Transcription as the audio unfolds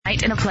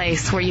Right in a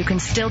place where you can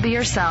still be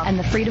yourself and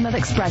the freedom of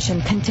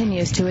expression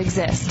continues to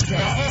exist.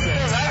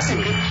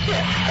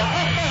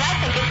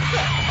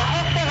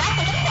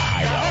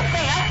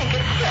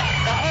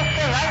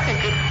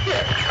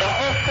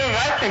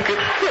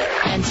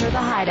 Enter the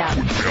Hideout.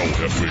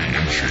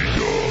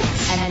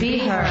 And be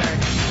heard.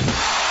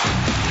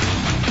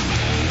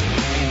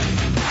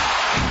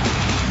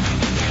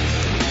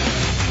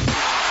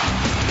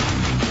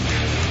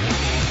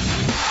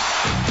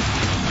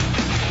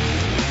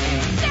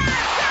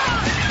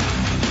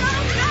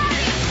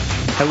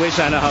 I wish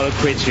I know how to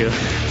quit you.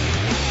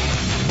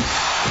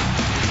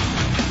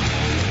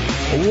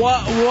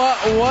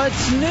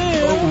 What's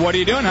new? What are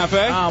you doing,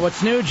 Hefe?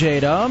 What's new,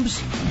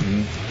 J-Dubs?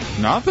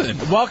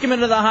 Nothing. Welcome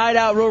into the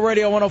Hideout, Real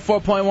Radio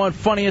 104.1,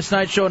 funniest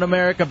night show in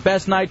America,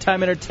 best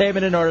nighttime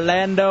entertainment in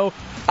Orlando.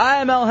 I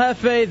am El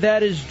Jefe,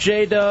 that is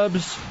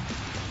J-Dubs.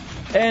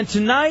 And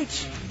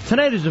tonight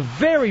is a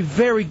very,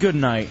 very good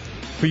night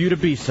for you to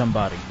be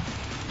somebody.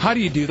 How do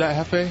you do that,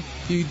 Hefe?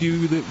 You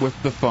do it with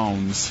the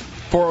phones.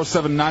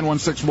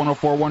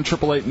 407-916-1041,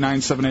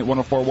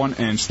 888-978-1041,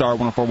 and star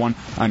 1041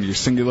 on your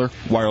singular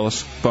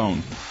wireless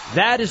phone.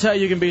 That is how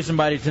you can be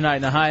somebody tonight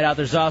in the Hideout.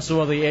 There's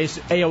also the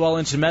AOL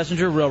Instant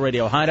Messenger, Real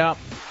Radio Hideout.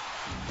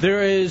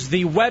 There is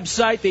the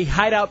website, the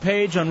Hideout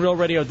page on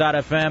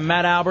realradio.fm.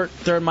 Matt Albert,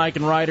 third mic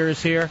and writer,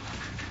 is here.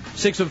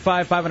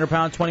 6'5",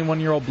 500-pound,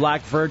 21-year-old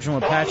black virgin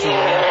with patchy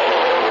hair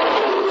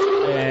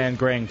and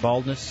graying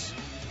baldness.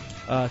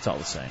 It's all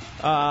the same.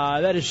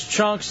 That is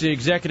Chunks, the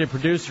executive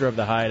producer of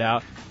the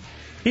Hideout.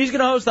 He's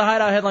going to host the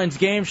Hideout Headlines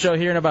game show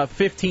here in about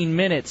 15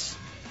 minutes.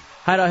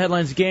 Hideout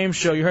Headlines game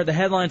show. You heard the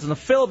headlines on the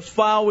Phillips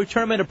File. We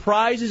turn them into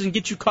prizes and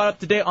get you caught up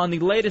to date on the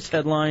latest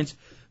headlines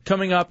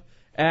coming up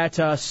at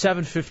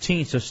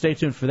 7:15. So stay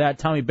tuned for that.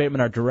 Tommy Bateman,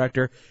 our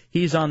director,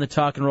 he's on the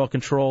talk and roll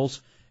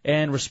controls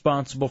and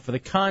responsible for the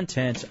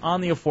content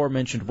on the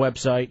aforementioned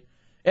website.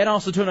 And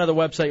also to another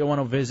website you'll want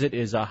to visit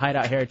is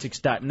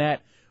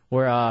hideoutheretics.net,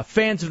 where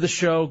fans of the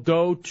show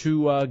go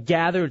to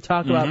gather and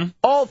talk about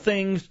all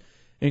things,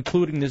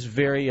 including this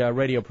very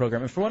radio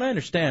program. And from what I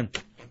understand,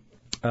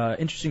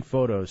 interesting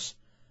photos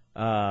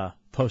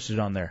posted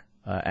on there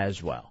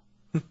as well.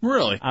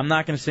 Really? I'm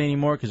not going to say any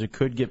more because it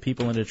could get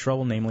people into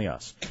trouble, namely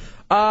us.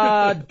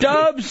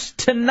 Dubs,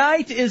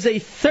 tonight is a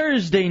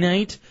Thursday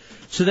night,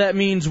 so that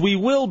means we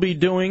will be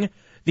doing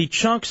the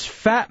Chunks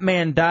Fat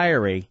Man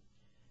Diary.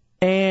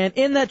 And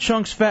in that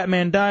Chunks Fat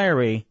Man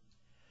Diary,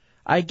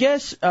 I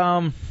guess,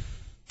 and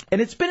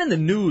it's been in the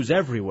news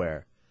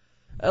everywhere,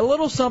 a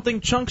little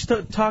something. Chunks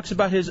talks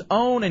about his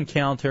own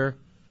encounter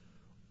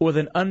with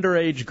an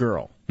underage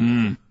girl.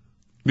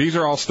 These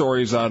are all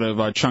stories out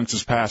of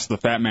Chunks' past, the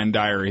Fat Man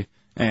Diary,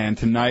 and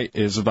tonight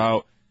is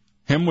about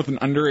him with an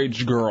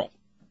underage girl.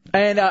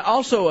 And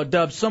also,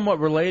 Dub, somewhat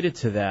related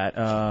to that,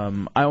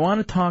 I want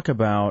to talk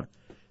about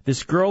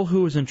this girl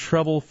who was in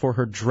trouble for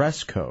her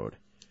dress code.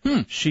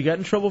 She got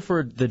in trouble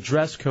for the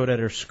dress code at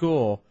her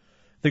school.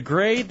 The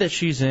grade that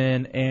she's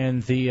in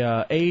and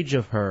the age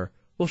of her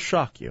will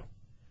shock you.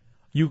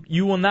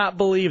 You will not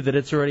believe that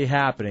it's already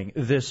happening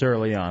this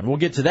early on. We'll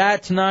get to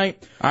that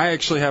tonight. I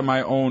actually have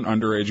my own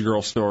underage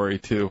girl story,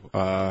 too,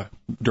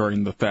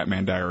 during the Fat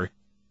Man Diary.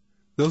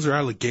 Those are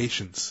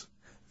allegations.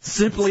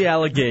 Simply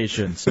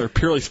allegations. They're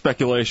purely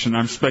speculation.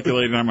 I'm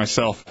speculating on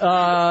myself.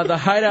 The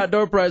Hideout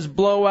Door Prize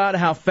Blowout.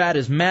 How fat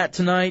is Matt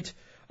tonight?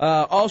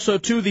 Also,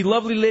 too, the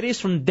lovely ladies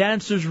from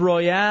Dancers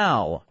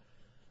Royale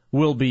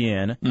will be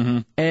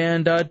in.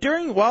 And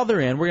while they're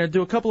in, we're going to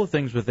do a couple of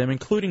things with them,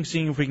 including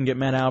seeing if we can get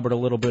Matt Albert a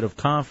little bit of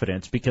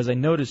confidence, because I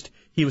noticed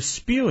he was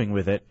spewing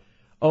with it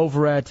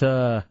over at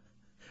the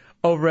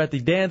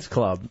dance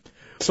club.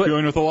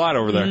 Spewing with a lot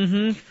over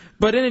there.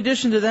 But in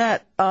addition to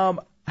that,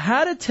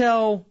 how to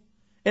tell,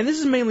 and this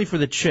is mainly for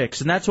the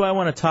chicks, and that's why I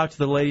want to talk to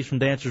the ladies from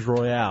Dancers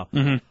Royale,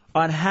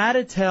 on how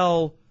to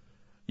tell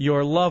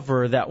your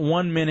lover that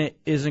 1 minute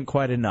isn't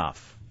quite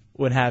enough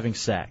when having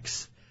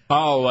sex.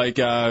 Oh,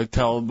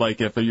 tell,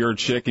 if you're a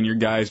chick and your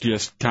guy's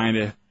just kind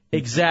of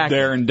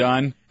there and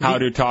done, how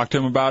to talk to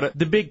him about it?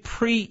 The big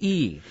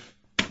pre-E.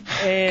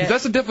 Because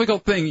that's a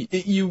difficult thing.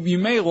 You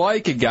may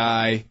like a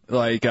guy,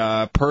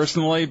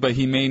 personally, but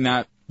he may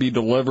not be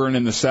delivering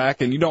in the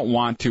sack, and you don't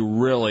want to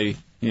really,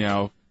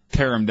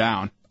 tear him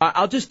down.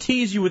 I'll just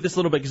tease you with this a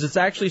little bit, because it's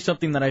actually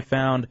something that I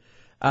found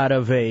out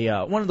of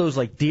one of those,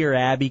 Dear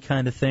Abby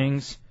kind of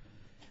things.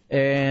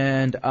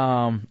 And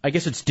I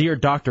guess it's Dear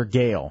Dr.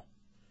 Gale.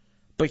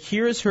 But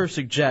here's her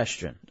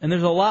suggestion, and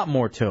there's a lot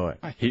more to it.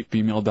 I hate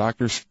female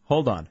doctors.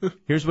 Hold on.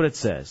 Here's what it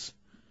says.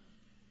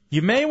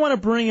 You may want to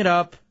bring it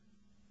up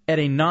at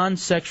a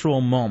non-sexual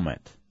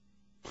moment.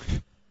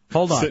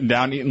 Hold on. Sitting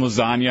down eating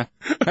lasagna.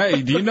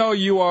 Hey, do you know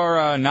you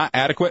are not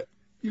adequate?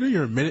 You know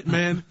you're a minute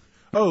man?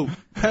 Oh,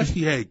 pass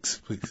the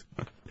eggs, please.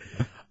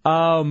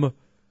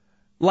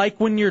 Like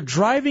when you're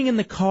driving in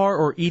the car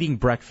or eating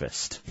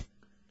breakfast.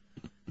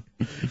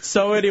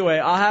 So anyway,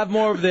 I'll have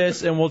more of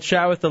this, and we'll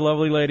chat with the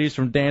lovely ladies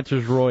from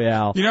Dancers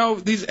Royale.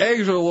 These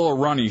eggs are a little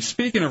runny.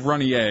 Speaking of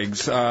runny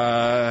eggs,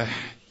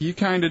 you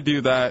kind of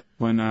do that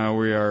when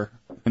we are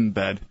in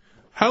bed.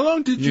 How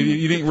long did you...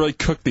 You didn't really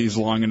cook these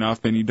long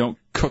enough, and you don't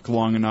cook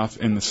long enough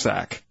in the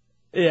sack.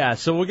 Yeah,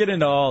 so we'll get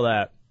into all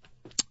that.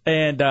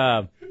 And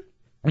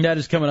that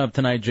is coming up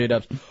tonight,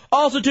 J-Dubs.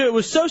 Also, too, it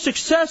was so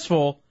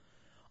successful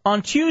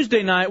on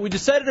Tuesday night, we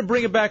decided to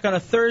bring it back on a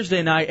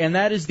Thursday night, and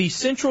that is the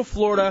Central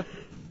Florida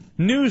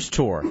News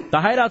Tour. The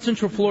Hideout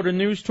Central Florida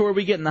News Tour.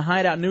 We get in the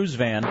Hideout News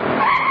van.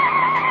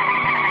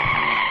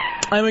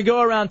 And we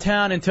go around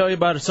town and tell you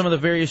about some of the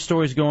various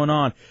stories going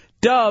on.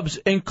 Dubs,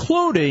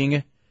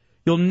 including,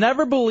 you'll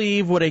never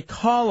believe what a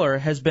caller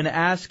has been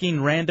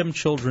asking random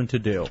children to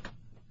do.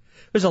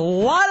 There's a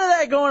lot of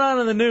that going on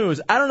in the news.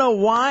 I don't know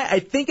why. I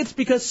think it's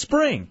because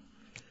spring.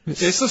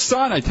 It's the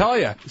sun, I tell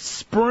you.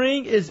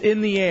 Spring is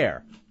in the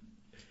air.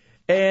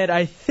 And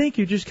I think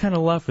you're just kind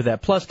of left with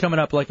that. Plus, coming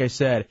up, like I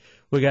said,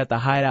 we got the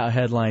Hideout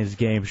Headlines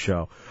game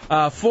show.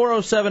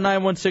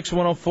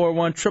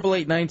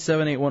 407-916-1041,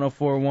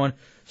 888-978-1041,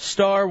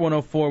 star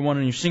 1041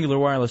 on your singular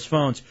wireless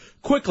phones.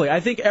 Quickly,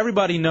 I think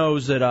everybody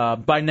knows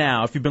that by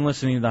now, if you've been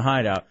listening to the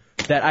Hideout,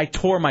 that I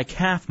tore my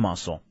calf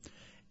muscle.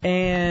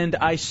 And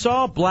I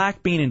saw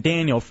Black Bean and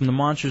Daniel from the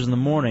Monsters in the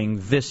Morning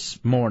this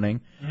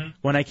morning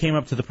when I came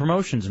up to the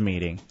promotions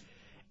meeting.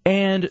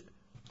 And,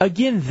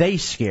 again, they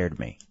scared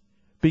me.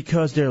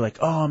 Because they're like,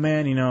 oh,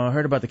 man, I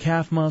heard about the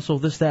calf muscle,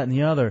 this, that, and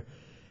the other.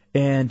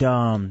 And,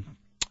 did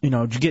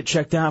you get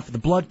checked out for the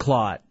blood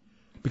clot?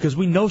 Because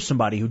we know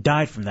somebody who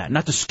died from that.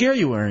 Not to scare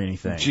you or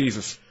anything.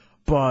 Jesus.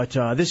 But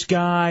this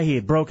guy, he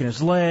had broken his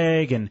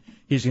leg, and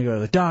he was going to go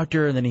to the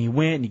doctor, and then he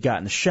went, and he got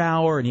in the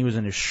shower, and he was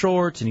in his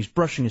shorts, and he's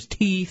brushing his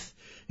teeth.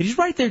 And he's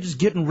right there just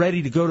getting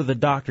ready to go to the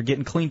doctor,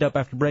 getting cleaned up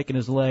after breaking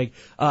his leg,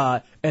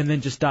 and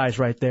then just dies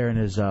right there in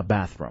his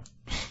bathroom.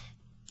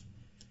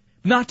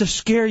 Not to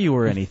scare you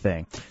or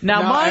anything.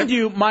 Now, mind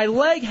you, my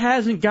leg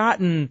hasn't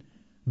gotten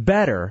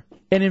better,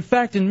 and in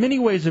fact, in many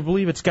ways, I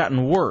believe it's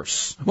gotten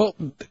worse. Well,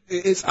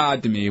 it's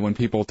odd to me when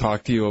people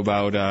talk to you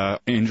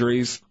about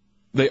injuries.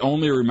 They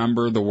only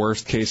remember the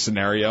worst-case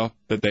scenario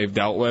that they've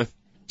dealt with.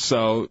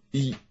 So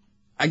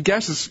I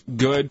guess it's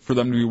good for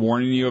them to be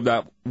warning you of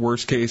that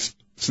worst-case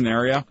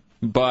scenario,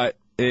 but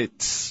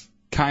it's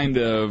kind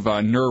of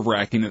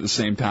nerve-wracking at the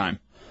same time.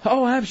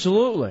 Oh,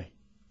 absolutely.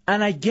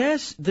 And I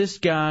guess this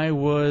guy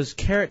was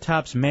Carrot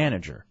Top's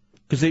manager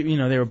because they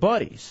were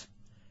buddies.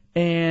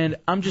 And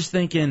I'm just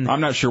thinking,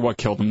 I'm not sure what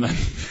killed him then.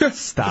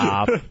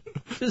 Stop,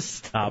 just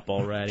stop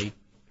already.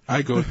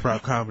 I go with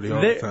prop comedy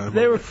all the time.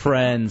 They were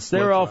friends. They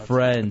were all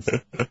friends.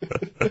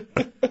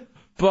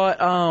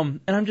 But and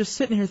I'm just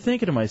sitting here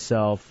thinking to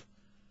myself,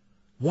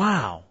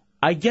 wow.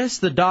 I guess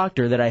the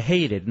doctor that I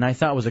hated and I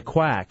thought was a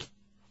quack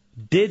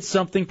did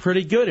something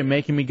pretty good in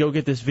making me go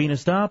get this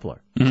Venus Doppler.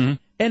 Mm-hmm.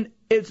 And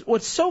it's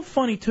what's so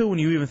funny, too, when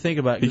you even think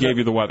about it. He gave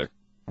you the weather.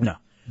 No.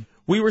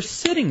 We were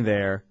sitting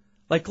there,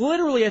 like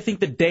literally I think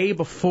the day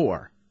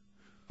before,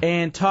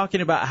 and talking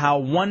about how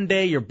one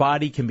day your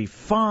body can be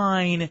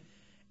fine,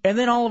 and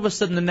then all of a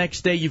sudden the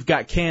next day you've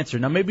got cancer.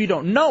 Now, maybe you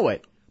don't know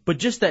it, but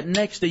just that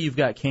next day you've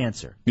got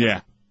cancer.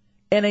 Yeah.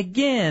 And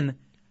again,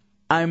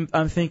 I'm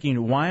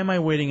thinking, why am I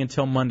waiting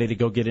until Monday to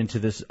go get into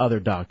this other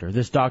doctor,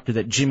 this doctor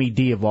that Jimmy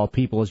D, of all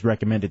people, has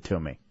recommended to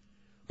me?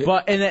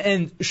 But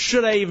and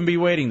should I even be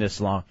waiting this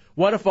long?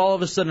 What if all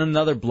of a sudden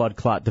another blood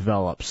clot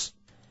develops?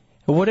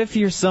 What if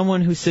you're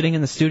someone who's sitting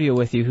in the studio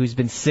with you who's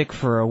been sick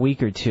for a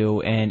week or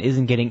two and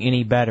isn't getting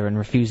any better and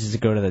refuses to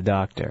go to the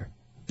doctor?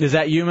 Is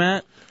that you,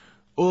 Matt?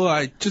 Well,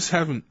 I just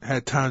haven't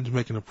had time to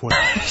make an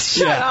appointment.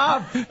 Shut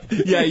up!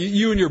 Yeah,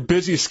 you and your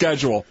busy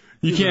schedule.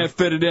 You can't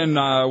fit it in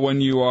when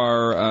you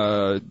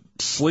are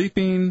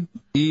sleeping,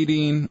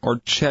 eating, or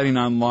chatting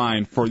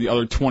online for the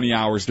other 20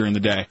 hours during the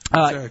day.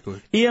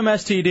 Exactly.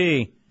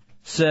 EMSTD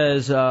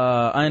says,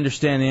 I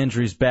understand the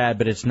injury's bad,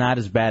 but it's not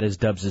as bad as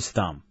Dubs'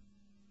 thumb.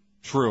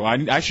 True.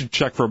 I should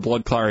check for a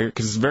blood clot here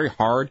because it's very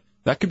hard.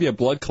 That could be a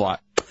blood clot.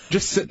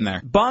 Just sitting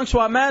there. Bong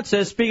Swat Matt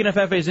says, speaking of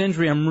FA's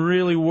injury, I'm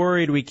really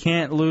worried we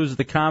can't lose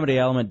the comedy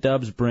element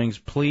Dubs brings.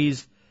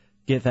 Please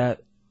get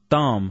that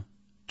thumb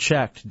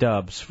checked,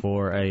 Dubs,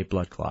 for a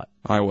blood clot.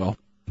 I will.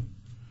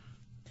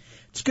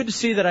 It's good to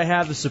see that I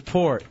have the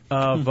support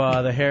of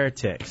the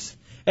Heretics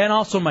and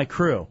also my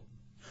crew.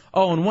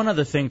 Oh, and one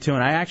other thing, too,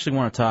 and I actually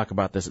want to talk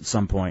about this at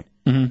some point.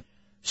 Mm-hmm.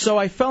 So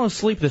I fell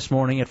asleep this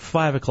morning at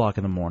 5 o'clock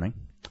in the morning.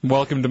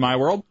 Welcome to my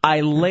world.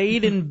 I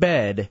laid in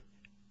bed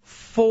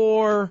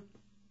for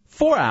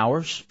 4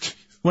 hours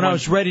when I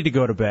was ready to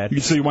go to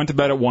bed. So you went to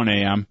bed at 1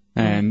 a.m.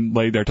 and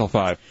laid there till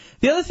 5.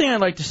 The other thing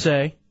I'd like to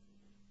say,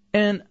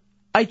 and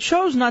I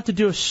chose not to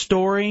do a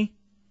story,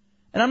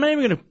 and I'm not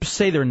even going to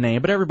say their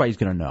name, but everybody's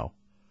going to know,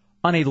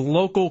 on a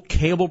local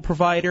cable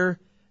provider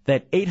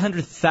that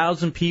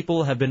 800,000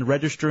 people have been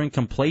registering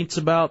complaints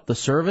about the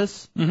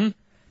service. Mm-hmm.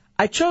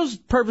 I chose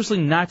purposely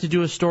not to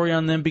do a story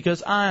on them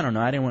because, I don't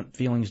know, I didn't want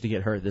feelings to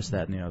get hurt, this,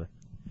 that, and the other.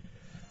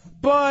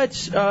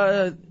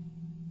 But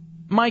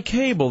my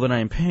cable that I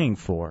am paying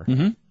for,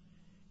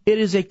 it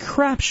is a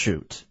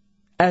crapshoot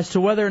as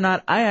to whether or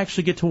not I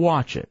actually get to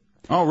watch it.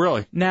 Oh,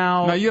 really?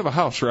 Now you have a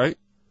house, right?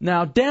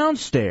 Now,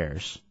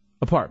 downstairs,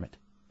 apartment,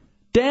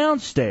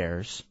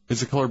 downstairs.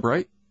 Is the color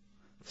bright?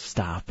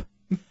 Stop.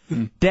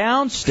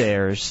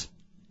 Downstairs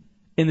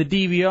in the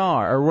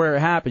DVR, or where it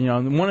happened,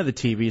 in one of the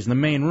TVs in the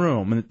main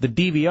room, the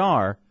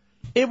DVR,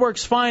 it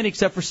works fine,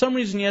 except for some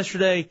reason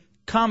yesterday,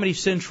 Comedy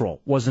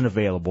Central wasn't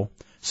available.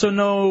 So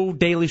no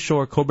Daily Show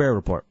or Colbert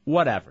Report.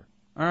 Whatever.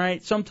 All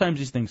right? Sometimes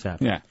these things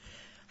happen. Yeah.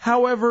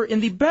 However, in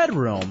the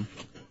bedroom,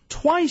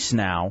 twice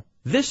now,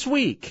 this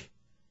week,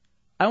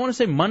 I want to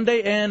say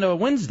Monday and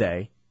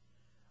Wednesday,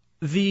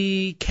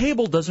 the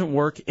cable doesn't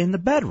work in the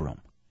bedroom.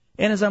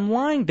 And as I'm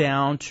lying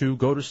down to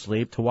go to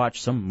sleep, to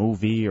watch some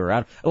movie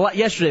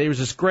yesterday there was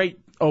this great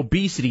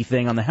obesity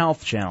thing on the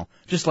Health Channel,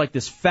 just like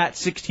this fat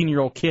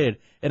 16-year-old kid,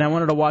 and I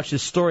wanted to watch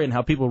this story and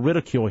how people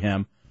ridicule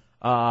him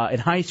in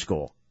high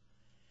school.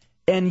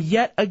 And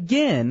yet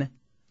again,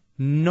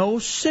 no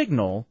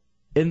signal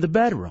in the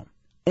bedroom.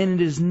 And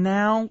it is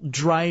now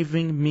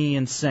driving me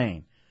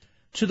insane,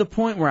 to the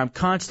point where I'm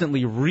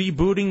constantly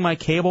rebooting my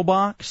cable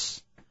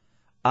box.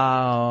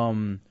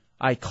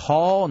 I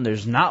call, and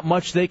there's not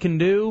much they can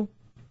do,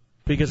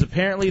 because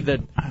apparently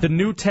the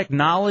new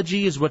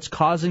technology is what's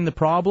causing the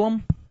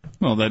problem.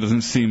 Well, that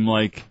doesn't seem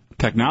like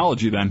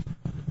technology then.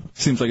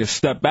 Seems like a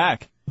step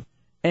back.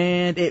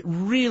 And it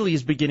really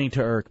is beginning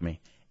to irk me.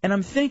 And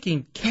I'm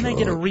thinking, can I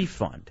get a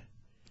refund?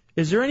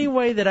 Is there any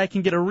way that I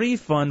can get a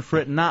refund for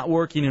it not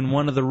working in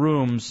one of the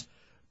rooms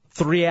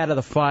 3 out of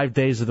the 5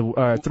 days of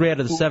the 3 out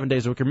of the 7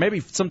 days a week, or maybe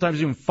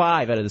sometimes even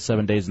 5 out of the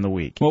 7 days in the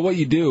week? Well, what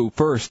you do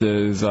first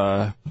is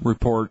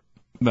report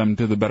them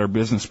to the Better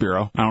Business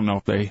Bureau. I don't know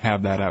if they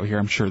have that out here.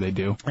 I'm sure they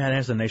do. Yeah,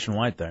 there's a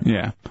nationwide thing.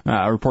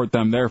 Yeah. Report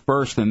them there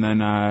first, and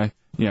then,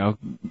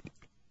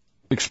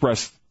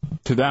 express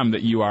to them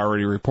that you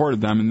already reported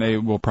them, and they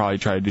will probably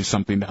try to do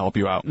something to help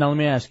you out. Now, let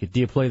me ask you,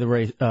 do you play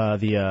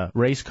the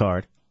race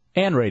card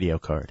and radio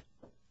card?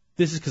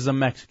 This is because I'm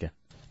Mexican.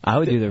 I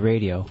would do the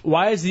radio.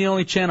 Why is the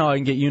only channel I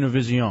can get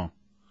Univision?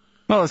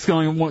 Well, it's the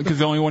only one, because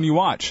the only one you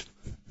watch.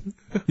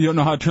 You don't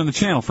know how to turn the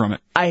channel from it.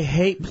 I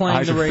hate playing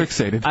Eyes are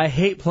fixated. I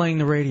hate playing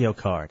the radio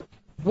card.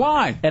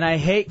 Why? And I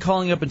hate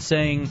calling up and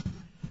saying,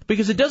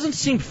 because it doesn't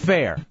seem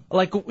fair.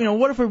 Like,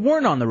 what if we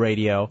weren't on the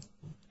radio?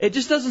 It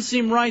just doesn't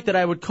seem right that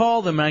I would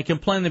call them and I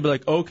complain. They'd be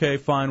like, okay,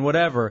 fine,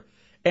 whatever.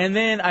 And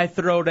then I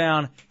throw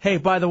down, hey,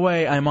 by the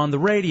way, I'm on the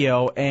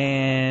radio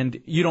and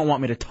you don't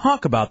want me to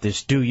talk about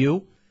this, do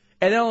you?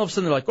 And then all of a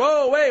sudden they're like,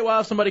 whoa, wait, we'll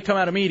have somebody come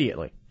out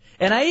immediately.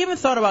 And I even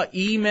thought about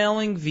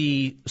emailing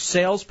the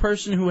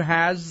salesperson who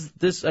has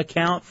this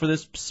account for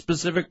this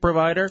specific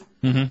provider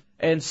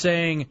and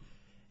saying,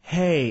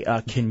 hey,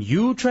 can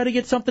you try to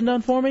get something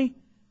done for me?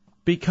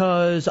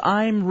 Because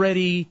I'm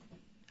ready.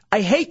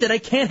 I hate that I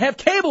can't have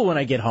cable when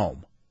I get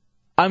home.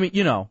 I mean,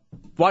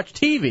 watch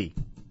TV.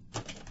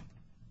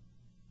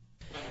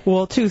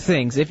 Well, two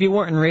things. If you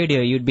weren't in radio,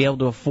 you'd be able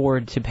to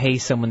afford to pay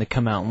someone to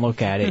come out and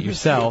look at it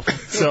yourself.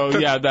 So,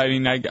 yeah, I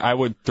mean, I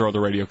would throw the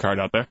radio card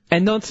out there.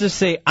 And don't just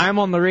say, I'm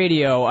on the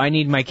radio, I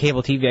need my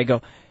cable TV. I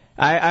go,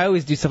 I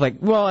always do stuff like,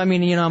 well, I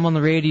mean, I'm on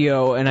the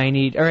radio and I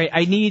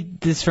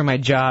need this for my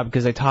job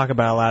because I talk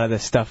about a lot of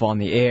this stuff on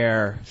the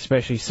air,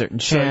 especially certain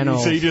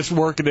channels. So you just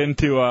work it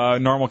into a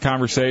normal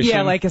conversation?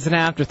 Yeah, like as an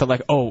afterthought,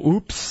 like, oh,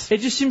 oops.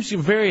 It just seems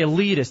very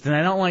elitist, and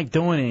I don't like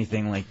doing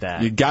anything like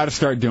that. You got to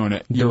start doing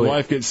it. Your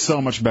life gets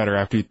so much better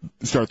after you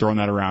start throwing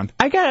that around.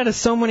 I got out of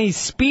so many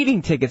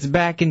speeding tickets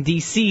back in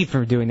D.C.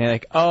 for doing that.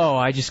 Like, oh,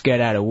 I just got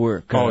out of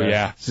work. Oh,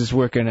 yeah. Just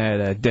working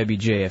at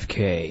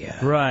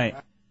WJFK. Right.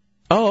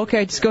 Oh,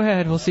 okay. Just go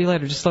ahead. We'll see you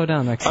later. Just slow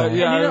down next time.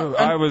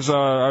 I was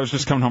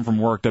just coming home from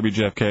work.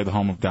 WJFK, the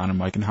home of Don and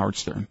Mike and Howard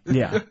Stern.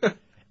 Yeah.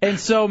 And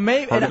so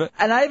maybe, and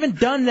I haven't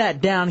done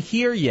that down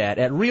here yet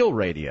at Real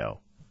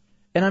Radio.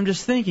 And I'm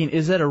just thinking,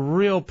 is that a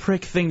real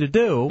prick thing to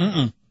do?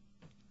 Mm-mm.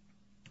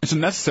 It's a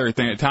necessary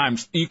thing at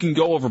times. You can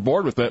go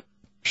overboard with it,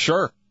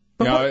 sure.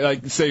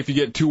 Like say if you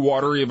get too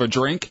watery of a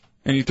drink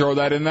and you throw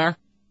that in there,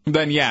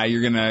 then yeah,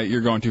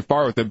 you're going too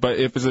far with it. But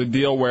if it's a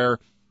deal where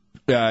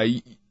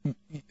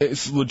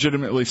it's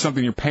legitimately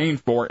something you're paying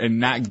for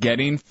and not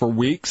getting for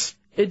weeks.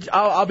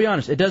 I'll be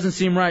honest, it doesn't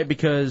seem right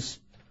because,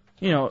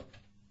 I'm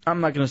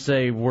not going to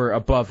say we're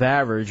above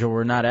average or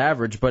we're not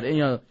average, but,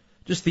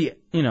 just the,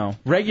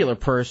 regular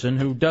person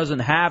who doesn't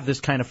have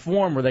this kind of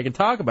form where they can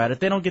talk about it,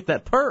 they don't get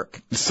that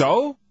perk.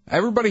 So?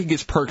 Everybody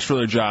gets perks for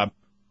their job.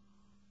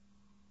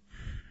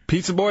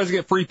 Pizza boys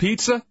get free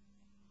pizza.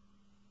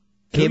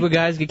 Cable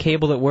guys get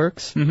cable that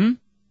works. Mm-hmm.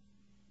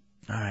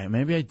 All right,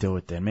 maybe I do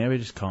it then. Maybe I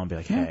just call and be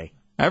like, hey.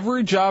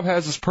 Every job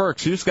has its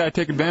perks. You just got to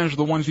take advantage of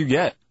the ones you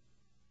get.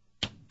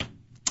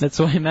 That's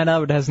why Matt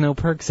Albert has no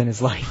perks in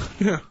his life.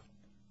 Yeah.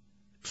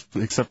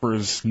 Except for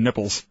his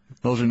nipples.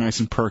 Those are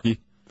nice and perky.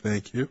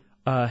 Thank you.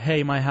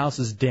 Hey, my house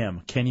is dim.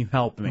 Can you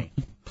help me?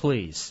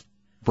 Please.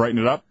 Brighten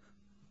it up.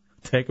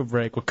 Take a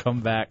break. We'll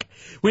come back.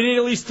 We need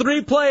at least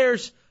 3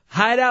 players.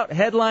 Hideout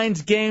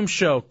Headlines Game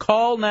Show.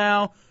 Call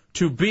now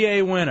to be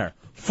a winner.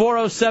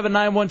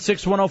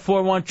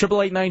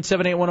 407-916-1041,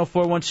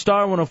 888-978-1041,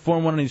 star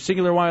 1041 on these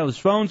singular wireless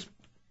phones.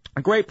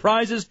 Great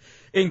prizes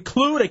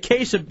include a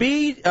case of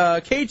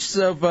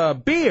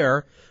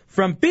beer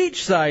from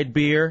Beachside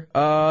Beer,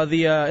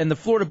 in the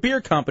Florida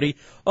Beer Company.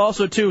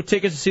 Also, too,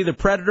 tickets to see the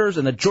Predators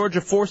and the Georgia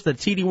Force at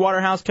the TD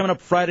Waterhouse coming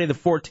up Friday the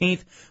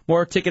 14th.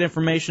 More ticket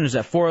information is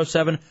at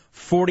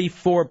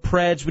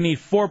 407-44-PREDS. We need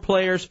 4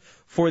 players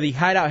for the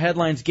Hideout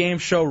Headlines game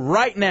show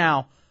right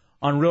now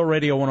on Real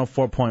Radio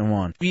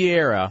 104.1.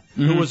 Vieira,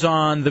 who was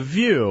on The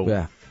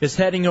View, is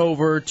heading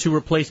over to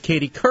replace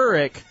Katie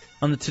Couric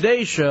on the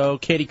Today Show.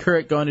 Katie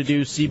Couric going to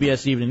do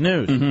CBS Evening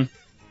News.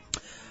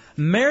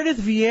 Meredith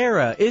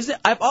Vieira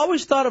I've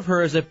always thought of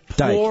her as a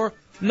poor,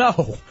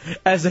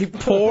 as a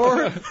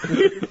poor,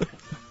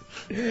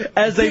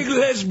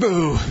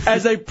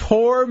 as a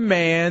poor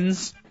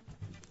man's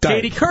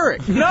Katie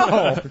Couric.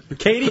 No,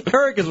 Katie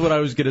Couric is what I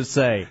was going to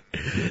say.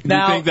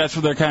 Now, you think that's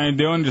what they're kind of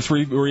doing? Just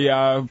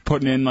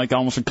putting in like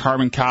almost a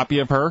carbon copy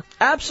of her?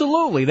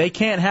 Absolutely. They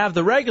can't have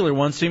the regular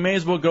one, so you may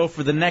as well go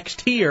for the next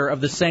tier of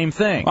the same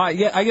thing.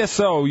 I guess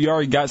so. You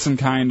already got some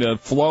kind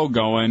of flow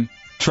going.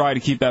 Try to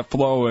keep that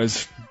flow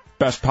as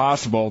best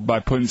possible by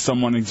putting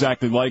someone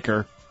exactly like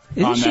her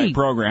on that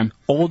program.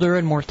 Older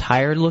and more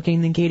tired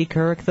looking than Katie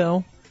Couric,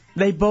 though?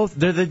 They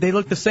they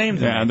look the same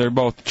to me. Yeah, they're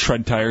both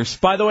tread tires.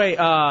 By the way,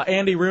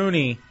 Andy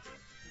Rooney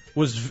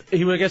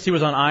I guess he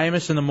was on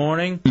Imus in the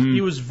morning.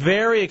 He was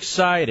very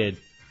excited,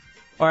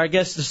 or I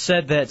guess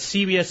said that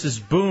CBS is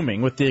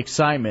booming with the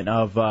excitement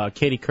of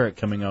Katie Couric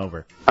coming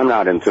over. I'm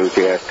not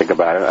enthusiastic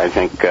about it. I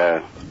think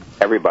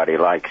everybody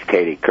likes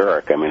Katie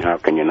Couric. I mean, how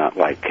can you not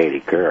like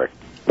Katie Couric?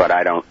 But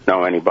I don't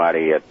know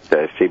anybody at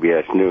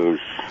CBS News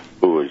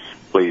who is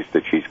pleased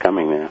that she's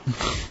coming there.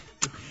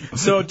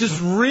 So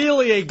just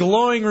really a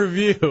glowing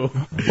review.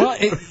 Well,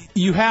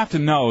 you have to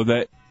know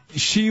that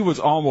she was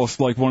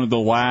almost like one of the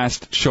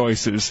last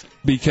choices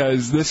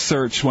because this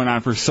search went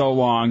on for so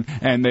long,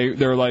 and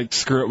they're like,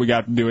 screw it, we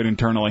got to do it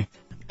internally.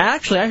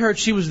 Actually, I heard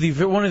she was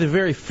one of the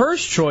very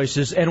first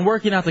choices, and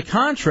working out the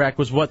contract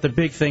was what the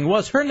big thing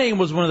was. Her name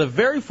was one of the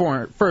very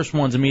first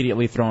ones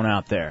immediately thrown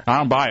out there. I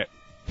don't buy it.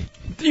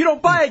 You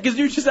don't buy it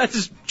because that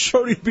just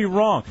showed you to be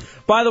wrong.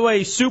 By the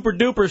way, Super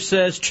Duper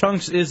says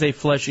Chunks is a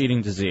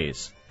flesh-eating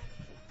disease.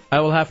 I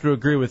will have to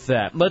agree with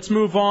that. Let's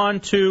move on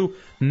to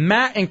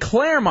Matt and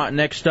Claremont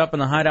next up in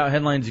the Hideout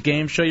Headlines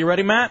game show. You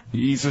ready, Matt?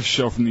 He's a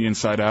show from the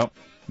inside out.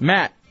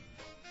 Matt.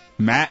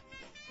 I'm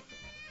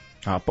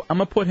going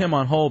to put him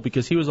on hold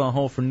because he was on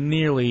hold for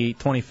nearly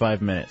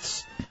 25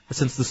 minutes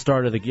since the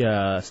start of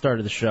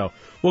the show.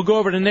 We'll go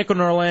over to Nick in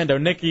Orlando.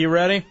 Nick, are you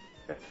ready?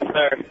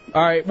 Sir.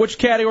 All right, which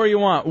category you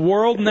want?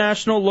 World,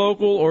 national,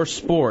 local, or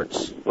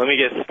sports? Let me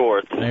get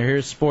sports. Now,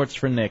 here's sports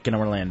for Nick in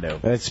Orlando.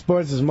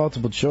 Sports is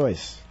multiple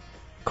choice.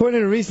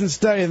 According to a recent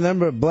study, the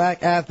number of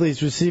black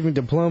athletes receiving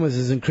diplomas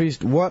has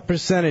increased what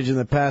percentage in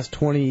the past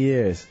 20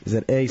 years? Is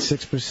it A,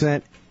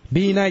 6%,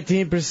 B,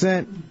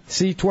 19%,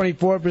 C,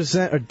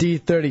 24%, or D,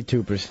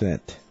 32%?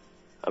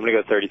 I'm going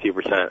to go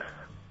 32%.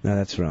 No,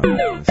 that's wrong.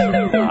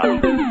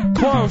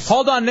 Close.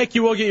 Hold on, Nick.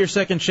 You will get your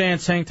second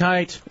chance. Hang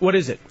tight. What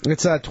is it?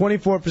 It's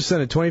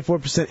 24%, a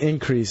 24%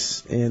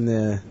 increase in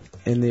the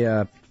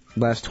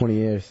last 20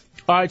 years.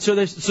 All right, so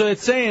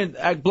it's saying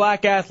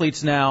black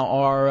athletes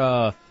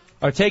now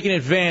are taking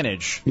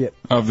advantage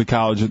of the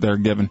college that they're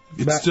given.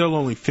 It's still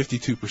only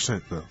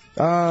 52%, though.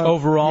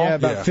 Overall? Yeah,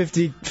 about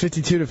 52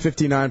 to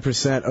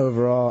 59%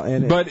 overall.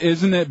 But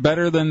isn't it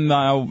better than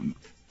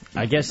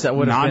I guess that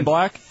would have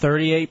non-black?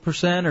 Been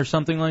 38% or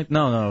something like...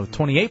 No,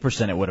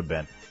 28% it would have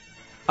been.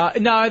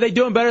 Now, are they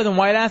doing better than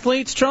white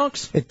athletes,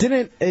 Chunks? It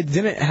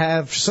didn't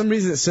have... For some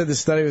reason, it said the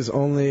study was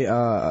only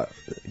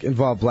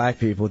involved black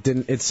people.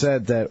 It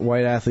said that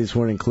white athletes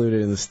weren't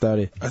included in the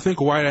study. I think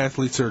white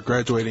athletes are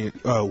graduating...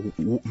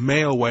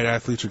 male white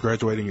athletes are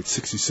graduating at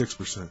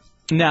 66%.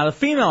 Now, the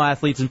female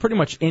athletes in pretty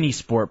much any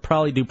sport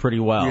probably do pretty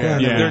well. Yeah.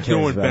 They're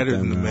doing better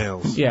than the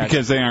males. Yeah,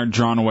 because they aren't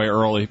drawn away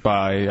early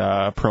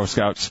by pro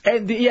scouts.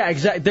 And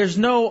exactly. There's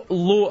no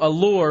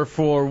allure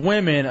for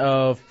women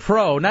of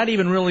pro, not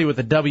even really with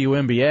the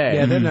WNBA.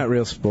 Yeah, they're not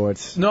real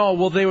sports. No,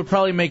 well, they would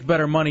probably make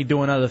better money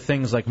doing other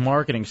things like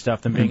marketing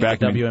stuff than being in the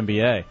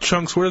WNBA.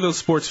 Chunks, what are those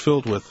sports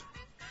filled with?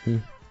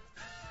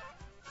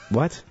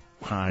 What?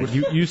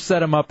 You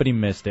set him up and he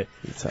missed it.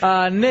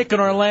 Nick in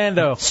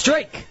Orlando.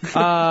 Strike!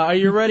 Are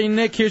you ready,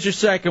 Nick? Here's your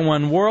second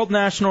one. World,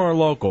 national, or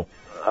local?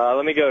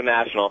 Let me go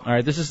national. All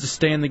right, this is to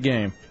stay in the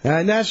game.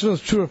 National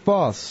is true or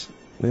false?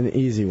 An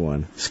easy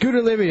one.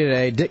 Scooter Libby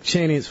today, Dick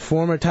Cheney's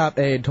former top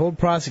aide, told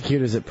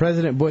prosecutors that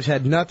President Bush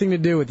had nothing to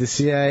do with the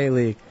CIA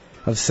leak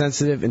of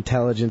sensitive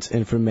intelligence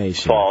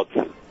information. False.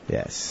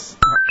 Yes.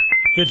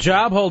 Good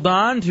job. Hold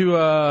on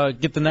to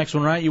get the next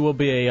one right. You will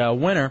be a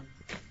winner.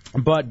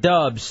 But,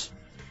 Dubs...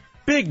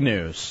 Big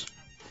news,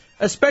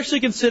 especially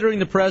considering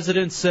the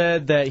president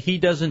said that he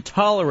doesn't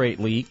tolerate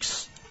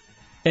leaks,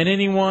 and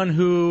anyone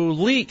who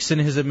leaks in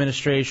his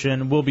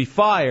administration will be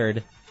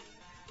fired.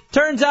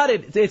 Turns out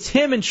it's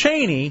him and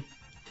Cheney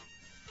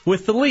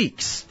with the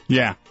leaks.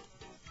 Yeah.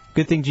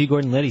 Good thing G.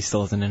 Gordon Liddy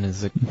still isn't in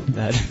his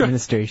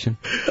administration.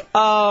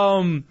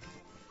 And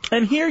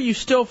here you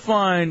still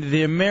find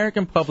the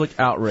American public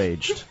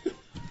outraged.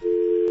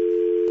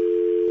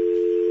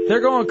 They're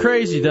going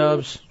crazy,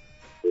 Dubs.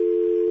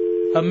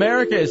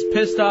 America is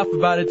pissed off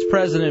about its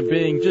president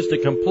being just a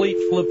complete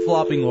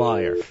flip-flopping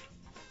liar.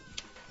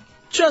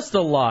 Just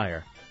a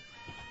liar.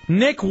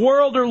 Nick,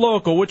 world or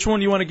local? Which one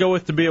do you want to go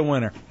with to be a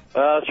winner?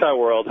 Let's try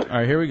world. All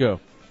right, here we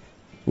go.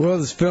 World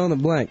is fill in the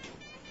blank.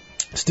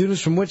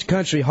 Students from which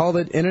country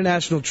halted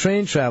international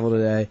train travel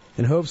today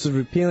in hopes of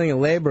repealing a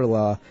labor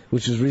law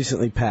which was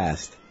recently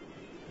passed?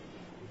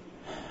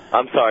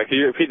 I'm sorry. Could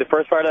you repeat the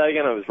first part of that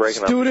again? I was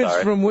breaking up. Students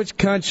Sorry. from which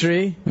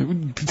country...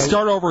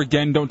 Start over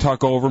again. Don't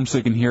talk over them so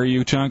they can hear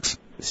you, Chunks.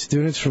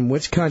 Students from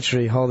which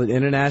country halted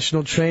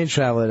international train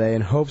travel today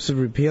in hopes of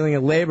repealing a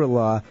labor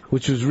law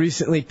which was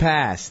recently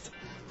passed?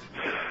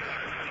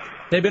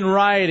 They've been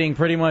rioting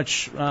pretty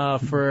much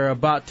for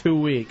about 2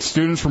 weeks.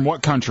 Students from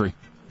what country?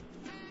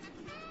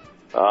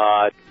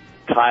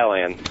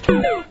 Thailand.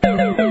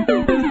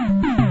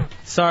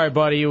 Sorry,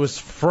 buddy. It was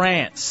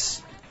France.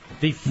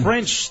 The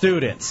French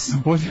students.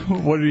 What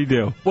did he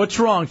do? What's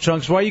wrong,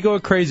 Chunks? Why are you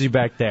going crazy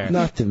back there?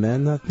 Nothing,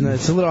 man. Nothing.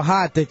 It's a little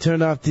hot. They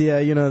turned off the,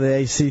 the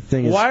AC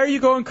thing. Why are you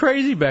going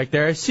crazy back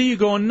there? I see you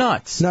going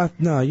nuts. No,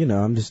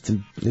 I'm just...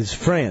 It's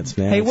France,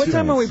 man. Hey, It's what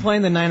time are France. we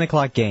playing the 9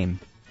 o'clock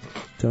game?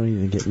 Don't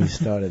even get me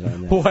started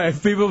on that. Why,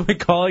 have people been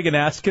calling and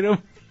asking him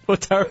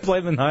what time we're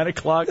playing the 9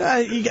 o'clock?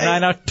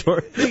 9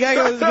 outdoor. The guy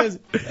goes,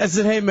 I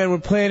said, hey, man, we're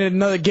playing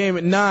another game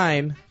at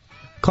 9.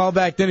 Call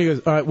back then. He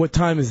goes, all right, what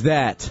time is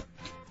that?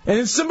 And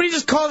then somebody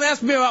just called and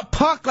asked me about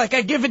Puck like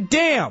I give a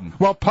damn.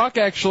 Well, Puck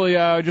actually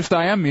just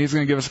IM'd me. He's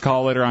going to give us a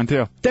call later on,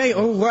 too.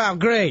 Oh, wow,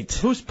 great.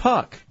 Who's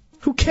Puck?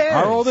 Who cares?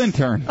 Our old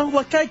intern. Oh,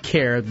 look, I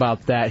care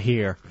about that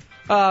here.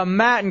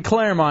 Matt and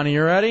Claremont, are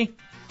you ready?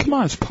 Come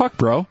on, it's Puck,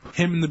 bro.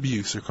 Him and the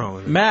Buse are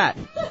calling it. Matt.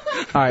 All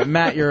right,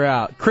 Matt, you're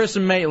out. Chris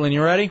and Maitland,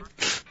 you ready?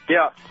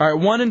 Yeah. All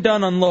right, one and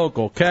done on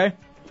local, okay?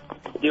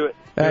 Do it.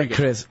 All right,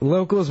 Chris.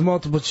 Local is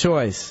multiple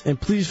choice. And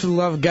please, for the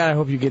love of God, I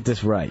hope you get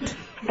this right.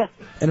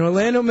 An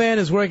Orlando man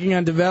is working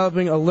on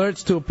developing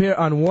alerts to appear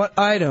on what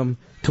item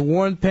to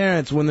warn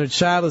parents when their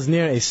child is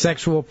near a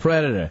sexual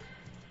predator?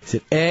 Is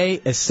it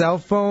A, a cell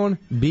phone,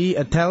 B,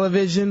 a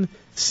television,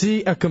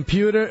 C, a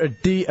computer, or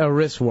D, a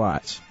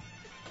wristwatch?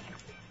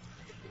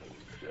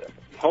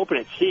 Hoping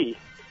it's C.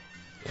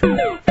 Sorry,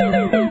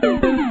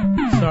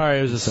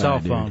 it was a cell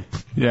phone.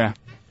 Yeah.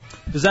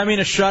 Does that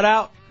mean a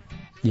shutout?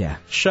 Yeah.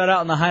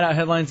 Shutout in the Hideout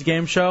Headlines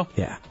game show?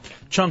 Yeah.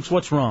 Chunks,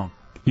 what's wrong?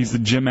 He's the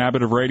Jim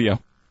Abbott of radio.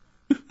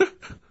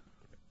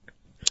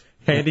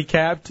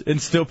 Handicapped and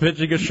still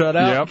pitching a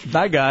shutout? Yep.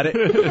 I got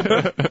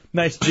it.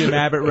 Nice Jim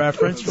Abbott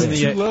reference. From Two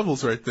the,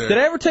 levels right there. Did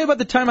I ever tell you about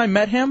the time I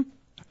met him?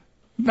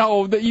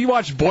 No, you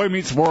watched Boy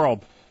Meets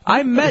World.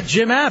 I met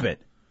Jim Abbott.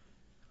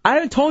 I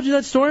haven't told you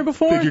that story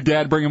before? Did your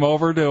dad bring him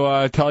over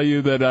to tell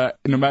you that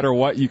no matter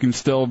what, you can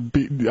still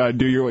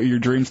do what your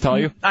dreams tell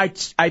you? I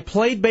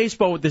played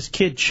baseball with this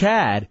kid,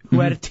 Chad, who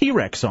had a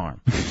T-Rex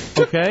arm.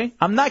 Okay?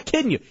 I'm not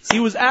kidding you.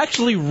 He was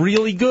actually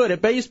really good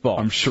at baseball.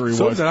 I'm sure he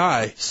So was. did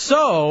I.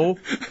 So,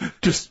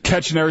 Just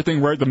catching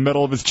everything right in the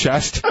middle of his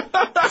chest.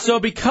 so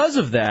because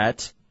of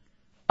that,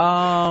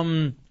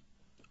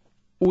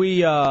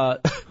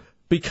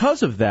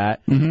 because of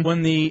that,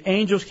 when the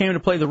Angels came to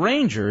play the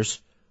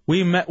Rangers,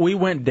 we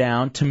went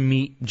down to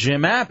meet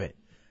Jim Abbott.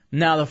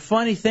 Now, the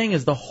funny thing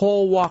is the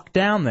whole walk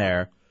down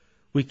there,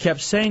 we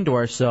kept saying to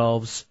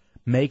ourselves,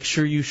 make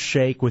sure you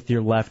shake with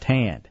your left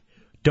hand.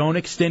 Don't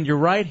extend your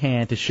right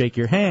hand to shake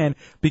your hand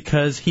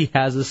because he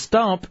has a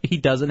stump. He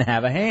doesn't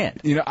have a hand.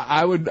 You know,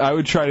 I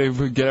would try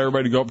to get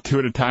everybody to go up two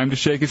at a time to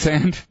shake his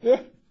hand.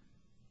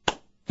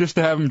 Just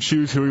to have him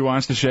choose who he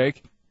wants to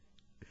shake.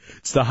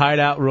 It's the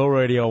Hideout Real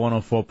Radio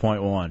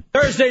 104.1.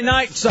 Thursday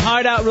night, it's the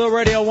Hideout Real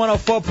Radio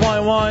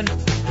 104.1.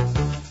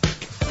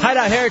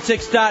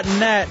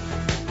 HideoutHeretics.net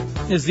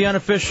is the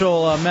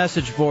unofficial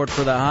message board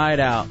for the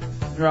Hideout,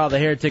 where all the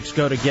heretics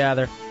go to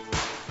gather.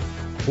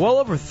 Well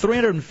over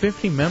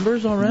 350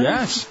 members already?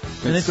 Yes.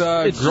 And It's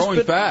been,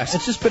 growing fast.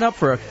 It's just been up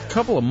for a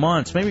couple of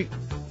months, maybe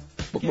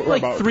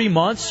like about 3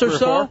 months or 3 or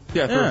so. 4?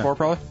 Yeah, 3 or 4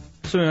 probably.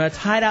 So that's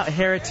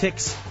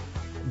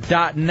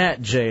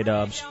HideoutHeretics.net,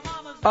 J-Dubs.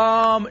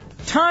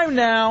 Time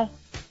now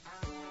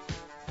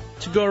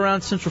to go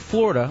around Central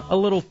Florida, a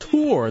little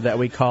tour that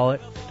we call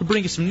it, to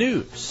bring you some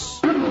news.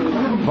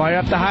 Fire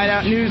up the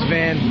Hideout News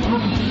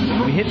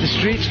Van. We hit the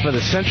streets for the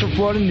Central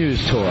Florida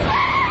News Tour.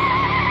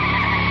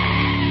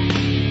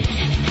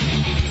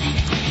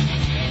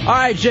 All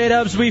right,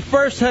 J-Dubs, we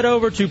first head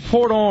over to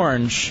Port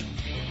Orange,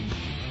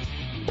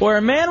 where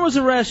a man was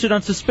arrested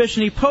on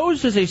suspicion he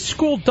posed as a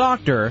school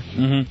doctor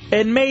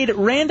and made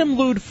random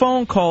lewd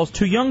phone calls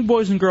to young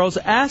boys and girls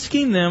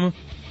asking them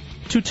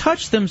to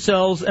touch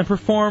themselves and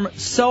perform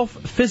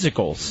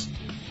self-physicals.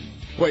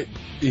 Wait,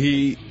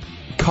 he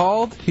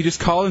called? He just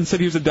called and said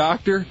he was a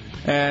doctor,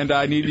 and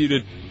I need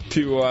you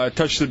to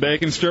touch the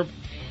bacon strip?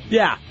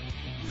 Yeah.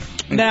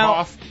 And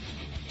Now, cough.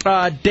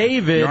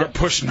 David... You aren't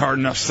pushing hard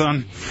enough,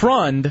 son.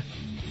 Frund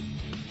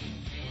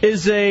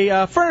is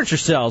a furniture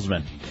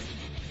salesman.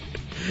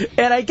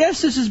 And I guess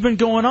this has been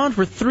going on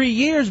for 3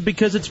 years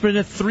because it's been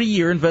a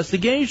 3-year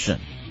investigation.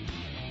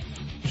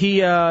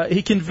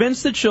 he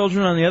convinced the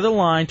children on the other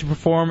line to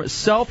perform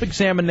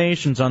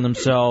self-examinations on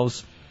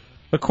themselves.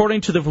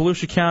 According to the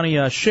Volusia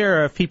County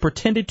sheriff, he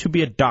pretended to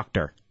be a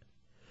doctor.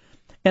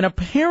 And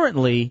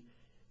apparently,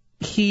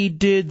 he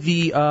did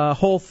the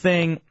whole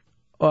thing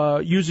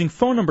using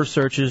phone number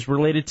searches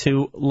related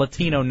to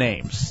Latino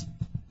names.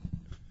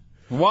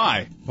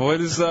 Why?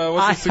 What's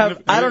the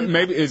significance? I don't.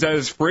 Maybe is that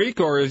his freak,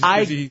 or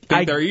does he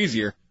think they're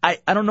easier? I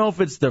don't know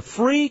if it's the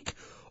freak,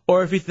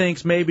 or if he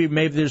thinks maybe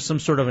there's some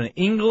sort of an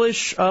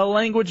English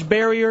language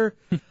barrier.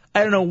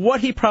 I don't know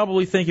what he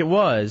probably think it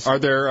was. Are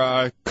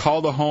there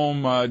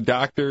call-to-home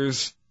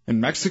doctors in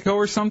Mexico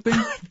or something?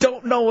 I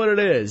don't know what it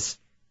is,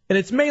 and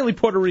it's mainly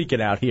Puerto Rican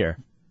out here.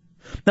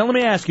 Now let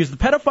me ask you: is the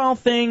pedophile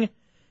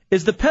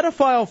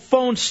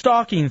phone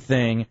stalking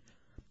thing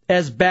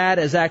as bad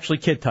as actually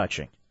kid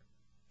touching?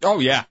 Oh,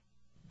 yeah.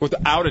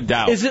 Without a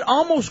doubt. Is it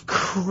almost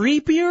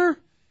creepier?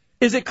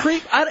 Is it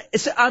creep?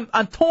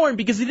 I'm torn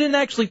because he didn't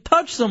actually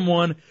touch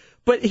someone,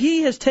 but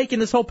he has taken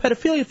this whole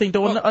pedophilia thing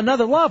to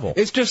another level.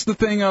 It's just the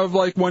thing of,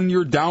 like, when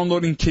you're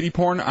downloading kiddie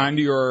porn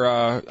onto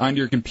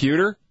your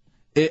computer,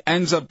 it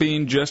ends up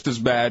being just as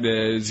bad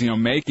as,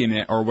 making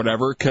it or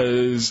whatever,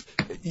 because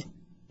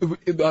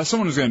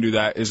someone who's going to do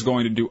that is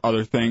going to do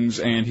other things,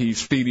 and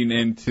he's feeding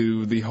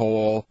into the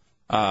whole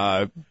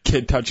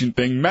kid touching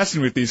thing,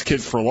 messing with these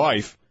kids for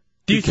life.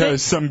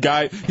 Because some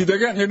guy,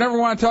 they never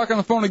want to talk on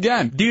the phone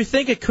again. Do you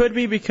think it could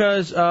be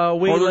because or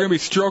they're going to be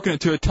stroking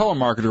it to a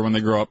telemarketer when they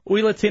grow up?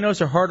 We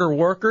Latinos are harder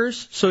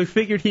workers, so he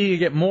figured he could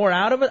get more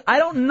out of it. I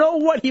don't know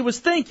what he was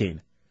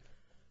thinking.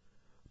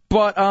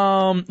 But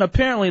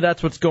apparently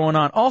that's what's going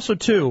on. Also,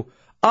 too,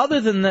 other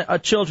than the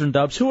children,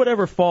 Dubs, who would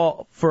ever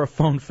fall for a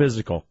phone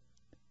physical?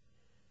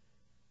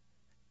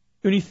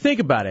 When you think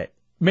about it,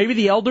 maybe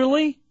the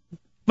elderly?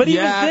 But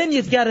even then,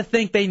 you've got to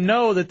think they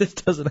know that this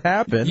doesn't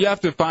happen.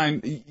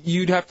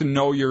 You'd have to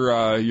know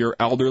your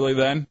elderly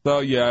then, though.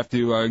 You have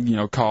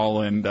to,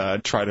 call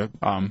and try to,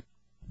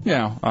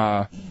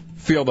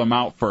 feel them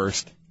out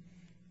first,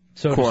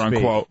 so quote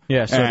unquote.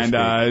 Yeah, so and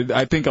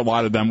I think a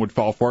lot of them would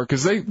fall for it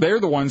because they're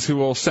the ones who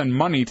will send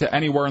money to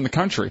anywhere in the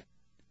country.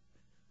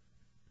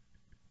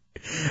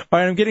 All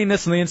right, I'm getting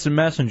this on the instant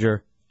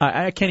messenger.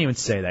 I can't even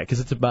say that because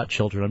it's about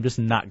children. I'm just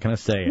not going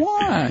to say it.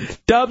 What?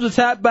 Dubs, let's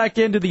tap back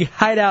into the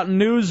Hideout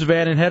news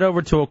van and head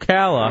over to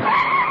Ocala,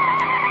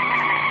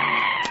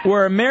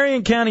 where a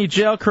Marion County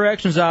Jail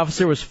corrections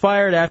officer was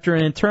fired after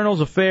an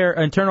internal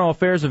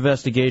affairs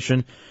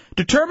investigation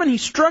determined he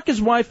struck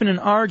his wife in an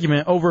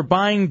argument over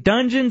buying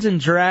Dungeons &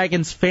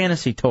 Dragons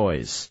fantasy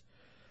toys.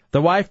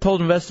 The wife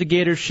told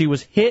investigators she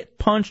was hit,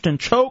 punched, and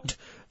choked.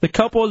 The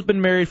couple has been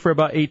married for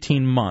about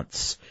 18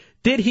 months.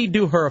 Did he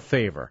do her a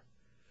favor?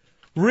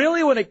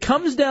 Really, when it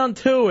comes down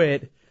to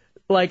it,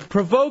 like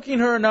provoking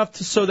her enough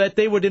so that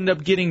they would end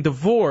up getting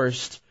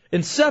divorced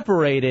and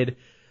separated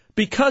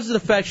because of the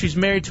fact she's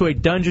married to a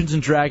Dungeons &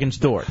 Dragons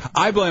dork.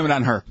 I blame it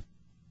on her.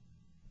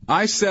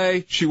 I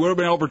say she would have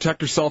been able to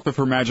protect herself if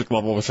her magic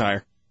level was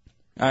higher.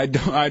 I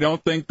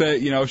don't think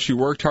that, she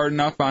worked hard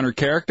enough on her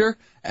character,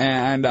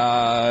 and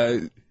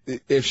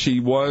if she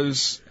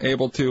was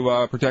able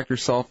to protect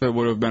herself, it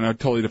would have been a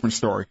totally different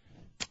story.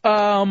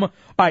 All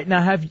right,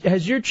 now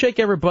has your chick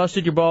ever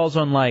busted your balls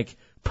on like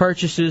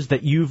purchases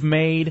that you've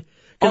made?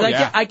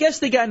 Because I guess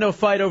they got into a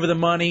fight over the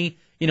money.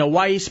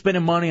 Why are you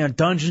spending money on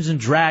Dungeons and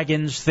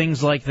Dragons,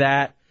 things like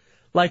that.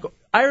 Like,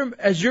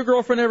 has your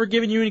girlfriend ever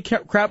given you any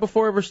crap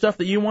before over stuff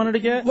that you wanted to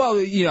get? Well,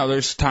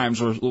 there's times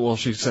where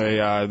she'd say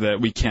that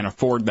we can't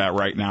afford that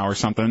right now or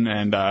something,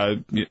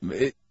 and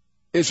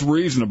it's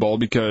reasonable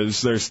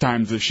because there's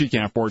times that she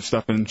can't afford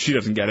stuff and she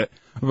doesn't get it.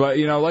 But,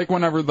 like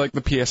whenever like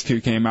the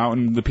PS2 came out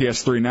and the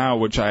PS3 now,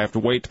 which I have to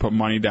wait to put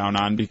money down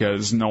on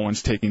because no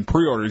one's taking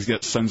pre-orders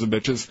yet, sons of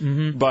bitches.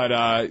 Mm-hmm.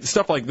 But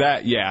stuff like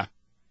that, yeah.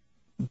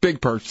 Big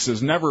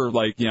purchases, never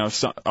like,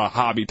 a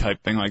hobby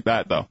type thing like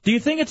that, though. Do you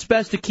think it's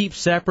best to keep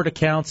separate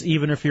accounts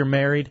even if you're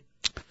married?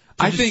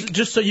 I think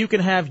just so you can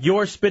have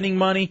your spending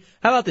money.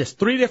 How about this?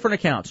 3 different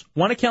accounts.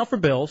 One account for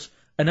bills.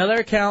 Another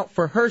account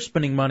for her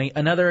spending money,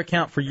 another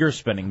account for your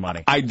spending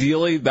money.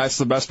 Ideally, that's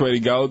the best way to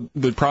go.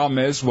 The problem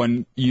is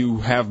when you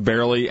have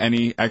barely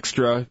any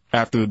extra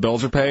after the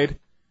bills are paid,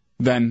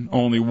 then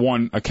only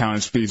one account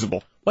is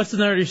feasible. What's the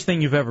nerdiest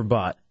thing you've ever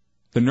bought?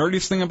 The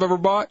nerdiest thing I've ever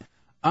bought?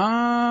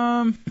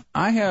 I've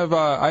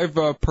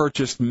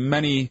purchased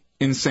many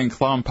Insane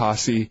Clown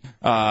Posse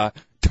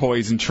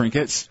toys and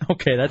trinkets.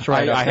 Okay, that's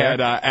right. I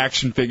had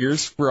action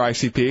figures for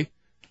ICP.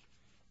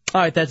 All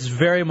right, that's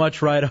very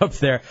much right up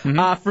there.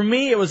 Mm-hmm. For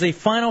me, it was a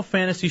Final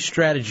Fantasy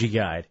strategy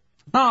guide.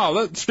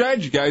 Oh, that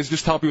strategy guys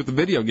just help you with the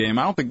video game.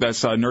 I don't think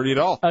that's nerdy at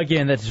all.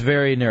 Again, that's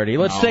very nerdy.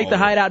 Let's take the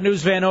Hideout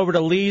News van over to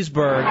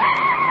Leesburg.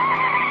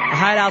 The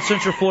Hideout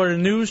Central Florida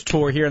News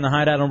Tour here in the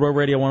Hideout on Road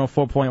Radio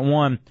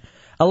 104.1.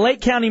 A Lake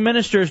County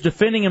minister is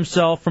defending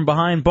himself from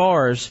behind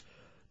bars.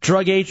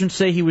 Drug agents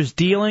say he was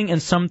dealing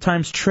and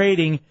sometimes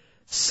trading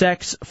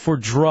sex for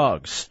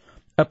drugs.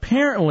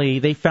 Apparently,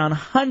 they found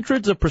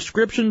hundreds of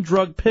prescription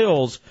drug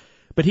pills,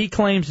 but he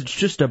claims it's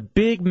just a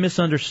big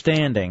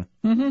misunderstanding.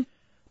 Mm-hmm.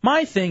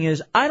 My thing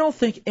is, I don't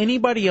think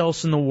anybody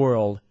else in the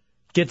world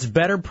gets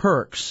better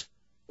perks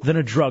than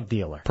a drug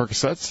dealer.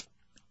 Percocets?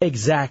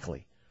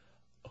 Exactly.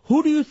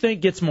 Who do you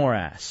think gets more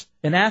ass,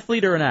 an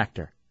athlete or an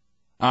actor?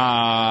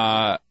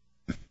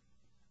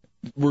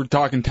 We're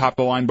talking top of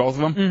the line, both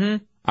of them?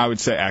 Mm-hmm. I would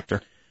say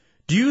actor.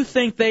 Do you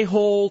think they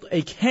hold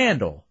a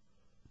candle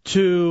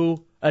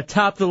to a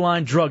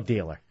top-of-the-line drug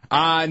dealer?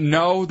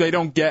 No, they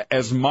don't get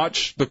as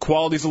much. The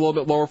quality's a little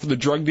bit lower for the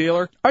drug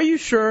dealer. Are you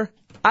sure?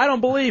 I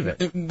don't believe it.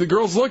 The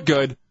girls look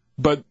good,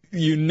 but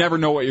you never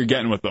know what you're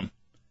getting with them.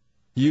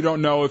 You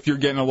don't know if you're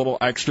getting a little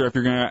extra, if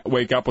you're going to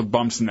wake up with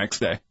bumps the next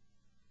day.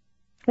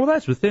 Well,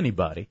 that's with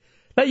anybody.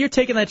 Now, you're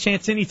taking that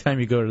chance anytime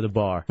you go to the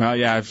bar. Well,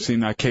 yeah, I've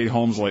seen Kate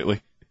Holmes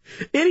lately.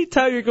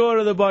 Anytime you're going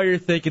to the bar, you're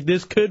thinking,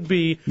 this could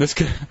be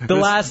the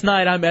last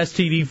night I'm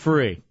STD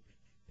free.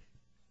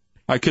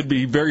 I could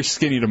be very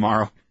skinny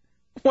tomorrow.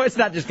 Well, it's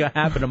not just going to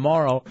happen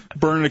tomorrow.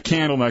 Burning a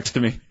candle next to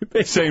me,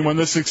 saying, when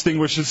this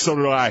extinguishes, so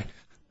do I.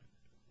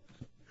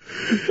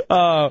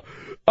 Now,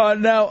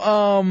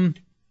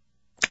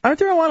 aren't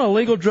there a lot of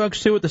illegal drugs,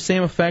 too, with the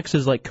same effects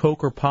as, like,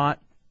 coke or pot?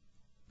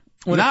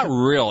 Not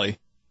really.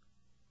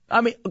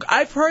 I mean,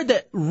 I've heard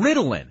that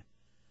Ritalin,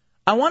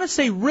 I want to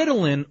say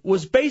Ritalin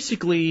was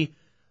basically,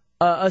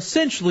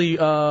 essentially,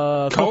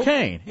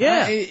 cocaine.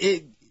 Yeah.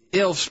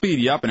 It'll speed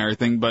you up and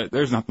everything, but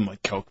there's nothing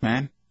like coke,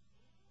 man.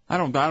 I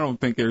don't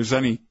think there's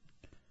any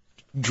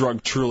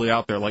drug truly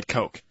out there like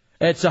coke.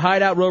 It's a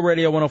Hideout, Road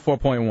Radio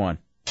 104.1.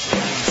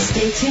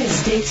 Stay tuned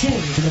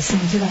to listen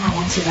to the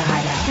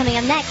Hideout. Coming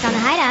up next on the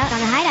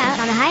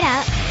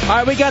Hideout. All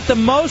right, we got the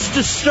most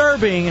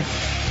disturbing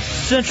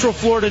Central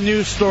Florida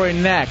news story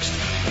next.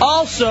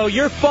 Also,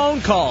 your phone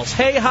calls.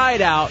 Hey,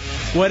 Hideout,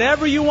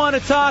 whatever you want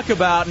to talk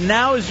about,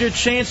 now is your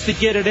chance to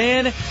get it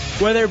in,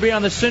 whether it be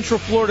on the Central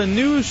Florida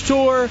news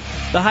tour,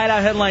 the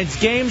Hideout Headlines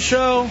game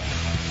show,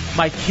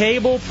 my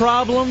cable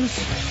problems.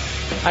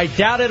 I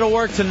doubt it'll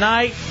work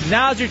tonight.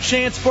 Now's your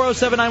chance,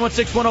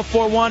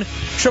 407-916-1041,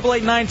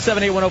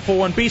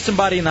 888-978-1041. Be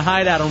somebody in the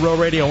Hideout on Real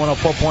Radio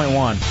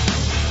 104.1.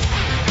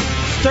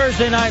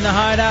 Thursday night in the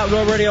Hideout,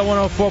 Real Radio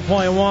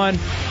 104.1.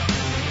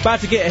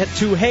 About to get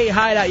to Hey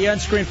Hideout, your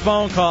unscreened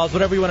phone calls,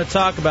 whatever you want to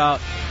talk about.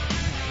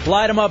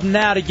 Light them up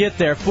now to get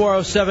there,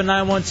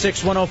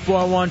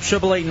 407-916-1041,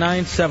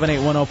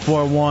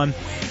 888-978-1041.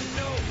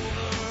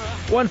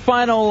 One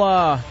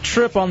final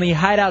trip on the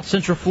Hideout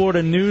Central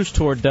Florida news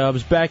tour,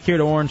 Dubs, back here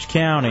to Orange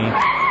County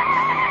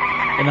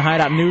in the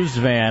Hideout news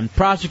van.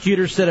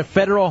 Prosecutors said a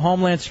federal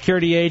Homeland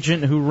Security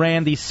agent who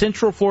ran the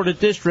Central Florida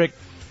district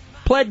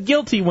pled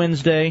guilty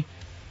Wednesday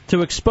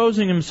to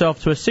exposing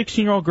himself to a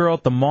 16-year-old girl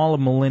at the Mall of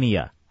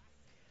Millennia.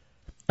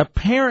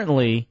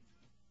 Apparently,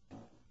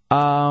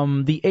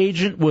 the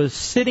agent was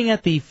sitting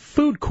at the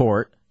food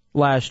court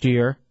last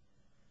year,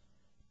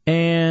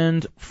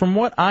 and from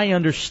what I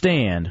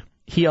understand,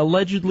 he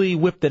allegedly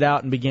whipped it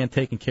out and began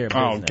taking care of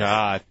business. Oh,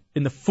 God.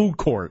 In the food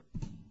court,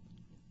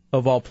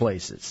 of all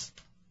places.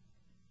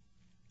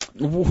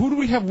 Who do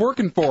we have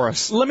working for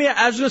us? I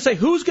was going to say,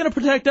 who's going to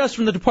protect us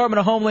from the Department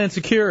of Homeland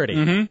Security?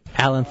 Mm-hmm.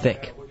 Alan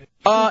Thicke.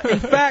 In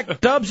fact,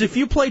 Dubs, if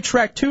you play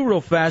track 2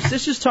 real fast,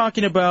 this is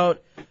talking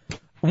about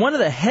one of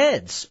the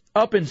heads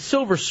up in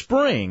Silver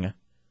Spring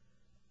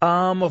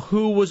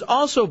who was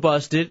also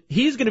busted.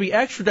 He's going to be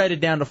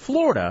extradited down to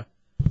Florida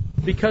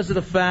because of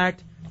the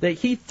fact that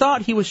he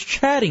thought he was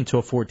chatting to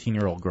a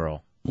 14-year-old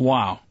girl.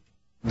 Wow.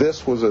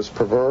 This was as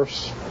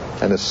perverse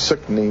and as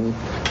sickening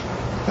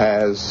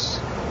as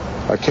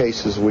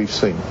cases we've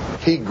seen.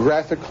 He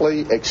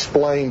graphically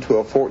explained to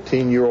a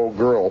 14-year-old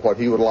girl what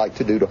he would like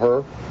to do to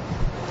her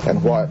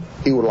and what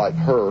he would like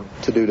her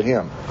to do to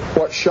him.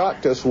 What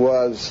shocked us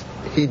was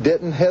he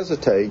didn't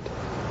hesitate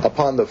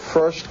upon the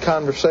first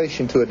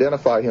conversation to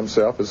identify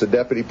himself as the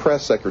Deputy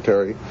Press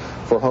Secretary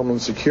for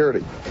Homeland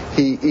Security.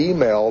 He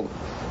emailed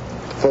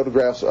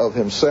photographs of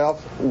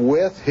himself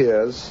with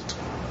his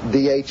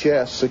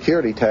DHS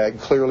security tag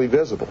clearly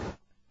visible.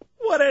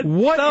 What a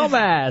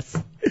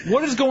dumbass.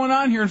 What is going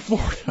on here in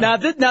Florida? Now,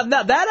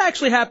 that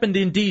actually happened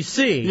in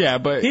D.C. Yeah,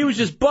 but he was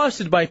just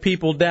busted by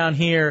people down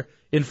here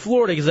in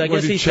Florida because I guess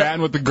was he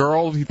chatting with the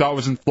girl he thought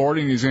was in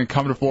Florida and he's going to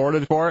come to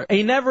Florida for it?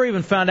 He never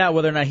even found out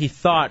whether or not he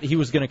thought he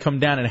was going to come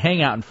down and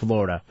hang out in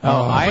Florida.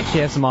 Oh, I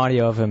actually have some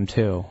audio of him,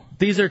 too.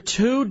 These are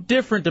two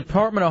different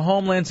Department of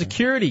Homeland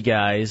Security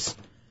guys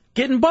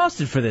getting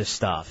busted for this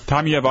stuff.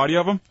 Tom, you have audio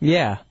of him?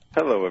 Yeah.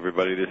 Hello,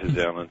 everybody. This is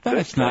Alan.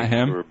 That's not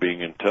him. Thanks for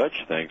being in touch.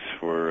 Thanks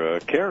for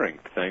caring.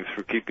 Thanks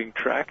for keeping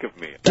track of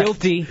me.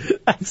 Guilty.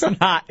 That's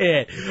not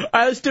it. All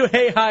right, let's do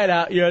Hey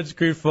Hideout, your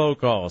unscrewed phone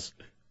calls.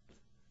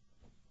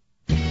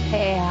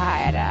 Hey,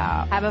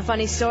 Hideout. Have a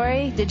funny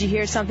story? Did you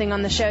hear something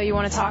on the show you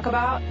want to talk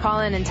about?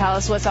 Call in and tell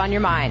us what's on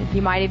your mind.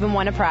 You might even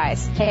win a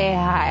prize. Hey,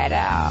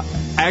 Hideout.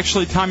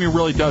 Actually, Tommy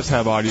really does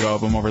have audio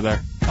of him over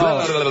there.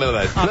 Oh,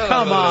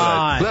 come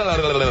on. All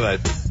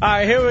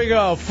right, here we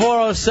go.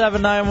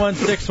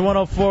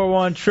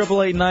 407-916-1041,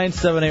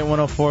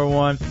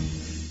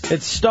 888-978-1041.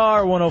 It's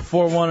star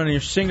 1041 on your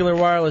singular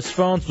wireless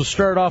phones. We'll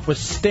start off with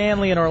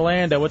Stanley in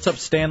Orlando. What's up,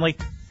 Stanley?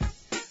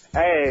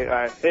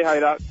 Hey, hey,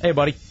 Hideout. Hey,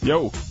 buddy.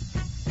 Yo.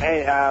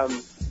 Hey,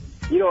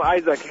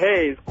 Isaac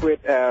Hayes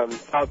quit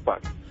South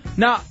Park.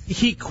 Now,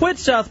 he quit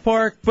South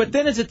Park, but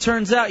then as it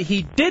turns out,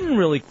 he didn't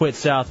really quit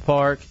South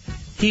Park.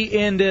 He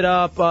ended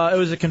up, it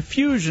was a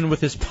confusion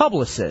with his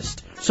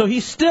publicist. So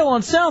he's still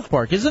on South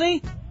Park, isn't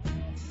he?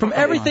 From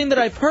everything that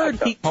I've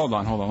heard, he... Hold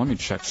on. Let me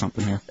check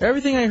something here.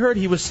 Everything I heard,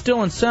 he was still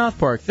on South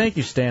Park. Thank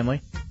you,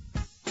 Stanley.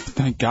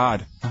 Thank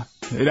God.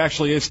 It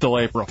actually is still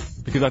April,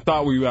 because I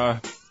thought we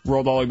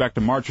rolled all the way back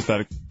to March with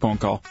that phone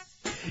call.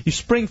 You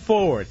spring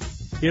forward.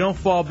 You don't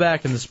fall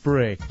back in the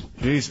spring.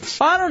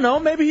 Jesus. I don't know.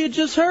 Maybe he had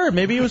just heard.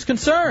 Maybe he was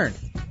concerned.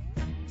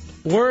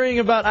 Worrying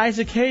about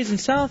Isaac Hayes in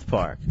South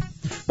Park.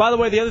 By the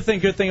way, the other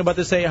good thing about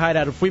this Hey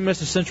Hideout, if we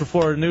miss a Central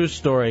Florida news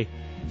story,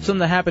 something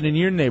that happened in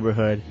your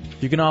neighborhood,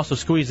 you can also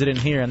squeeze it in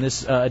here in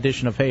this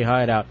edition of Hey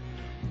Hideout.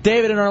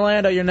 David in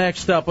Orlando, you're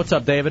next up. What's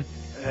up, David?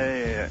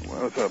 Hey,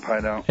 what's up,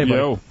 Hideout? Hey,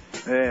 yo.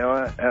 Hey,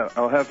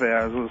 El Jefe,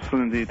 I was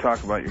listening to you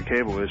talk about your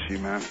cable issue,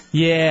 man.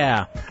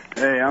 Yeah.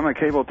 Hey, I'm a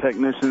cable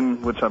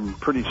technician, which I'm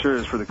pretty sure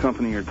is for the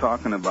company you're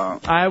talking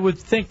about. I would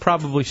think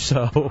probably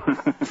so.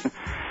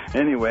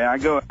 Anyway, I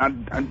go out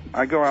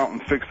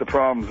and fix the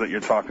problems that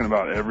you're talking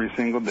about every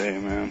single day,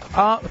 man.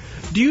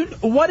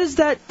 What is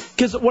that?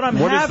 Because what I'm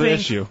having is the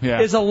issue?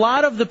 Yeah. is a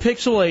lot of the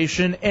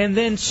pixelation, and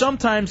then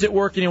sometimes it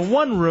working in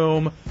one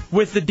room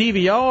with the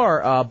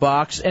DVR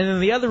box, and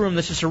in the other room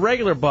that's just a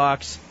regular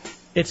box,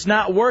 it's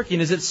not working.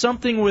 Is it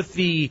something with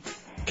the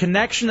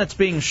connection that's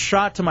being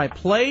shot to my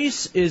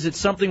place? Is it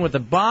something with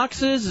the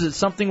boxes? Is it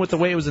something with the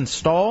way it was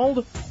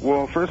installed?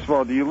 Well, first of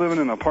all, do you live in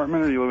an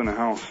apartment or do you live in a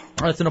house?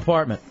 It's an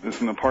apartment.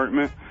 It's an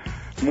apartment.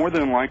 More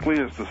than likely,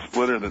 it's the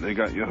splitter that they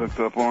got you hooked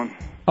up on.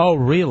 Oh,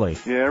 really?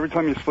 Yeah, every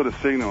time you split a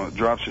signal, it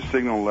drops your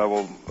signal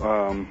level.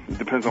 It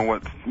depends on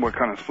what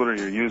kind of splitter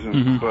you're using.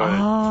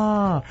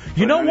 Mm-hmm.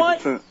 You know what?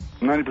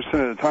 90%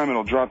 of the time,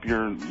 it'll drop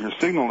your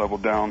signal level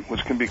down,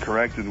 which can be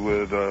corrected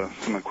with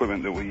some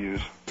equipment that we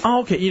use.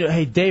 Oh, okay.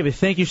 Hey, David,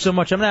 thank you so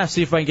much. I'm going to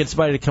see if I can get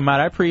somebody to come out.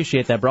 I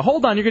appreciate that, bro.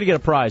 Hold on. You're going to get a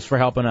prize for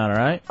helping out, all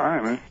right? All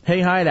right, man. Hey,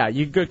 Hideout,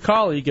 you're a good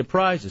caller. You get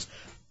prizes.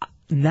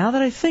 Now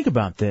that I think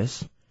about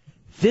this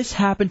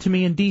happened to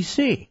me in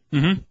D.C.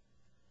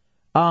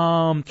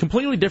 Mm-hmm.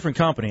 Completely different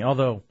company,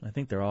 although I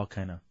think they're all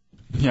kind of...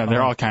 Yeah,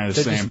 they're all kind of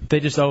the same. They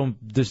just own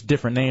just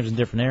different names in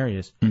different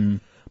areas. Mm-hmm.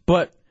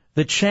 But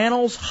the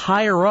channels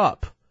higher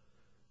up,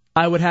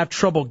 I would have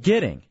trouble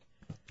getting.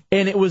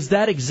 And it was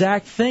that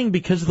exact thing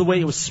because of the way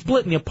it was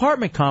split in the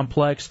apartment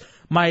complex.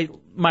 My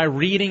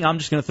reading, I'm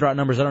just going to throw out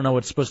numbers. I don't know what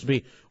it's supposed to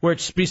be. Where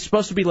it's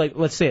supposed to be like,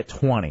 let's say at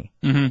 20.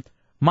 Mm-hmm.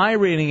 My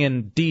reading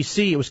in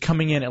D.C., it was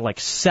coming in at like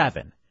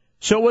 7.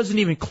 So it wasn't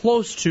even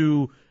close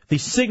to the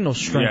signal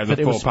strength that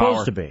it was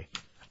supposed to be.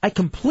 I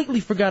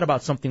completely forgot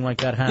about something like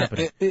that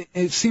happening. Yeah,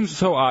 it seems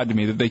so odd to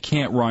me that they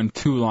can't run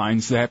 2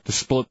 lines. They have to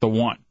split the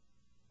one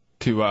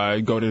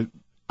to go to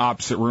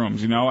opposite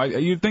rooms. You know,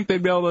 you'd think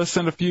they'd be able to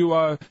send a few.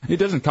 It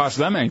doesn't cost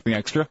them anything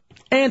extra.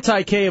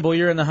 Anti-Cable,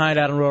 you're in the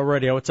Hideout on Royal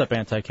Radio. What's up,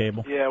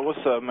 Anti-Cable? Yeah,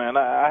 what's up, man?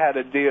 I had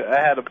a deal.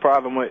 I had a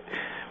problem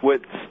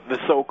with the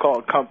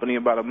so-called company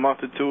about a month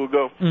or 2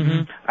 ago.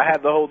 Mm-hmm. I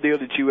had the whole deal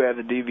that you had,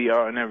 the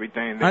DVR and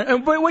everything.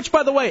 Which,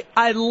 by the way,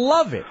 I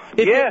love it.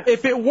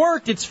 If it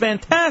worked, it's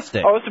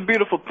fantastic. Oh, it's a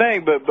beautiful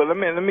thing, but let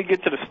me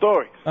get to the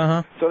story.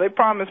 Uh-huh. So they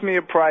promised me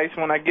a price.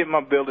 When I get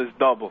my bill, it's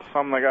double. So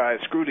I'm like, all right,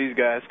 screw these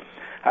guys.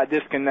 I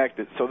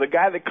disconnected. So the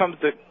guy that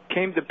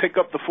came to pick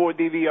up the 4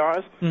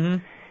 DVRs, mm-hmm.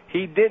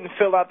 he didn't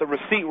fill out the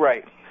receipt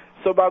right.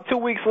 So about 2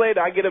 weeks later,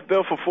 I get a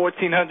bill for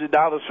 $1,400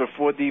 for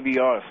 4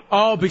 DVRs.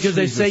 Oh, because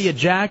they say you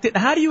jacked it?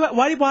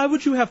 Why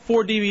would you have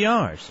 4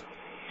 DVRs?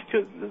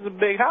 Because it's a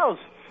big house.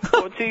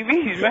 4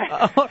 TVs,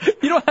 man.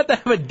 You don't have to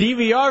have a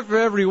DVR for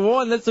every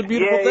one. That's a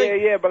beautiful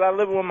thing. Yeah, but I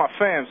live with my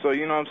fam, so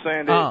you know what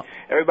I'm saying?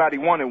 Everybody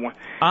wanted one.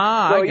 So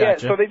I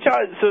gotcha.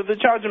 So they're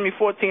charging me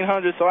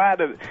 $1,400, so I had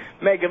to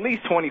make at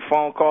least 20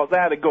 phone calls.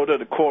 I had to go to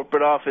the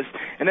corporate office.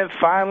 And then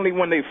finally,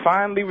 when they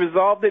finally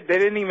resolved it, they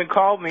didn't even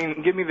call me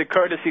and give me the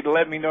courtesy to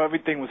let me know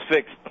everything was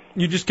fixed.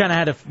 You just kind of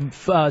had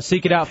to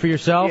seek it out for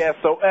yourself? Yeah,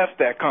 so F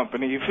that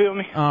company, you feel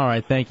me? All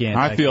right, thank you, Andy.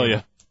 I feel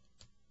you.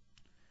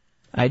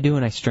 I do,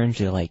 and I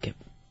strangely like it.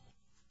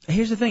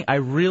 Here's the thing. I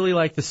really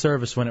like the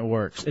service when it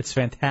works. It's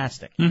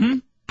fantastic. Mm-hmm.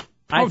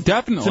 Oh,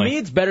 definitely. To me,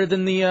 it's better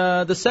than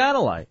the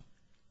satellite.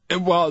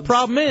 Well,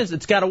 problem is,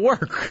 it's got to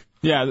work.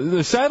 Yeah,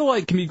 the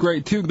satellite can be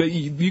great too.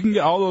 You can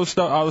get all the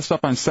stuff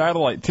on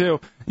satellite too.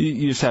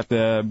 You just have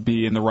to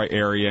be in the right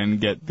area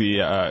and get the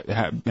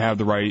have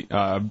the right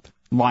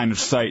line of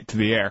sight to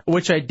the air.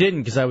 Which I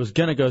didn't because I was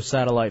gonna go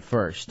satellite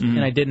first,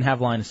 and I didn't have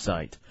line of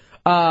sight.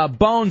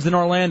 Bones in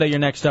Orlando, you're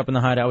next up in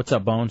the Hideout. What's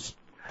up, Bones?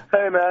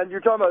 Hey, man,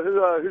 you're talking about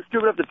who's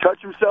stupid enough to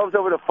touch themselves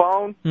over the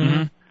phone?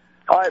 Mm-hmm.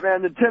 All right,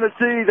 man, in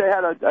Tennessee, they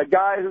had a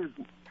guy whose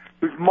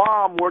whose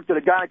mom worked at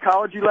a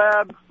gynecology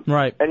lab.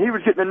 Right. And he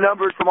was getting the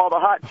numbers from all the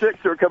hot chicks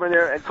that were coming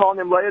there and calling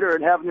them later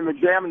and having them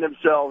examine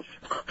themselves.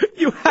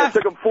 It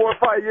took them 4 or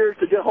 5 years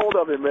to get hold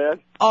of him, man.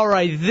 All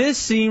right, this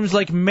seems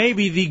like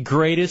maybe the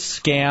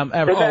greatest scam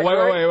ever.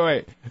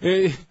 Wait.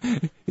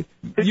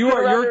 He'd go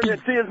around there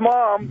and see his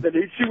mom, and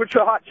he'd see which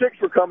hot chicks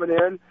were coming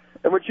in,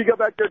 and when she'd go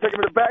back there and take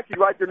them to the back, he'd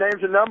write their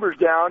names and numbers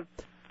down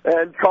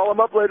and call them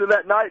up later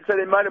that night and say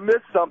they might have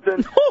missed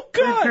something. Oh,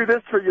 God! Please do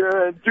this for you,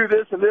 and do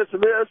this and this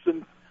and this,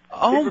 and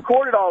he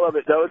recorded all of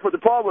it, though. That's what the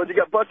problem was. He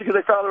got busted because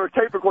they found there were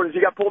tape recordings.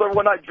 He got pulled over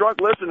one night drunk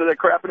listening to that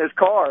crap in his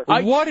car.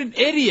 What an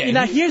idiot.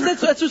 Now,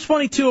 that's what's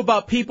funny, too,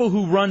 about people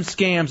who run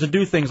scams and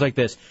do things like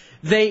this.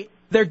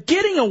 They're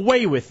getting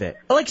away with it,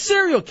 like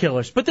serial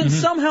killers, but then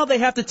somehow they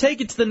have to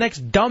take it to the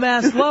next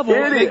dumbass level.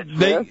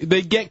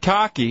 They get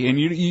cocky, and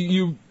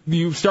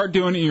you start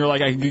doing it, and you're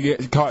like, I can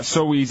get caught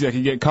so easy,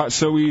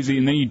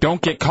 and then you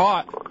don't get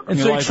caught. And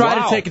so you try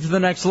to take it to the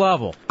next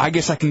level. I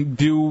guess I can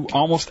do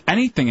almost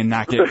anything and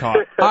not get caught.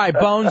 All right,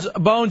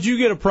 Bones, you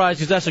get a prize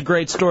because that's a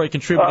great story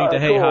contributing to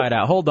Hey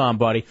Hideout. Hold on,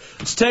 buddy.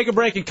 Let's take a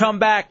break and come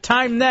back.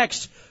 Time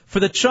next for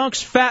the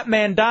Chunks Fat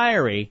Man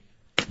Diary.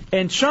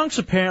 And Chunks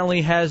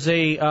apparently has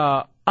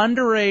a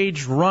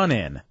underage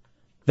run-in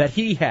that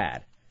he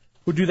had.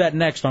 We'll do that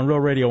next on Real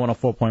Radio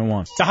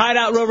 104.1. The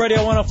Hideout, Real Radio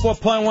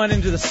 104.1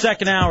 into the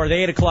second hour, the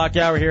 8 o'clock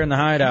hour here in the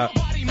Hideout.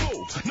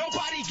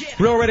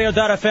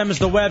 RealRadio.fm is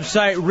the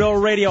website, Real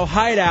Radio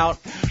Hideout.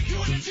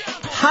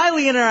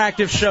 Highly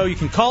interactive show. You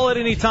can call it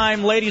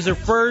anytime. Ladies are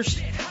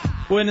first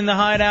when in the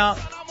Hideout.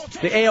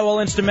 The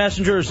AOL Instant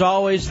Messenger is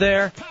always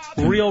there.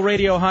 Real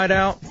Radio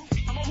Hideout.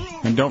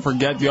 And don't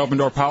forget the open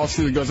door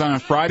policy that goes on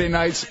Friday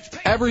nights.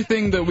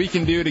 Everything that we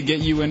can do to get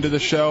you into the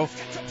show,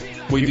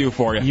 we do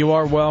for you. You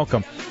are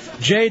welcome.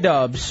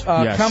 J-Dubs,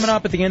 yes. Coming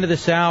up at the end of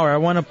this hour, I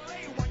want to...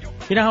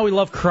 You know how we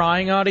love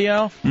crying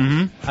audio?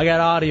 Mm-hmm. I got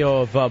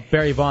audio of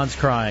Barry Bonds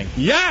crying.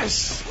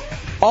 Yes!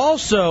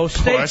 Also,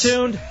 stay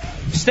tuned.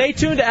 Stay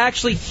tuned to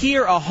actually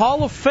hear a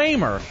Hall of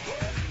Famer,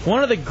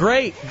 one of the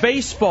great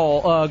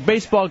baseball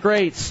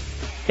greats,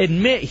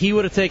 admit he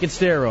would have taken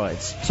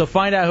steroids. So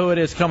find out who it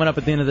is coming up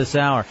at the end of this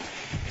hour.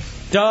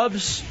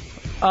 Dubs,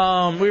 we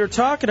were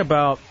talking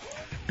about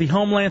the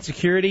Homeland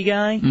Security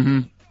guy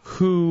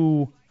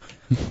who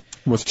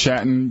was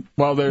chatting.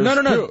 Well, there's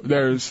no.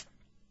 There's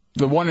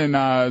the one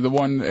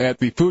at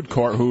the food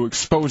court who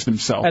exposed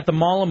himself at the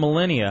Mall of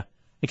Millennia.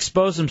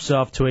 Exposed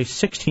himself to a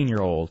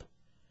 16-year-old.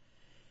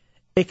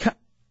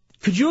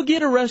 Could you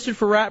get arrested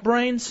for rat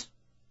brains?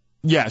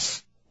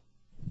 Yes.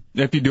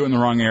 If you do it in the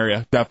wrong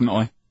area,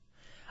 definitely.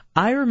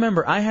 I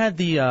remember I had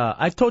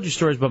I've told you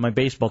stories about my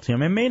baseball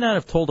team. I may not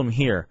have told them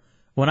here.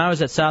 When I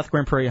was at South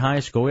Grand Prairie High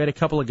School, we had a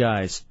couple of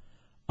guys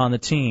on the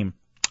team.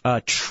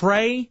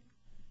 Trey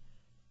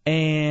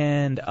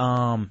and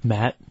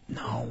Matt?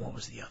 No, what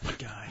was the other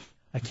guy?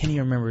 I can't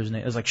even remember his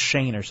name. It was like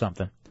Shane or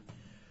something.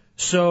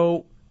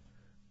 So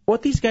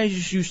what these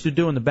guys used to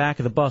do in the back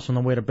of the bus on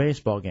the way to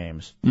baseball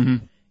games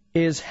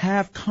is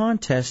have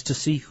contests to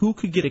see who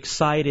could get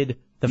excited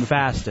the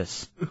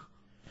fastest.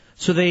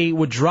 So they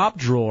would drop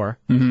drawer.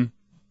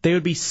 They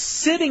would be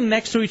sitting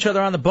next to each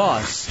other on the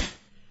bus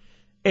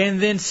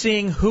and then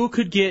seeing who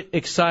could get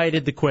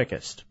excited the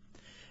quickest.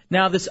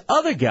 Now, this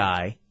other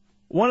guy,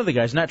 one of the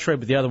guys, not Trey,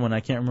 but the other one, I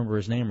can't remember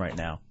his name right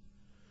now.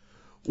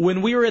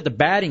 When we were at the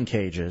batting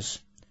cages,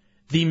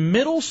 the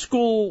middle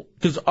school,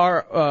 because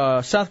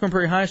our South Grand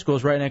Prairie High School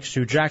is right next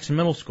to Jackson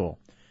Middle School.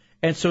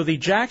 And so the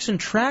Jackson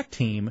track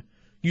team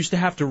used to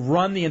have to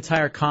run the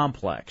entire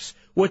complex,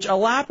 which a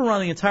lap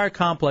around the entire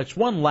complex,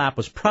 one lap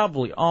was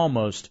probably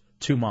almost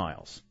 2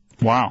 miles.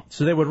 Wow.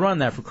 So they would run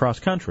that for cross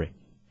country.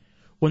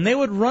 When they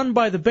would run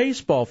by the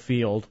baseball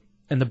field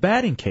and the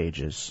batting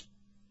cages,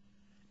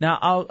 now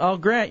I'll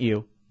grant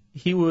you,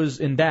 he was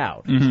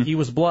endowed. He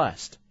was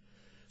blessed.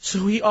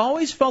 So he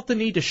always felt the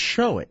need to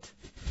show it.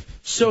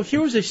 So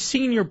here was a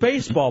senior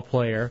baseball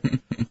player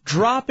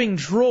dropping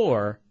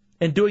drawer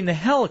and doing the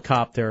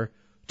helicopter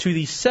to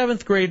the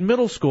 7th grade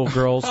middle school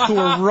girls who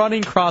were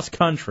running cross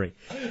country.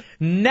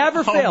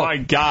 Never failed. Oh, my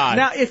God.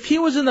 Now, if he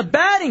was in the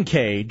batting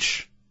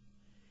cage,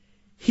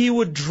 he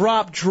would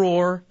drop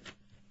drawer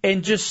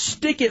and just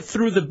stick it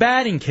through the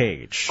batting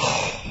cage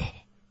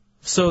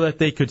so that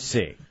they could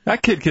see.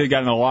 That kid could have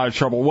gotten in a lot of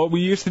trouble. What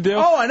we used to do?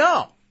 Oh, I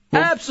know.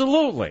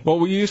 Absolutely. What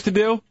we used to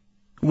do?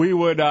 We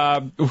would,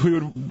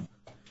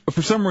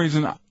 for some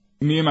reason,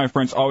 me and my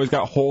friends always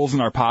got holes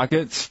in our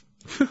pockets.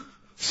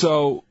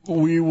 So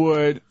we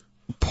would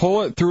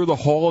pull it through the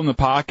hole in the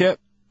pocket,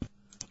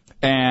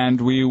 and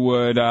we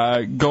would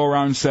go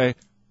around and say,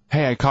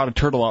 hey, I caught a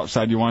turtle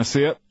outside. You want to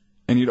see it?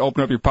 And you'd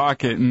open up your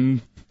pocket,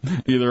 and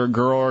either a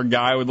girl or a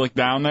guy would look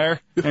down there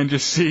and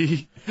just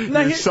see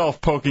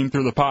yourself poking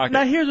through the pocket.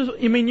 Now,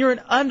 you're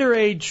an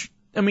underage.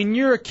 I mean,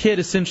 you're a kid,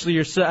 essentially,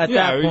 at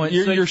that point.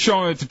 You're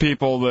showing it to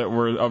people that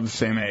were of the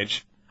same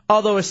age.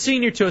 Although a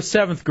senior to a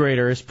 7th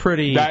grader is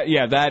pretty...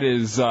 That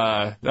is,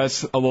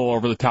 that's a little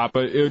over the top,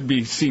 but it would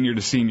be senior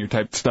to senior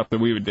type stuff that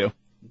we would do.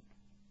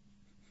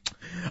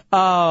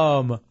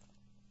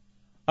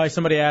 All right,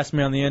 somebody asked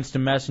me on the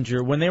Instant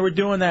Messenger, when they were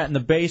doing that in the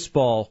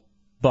baseball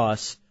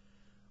bus,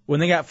 when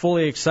they got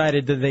fully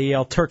excited, did they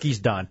yell, "Turkey's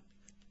done"?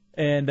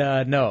 And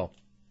no,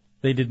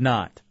 they did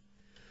not.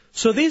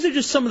 So these are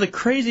just some of the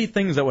crazy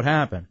things that would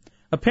happen.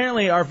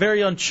 Apparently, our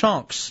very own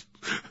Chunks,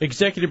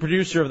 executive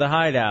producer of The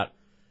Hideout,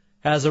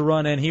 has a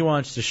run-in he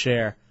wants to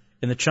share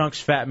in the Chunks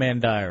Fat Man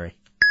Diary.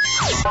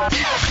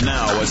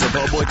 Now, as a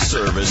public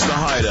service, The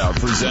Hideout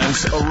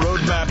presents a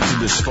roadmap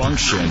to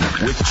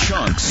dysfunction with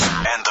Chunks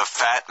and the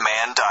Fat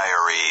Man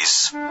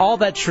Diaries. All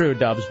that true,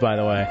 Dubs, by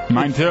the way.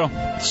 Mine too.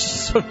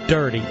 So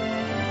dirty.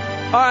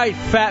 All right,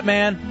 Fat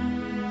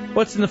Man.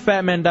 What's in the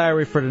Fat Man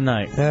Diary for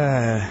tonight?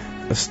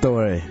 A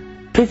story.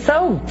 He's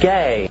so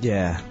gay.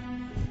 Yeah.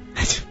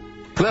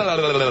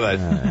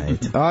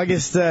 Right.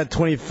 August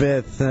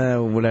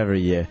 25th, whatever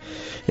year.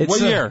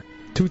 What year?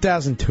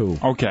 2002.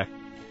 Okay.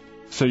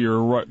 So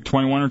you're what,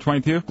 21 or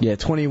 22? Yeah,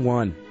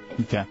 21.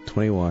 Okay.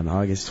 21,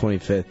 August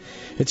 25th.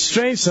 It's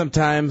strange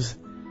sometimes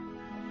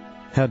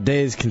how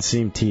days can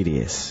seem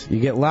tedious. You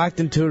get locked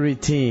into a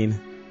routine,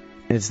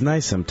 and it's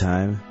nice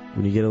sometimes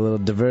when you get a little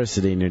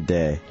diversity in your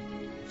day.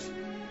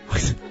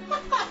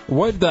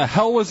 What the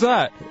hell was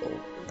that?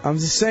 I'm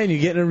just saying, you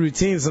get in a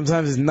routine,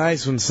 sometimes it's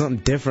nice when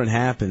something different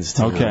happens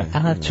to you.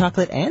 I'll have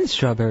chocolate and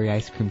strawberry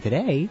ice cream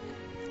today.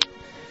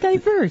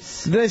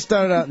 Diverse. Today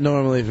started out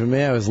normally for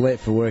me. I was late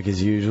for work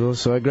as usual,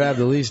 so I grabbed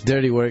the least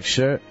dirty work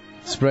shirt,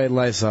 sprayed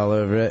Lysol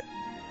over it,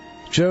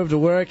 drove to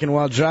work, and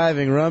while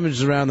driving,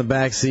 rummaged around the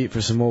back seat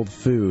for some old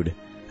food.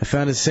 I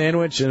found a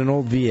sandwich and an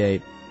old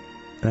V8,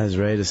 and I was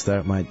ready to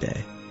start my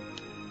day.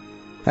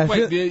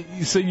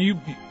 So you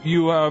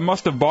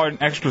must have bought an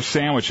extra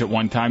sandwich at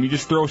one time. You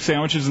just throw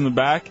sandwiches in the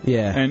back?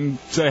 Yeah. And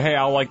say, hey,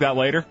 I'll like that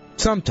later?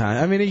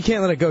 Sometimes. I mean, you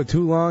can't let it go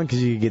too long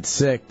because you get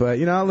sick,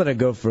 but, I'll let it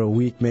go for a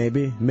week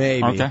maybe.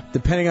 Maybe. Okay.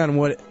 Depending on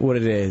what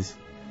it is.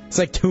 It's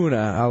like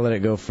tuna. I'll let it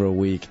go for a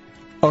week.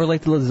 Or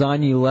like the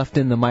lasagna you left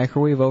in the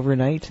microwave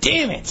overnight.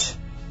 Damn it!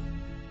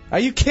 Are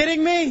you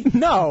kidding me?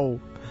 No.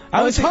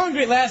 I was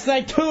hungry last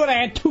night, too, and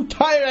I got too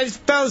tired. I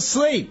just fell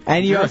asleep.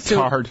 And you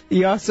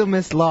also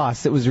missed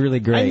Lost. It was really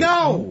great. I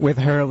know. With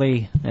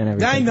Hurley and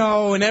everything. I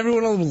know, and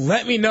everyone will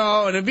let me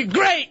know, and it'd be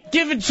great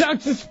giving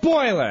Chunks a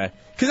spoiler.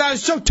 Because I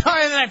was so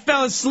tired that I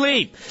fell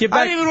asleep. I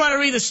didn't even want to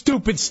read the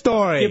stupid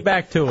story. Get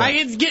back to it.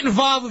 I get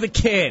involved with a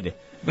kid.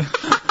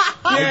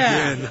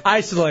 Yeah.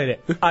 Isolate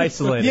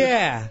it.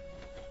 Yeah.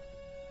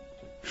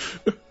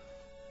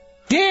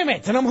 Damn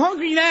it, and I'm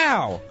hungry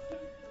now.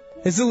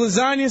 Is the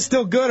lasagna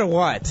still good or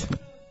what?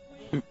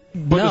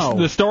 But No.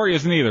 the story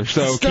isn't either,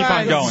 so keep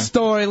on going.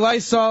 Story.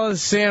 Lysol, a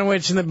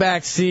sandwich in the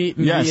back seat,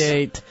 and Yes.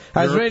 V8.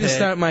 I was You're a ready to pig.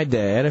 start my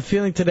day. I had a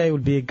feeling today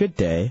would be a good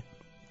day,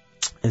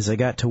 as I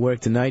got to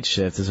work the night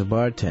shift as a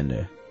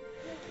bartender.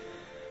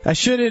 I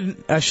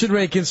should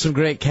rake in some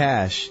great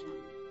cash.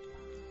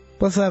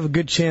 Plus, I have a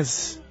good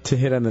chance to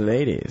hit on the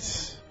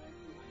ladies.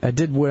 I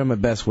did wear my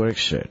best work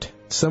shirt.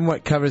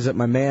 Somewhat covers up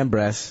my man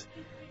breasts.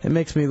 It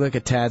makes me look a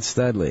tad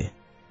studly.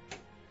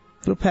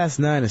 A little past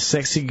 9, a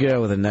sexy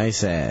girl with a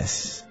nice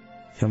ass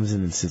comes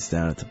in and sits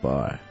down at the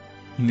bar.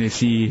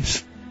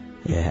 Nissies.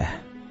 Yeah,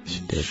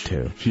 she did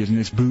too. She has a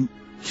nice boot.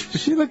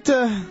 She looked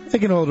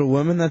like an older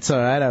woman. That's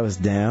all right. I was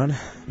down.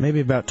 Maybe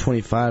about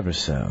 25 or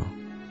so.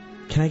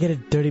 Can I get a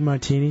dirty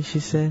martini, she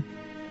said.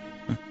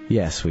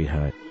 Yeah,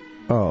 sweetheart.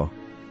 Oh,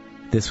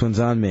 this one's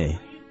on me.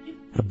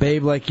 A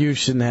babe like you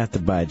shouldn't have to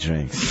buy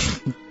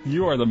drinks.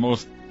 You are the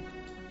most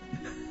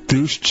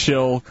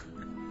douche-chill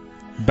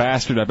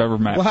bastard I've ever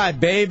met. Why,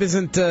 babe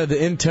isn't the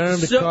in term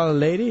to call a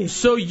lady?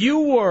 So you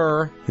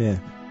were Yeah.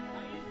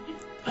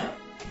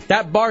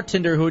 that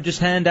bartender who would just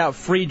hand out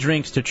free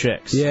drinks to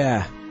chicks.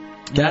 Yeah,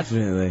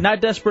 definitely.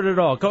 Not desperate at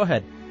all. Go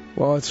ahead.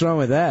 Well, what's wrong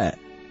with that?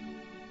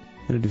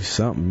 Gotta do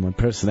something. My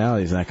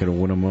personality's not gonna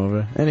win them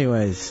over.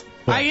 Anyways,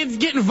 I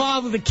get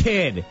involved with a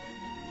kid.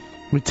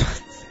 We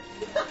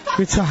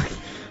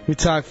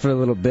talked for a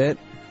little bit.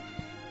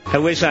 I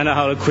wish I know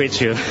how to quit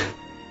you.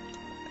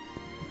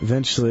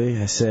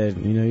 Eventually, I said,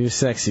 you're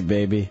sexy,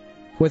 baby.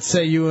 What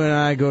say you and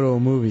I go to a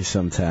movie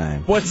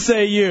sometime? What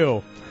say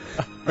you?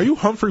 Are you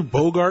Humphrey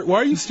Bogart? Why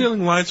are you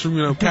stealing lines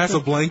from,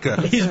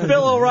 Casablanca? He's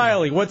Bill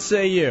O'Reilly. What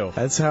say you?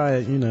 That's how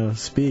I,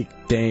 speak,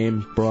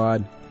 dame,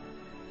 broad.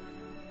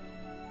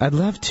 I'd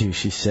love to,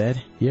 she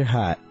said. You're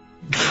hot.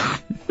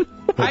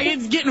 I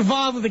get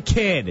involved with a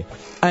kid.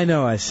 I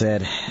know, I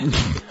said.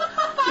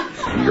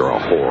 You're a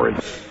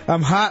whore.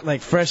 I'm hot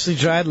like freshly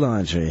dried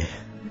laundry.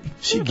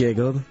 She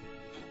giggled.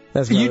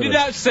 You did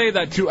not say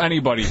that to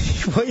anybody.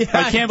 Well, yeah,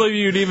 I can't believe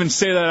you'd even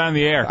say that on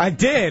the air. I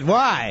did.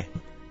 Why?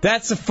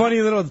 That's a funny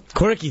little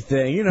quirky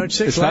thing. Chicks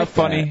it's like not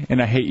funny, that.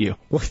 and I hate you.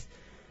 What?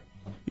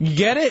 You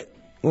get it?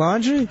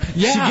 Laundry?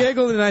 Yeah. She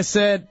giggled, and I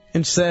said,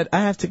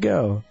 I have to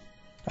go.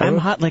 I'm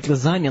hot like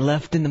lasagna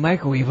left in the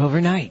microwave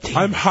overnight.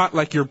 I'm hot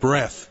like your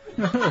breath.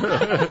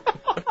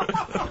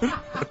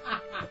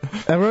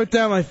 I wrote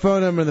down my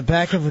phone number in the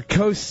back of a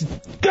coast.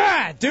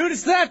 God, dude,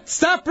 it's that.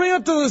 Stop bringing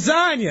up the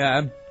lasagna.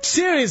 I'm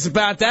serious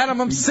about that.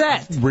 I'm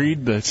upset.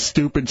 Read the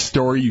stupid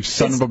story, you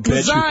son of a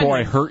bitch, lasagna. before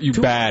I hurt you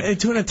bad.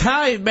 To an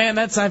Italian man,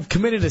 I've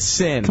committed a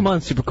sin. Come on,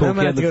 super cool I'm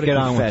gonna kid. have to Let's go to get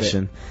on with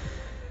confession.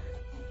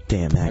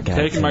 Damn that guy.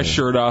 Taking my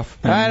shirt off.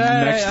 All right,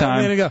 Next time.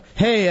 I'm gonna go.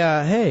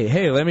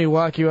 Hey, let me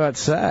walk you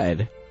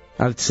outside.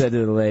 I said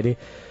to the lady,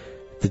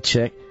 the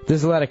chick.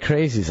 There's a lot of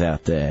crazies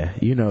out there.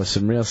 You know,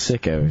 some real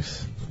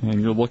sickos.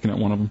 And you're looking at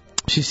one of them.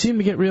 She seemed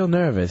to get real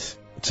nervous.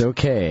 It's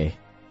okay,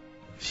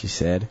 she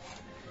said.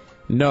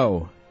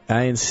 No,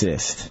 I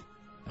insist.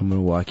 I'm going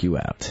to walk you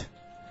out.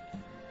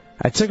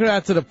 I took her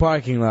out to the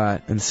parking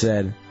lot and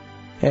said,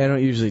 hey, I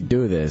don't usually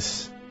do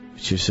this,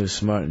 but you're so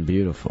smart and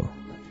beautiful.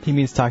 He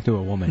means talk to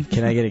a woman.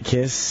 Can I get a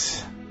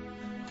kiss?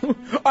 All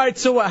right,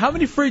 so how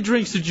many free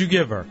drinks did you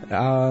give her?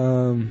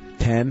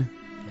 10.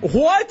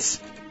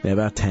 What? Yeah,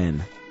 about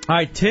 10. All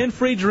right, 10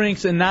 free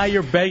drinks, and now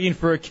you're begging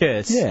for a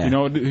kiss. Yeah.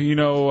 You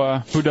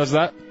know who does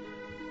that?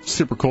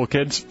 Super cool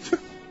kids.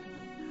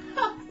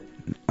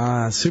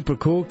 Super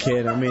cool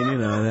kid. I mean,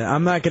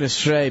 I'm not going to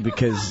stray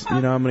because,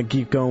 I'm going to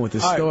keep going with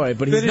the All story. right,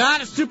 But he's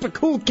not a super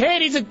cool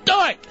kid. He's a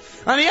dork.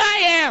 I mean,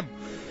 I am.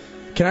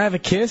 Can I have a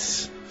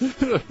kiss?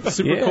 Super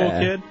cool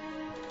kid.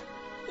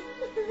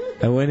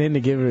 I went in to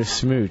give her a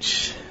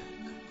smooch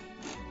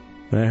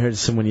when I heard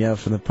someone yell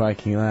from the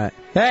parking lot,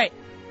 hey!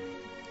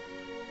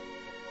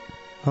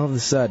 All of a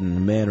sudden, a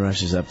man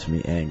rushes up to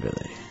me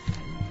angrily.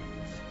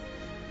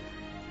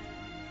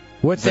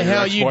 What the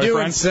hell you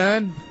doing,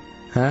 son?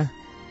 Huh?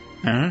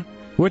 Uh-huh.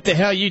 What the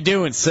hell you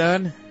doing,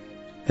 son?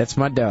 That's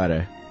my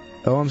daughter.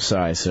 Oh, I'm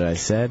sorry, sir, I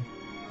said.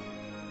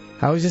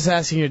 I was just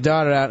asking your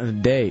daughter out on a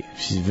date.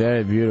 She's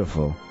very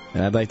beautiful,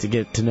 and I'd like to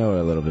get to know her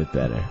a little bit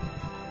better.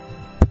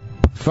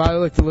 Father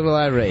looked a little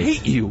irate. I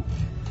hate you.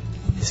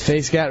 His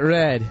face got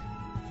red.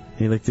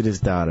 He looked at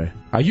his daughter.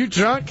 Are you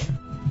drunk?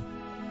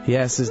 He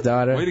asked his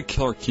daughter. Way to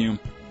kill her, Cume.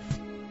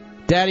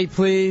 Daddy,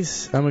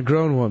 please. I'm a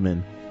grown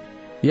woman.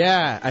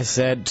 Yeah, I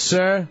said.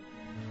 Sir,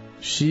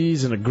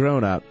 she's a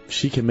grown-up.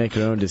 She can make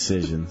her own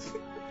decisions.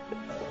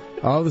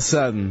 All of a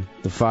sudden,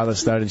 the father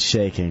started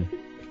shaking.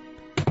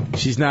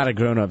 She's not a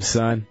grown-up,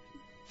 son.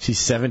 She's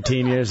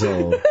 17 years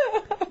old.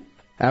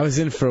 I was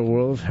in for a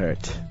world of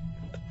hurt.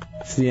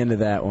 That's the end of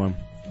that one.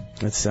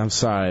 I'm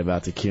sorry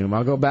about the Cume.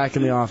 I'll go back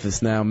in the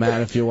office now,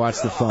 Matt, if you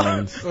watch the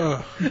phones.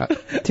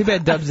 Too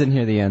bad Dubs didn't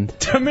hear the end.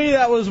 To me,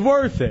 that was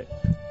worth it.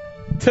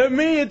 To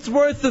me, it's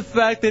worth the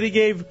fact that he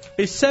gave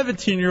a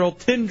 17-year-old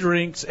 10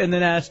 drinks and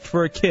then asked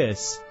for a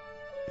kiss.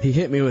 He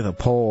hit me with a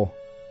pole.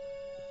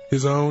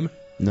 His own?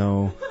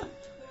 No.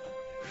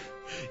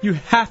 You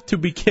have to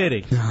be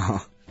kidding.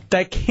 No.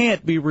 That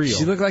can't be real.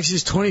 She looked like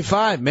she's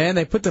 25, man.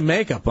 They put the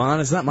makeup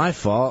on. It's not my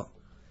fault.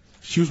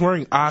 She was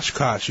wearing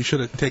Oshkosh. She should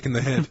have taken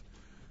the hint.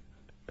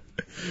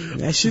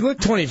 Yeah, she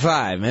looked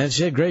 25, man.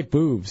 She had great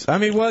boobs. I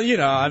mean,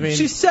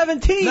 she's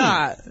 17.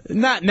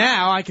 Not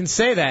now. I can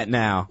say that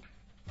now.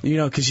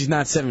 Because she's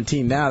not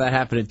 17 now. That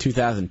happened in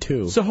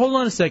 2002. So hold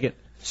on a second.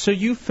 So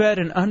you fed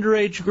an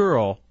underage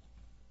girl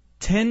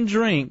 10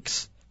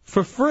 drinks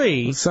for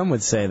free. Well, some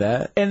would say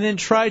that. And then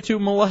tried to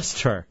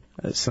molest her.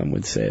 Some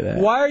would say that.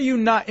 Why are you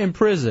not in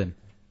prison?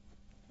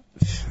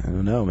 I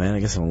don't know, man. I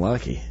guess I'm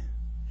lucky.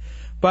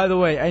 By the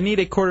way, I need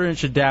a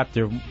 1/4-inch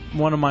adapter.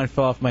 One of mine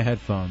fell off my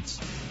headphones.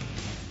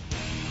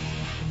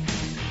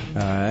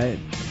 All right.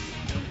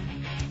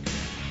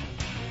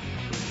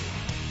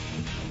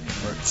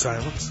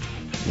 Silence.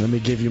 Let me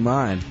give you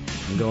mine.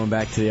 I'm going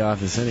back to the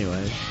office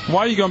anyway.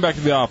 Why are you going back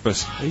to the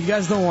office? You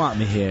guys don't want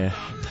me here.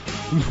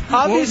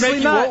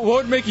 Obviously not. What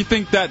would make you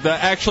think that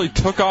actually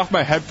took off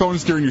my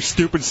headphones during your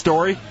stupid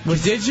story?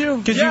 Did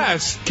you?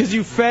 Yes. Because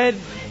you fed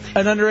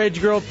an underage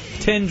girl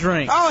 10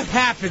 drinks. Oh, it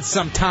happens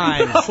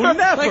sometimes. No,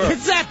 never. Like,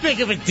 it's that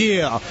big of a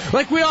deal.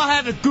 Like, we all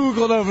have it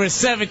Googled over a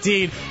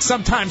 17,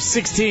 sometimes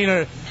 16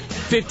 or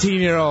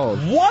 15-year-old.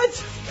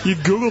 What? You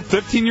Googled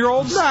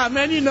 15-year-olds? Nah,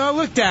 man,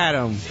 looked at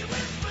them.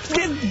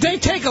 They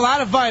take a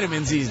lot of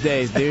vitamins these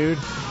days, dude.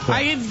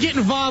 I get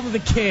involved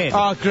with a kid.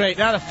 Oh, great.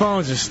 Now the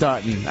phones are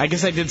starting. I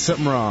guess I did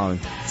something wrong.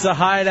 It's a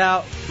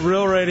Hideout,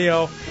 Real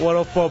Radio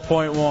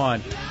 104.1.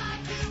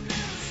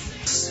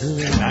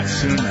 Not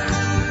seen that.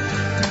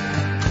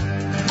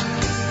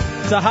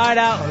 It's a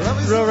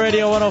Hideout, Real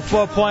Radio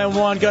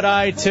 104.1. Go to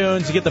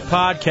iTunes to get the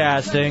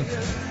podcasting.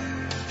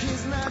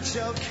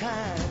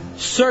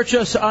 Search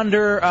us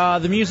under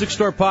the Music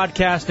Store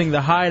Podcasting,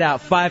 the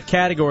Hideout. 5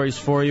 categories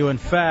for you. In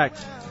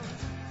fact,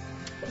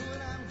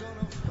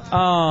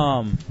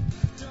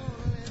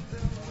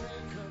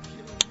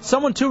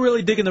 someone too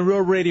really digging the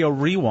Real Radio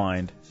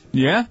Rewind.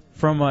 Yeah?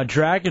 From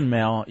Dragon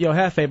Mail. Yo,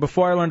 Hefe,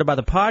 before I learned about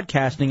the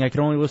podcasting, I could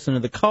only listen to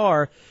the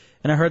car,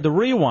 and I heard the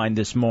Rewind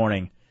this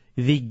morning.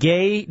 The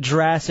Gay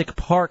Jurassic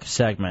Park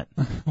segment.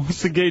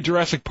 What's the Gay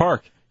Jurassic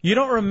Park? You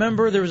don't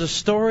remember there was a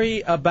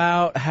story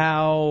about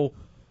how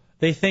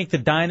they think the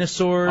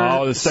dinosaurs...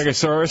 Oh, the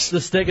Stegosaurus? The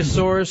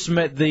Stegosaurus,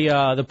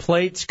 the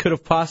plates could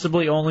have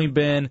possibly only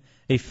been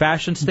a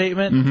fashion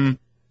statement. Mm-hmm.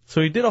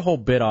 So he did a whole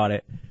bit on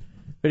it.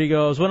 But he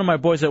goes, one of my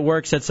boys at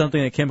work said something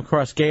that came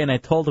across gay, and I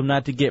told him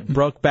not to get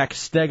Brokeback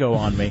Stego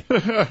on me.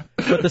 But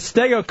the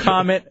Stego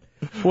comment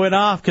went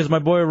off because my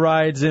boy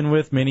rides in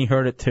with me, and he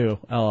heard it too.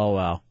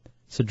 LOL.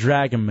 So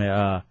Dragon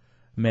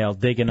Mail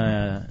digging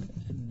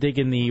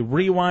the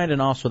rewind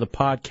and also the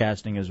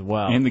podcasting as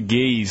well. And the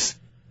gays.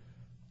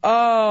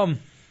 So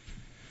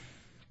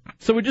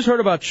we just heard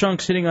about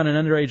Chunks hitting on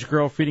an underage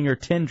girl, feeding her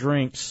 10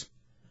 drinks,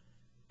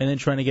 and then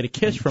trying to get a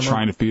kiss from her.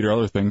 Trying to feed her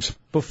other things.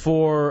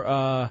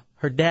 Before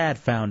her dad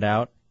found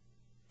out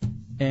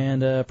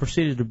and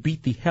proceeded to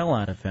beat the hell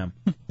out of him.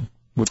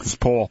 With his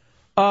pole.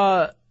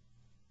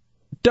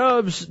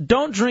 Dubs,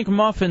 Don't Drink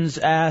Muffins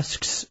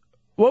asks,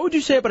 what would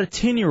you say about a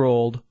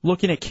 10-year-old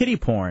looking at kiddie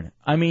porn?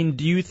 I mean,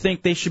 do you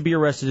think they should be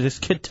arrested as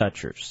kid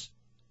touchers?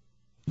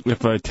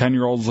 If a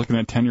 10-year-old's looking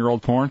at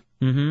 10-year-old porn?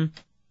 Mm-hmm.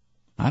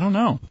 I don't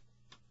know.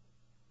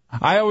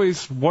 I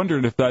always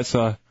wondered if that's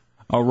a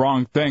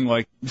wrong thing.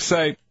 Like,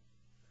 say,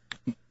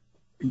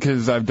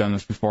 because I've done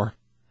this before.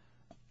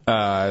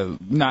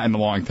 Not in a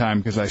long time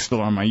because I still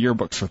don't have my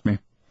yearbooks with me.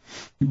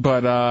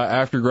 But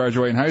after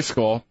graduating high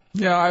school,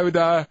 yeah, I would.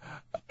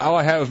 All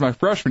I had was my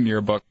freshman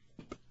yearbook,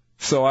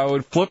 so I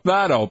would flip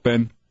that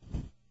open,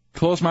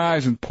 close my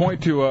eyes, and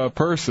point to a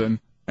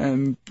person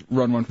and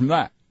run one from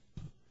that.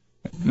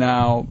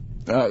 Now,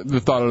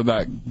 the thought of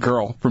that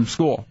girl from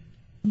school,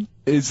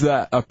 is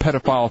that a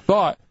pedophile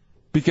thought?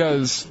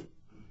 Because,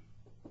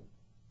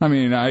 I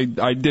mean,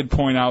 I did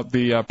point out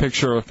the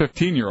picture of a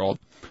 15-year-old.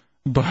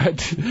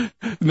 But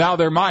now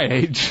they're my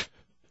age.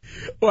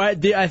 Well, I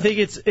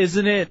think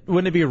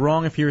wouldn't it be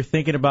wrong if you were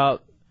thinking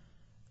about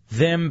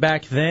them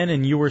back then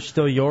and you were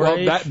still your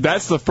age? Well,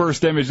 that's the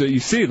first image that you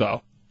see,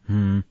 though.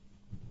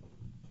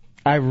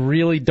 I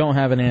really don't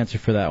have an answer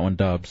for that one,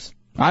 Dubs.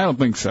 I don't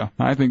think so.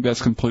 I think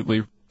that's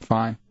completely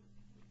fine.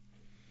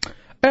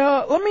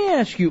 Let me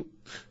ask you,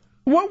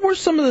 what were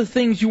some of the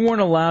things you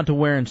weren't allowed to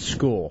wear in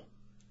school?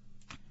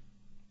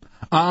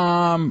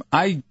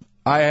 I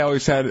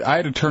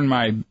had to turn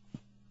my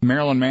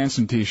Marilyn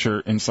Manson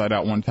T-shirt inside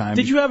out one time.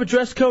 Did you have a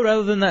dress code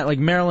other than that, like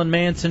Marilyn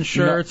Manson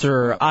shirts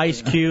or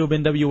Ice Cube,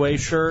 NWA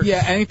shirts?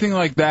 Yeah, anything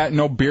like that.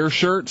 No beer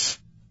shirts.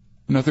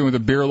 Nothing with a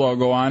beer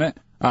logo on it.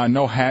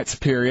 No hats,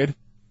 period.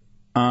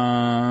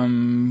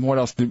 What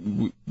else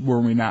were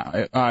we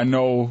not?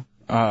 No,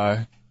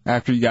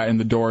 after you got in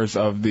the doors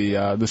of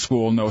the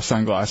school, no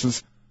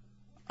sunglasses.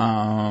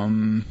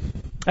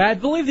 I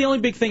believe the only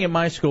big thing at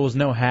my school was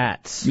no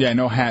hats. Yeah,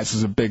 no hats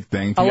is a big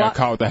thing. If you got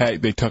caught with a hat,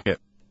 they took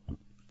it.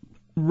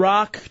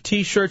 Rock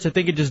T-shirts, I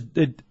think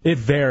it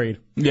varied.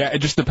 Yeah, it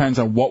just depends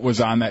on what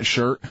was on that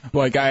shirt.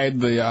 Like I had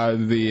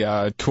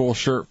the Tool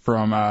shirt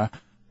from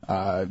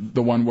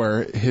the one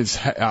where his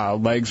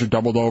legs are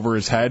doubled over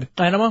his head.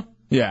 Anima?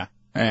 Yeah,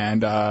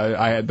 and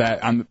I had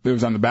that it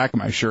was on the back of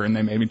my shirt, and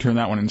they made me turn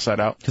that one inside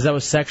out. Because that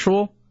was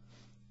sexual?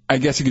 I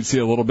guess you could see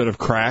a little bit of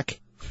crack,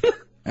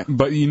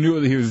 but you knew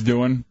what he was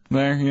doing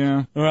there, you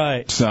know?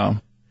 Right. So.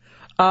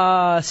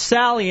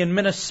 Sally in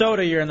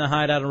Minnesota, you're in the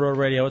Hideout on Road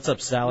Radio. What's up,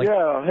 Sally?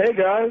 Yeah, hey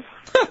guys.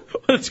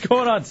 What's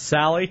going on,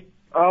 Sally?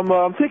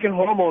 I'm taking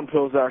hormone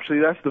pills, actually.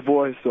 That's the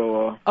voice,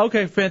 so...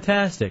 Okay,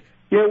 fantastic.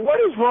 Yeah, what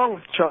is wrong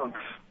with Chunks?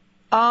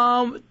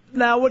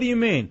 Now, what do you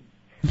mean?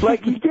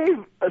 Like, he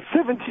gave a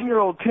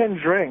 17-year-old 10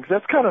 drinks.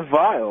 That's kind of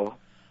vile.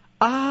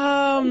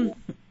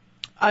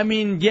 I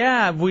mean,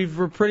 yeah,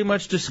 we've pretty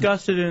much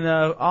discussed it and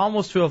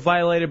almost feel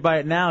violated by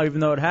it now,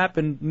 even though it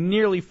happened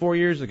nearly 4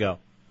 years ago.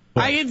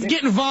 I had to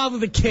get involved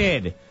with a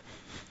kid.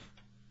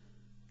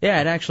 Yeah,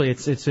 and actually,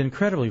 it's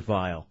incredibly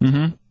vile.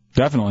 Mm-hmm.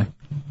 Definitely.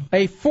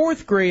 A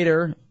fourth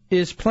grader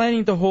is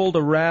planning to hold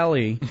a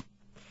rally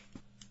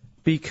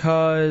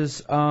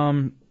because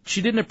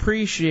she didn't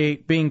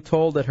appreciate being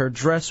told that her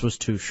dress was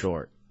too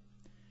short.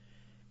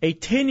 A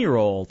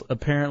 10-year-old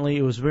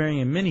apparently was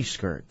wearing a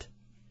miniskirt.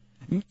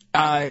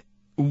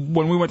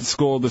 When we went to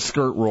school, the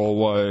skirt roll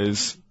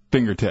was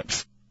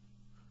fingertips.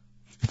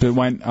 If it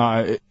went,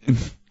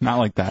 not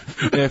like that.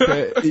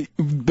 If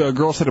the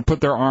girls had to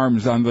put their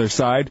arms on their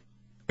side,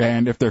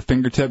 and if their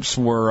fingertips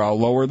were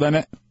lower than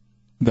it,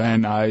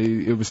 then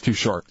it was too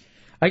short.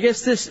 I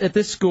guess at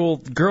this school,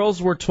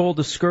 girls were told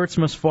the skirts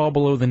must fall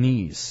below the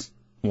knees.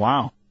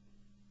 Wow.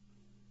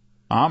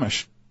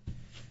 Amish.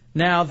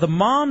 Now, the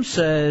mom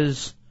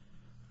says,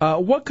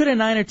 what could a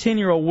 9 or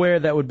 10-year-old wear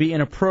that would be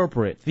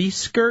inappropriate? These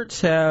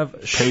skirts have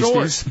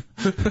shorts.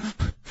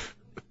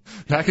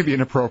 That could be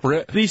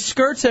inappropriate. These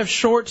skirts have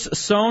shorts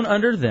sewn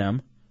under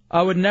them.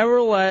 I would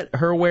never let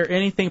her wear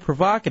anything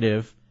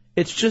provocative.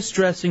 It's just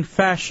dressing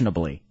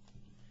fashionably.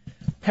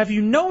 Have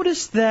you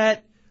noticed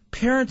that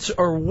parents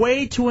are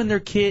way too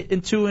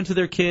into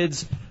their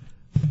kids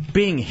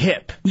being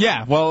hip?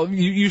 Yeah, well,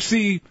 you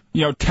see,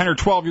 10 or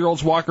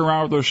 12-year-olds walking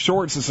around with those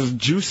shorts that says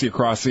juicy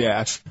across the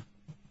ass.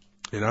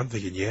 And I'm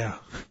thinking, yeah.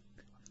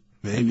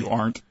 Maybe you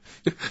aren't.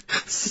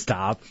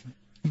 Stop.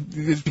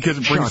 It's because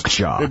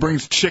it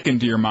brings chicken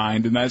to your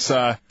mind, and that's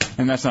not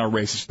a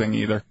racist thing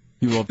either.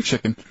 You love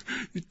chicken.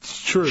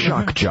 It's true.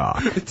 Shock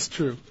jock. It's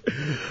true.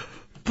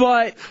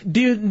 But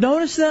do you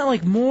notice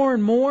that more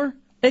and more?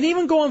 And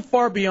even going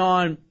far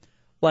beyond,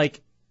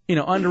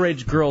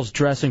 underage girls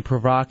dressing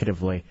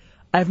provocatively.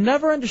 I've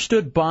never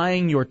understood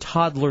buying your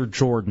toddler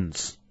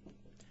Jordans.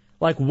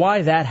 Like,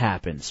 why that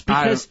happens.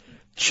 Because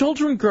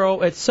children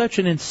grow at such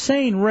an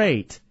insane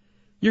rate,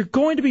 you're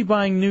going to be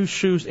buying new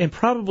shoes in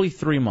probably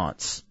 3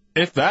 months.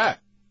 If that.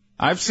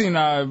 I've seen,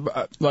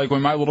 like,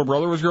 when my little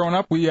brother was growing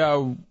up, we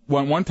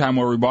went one time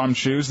where we bought him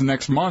shoes. The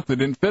next month, it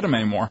didn't fit him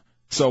anymore.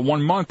 So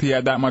 1 month, he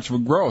had that much of a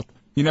growth.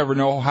 You never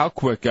know how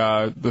quick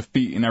the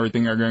feet and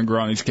everything are going to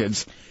grow on these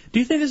kids. Do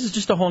you think this is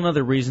just a whole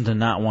other reason to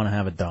not want to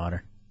have a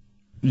daughter?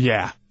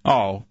 Yeah.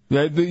 Oh,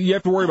 you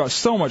have to worry about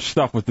so much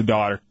stuff with the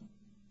daughter.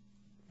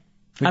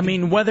 I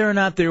mean, whether or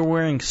not they're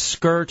wearing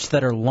skirts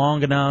that are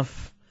long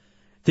enough.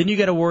 Then you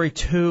got to worry,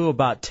 too,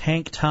 about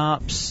tank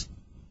tops.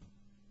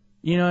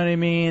 You know what I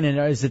mean? And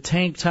is the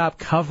tank top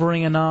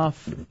covering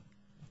enough?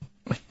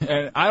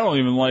 And I wouldn't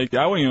even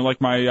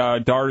like my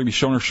daughter to be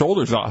showing her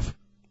shoulders off.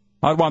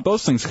 I'd want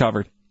those things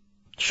covered.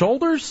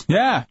 Shoulders?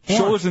 Yeah, Why?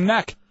 Shoulders and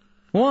neck.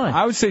 Why?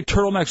 I would say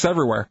turtlenecks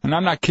everywhere, and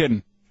I'm not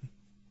kidding.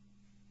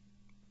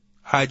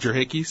 Hide your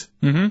hickeys?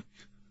 Mm-hmm.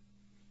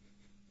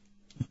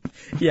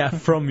 Yeah,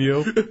 from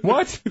you.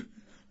 What? You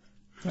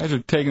guys are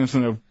taking us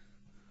in an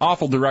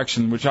awful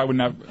direction, which I would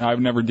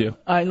never do.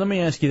 All right, let me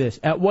ask you this.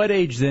 At what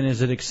age, then,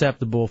 is it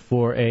acceptable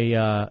for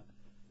a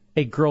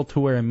girl to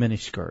wear a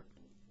miniskirt?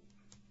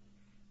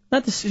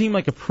 Not to seem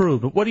like a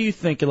prude, but what do you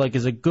think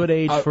is a good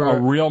age for a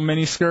real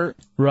miniskirt?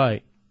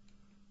 Right.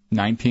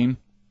 19.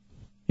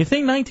 You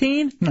think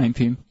 19?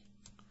 19.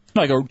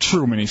 Like a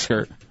true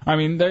miniskirt. I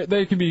mean,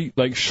 they can be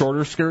like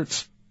shorter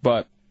skirts,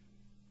 but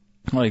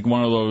like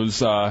one of those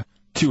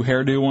two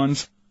hairdo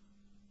ones,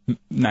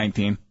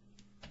 19.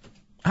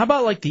 How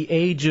about like the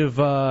age of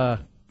the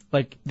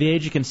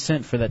age of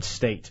consent for that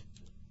state?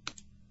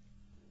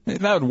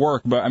 That would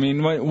work, but I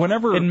mean,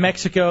 whenever in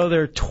Mexico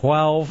they're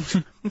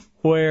 12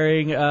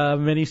 wearing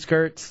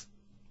miniskirts.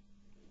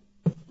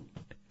 How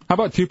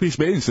about two-piece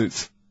bathing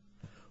suits?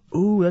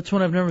 Ooh, that's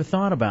one I've never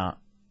thought about.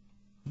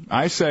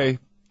 I say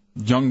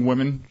young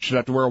women should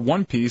have to wear a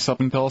one-piece up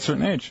until a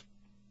certain age.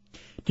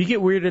 Do you get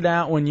weirded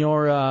out when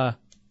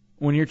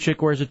your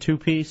chick wears a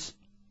two-piece?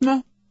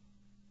 No.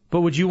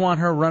 But would you want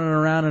her running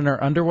around in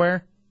her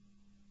underwear?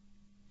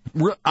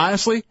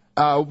 Honestly,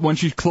 when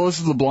she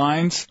closes the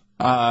blinds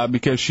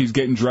because she's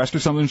getting dressed or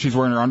something, she's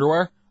wearing her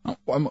underwear.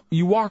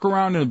 You walk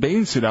around in a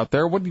bathing suit out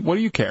there. What do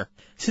you care?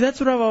 See, that's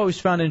what I've always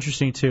found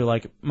interesting too.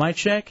 Like my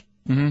chick,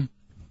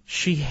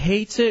 she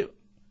hates it.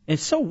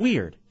 It's so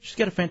weird. She's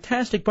got a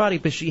fantastic body,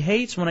 but she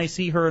hates when I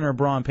see her in her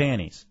bra and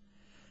panties.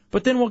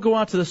 But then we'll go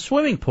out to the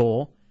swimming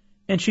pool,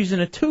 and she's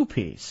in a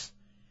two-piece.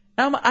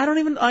 I'm like,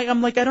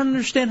 I don't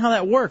understand how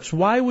that works.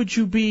 Why would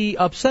you be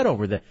upset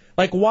over that?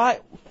 Like, why?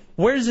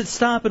 Where does it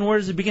stop and where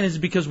does it begin? Is it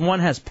because one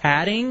has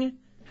padding?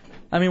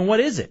 I mean, what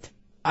is it?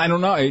 I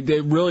don't know.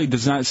 It really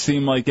does not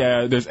seem like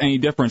there's any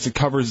difference. It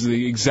covers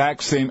the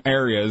exact same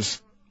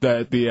areas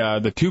that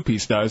the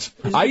two-piece does.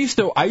 I used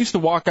to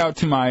walk out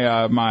to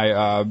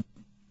my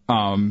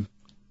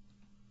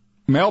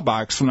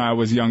mailbox when I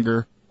was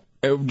younger,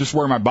 just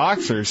wear my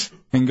boxers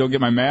and go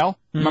get my mail.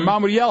 My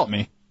mom would yell at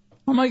me.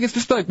 I'm like, it's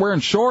just like wearing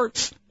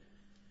shorts.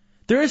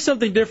 There is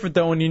something different,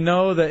 though, when you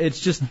know that it's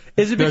just...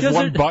 Is it because there's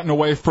one button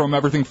away from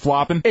everything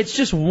flopping? It's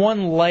just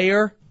one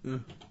layer.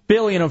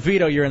 Billy and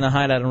Oviedo, you're in the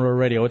Hideout on Real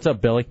Radio. What's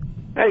up, Billy?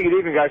 Hey, good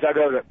evening, guys. How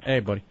goes it?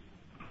 Hey, buddy.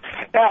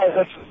 Yeah,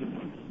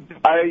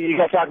 you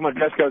guys talking about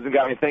dress codes and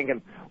got me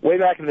thinking. Way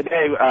back in the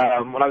day,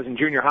 when I was in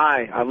junior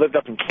high, I lived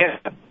up in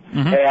Kent.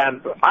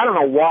 And I don't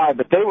know why,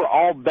 but they were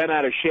all bent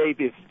out of shape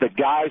if the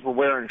guys were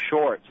wearing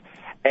shorts.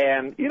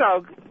 And,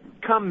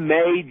 come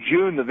May,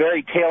 June, the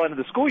very tail end of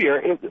the school year,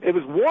 it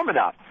was warm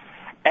enough.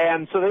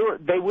 And so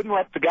they wouldn't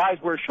let the guys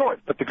wear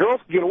shorts, but the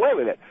girls could get away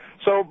with it.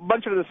 So a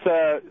bunch of this,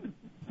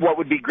 what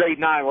would be grade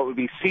 9, what would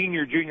be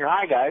senior, junior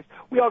high guys,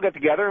 we all got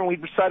together and we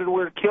decided to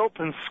wear kilts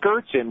and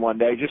skirts in one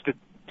day just to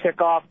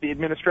tick off the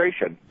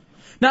administration.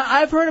 Now,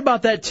 I've heard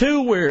about that,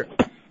 too, where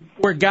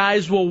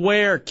guys will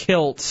wear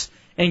kilts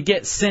and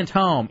get sent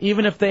home,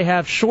 even if they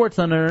have shorts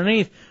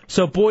underneath,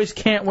 so boys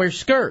can't wear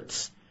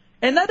skirts.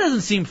 And that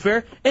doesn't seem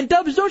fair. And,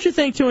 Dubs, don't you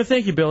think, too, and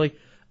thank you, Billy,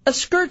 a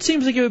skirt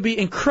seems like it would be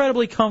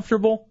incredibly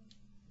comfortable?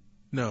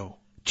 No.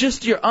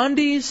 Just your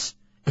undies,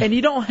 and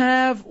you don't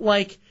have,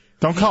 like...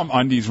 Don't call them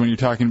undies when you're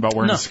talking about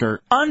wearing a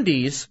skirt.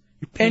 Undies,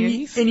 and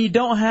you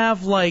don't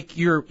have, like,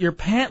 your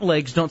pant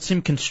legs don't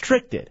seem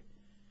constricted.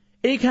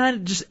 And you kind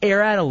of just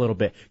air out a little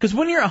bit. Because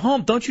when you're at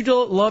home, don't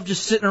you love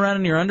just sitting around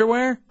in your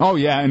underwear? Oh,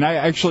 yeah, and I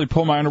actually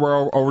pull my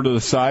underwear over to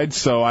the side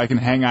so I can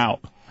hang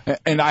out.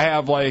 And I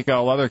have, like, a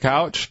leather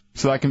couch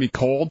so that I can be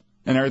cold,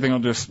 and everything will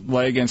just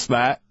lay against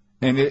that.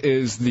 And it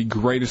is the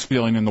greatest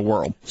feeling in the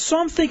world. So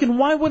I'm thinking,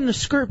 why wouldn't a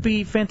skirt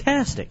be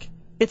fantastic?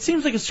 It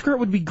seems like a skirt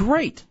would be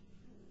great.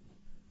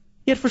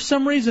 Yet for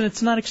some reason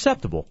it's not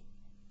acceptable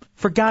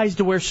for guys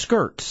to wear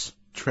skirts.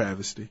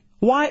 Travesty.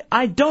 Why?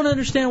 I don't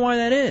understand why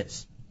that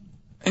is.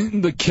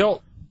 And the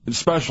kilt,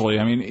 especially.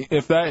 I mean,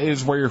 if that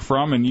is where you're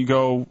from and you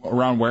go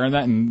around wearing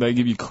that and they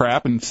give you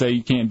crap and say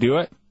you can't do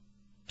it.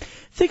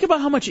 Think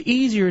about how much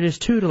easier it is,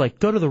 too, to, like,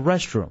 go to the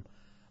restroom.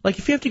 Like,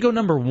 if you have to go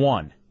number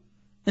 1,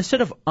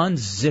 instead of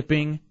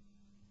unzipping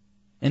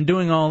and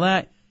doing all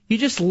that, you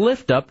just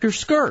lift up your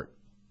skirt.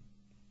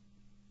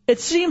 It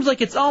seems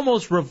like it's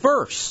almost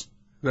reverse.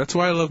 That's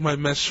why I love my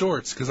mesh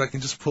shorts, because I can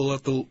just pull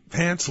up the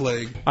pants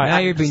leg. Now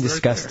you're being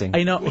disgusting.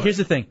 I know. Here's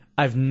the thing.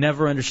 I've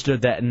never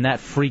understood that, and that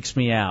freaks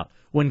me out.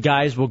 When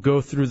guys will go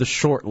through the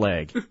short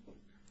leg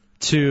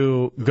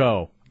to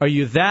go. Are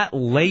you that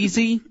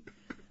lazy?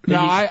 No,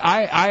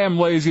 I am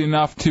lazy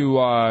enough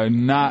to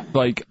not,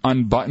 like,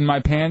 unbutton my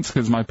pants,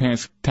 because my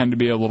pants tend to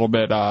be a little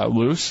bit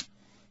loose,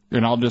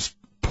 and I'll just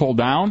pull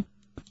down,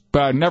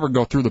 but I'd never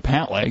go through the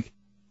pant leg.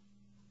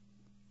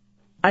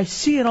 I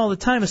see it all the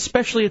time,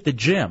 especially at the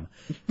gym.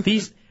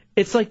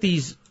 It's like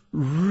these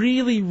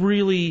really,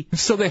 really...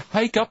 So they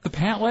hike up the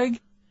pant leg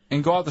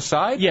and go out the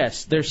side?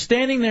 Yes, they're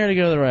standing there to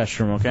go to the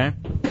restroom, okay?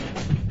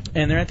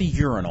 And they're at the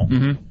urinal.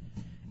 Mm-hmm.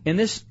 And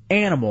this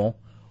animal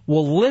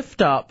will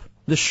lift up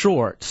the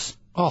shorts,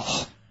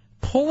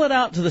 pull it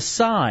out to the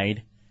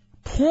side,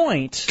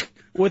 point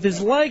with his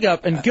leg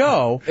up and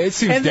go. It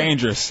seems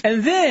dangerous.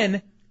 And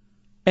then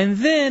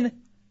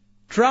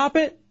drop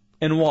it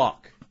and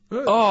walk.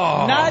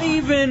 Oh, not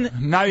even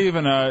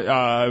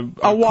a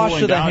wash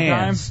of the down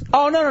hands. time?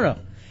 Oh, no.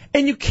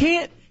 And you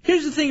can't.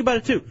 Here's the thing about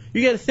it too.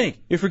 You got to think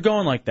if you're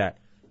going like that.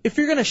 If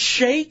you're gonna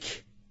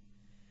shake,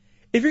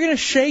 and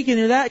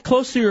you're that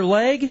close to your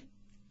leg,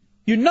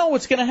 you know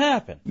what's gonna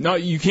happen. No,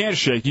 you can't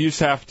shake. You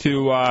just have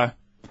to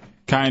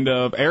kind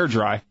of air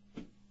dry.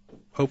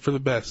 Hope for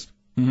the best.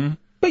 Mm-hmm.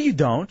 But you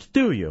don't,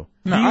 do you?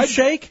 No, do you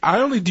shake?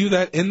 I only do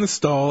that in the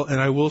stall, and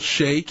I will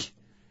shake,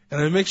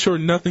 and I make sure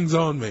nothing's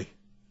on me.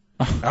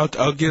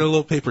 I'll get a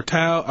little paper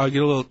towel. I'll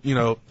get a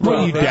little,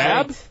 What, you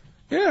dab?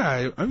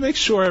 Yeah, I make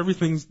sure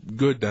everything's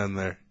good down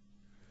there.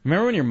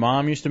 Remember when your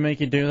mom used to make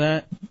you do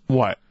that?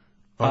 What?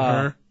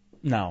 On her?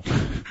 No.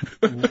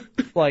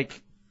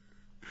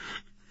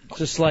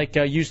 Just like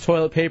use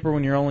toilet paper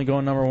when you're only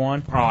going number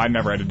one? Oh, I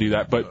never had to do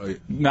that.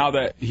 But now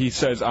that he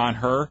says on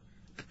her.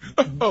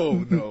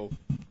 Oh, no.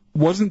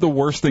 Wasn't the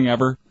worst thing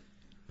ever?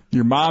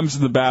 Your mom's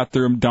in the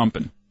bathroom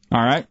dumping,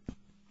 all right?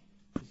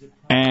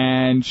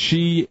 And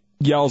she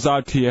yells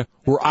out to you,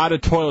 "We're out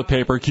of toilet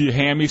paper. Can you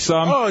hand me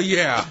some?" Oh,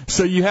 yeah.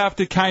 So you have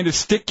to kind of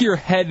stick your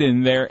head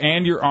in there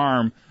and your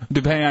arm,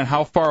 depending on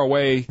how far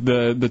away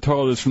the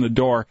toilet is from the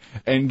door,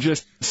 and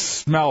just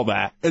smell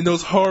that. And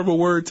those horrible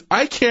words,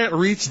 "I can't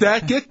reach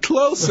that. Get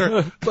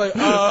closer." Like,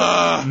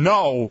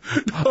 No.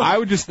 I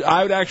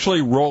would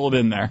actually roll it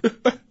in there.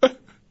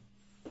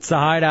 It's the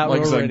Hideout like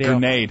Real it's a Radio.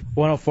 grenade.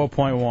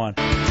 104.1.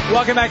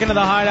 Welcome back into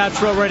the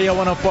Hideout Real Radio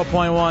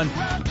 104.1.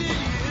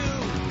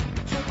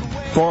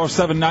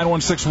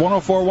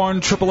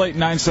 407-916-1041,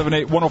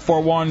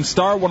 888-978-1041,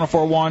 star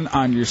 1041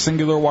 on your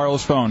singular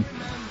wireless phone.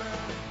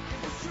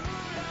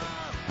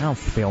 I don't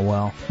feel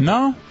well.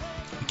 No?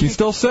 You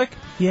still sick?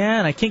 Yeah,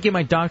 and I can't get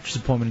my doctor's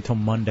appointment until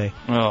Monday.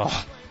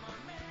 Ugh.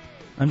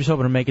 I'm just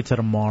hoping to make it to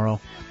tomorrow.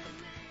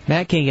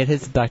 Matt can't get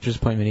his doctor's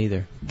appointment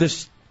either.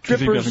 The Because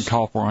he strippers... doesn't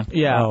call for one.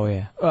 Yeah. Oh,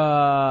 yeah.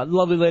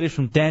 Lovely ladies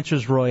from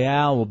Dancers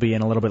Royale will be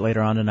in a little bit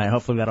later on tonight.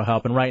 Hopefully that'll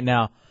help. And right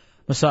now,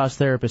 massage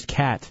therapist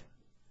Kat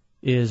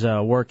is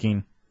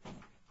working.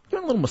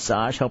 Doing a little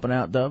massage, helping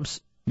out,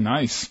 Dubs.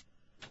 Nice.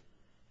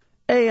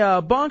 Hey,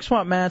 Bonk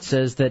Swamp Matt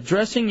says that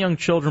dressing young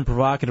children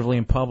provocatively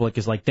in public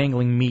is like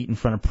dangling meat in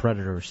front of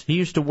predators. He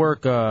used to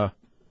work at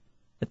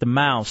the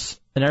Mouse,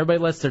 and everybody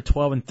lets their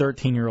 12 and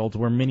 13-year-olds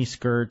wear mini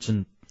skirts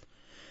and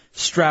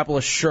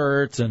strapless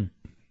shirts and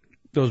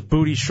those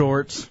booty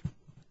shorts.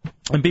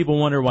 And people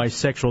wonder why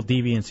sexual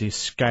deviancy is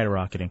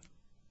skyrocketing.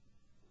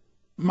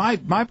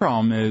 My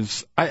problem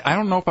is, I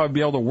don't know if I'd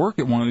be able to work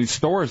at one of these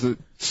stores that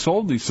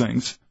sold these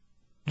things,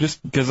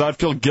 just because I'd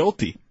feel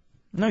guilty.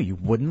 No, you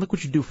wouldn't. Look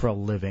what you do for a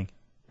living.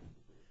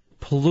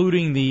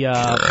 Polluting the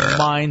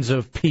minds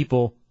of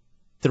people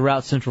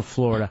throughout Central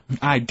Florida.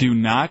 I do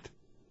not.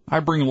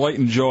 I bring light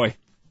and joy.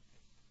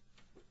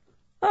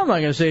 I'm not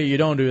going to say you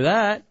don't do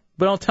that,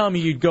 but don't tell me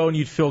you'd go and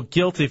you'd feel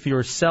guilty if you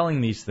were selling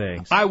these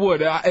things. I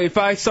would. If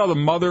I saw the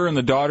mother and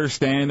the daughter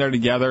standing there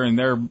together and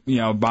they're,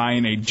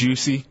 buying a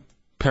juicy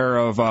pair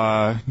of,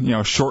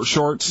 short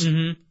shorts,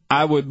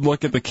 I would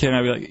look at the kid and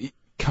I'd be like,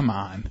 come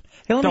on,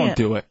 don't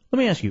do it. Let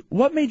me ask you,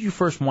 what made you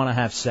first want to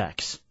have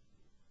sex?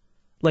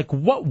 Like,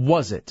 what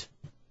was it?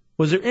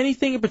 Was there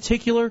anything in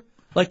particular?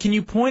 Like, can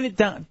you point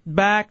it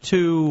back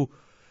to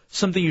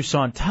something you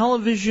saw on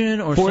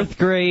television or Fourth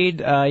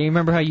grade, you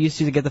remember how you used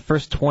to get the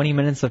first 20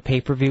 minutes of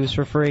pay-per-views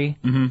for free?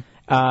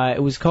 Mm-hmm.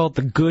 It was called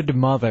The Good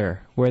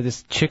Mother, where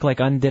this chick,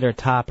 undid her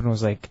top and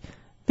was like,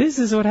 this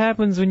is what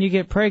happens when you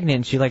get pregnant.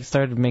 And she,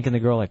 started making the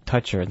girl,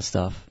 touch her and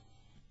stuff.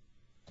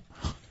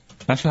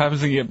 That's what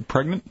happens when you get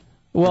pregnant?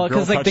 Well,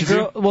 because, the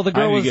girl How was...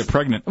 do you get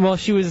pregnant? Well,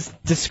 she was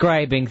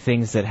describing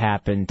things that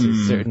happened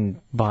to certain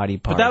body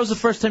parts. But that was the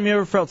first time you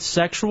ever felt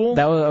sexual?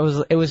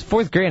 It was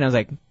fourth grade, and I was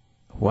like,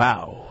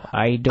 wow,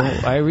 I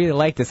really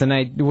like this. And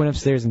I went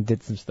upstairs and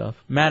did some stuff.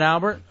 Matt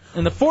Albert?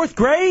 In the fourth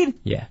grade?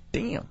 Yeah.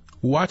 Damn.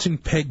 Watching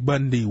Peg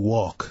Bundy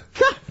walk.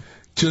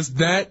 just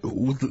that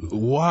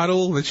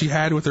waddle that she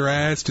had with her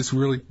ass just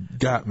really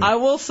got me. I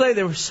will say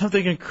there was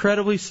something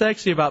incredibly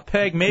sexy about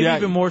Peg, maybe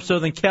even more so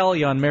than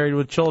Kelly on Married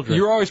with Children.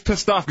 You were always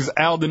pissed off because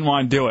Al didn't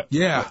want to do it.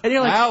 Yeah. And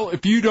you're like, Al,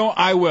 if you don't,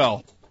 I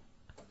will.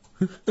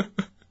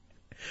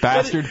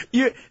 Bastard.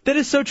 That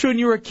is so true. When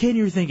you were a kid,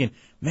 you were thinking,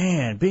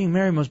 man, being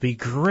married must be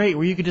great,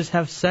 where you could just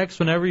have sex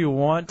whenever you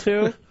want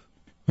to.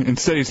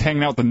 Instead, he's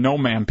hanging out with the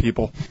no-man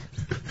people.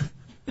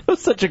 It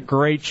was such a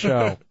great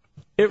show.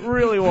 It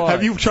really was.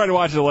 Have you tried to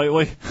watch it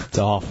lately? It's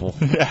awful.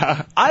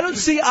 Yeah.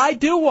 I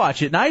do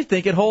watch it, and I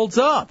think it holds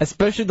up.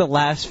 Especially the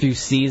last few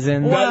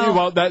seasons.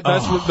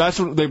 That's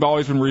what they've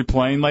always been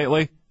replaying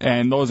lately,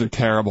 and those are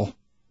terrible.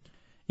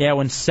 Yeah,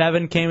 when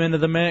Seven came into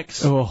the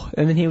mix. Oh,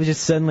 and then he was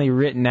just suddenly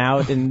written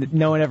out, and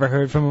no one ever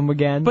heard from him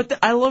again. But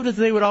I loved that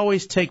they would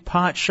always take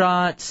pot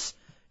shots,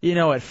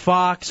 at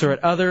Fox or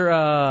at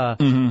other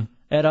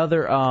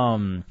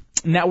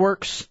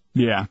networks.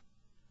 Yeah.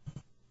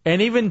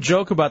 And even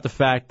joke about the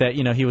fact that,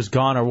 he was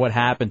gone or what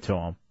happened to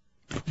him.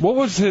 What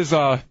was his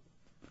big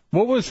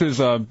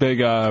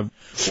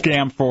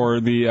scam for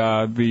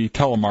the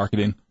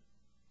telemarketing?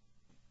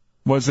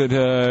 Was it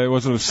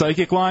a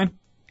psychic line?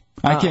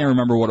 I can't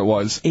remember what it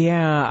was.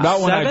 Yeah. That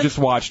one Seven? I just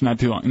watched not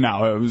too long.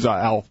 No, it was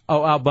Al.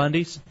 Oh, Al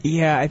Bundy's?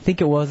 Yeah, I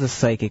think it was a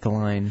psychic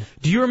line.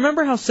 Do you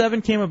remember how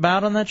Seven came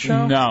about on that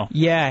show? No.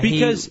 Yeah,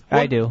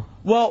 I do.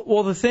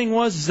 Well, the thing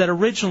was that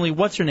originally,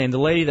 what's her name? The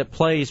lady that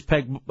plays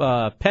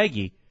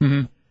Peggy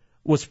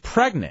was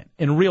pregnant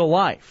in real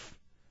life.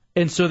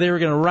 And so they were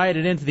going to write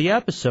it into the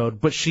episode,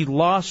 but she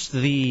lost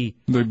the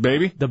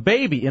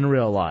baby in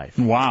real life.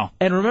 Wow.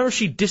 And remember,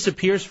 she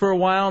disappears for a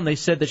while, and they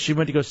said that she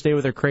went to go stay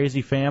with her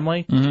crazy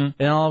family, and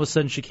all of a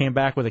sudden she came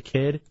back with a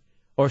kid,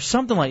 or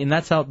something like. And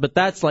that's how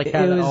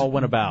it all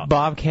went about.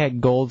 Bobcat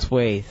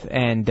Goldthwait,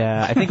 and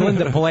I think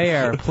Linda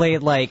Blair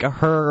played like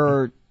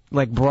her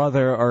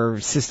brother or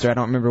sister, I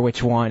don't remember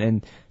which one,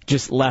 and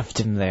just left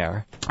him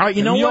there. All right,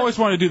 you always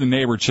want to do the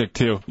neighbor chick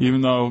too, even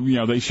though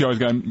she always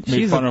got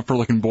made fun of for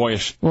looking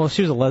boyish. Well,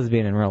 she was a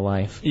lesbian in real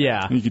life.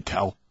 Yeah, you could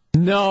tell.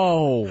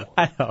 No,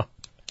 I know.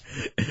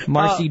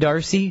 Marcy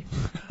Darcy.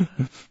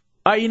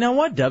 You know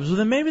what, Dubs? Well,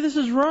 then maybe this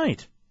is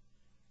right.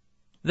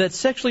 That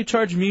sexually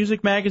charged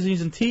music,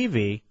 magazines, and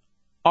TV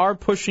are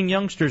pushing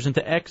youngsters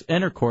into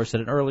intercourse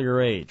at an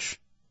earlier age.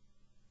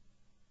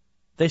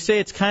 They say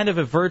it's kind of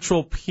a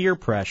virtual peer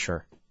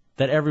pressure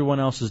that everyone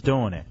else is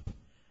doing it.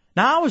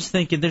 Now, I was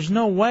thinking there's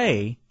no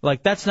way,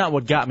 that's not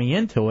what got me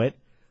into it.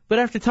 But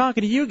after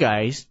talking to you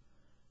guys,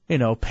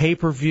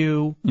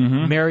 pay-per-view,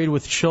 Married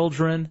with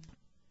Children,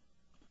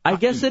 I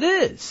guess it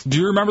is. Do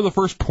you remember the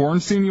first porn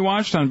scene you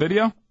watched on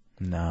video?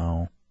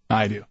 No.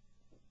 I do.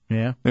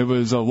 Yeah? It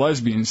was a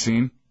lesbian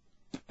scene.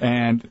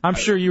 And I'm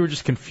sure you were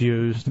just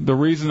confused. The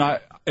reason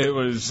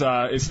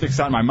it sticks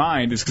out in my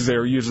mind is because they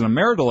were using a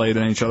marital aid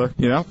on each other,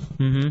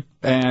 Mm-hmm.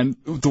 And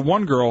the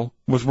one girl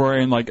was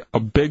wearing a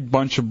big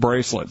bunch of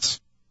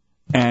bracelets.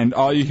 And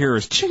all you hear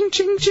is ching,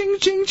 ching, ching,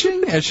 ching,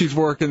 ching as she's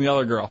working the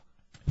other girl.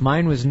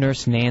 Mine was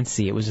Nurse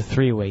Nancy. It was a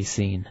three-way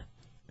scene.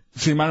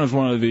 See, mine was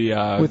one of the...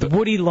 with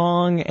Woody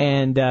Long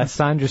and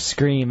Sandra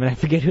Scream, and I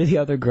forget who the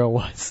other girl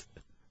was.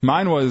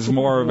 Mine was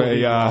more of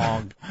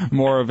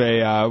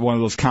one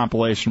of those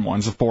compilation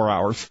ones of 4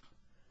 hours.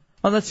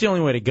 Oh, that's the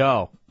only way to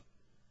go.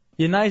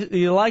 You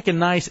like a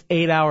nice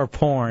 8-hour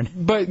porn.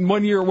 But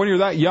when you're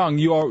that young,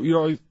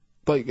 you're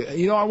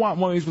I want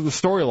one of these with a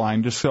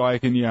storyline just so I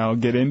can,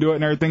 get into it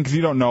and everything, because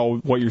you don't know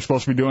what you're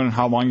supposed to be doing and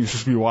how long you're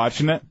supposed to be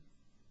watching it.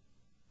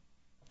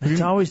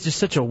 It's always just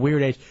such a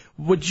weird age.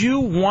 Would you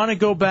want to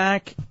go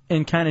back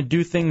and kind of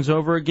do things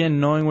over again,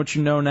 knowing what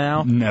you know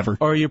now? Never.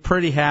 Or are you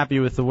pretty happy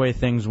with the way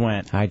things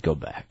went? I'd go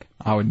back.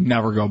 I would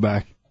never go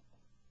back.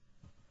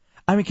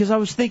 I mean, because I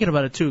was thinking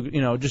about it, too,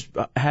 just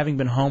having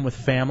been home with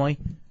family,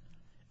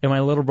 and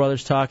my little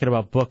brother's talking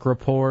about book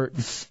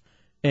reports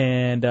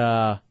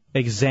and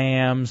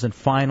exams and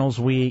finals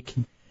week.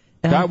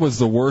 And that was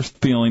the worst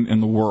feeling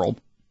in the world.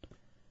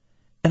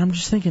 And I'm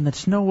just thinking,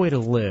 that's no way to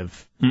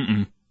live.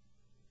 Mm-mm.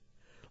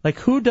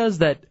 Who does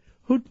that?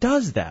 Who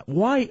does that?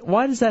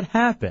 Why does that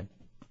happen?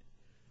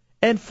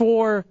 And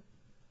for,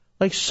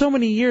 so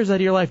many years out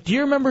of your life, do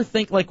you remember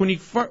when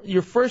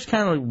you first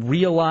kind of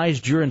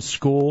realized you're in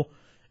school?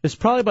 It's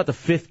probably about the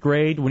 5th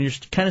grade when you're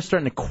kind of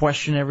starting to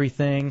question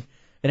everything,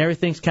 and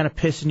everything's kind of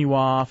pissing you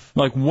off.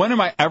 When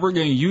am I ever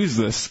going to use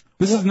this?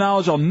 This is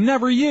knowledge I'll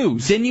never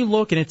use. Then you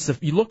look, and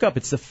you look up,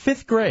 it's the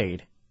 5th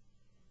grade,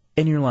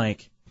 and you're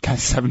like, got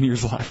 7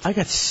 years left. I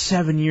got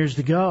 7 years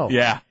to go.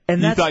 Yeah.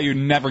 And you thought you'd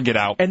never get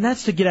out. And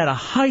that's to get out of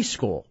high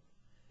school.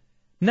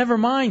 Never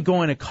mind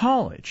going to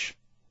college.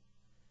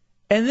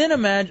 And then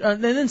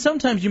and then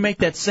sometimes you make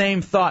that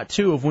same thought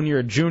too of when you're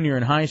a junior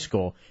in high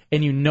school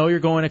and you're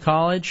going to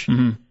college.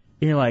 Mm-hmm. And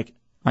you're like,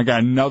 I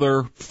got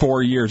another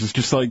 4 years. It's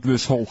just like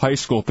this whole high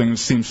school thing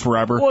seems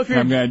forever. Well, if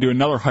I'm going to do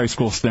another high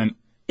school stint.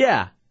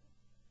 Yeah.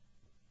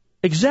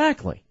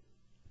 Exactly.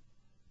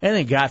 And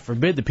then God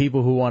forbid the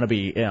people who want to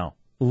be,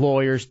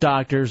 lawyers,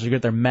 doctors, or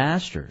get their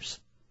masters.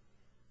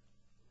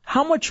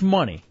 How much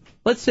money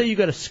let's say you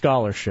got a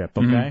scholarship,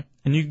 okay?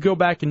 And you could go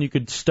back and you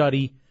could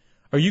study,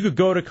 or you could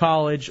go to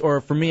college,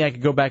 or for me, I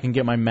could go back and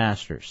get my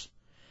master's.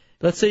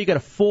 Let's say you got a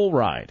full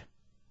ride,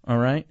 all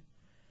right?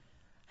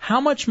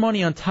 How much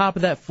money on top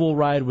of that full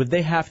ride would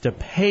they have to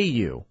pay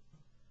you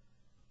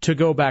to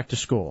go back to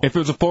school? If it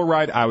was a full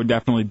ride, I would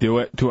definitely do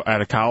it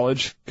at a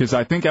college, because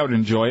I think I would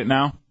enjoy it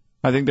now.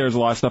 I think there's a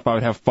lot of stuff I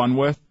would have fun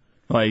with,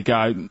 like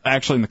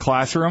actually in the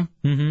classroom.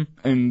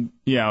 And,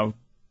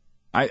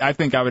 I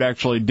think I would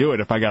actually do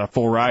it if I got a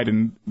full ride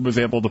and was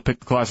able to pick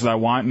the classes I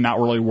want and not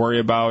really worry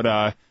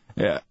about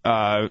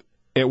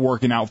it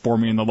working out for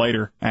me in the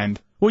later end.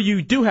 Well,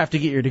 you do have to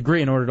get your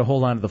degree in order to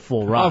hold on to the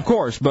full ride. Of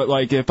course, but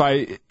like if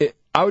I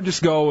would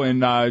just go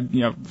and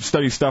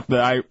study stuff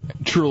that I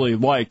truly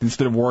liked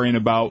instead of worrying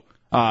about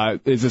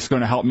is this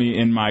going to help me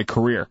in my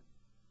career.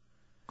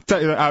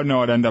 I would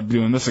know I'd end up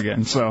doing this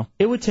again. So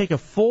it would take a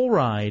full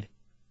ride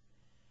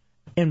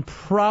and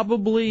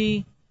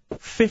probably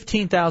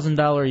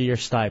 $15,000 a year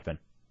stipend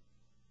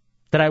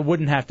that I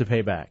wouldn't have to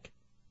pay back.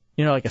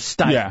 Like a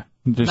stipend. Yeah,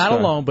 just, not a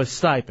loan, but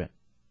stipend.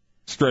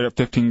 Straight up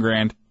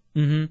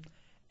 $15,000.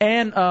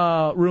 And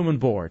room and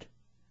board.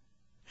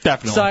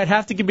 Definitely. So I'd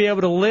have to be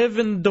able to live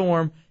in the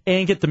dorm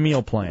and get the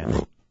meal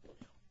plan.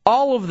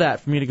 All of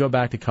that for me to go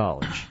back to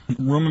college.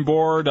 Room and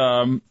board,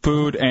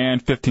 food,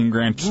 and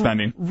 $15,000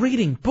 spending.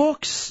 Reading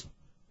books,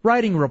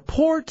 writing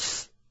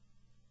reports.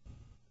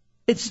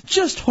 It's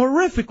just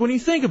horrific when you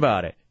think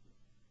about it.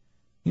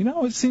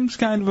 It seems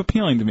kind of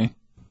appealing to me.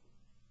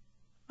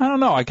 I don't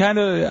know. I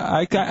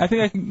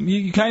think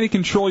you kind of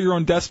control your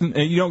own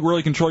destiny. You don't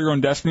really control your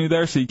own destiny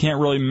there, so you can't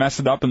really mess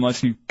it up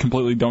unless you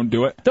completely don't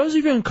do it. Those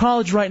of you in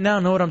college right now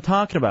know what I'm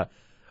talking about.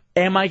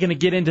 Am I going to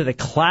get into the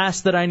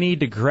class that I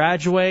need to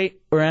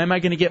graduate, or am I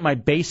going to get my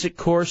basic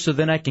course so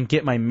then I can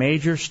get my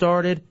major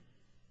started?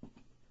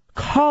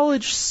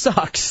 College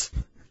sucks.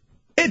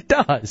 It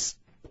does.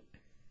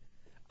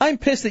 I'm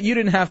pissed that you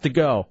didn't have to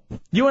go.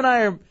 You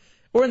and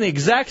we're in the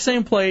exact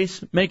same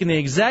place, making the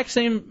exact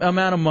same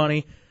amount of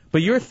money,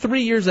 but you're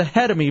 3 years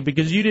ahead of me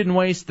because you didn't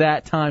waste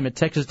that time at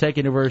Texas Tech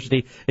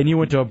University and you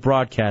went to a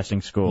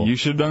broadcasting school. You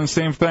should have done the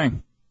same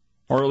thing,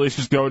 or at least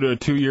just go to a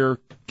 2-year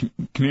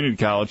community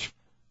college.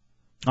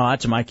 Oh,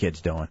 that's what my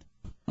kid's doing.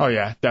 Oh,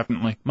 yeah,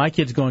 definitely. My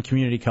kid's going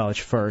community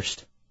college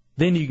first.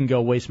 Then you can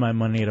go waste my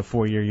money at a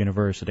 4-year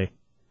university.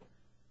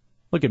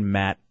 Look at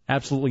Matt.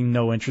 Absolutely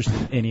no interest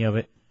in any of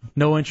it.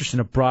 No interest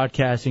in a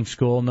broadcasting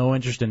school. No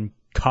interest in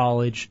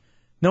college.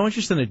 No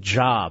interest in a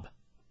job.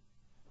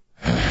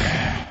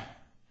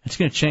 It's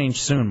going to change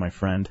soon, my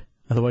friend.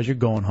 Otherwise, you're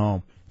going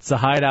home. It's the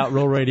Hideout,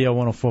 Real Radio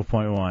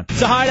 104.1. It's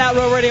the Hideout,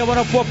 Real Radio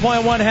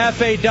 104.1.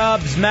 Hefe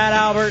Dubs, Matt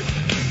Albert,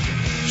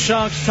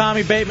 Chunks,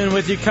 Tommy Bateman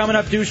with you. Coming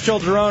up, Deuce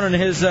Childerone and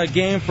his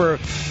game for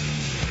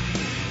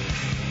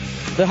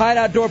the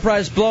Hideout Door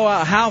Prize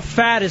Blowout. How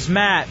fat is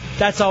Matt?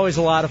 That's always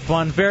a lot of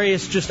fun.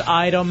 Various just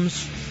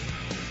items.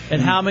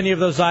 And how many of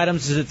those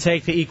items does it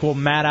take to equal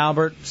Matt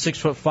Albert,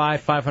 6'5",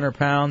 500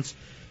 pounds?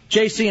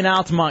 JC in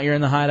Altamont, you're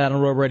in the Hideout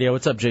on Road Radio.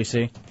 What's up,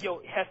 JC? Yo,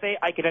 Hefe,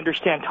 I can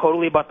understand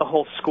totally about the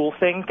whole school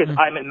thing because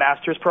I'm in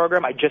master's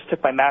program. I just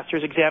took my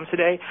master's exam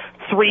today.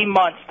 3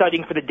 months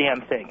studying for the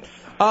damn things.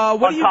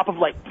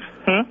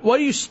 What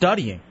are you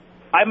studying?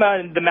 I'm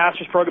in the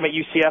master's program at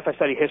UCF. I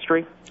study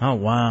history. Oh,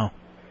 wow.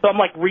 So I'm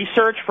like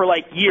research for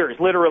like years,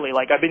 literally.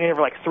 Like I've been here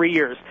for like 3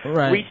 years.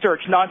 Right.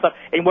 Research nonstop.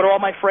 And what do all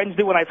my friends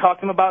do when I talk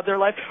to them about their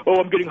life?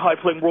 Oh, I'm getting high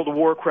playing World of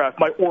Warcraft.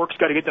 My orcs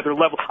got to get to their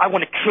level. I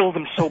want to kill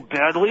them so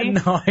badly.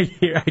 No,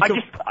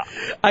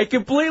 I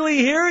completely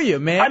hear you,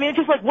 man. I mean, it's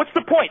just like, what's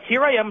the point?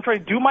 Here I am trying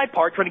to do my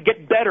part, trying to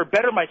get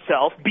better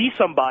myself, be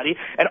somebody,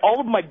 and all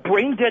of my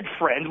brain dead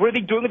friends, what are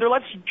they doing with their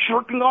lives?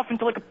 Jerking off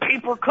into like a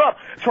paper cup,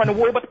 trying to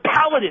worry about the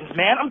paladins,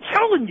 man. I'm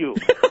telling you.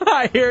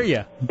 I hear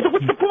you. So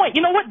what's the point?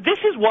 You know what? This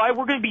is why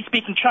we're going to be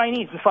speaking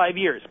Chinese in 5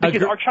 years,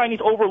 because our Chinese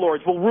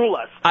overlords will rule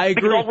us. I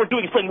agree. Because all we're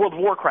doing is playing World of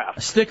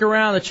Warcraft. Stick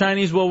around. The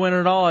Chinese will win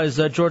it all, as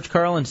George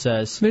Carlin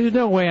says. There's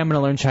no way I'm going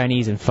to learn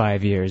Chinese in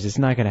 5 years. It's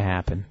not going to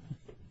happen.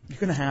 You're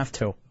going to have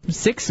to.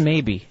 6,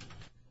 maybe.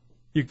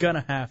 You're going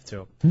to have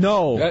to.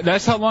 No.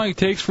 That's how long it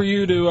takes for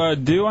you to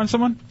do on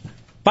someone?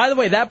 By the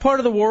way, that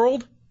part of the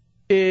world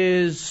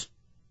is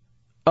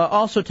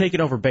also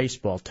taking over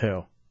baseball,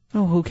 too.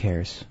 Oh, who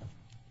cares?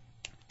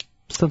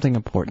 Something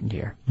important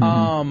here.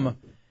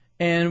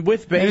 And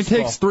with baseball... And it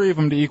takes 3 of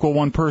them to equal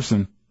 1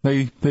 person.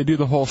 They do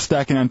the whole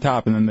stacking on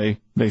top, and then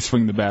they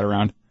swing the bat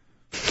around.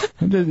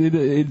 It's not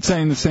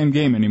even the same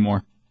game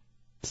anymore.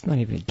 It's not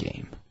even a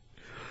game.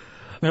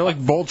 They're like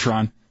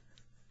Voltron.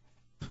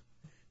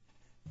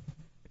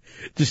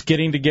 Just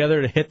getting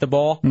together to hit the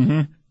ball?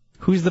 Mm-hmm.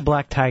 Who's the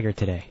black tiger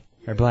today?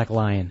 Or black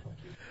lion?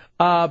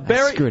 Barry...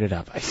 I screwed it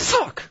up. I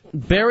suck.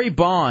 Barry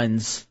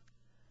Bonds,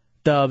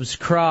 Dubs,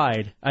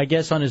 cried, I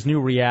guess, on his new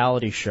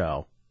reality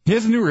show. He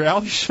has a new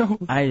reality show?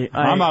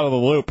 I'm out of the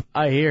loop.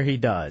 I hear he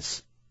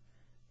does.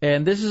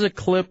 And this is a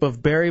clip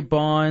of Barry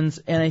Bonds,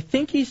 and I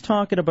think he's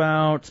talking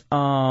about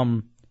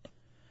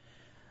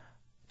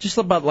just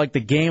about like the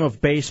game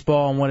of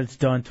baseball and what it's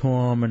done to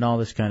him and all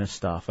this kind of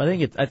stuff. I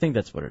think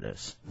that's what it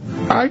is.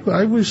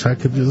 I wish I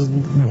could just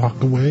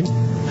walk away,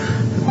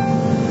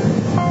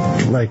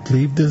 like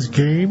leave this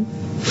game.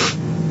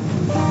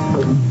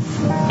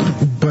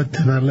 But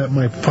then I let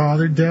my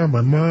father down,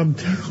 my mom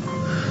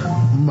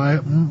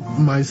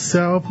down,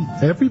 myself,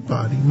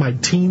 everybody, my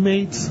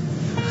teammates.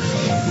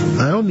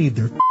 I don't need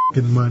their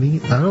f***ing money.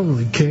 I don't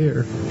really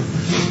care.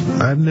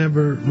 I've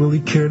never really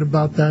cared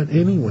about that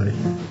anyway.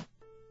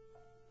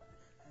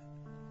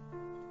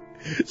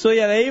 So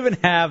yeah, they even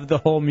have the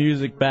whole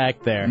music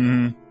back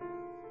there.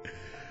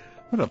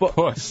 What a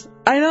puss.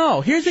 I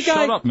know. Here's a guy.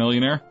 Shut up,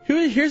 millionaire.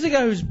 Here's a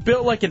guy who's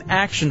built like an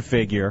action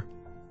figure.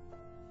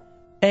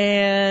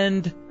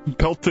 And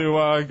built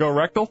to go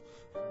rectal?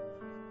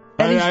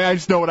 I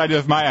just know what I do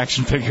with my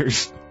action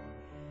figures.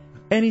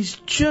 And he's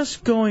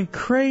just going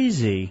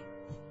crazy,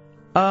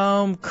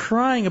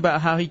 crying about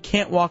how he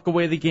can't walk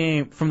away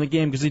from the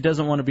game because he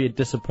doesn't want to be a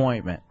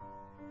disappointment.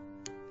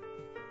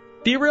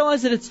 Do you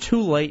realize that it's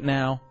too late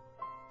now?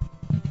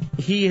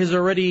 He has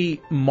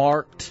already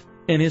marked,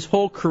 and his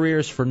whole career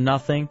is for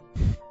nothing.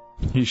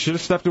 He should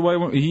have stepped away.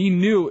 He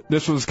knew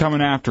this was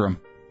coming after him.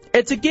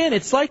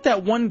 It's like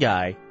that one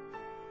guy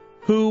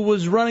who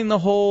was running the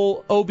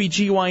whole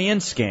OBGYN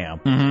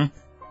scam,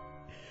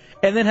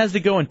 and then has to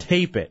go and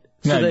tape it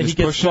so that he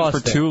gets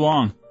busted. It for too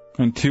long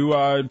and too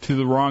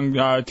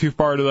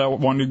far to that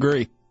 1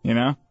 degree. You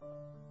know,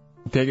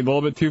 take it a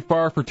little bit too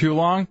far for too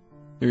long,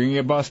 you're gonna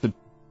get busted.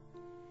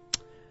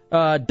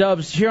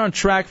 Dubs, here on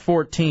track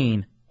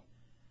 14,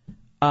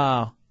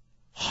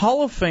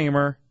 Hall of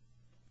Famer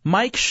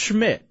Mike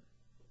Schmidt,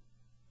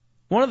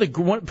 probably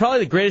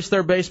the greatest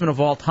third baseman of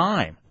all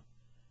time.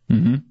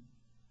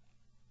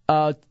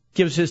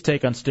 Gives his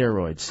take on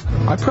steroids.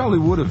 I probably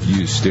would have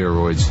used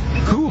steroids.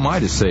 Who am I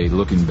to say,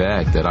 looking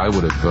back, that I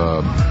would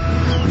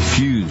have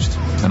refused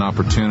an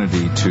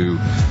opportunity to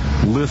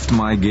lift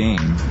my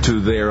game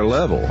to their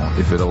level?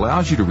 If it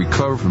allows you to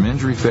recover from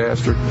injury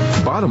faster,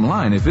 bottom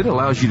line, if it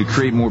allows you to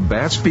create more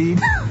bat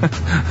speed,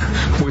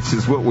 which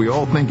is what we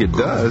all think it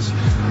does,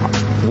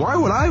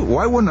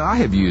 why wouldn't I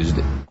have used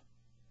it?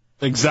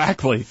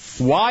 Exactly.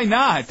 Why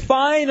not?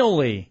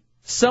 Finally,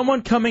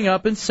 someone coming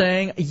up and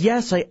saying,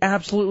 yes, I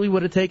absolutely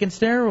would have taken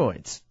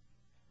steroids.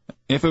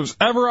 If it was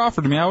ever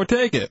offered to me, I would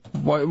take it.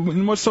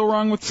 What's so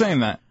wrong with saying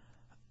that?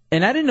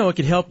 And I didn't know it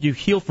could help you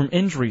heal from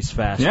injuries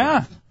faster.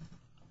 Yeah.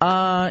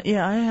 I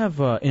have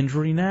an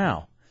injury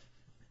now.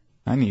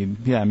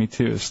 Me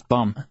too, his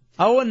thumb.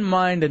 I wouldn't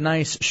mind a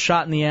nice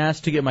shot in the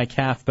ass to get my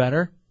calf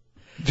better.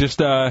 Just,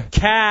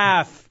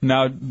 calf!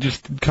 No,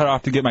 just cut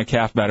off to get my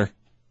calf better.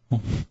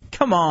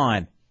 Come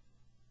on.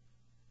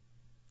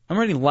 I'm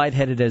already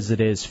lightheaded as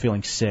it is,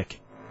 feeling sick.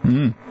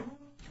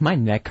 My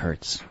neck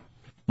hurts.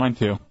 Mine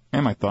too.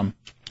 And my thumb.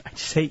 I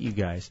just hate you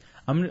guys.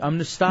 I'm going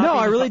to stop. No,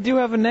 I really do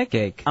have a neck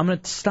ache. I'm going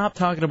to stop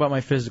talking about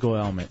my physical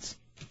ailments.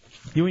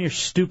 You and your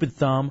stupid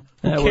thumb.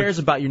 Who cares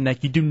about your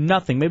neck? You do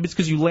nothing. Maybe it's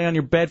because you lay on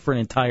your bed for an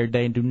entire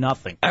day and do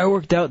nothing. I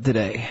worked out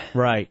today.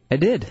 Right. I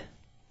did.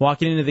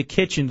 Walking into the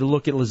kitchen to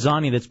look at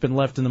lasagna that's been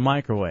left in the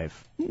microwave.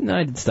 No,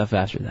 I did stuff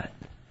after that.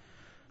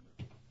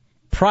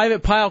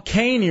 Private Pile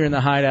Kane, you're in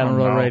the Hideout on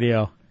Real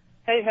Radio.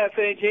 Hey,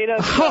 Hefe,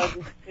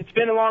 Jada. It's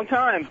been a long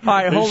time. All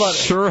right, hold on.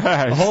 Sure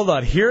has. Hold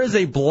on. Here is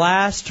a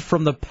blast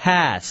from the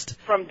past.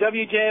 From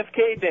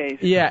WJFK days.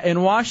 Yeah,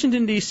 in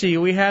Washington, D.C.,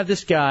 we have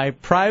this guy,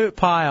 Private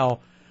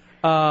Pile.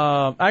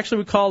 Actually,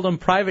 we called him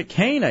Private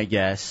Kane, I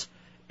guess.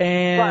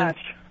 And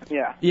Flash.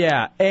 Yeah.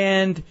 Yeah,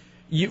 and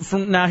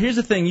now here's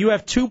the thing. You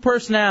have two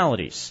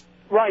personalities.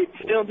 Right,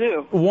 still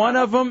do. One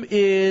of them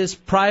is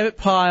Private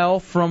Pile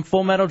from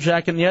Full Metal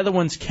Jacket, and the other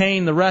one's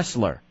Kane the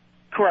wrestler.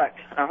 Correct.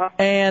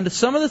 And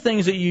some of the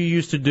things that you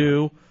used to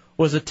do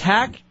was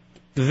attack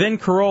Vin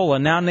Corolla,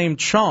 now named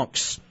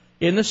Chunks,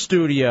 in the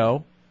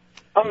studio.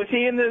 Oh, is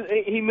he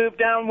he moved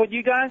down with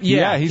you guys?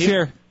 Yeah, he's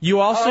here.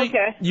 You also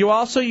okay. You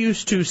also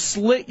used to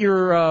slit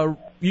your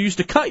you used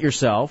to cut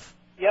yourself.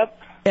 Yep.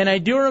 And I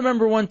do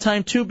remember one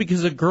time too,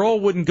 because a girl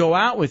wouldn't go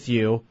out with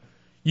you,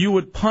 you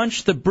would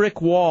punch the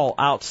brick wall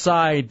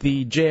outside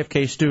the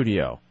JFK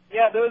studio.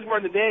 Yeah, those were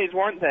the days,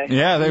 weren't they?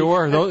 Yeah, they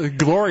were. Those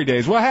glory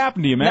days. What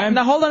happened to you, man?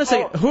 Now hold on a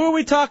second. Who are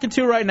we talking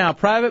to right now?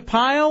 Private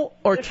Pile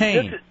or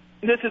Kane?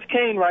 This is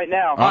Kane right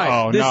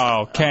now.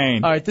 No,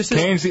 Kane. All right,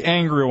 Kane's the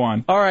angry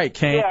one. All right,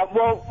 Kane. Yeah,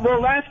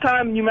 well, last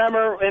time, you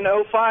remember in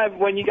 2005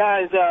 when you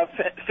guys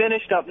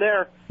finished up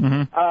there,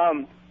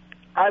 I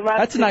left.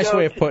 That's a nice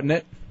way of putting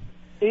it.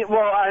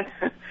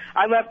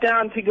 I left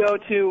down to go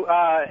to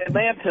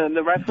Atlanta,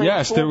 the wrestling school.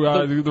 Yes,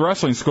 the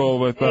wrestling school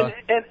with.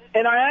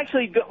 And I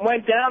actually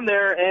went down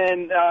there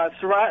and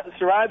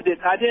survived it.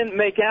 I didn't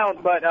make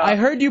out, but. I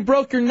heard you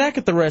broke your neck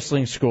at the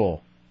wrestling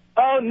school.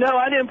 Oh no,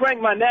 I didn't break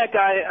my neck.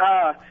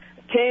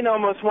 Kane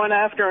almost went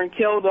after and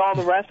killed all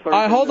the wrestlers.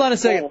 All right, hold on a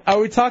second. Are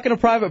we talking to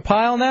Private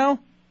Pile now?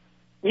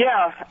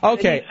 Yeah.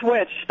 Okay. He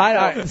switched.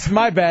 It's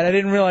my bad. I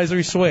didn't realize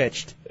we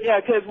switched.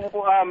 Yeah, because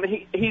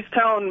he's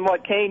telling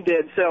what Kane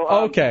did. So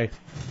okay.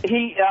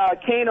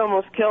 Kane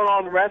almost killed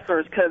all the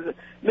wrestlers because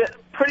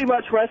pretty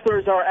much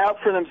wrestlers are out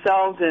for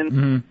themselves,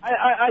 and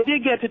I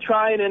did get to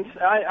try it, and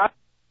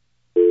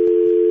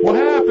What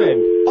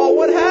happened? Oh,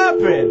 what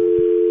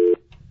happened?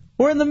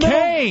 We're in the middle.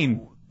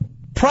 Kane!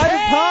 Private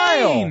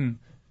Pile!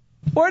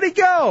 Where'd he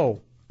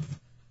go?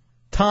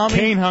 Tommy?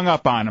 Kane hung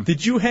up on him.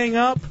 Did you hang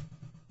up?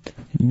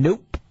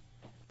 Nope.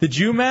 Did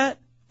you, Matt?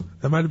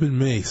 That might have been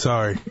me.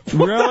 Sorry.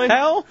 What the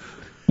hell?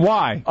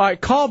 Why? All right,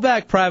 call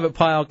back Private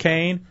Pile,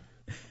 Kane.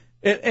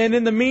 And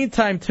in the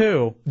meantime,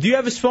 too, do you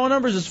have his phone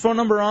number? Is his phone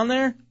number on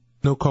there?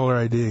 No caller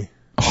ID.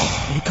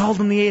 He called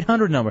him the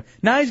 800 number.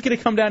 Now he's going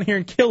to come down here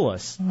and kill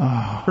us.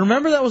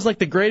 Remember that was like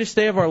the greatest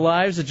day of our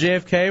lives at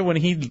JFK when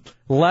he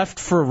left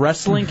for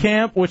wrestling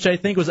camp, which I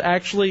think was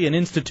actually an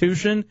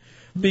institution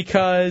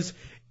because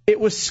it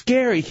was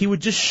scary. He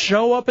would just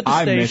show up at the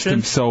station. I missed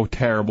him so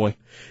terribly.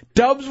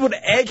 Dubs would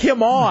egg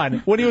him on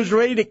when he was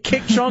ready to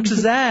kick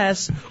Chunks'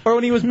 ass, or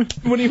when he was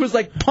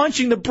like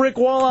punching the brick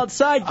wall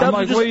outside. Dubs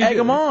would just egg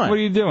him on. What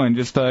are you doing?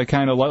 Just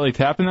kind of lightly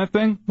tapping that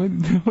thing?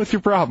 What's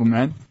your problem,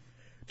 man?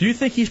 Do you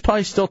think he's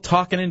probably still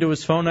talking into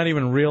his phone, not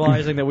even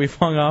realizing that we've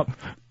hung up?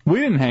 We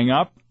didn't hang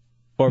up.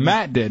 Or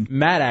Matt did.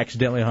 Matt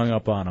accidentally hung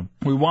up on him.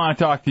 We want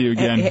to talk to you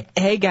again.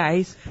 Hey,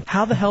 guys.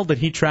 How the hell did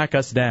he track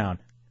us down?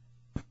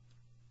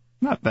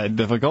 Not that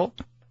difficult.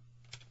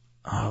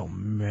 Oh,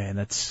 man,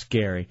 that's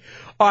scary.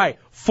 All right,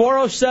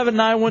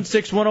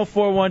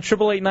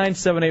 407-916-1041,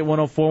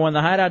 888-978-1041,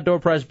 the Hideout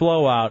Door Prize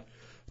Blowout.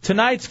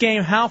 Tonight's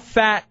game, how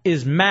fat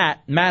is Matt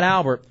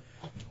Albert?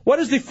 What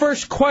is the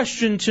first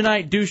question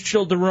tonight, Deuce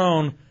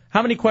Childerone?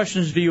 How many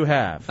questions do you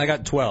have? I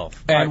got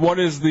 12. And what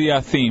is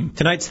the theme?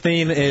 Tonight's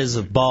theme is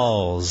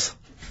balls.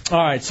 All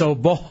right, so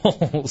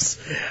balls.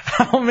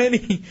 How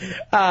many?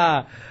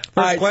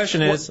 First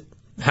question is,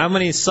 how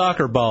many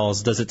soccer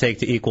balls does it take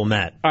to equal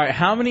Matt? All right,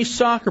 how many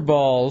soccer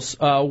balls,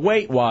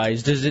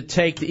 weight-wise, does it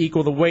take to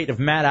equal the weight of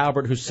Matt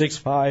Albert, who's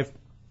 6'5"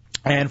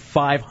 and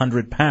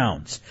 500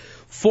 pounds?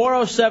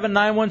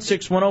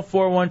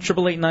 407-916-1041,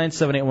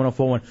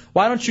 888-978-1041.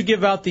 Why don't you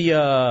give out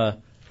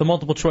the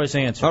multiple choice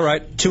answers? All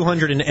right,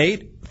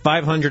 208,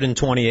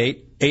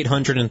 528,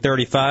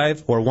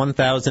 835, or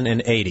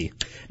 1,080.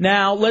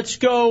 Now, let's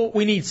go.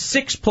 We need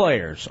 6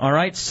 players, all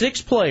right?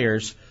 6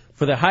 players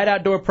for the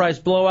Hideout Door Prize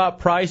Blowout.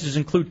 Prizes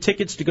include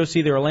tickets to go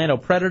see the Orlando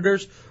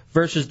Predators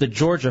versus the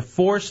Georgia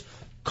Force.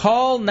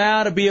 Call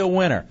now to be a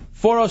winner.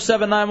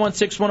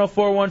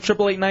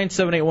 407-916-1041,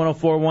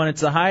 888-978-1041.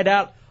 It's the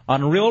Hideout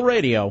on Real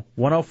Radio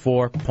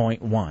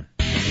 104.1.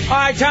 All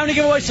right, time to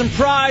give away some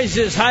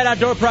prizes. Hideout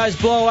Door Prize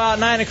Blowout,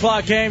 9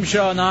 o'clock game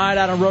show on the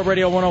Hideout on Real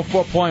Radio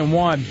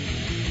 104.1.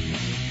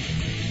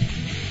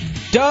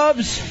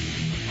 Dubs,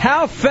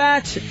 how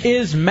fat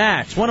is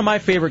Matt? It's one of my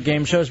favorite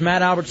game shows.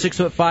 Matt Albert,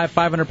 6'5",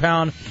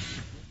 500-pound,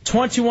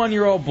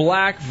 21-year-old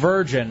black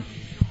virgin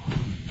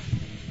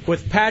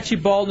with patchy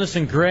baldness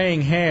and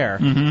graying hair.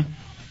 Mm-hmm.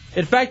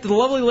 In fact, the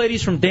lovely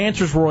ladies from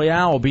Dancers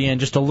Royale will be in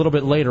just a little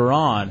bit later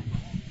on.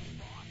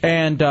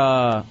 And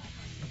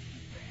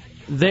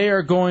they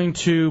are going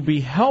to be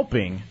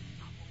helping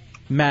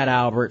Matt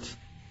Albert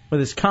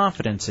with his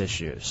confidence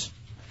issues.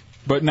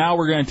 But now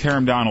we're going to tear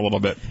him down a little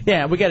bit.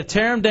 Yeah, we got to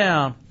tear him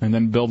down. And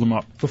then build him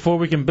up. Before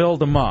we can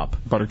build him up.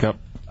 Buttercup.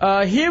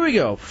 Here we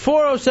go.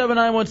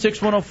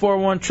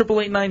 407-916-1041,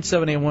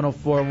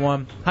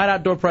 888-978-1041.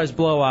 Hideout Door Prize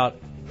Blowout.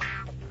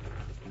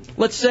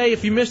 Let's say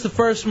if you missed the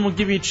first one, we'll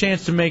give you a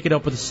chance to make it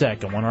up with the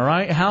second one, all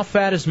right? How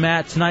fat is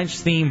Matt? Tonight's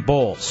theme,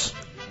 bowls.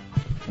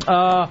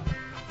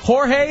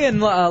 Jorge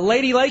and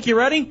Lady Lake, you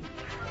ready?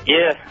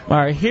 Yeah. All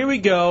right, here we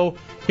go.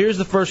 Here's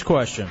the first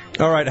question.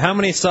 All right, how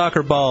many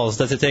soccer balls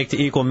does it take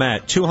to equal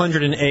Matt?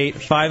 208,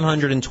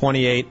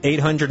 528,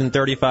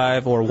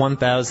 835, or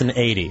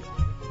 1,080?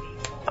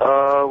 What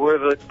are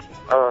the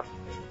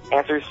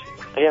answers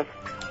again?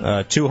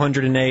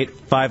 208,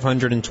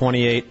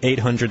 528,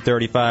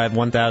 835,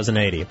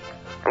 1,080.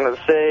 I'm going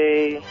to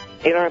say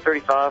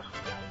 835.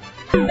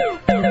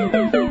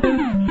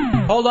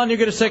 Hold on, you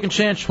get a second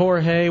chance,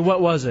 Jorge.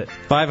 What was it?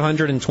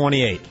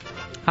 528.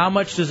 How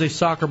much does a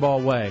soccer ball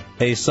weigh?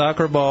 A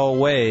soccer ball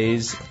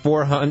weighs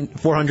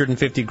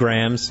 450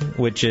 grams,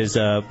 which is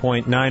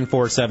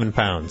 0.947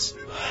 pounds.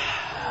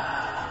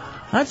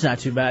 That's not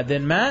too bad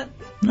then, Matt.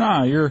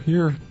 Nah, you're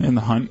in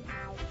the hunt.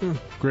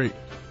 Great.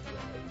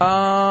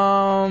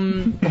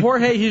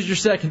 Jorge, here's your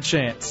second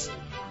chance.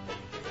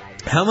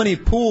 How many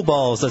pool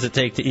balls does it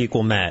take to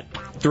equal Matt?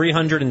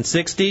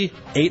 360,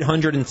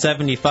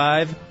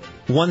 875,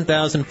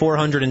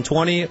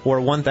 1,420,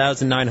 or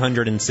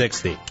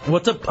 1,960?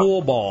 What's a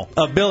pool ball?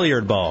 A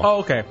billiard ball. Oh,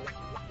 okay.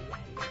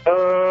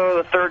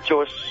 The third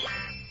choice.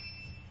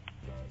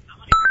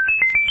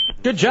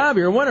 Good job,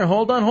 you're a winner.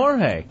 Hold on,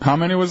 Jorge. How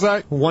many was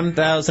that?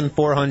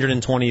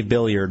 1,420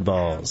 billiard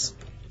balls.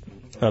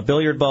 A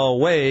billiard ball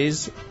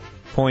weighs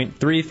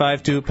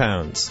 0.352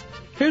 pounds.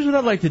 Here's what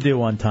I'd like to do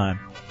one time.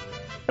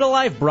 At a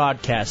live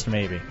broadcast,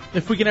 maybe.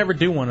 If we can ever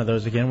do one of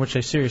those again, which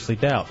I seriously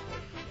doubt.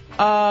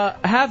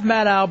 Have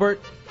Matt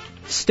Albert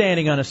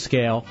standing on a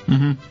scale,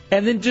 Mm-hmm.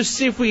 and then just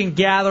see if we can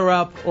gather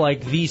up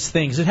like these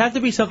things. It'd have to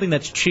be something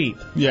that's cheap.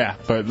 Yeah,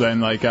 but then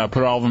like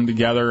put all of them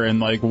together in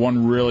like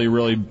one really,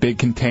 really big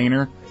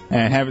container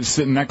and have it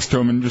sitting next to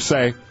him and just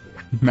say,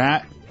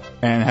 Matt,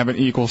 and have an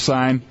equal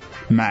sign,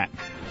 Matt.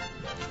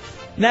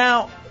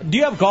 Now, do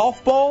you have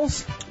golf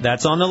balls?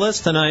 That's on the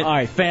list tonight. All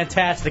right,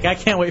 fantastic. I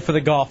can't wait for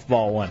the golf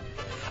ball one.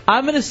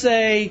 I'm going to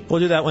say... We'll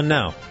do that one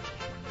now.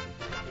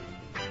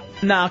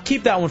 Nah,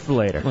 keep that one for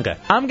later. Okay.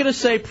 I'm going to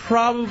say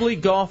probably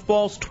golf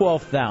balls,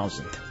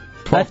 12,000.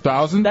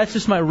 12,000? That's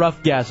just my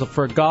rough guess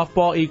for a golf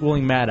ball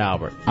equaling Matt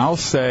Albert. I'll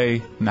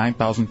say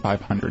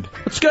 9,500.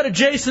 Let's go to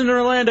Jason in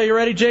Orlando. You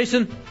ready,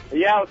 Jason?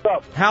 Yeah, what's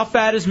up? How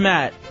fat is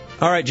Matt?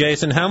 All right,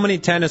 Jason, how many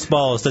tennis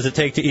balls does it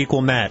take to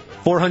equal Matt?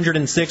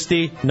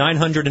 460,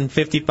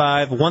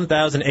 955,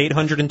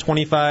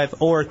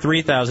 1,825, or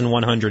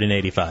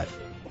 3,185?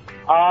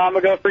 I'm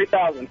going to go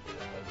 3,000.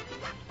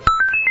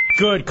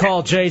 Good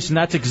call, Jason.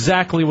 That's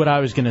exactly what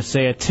I was going to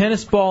say. A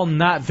tennis ball,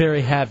 not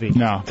very heavy.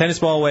 No. Tennis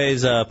ball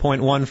weighs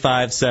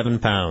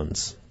 0.157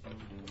 pounds.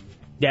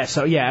 Yeah,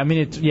 so, yeah, I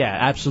mean,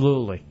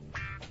 absolutely.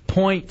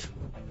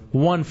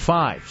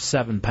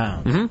 0.157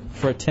 pounds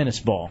for a tennis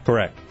ball.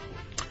 Correct.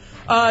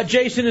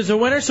 Jason is a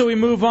winner, so we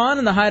move on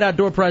in the Hideout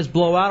Door Prize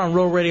Blowout on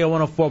Rural Radio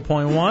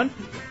 104.1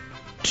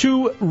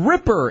 to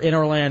Ripper in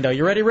Orlando.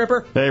 You ready,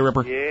 Ripper? Hey,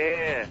 Ripper.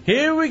 Yeah.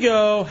 Here we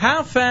go.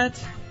 How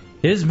fat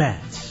is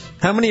Matt?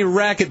 How many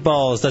racket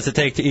balls does it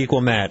take to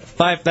equal Matt?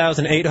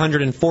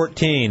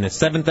 5,814,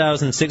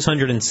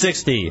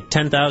 7,660,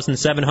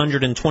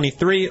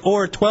 10,723,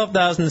 or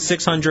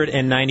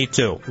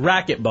 12,692?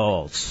 Racket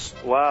balls.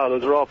 Wow,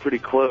 those are all pretty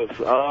close.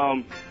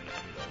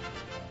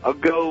 I'll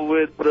go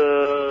with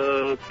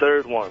the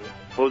third one.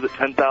 What was it,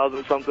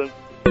 10,000 something?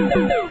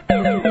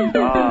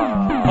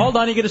 Hold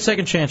on, you get a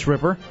second chance,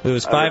 Ripper. It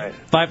was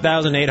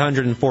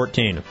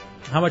 5,814.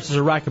 How much does a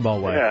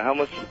racquetball weigh? Yeah, how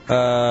much?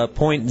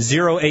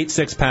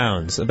 0.086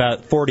 pounds,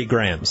 about 40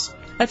 grams.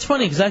 That's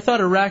funny, because I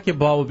thought a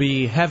racquetball would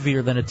be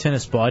heavier than a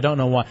tennis ball. I don't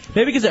know why.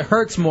 Maybe because it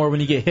hurts more when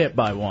you get hit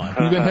by one.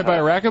 You been hit by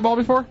a racquetball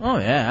before? Oh,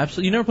 yeah,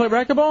 absolutely. You never played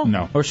racquetball?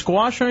 No. Or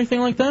squash or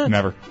anything like that?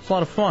 Never. It's a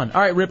lot of fun. All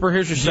right, Ripper,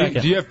 here's your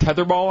second. Do you have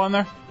tetherball on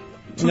there?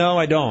 No,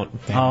 I don't.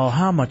 Oh,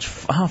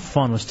 how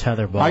fun was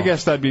tetherball? I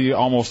guess that'd be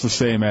almost the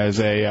same as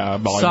a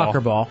volleyball.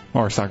 Soccer ball.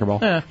 Or a soccer ball.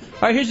 Yeah. All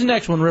right, here's the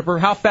next one, Ripper.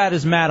 How fat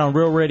is Matt on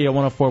Real Radio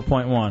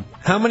 104.1?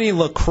 How many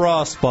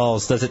lacrosse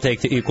balls does it take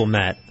to equal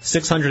Matt?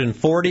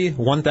 640,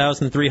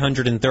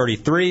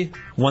 1,333,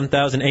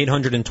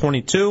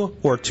 1,822,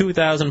 or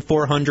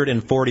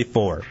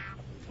 2,444?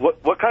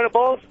 What kind of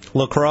balls?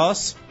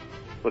 Lacrosse?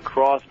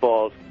 Lacrosse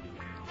balls.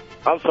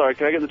 I'm sorry,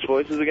 can I get the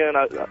choices again?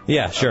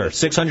 Yeah, sure.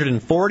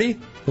 640,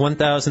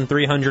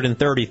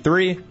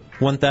 1,333,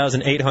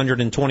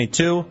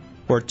 1,822,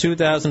 or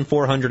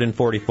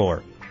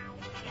 2,444?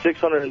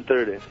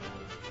 630.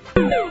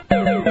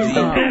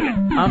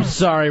 I'm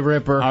sorry,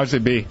 Ripper. I would say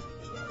B.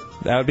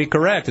 That would be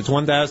correct. It's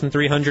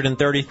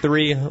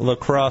 1,333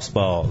 lacrosse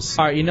balls.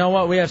 All right, you know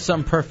what? We have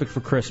something perfect for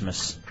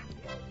Christmas.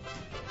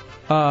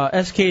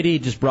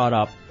 SKD just brought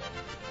up.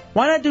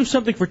 Why not do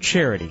something for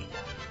charity?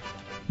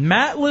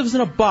 Matt lives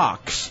in a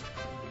box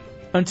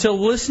until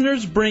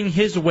listeners bring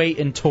his weight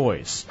in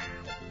toys.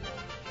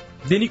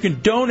 Then you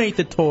can donate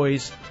the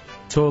toys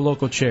to a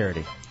local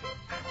charity.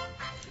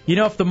 You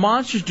know, if the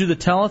Monsters do the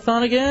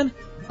telethon again,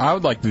 I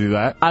would like to do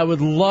that. I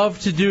would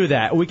love to do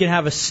that. We can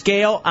have a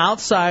scale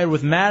outside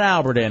with Matt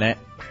Albert in it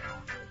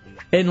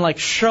and, like,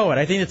 show it.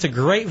 I think it's a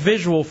great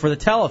visual for the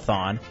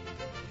telethon.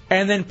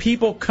 And then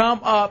people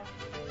come up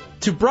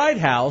to Bright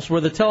House,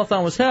 where the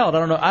telethon was held.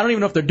 I don't even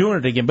know if they're doing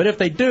it again. But if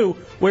they do,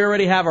 we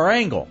already have our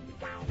angle.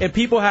 And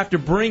people have to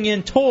bring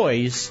in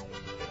toys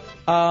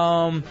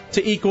to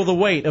equal the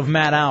weight of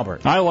Matt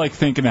Albert. I like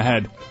thinking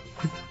ahead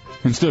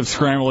instead of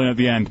scrambling at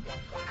the end.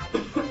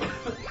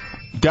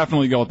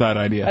 Definitely go with that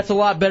idea. That's a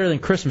lot better than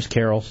Christmas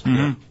carols.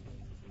 Mm-hmm.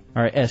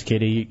 All right,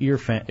 SKD, you're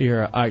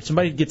all right.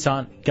 Somebody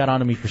got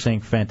onto me for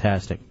saying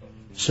fantastic.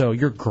 So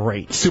you're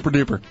great. Super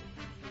duper.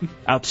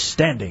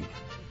 Outstanding.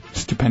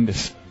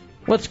 Stupendous.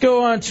 Let's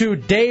go on to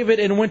David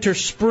in Winter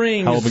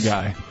Springs. Hell of a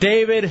guy.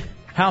 David,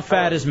 how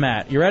fat is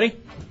Matt? You ready?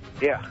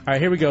 Yeah. All right,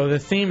 here we go. The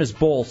theme is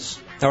bulls.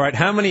 All right,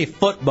 how many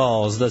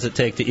footballs does it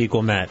take to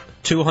equal Matt?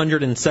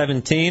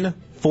 217,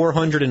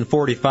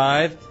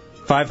 445,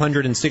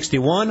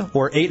 561,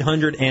 or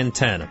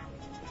 810? I'm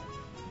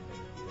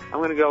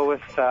going to go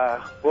with,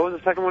 what was the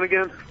second one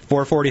again?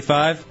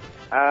 445?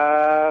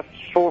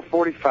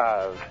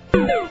 445.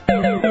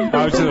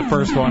 I would say the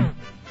first one.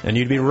 And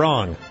you'd be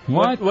wrong.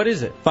 What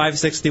is it?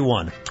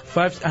 561.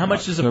 How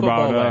much does a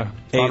football weigh?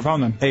 About a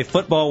pound then. A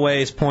football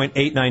weighs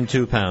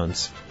 .892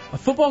 pounds. A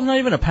football's not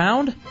even a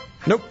pound?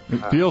 Nope.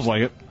 It feels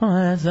like it.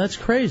 Oh, that's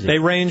crazy. They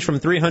range from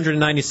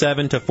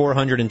 397 to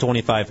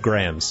 425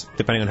 grams,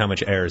 depending on how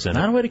much air is in it.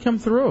 Not a way to come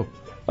through.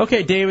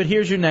 Okay, David,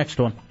 here's your next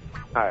one.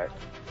 All right.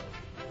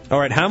 All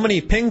right, how many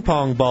ping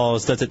pong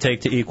balls does it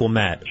take to equal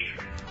Matt?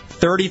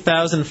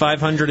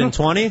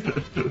 30,520,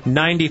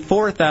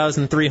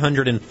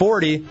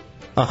 94,340,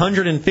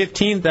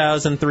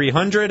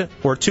 115,300,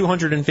 or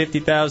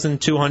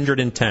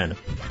 250,210? I'm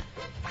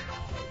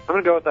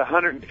gonna go with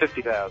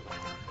 150,000.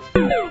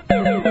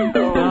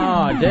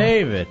 Oh,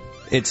 David.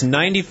 It's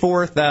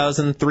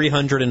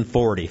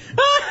 94,340.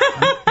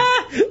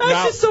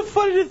 That's just so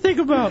funny to think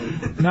about.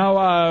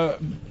 Now,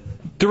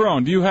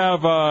 Daron, do you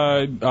have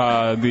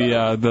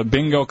the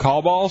bingo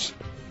call balls?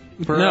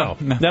 No,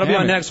 that'll be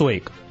on next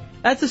week.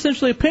 That's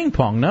essentially a ping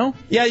pong, no?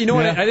 Yeah, you know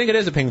what? I think it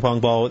is a ping pong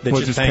ball that's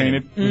just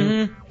painted.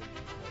 Mm-hmm.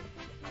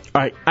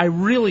 All right, I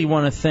really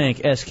want to thank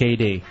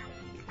SKD.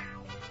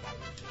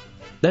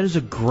 That is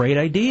a great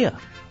idea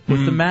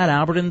with the Matt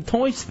Albert and the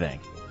toys thing.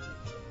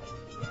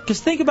 Because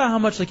think about how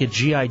much like a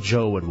G.I.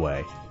 Joe would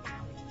weigh.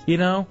 You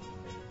know?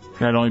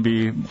 That'd only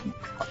be...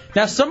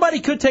 Now,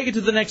 somebody could take it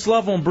to the next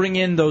level and bring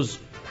in those...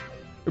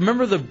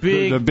 Remember the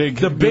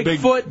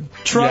Bigfoot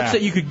trucks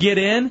that you could get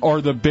in?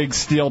 Or the big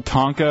steel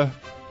Tonka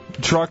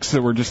trucks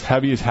that were just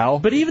heavy as hell?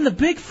 But even the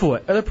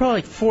Bigfoot, they're probably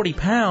like 40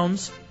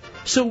 pounds.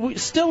 So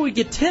we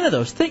get 10 of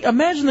those.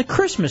 Imagine the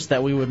Christmas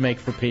that we would make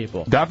for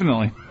people.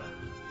 Definitely.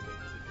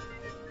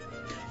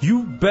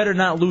 You better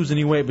not lose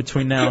any weight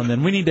between now and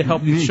then. We need to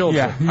help the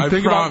children. I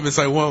promise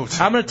I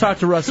won't. I'm going to talk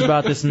to Russ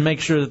about this and make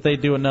sure that they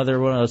do another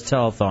one of those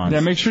telethons.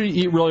 Yeah, make sure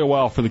you eat really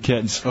well for the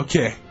kids.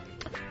 Okay.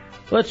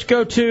 Let's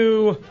go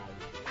to...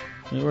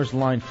 Where's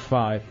line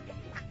 5?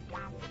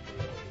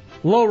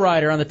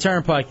 Lowrider on the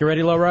turnpike. You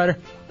ready, Lowrider?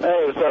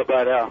 Hey, what's up,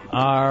 bud? Al?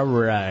 All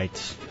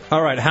right.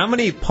 All right, how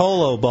many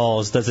polo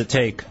balls does it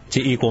take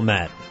to equal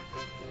Matt?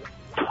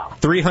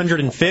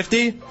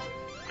 350?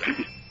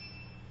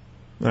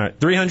 All right,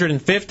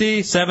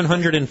 350,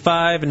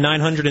 705,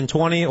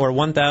 920, or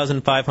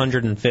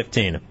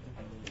 1,515?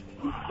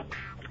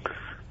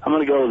 I'm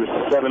going to go with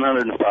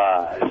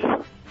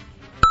 705.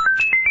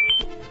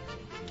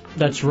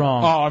 That's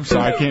wrong. Oh, I'm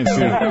sorry. I can't see the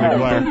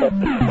glare.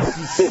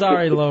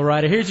 Sorry,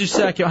 Lowrider. Here's your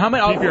second. How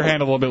many? Keep your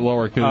hand a little bit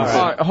lower. All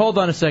right, hold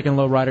on a second,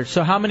 Lowrider.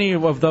 So how many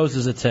of those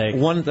does it take?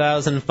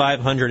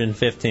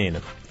 1,515.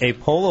 A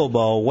polo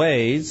ball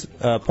weighs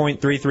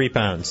 0.33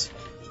 pounds.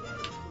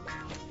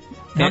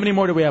 How many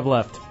more do we have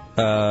left?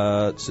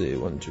 Let's see.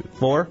 1, 2,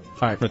 4. All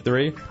right. Or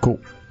 3.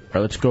 Cool. All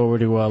right, let's go over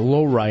to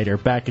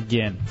Lowrider back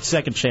again.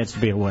 Second chance to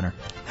be a winner.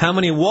 How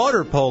many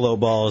water polo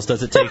balls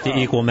does it take to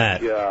equal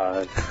Matt?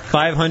 God.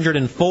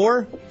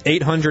 504,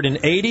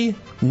 880,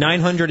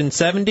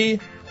 970,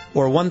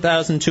 or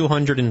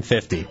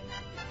 1,250? I'm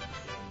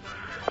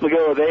going to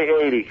go with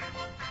 880.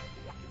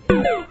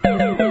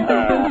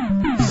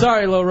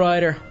 Sorry,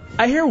 Lowrider.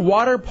 I hear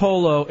water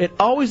polo. It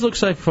always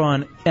looks like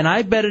fun, and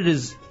I bet it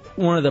is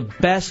one of the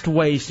best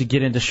ways to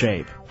get into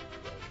shape.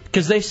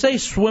 Because they say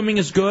swimming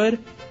is good,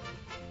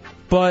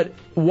 but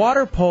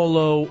water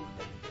polo,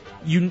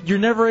 you're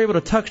never able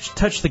to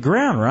touch the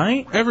ground,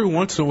 right? Every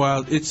once in a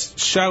while,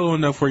 it's shallow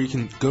enough where you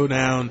can go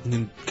down and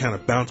then kind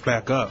of bounce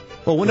back up.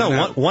 Well,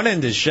 no, one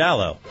end is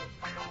shallow.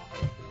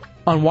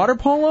 On water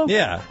polo?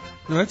 Yeah.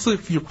 No, that's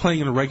if you're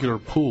playing in a regular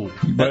pool.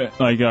 But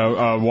like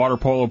a water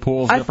polo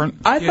pool is different?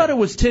 I thought it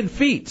was 10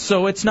 feet,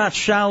 so it's not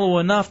shallow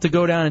enough to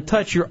go down and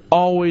touch. You're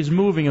always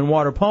moving in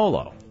water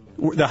polo.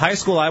 The high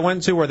school I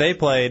went to where they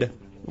played,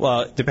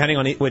 well, depending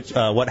on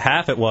what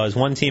half it was,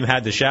 one team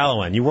had the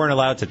shallow end. You weren't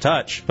allowed to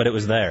touch, but it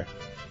was there.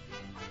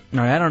 All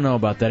right, I don't know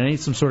about that. I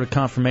need some sort of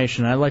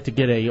confirmation. I'd like to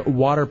get a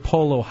water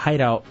polo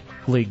hideout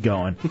league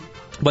going.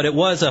 But it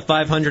was a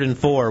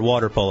 504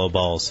 water polo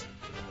balls.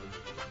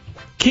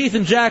 Keith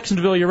in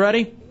Jacksonville, you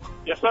ready?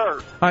 Yes, sir.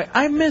 All right,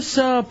 I miss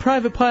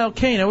Private Pile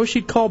Kane. I wish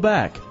he'd call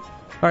back.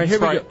 All right,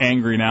 here we go.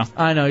 Angry now.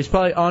 I know. He's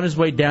probably on his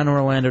way down to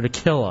Orlando to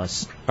kill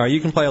us. All right,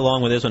 you can play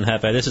along with this one,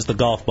 Hefe. This is the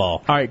golf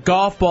ball. All right,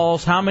 golf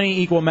balls. How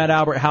many equal Matt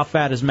Albert? How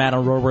fat is Matt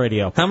on Roll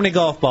Radio? How many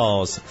golf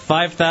balls?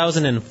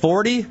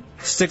 5,040,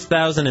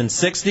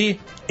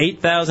 6,060,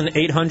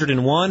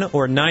 8,801,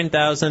 or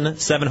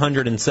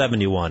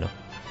 9,771?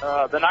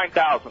 The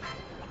 9,000.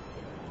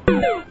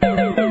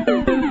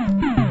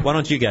 Why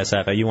don't you guess,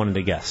 Hefe? You wanted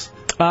to guess.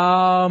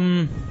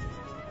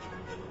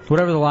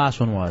 Whatever the last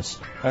one was.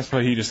 That's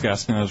what he just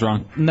guessed, and I was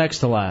wrong. Next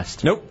to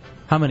last. Nope.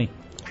 How many?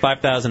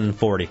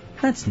 5,040.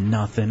 That's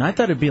nothing. I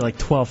thought it'd be like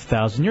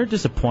 12,000. You're a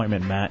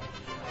disappointment, Matt.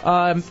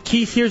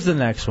 Keith, here's the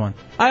next one.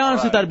 I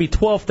honestly thought it'd be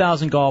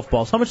 12,000 golf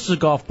balls. How much does a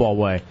golf ball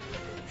weigh?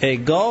 A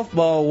golf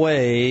ball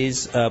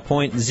weighs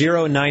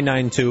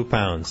 0.0992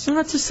 pounds. Well,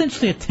 that's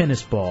essentially a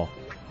tennis ball.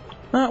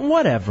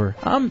 Whatever.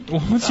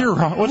 What's your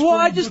wrong?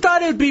 I just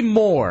thought it'd be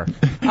more.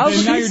 Now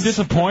you're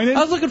disappointed?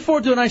 I was looking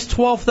forward to a nice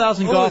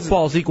 12,000 golf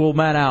balls equal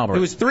Matt Albert. It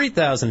was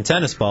 3,000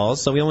 tennis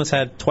balls, so we almost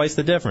had twice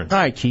the difference. All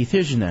right, Keith,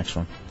 here's your next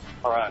one.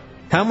 All right.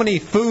 How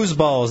many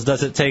foosballs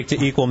does it take to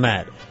equal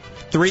Matt?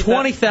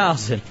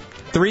 20,000.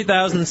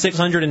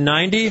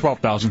 3,690?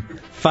 12,000.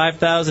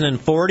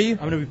 5,040? I'm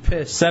going to be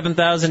pissed.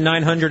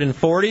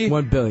 7,940?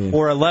 1 billion.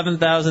 Or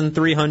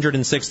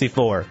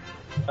 11,364?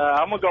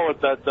 I'm going to go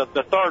with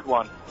the third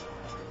one.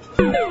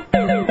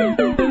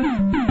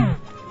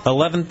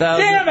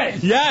 11,000. Damn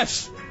it!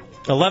 Yes!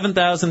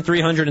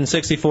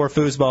 11,364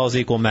 foosballs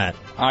equal Matt.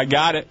 I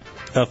got it.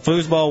 A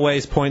foosball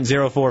weighs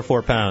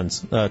 0.044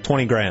 pounds,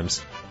 20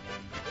 grams.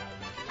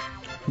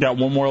 Got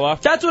one more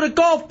left? That's what a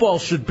golf ball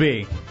should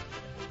be.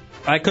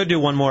 I could do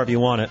one more if you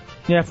want it.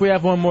 Yeah, if we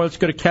have one more, let's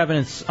go to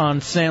Kevin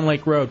on Sand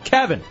Lake Road.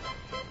 Kevin.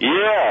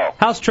 Yeah.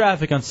 How's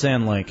traffic on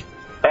Sand Lake?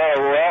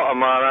 Well,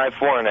 I'm on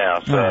I-4 now,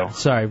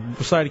 so.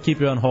 Oh, sorry to keep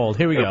you on hold.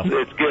 Here we go.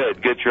 It's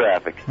good. Good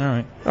traffic. All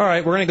right. All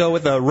right, we're going to go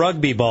with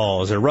rugby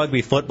balls or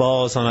rugby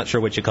footballs. I'm not sure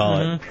what you call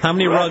it. How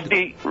many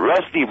rusty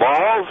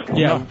balls?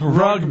 Yeah,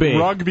 rugby.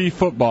 Rugby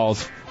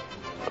footballs.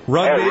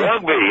 Rugby?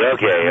 Rugby,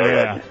 okay.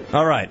 Yeah.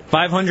 All right,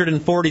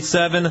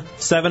 547,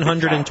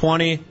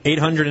 720,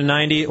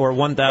 890, or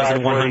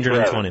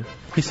 1,120.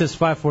 He says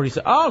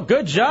 547. Oh,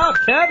 good job.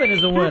 Kevin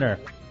is a winner.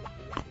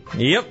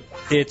 Yep.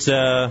 It's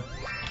a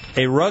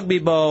rugby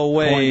ball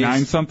weighs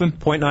 0.9 something?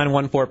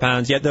 0.914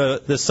 pounds. Yeah,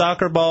 the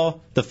soccer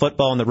ball, the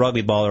football, and the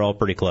rugby ball are all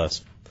pretty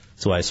close.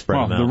 That's why I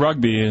spread them out. The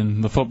rugby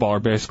and the football are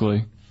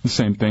basically the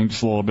same thing,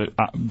 just a little bit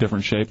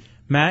different shape.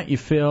 Matt, you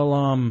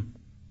feel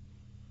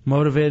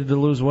motivated to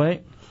lose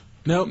weight?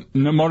 Nope.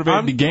 No,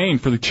 motivated to gain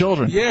for the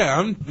children. Yeah,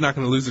 I'm not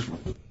going to lose it.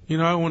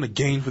 I want to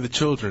gain for the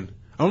children.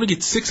 I want to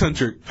get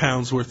 600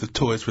 pounds worth of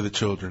toys for the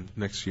children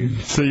next year.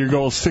 So your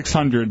goal is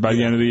 600 by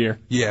the end of the year?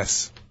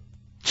 Yes.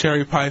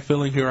 Cherry pie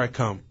filling, here I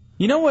come.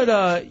 You know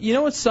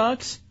what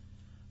sucks?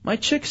 My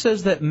chick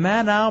says that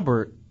Matt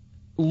Albert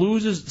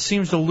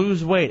seems to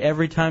lose weight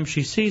every time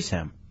she sees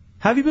him.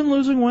 Have you been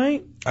losing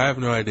weight? I have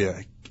no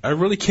idea. I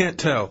really can't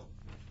tell.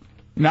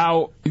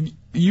 Now,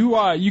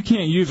 you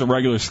can't use a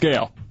regular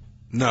scale.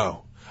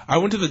 No. I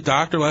went to the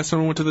doctor. Last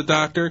time I went to the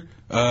doctor,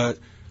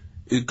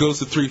 it goes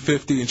to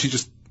 350, and she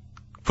just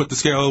put the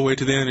scale all the way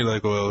to the end. You're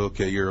like, well,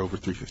 okay, you're over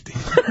 350.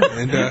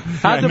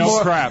 And no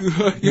crap.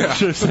 Yeah.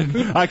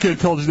 I could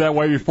have told you that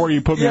way before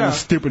you put me on a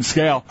stupid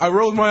scale. I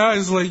rolled my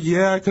eyes like,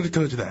 yeah, I could have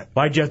told you that.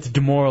 Why'd you have to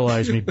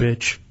demoralize me,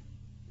 bitch?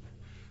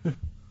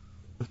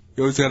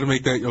 You always got to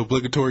make that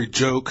obligatory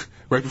joke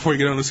right before you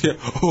get on the scale.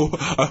 Oh,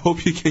 I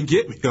hope you can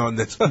get me on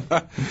this.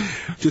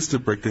 Just to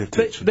break the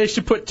attention. They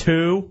should put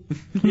 2,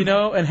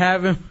 and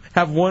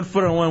have 1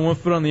 foot on one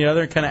foot on the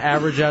other, and kind of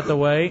average out the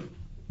weight.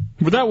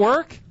 Would that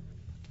work?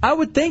 I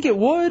would think it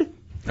would.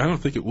 I don't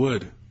think it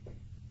would.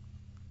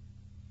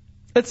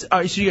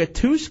 So you got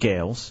 2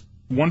 scales.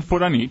 1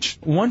 foot on each.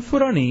 1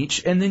 foot on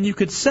each, and then you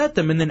could set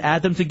them and then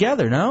add them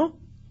together, no?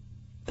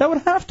 That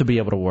would have to be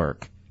able to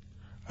work.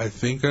 I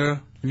think we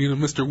need a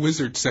Mr.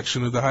 Wizard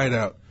section of the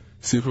Hideout.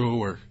 See if it will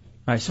work.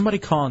 All right, somebody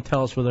call and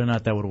tell us whether or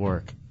not that would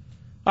work.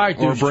 All right,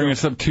 or bring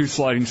us up 2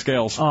 sliding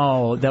scales.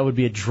 Oh, that would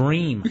be a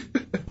dream.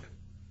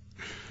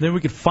 Then we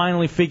could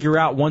finally figure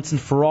out once and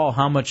for all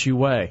how much you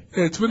weigh.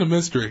 Yeah, it's been a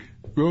mystery.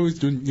 We're always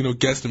doing,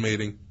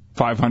 guesstimating.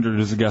 500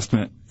 is a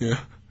guesstimate. Yeah.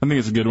 I think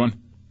it's a good one.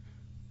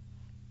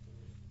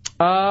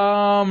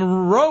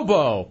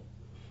 Robo.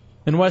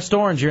 In West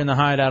Orange, you're in the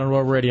Hideout on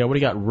Road Radio. What do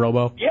you got,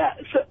 Robo? Yeah,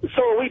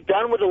 so are we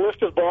done with the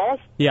list of balls?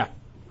 Yeah.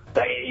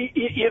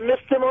 You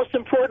missed the most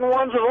important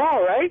ones of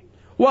all, right?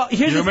 Well,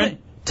 here's the thing.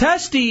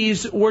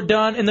 Testes were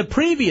done in the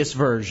previous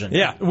version.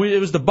 Yeah. It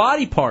was the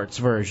body parts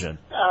version.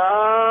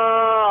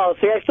 Oh,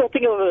 see, I still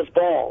think of it as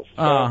balls.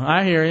 Oh,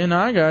 I hear you. No,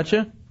 I got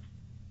you.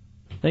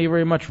 Thank you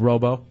very much,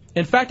 Robo.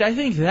 In fact, I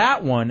think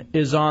that one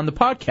is on the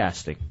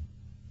podcasting.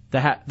 The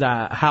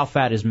How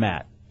Fat Is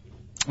Matt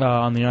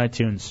on the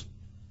iTunes.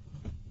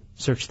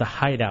 Search the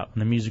Hideout in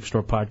the Music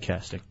Store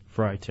podcasting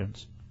for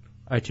iTunes.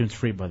 iTunes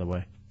free, by the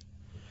way.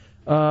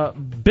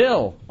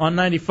 Bill on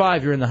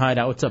 95, you're in the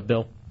Hideout. What's up,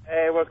 Bill?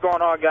 Hey, what's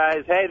going on,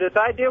 guys? Hey, this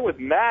idea with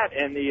Matt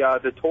and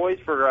the toys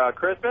for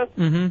Christmas,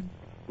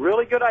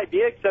 really good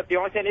idea, except the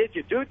only thing is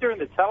you do it during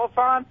the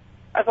telethon.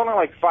 That's only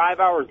like 5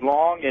 hours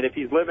long, and if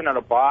he's living in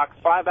a box,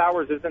 5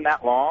 hours isn't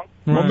that long.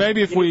 Well,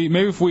 maybe if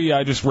we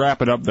just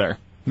wrap it up there.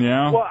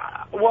 Yeah.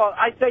 Well,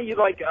 I say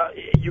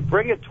you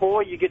bring a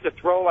toy, you get to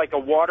throw like a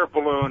water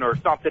balloon or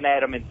something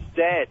at him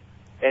instead,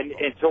 and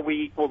until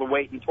we equal the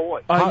weight in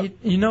toy.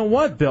 You know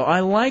what, Bill?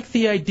 I like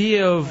the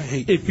idea of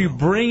if you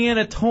bring in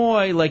a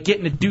toy, like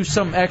getting to do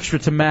something extra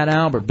to Matt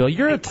Albert. Bill,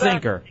 you're a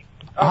thinker.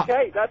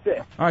 Okay, that's it.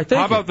 All right, thank you.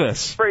 How about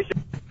this?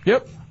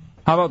 Yep.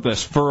 How about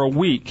this? For a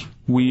week,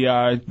 we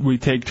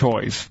take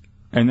toys,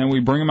 and then we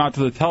bring them out to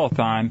the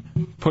telethon,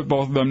 put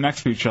both of them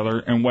next to each other,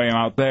 and weigh them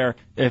out there.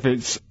 If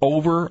it's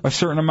over a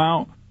certain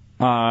amount,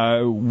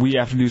 we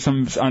have to do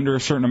some under a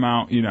certain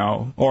amount,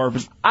 or if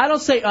it's... I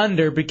don't say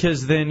under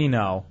because then,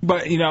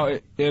 But,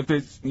 if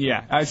it's,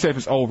 I'd say if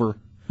it's over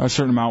a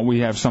certain amount, we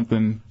have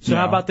something, So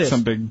how about this?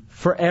 Some big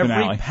For every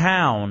finale.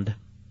 pound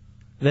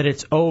that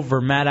it's over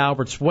Matt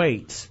Albert's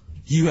weight,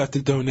 you have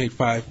to donate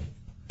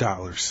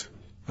 $5.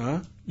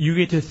 Huh? You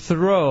get to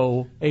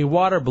throw a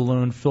water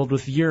balloon filled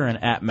with urine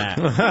at Matt.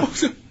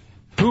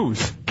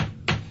 Whose?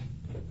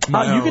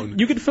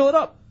 You get to fill it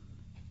up.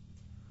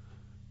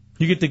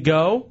 You get to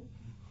go,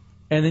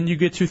 and then you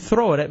get to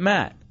throw it at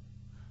Matt.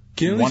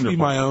 Can it at least be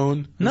my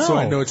own? No. So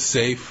I know it's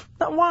safe.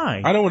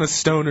 Why? I don't want a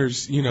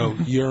stoner's,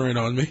 urine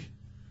on me.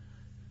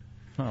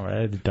 All right,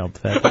 I had to dump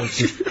that.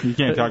 You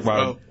can't talk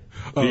about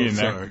being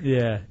sorry. there.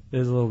 Yeah,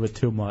 it's a little bit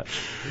too much.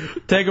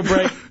 Take a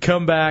break,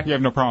 come back. You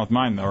have no problem with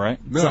mine, though, right?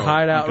 It's a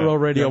Hideout Okay. Real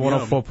Radio Yum,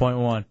 yum.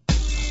 104.1.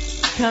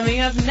 Coming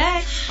up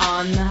next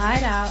on The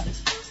Hideout.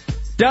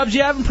 Dubs,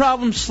 you having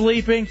problems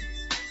sleeping?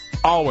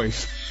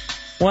 Always.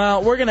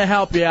 Well, we're going to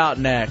help you out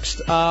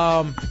next.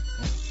 I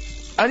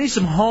need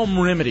some home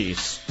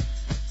remedies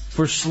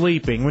for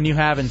sleeping when you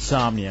have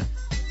insomnia.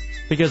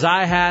 Because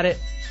I had it,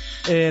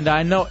 and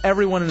I know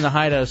everyone in the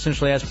Hideout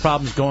essentially has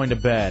problems going to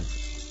bed.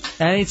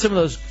 And I need some of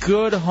those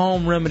good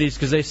home remedies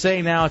because they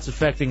say now it's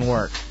affecting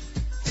work.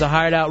 It's a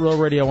Hideout, Real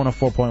Radio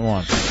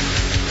 104.1.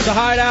 It's a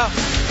Hideout,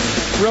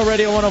 Real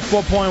Radio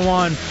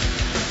 104.1.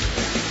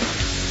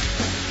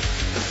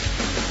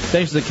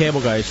 Thanks to the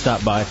cable guy who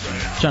stopped by,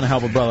 trying to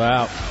help a brother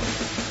out.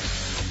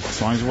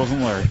 As long as it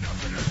wasn't Larry.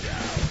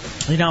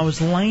 You know, I was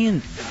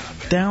laying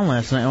down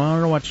last night. I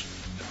wanted to watch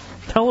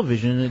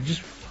television,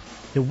 and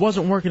it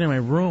wasn't working in my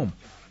room.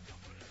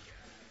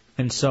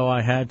 And so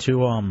I had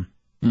to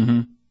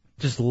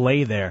just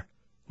lay there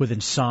with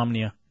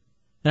insomnia.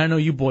 And I know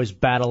you boys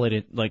battle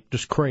it like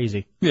just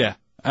crazy. Yeah,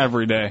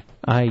 every day.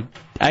 I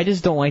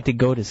just don't like to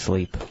go to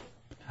sleep.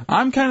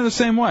 I'm kind of the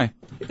same way.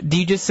 Do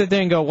you just sit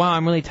there and go, wow,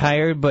 I'm really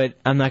tired, but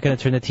I'm not going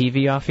to turn the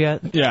TV off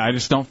yet? Yeah, I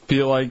just don't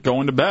feel like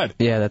going to bed.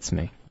 Yeah, that's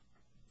me.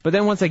 But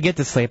then once I get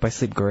to sleep, I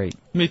sleep great.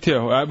 Me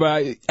too.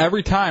 But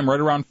every time, right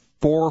around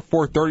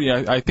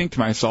 4:30, I think to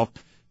myself,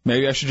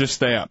 maybe I should just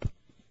stay up.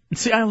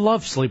 See, I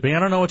love sleeping. I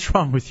don't know what's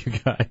wrong with you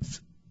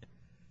guys.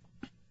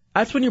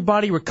 That's when your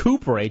body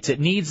recuperates. It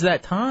needs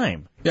that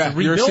time to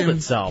rebuild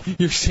itself.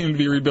 You seem to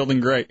be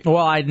rebuilding great. Well,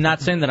 I'm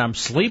not saying that I'm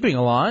sleeping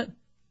a lot,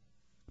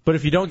 but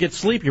if you don't get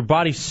sleep, your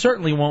body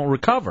certainly won't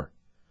recover.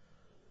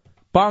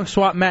 Bonk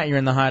Swat Matt, you're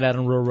in the Hideout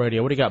on Rural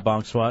Radio. What do you got,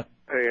 Bonk Swat?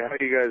 Hey, how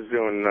you guys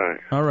doing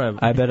tonight? All right.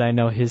 I bet I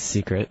know his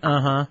secret.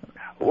 Uh-huh.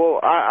 Well,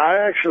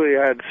 I actually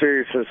had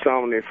serious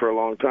insomnia for a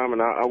long time,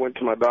 and I went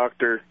to my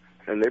doctor,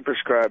 and they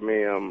prescribed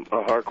me a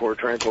hardcore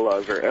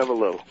tranquilizer,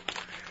 Evalo.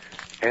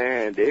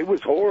 And it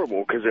was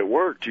horrible because it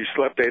worked. You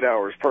slept 8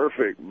 hours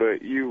perfect,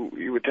 but you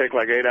would take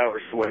like 8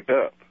 hours to wake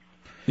up.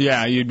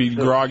 Yeah, you'd be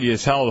groggy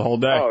as hell the whole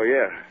day. Oh,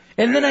 yeah.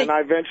 And I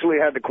eventually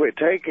had to quit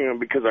taking them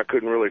because I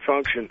couldn't really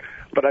function.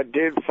 But I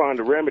did find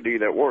a remedy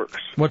that works.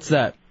 What's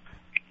that?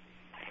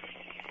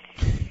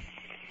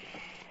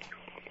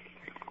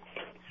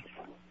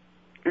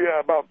 Yeah,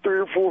 about 3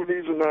 or 4 of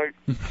these a night.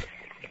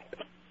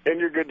 And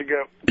you're good to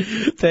go.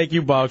 Thank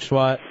you, Bonk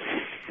Swat.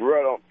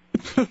 Right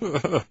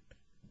on.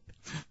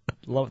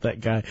 Love that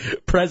guy.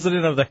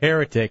 President of the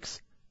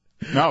Heretics.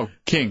 No,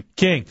 King.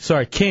 King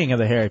of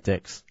the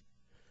Heretics.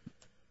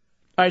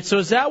 All right, so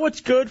is that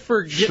what's good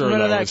for getting rid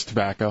of that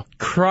tobacco.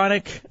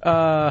 Chronic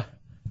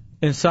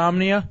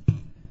insomnia?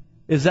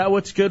 Is that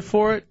what's good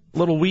for it?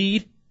 Little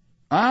weed?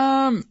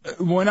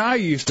 When I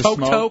used to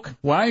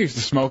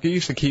smoke, it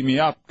used to keep me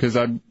up because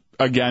I,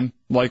 again,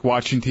 like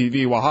watching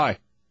TV while high.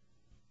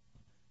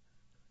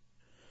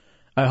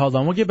 All right, hold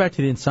on. We'll get back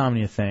to the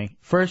insomnia thing.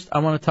 First, I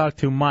want to talk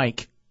to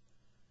Mike,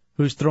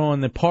 who's throwing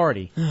the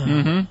party.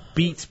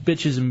 Beats,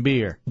 bitches, and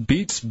beer.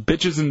 Beats,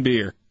 bitches, and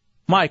beer.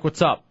 Mike,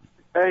 what's up?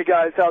 Hey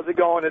guys, how's it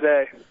going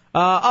today?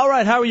 All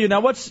right, how are you?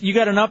 Now, you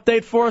got an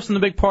update for us on the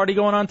big party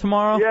going on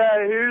tomorrow?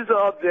 Yeah, here's the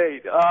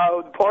update.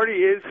 The party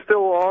is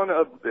still on.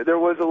 There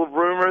was a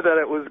rumor that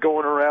it was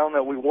going around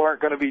that we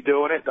weren't going to be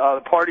doing it.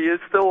 The party is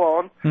still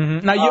on.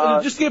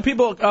 Now, just to get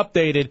people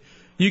updated,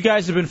 you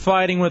guys have been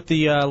fighting with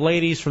the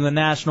ladies from the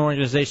National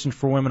Organization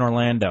for Women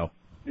Orlando.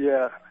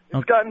 Yeah,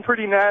 it's gotten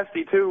pretty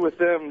nasty too with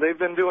them. They've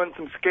been doing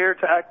some scare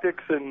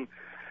tactics and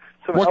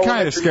some. What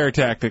kind of scare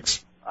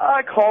tactics?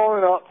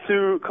 Calling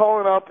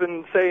up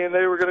and saying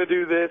they were going to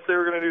do this, they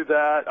were going to do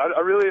that.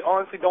 I really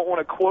honestly don't want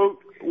to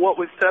quote what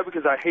was said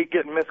because I hate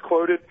getting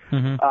misquoted.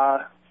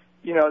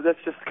 That's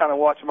just kind of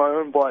watching my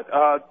own. But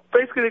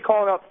basically, they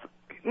calling out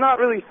not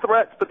really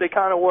threats, but they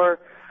kind of were.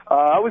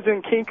 I was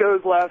in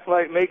Kinko's last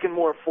night making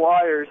more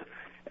flyers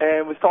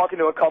and was talking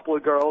to a couple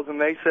of girls,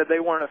 and they said they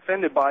weren't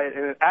offended by it.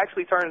 And it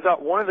actually turns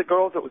out one of the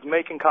girls that was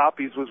making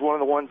copies was one of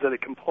the ones that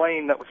had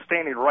complained that was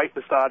standing right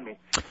beside me.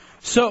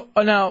 So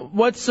now,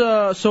 what's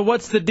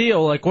the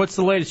deal? Like, what's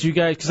the latest, you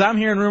guys? Because I'm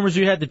hearing rumors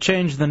you had to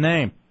change the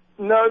name.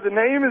 No, the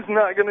name is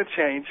not going to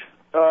change.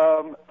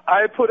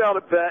 I put out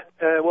a bet.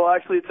 Well,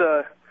 actually, it's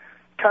a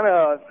kind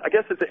of, I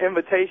guess it's an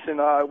invitation.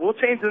 We'll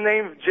change the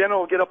name if Jenna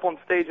will get up on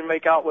stage and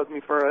make out with me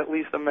for at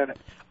least a minute.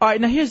 All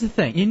right, now here's the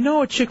thing. You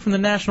know, a chick from the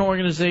National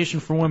Organization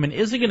for Women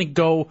isn't going to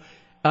go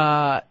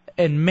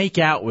and make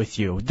out with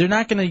you. They're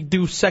not going to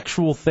do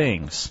sexual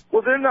things.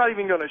 Well, they're not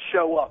even going to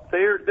show up.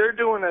 They're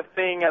doing a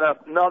thing at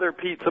another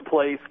pizza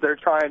place. They're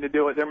trying to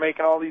do it. They're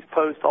making all these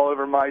posts all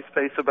over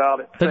MySpace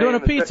about it. They're doing a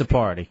pizza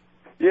party.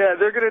 Yeah,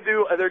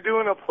 they're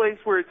doing a place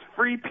where it's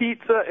free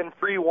pizza and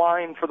free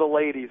wine for the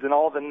ladies, and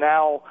all the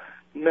Now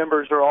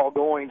members are all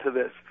going to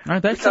this. All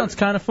right, that sounds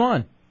kind of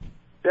fun.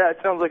 Yeah, it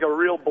sounds like a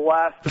real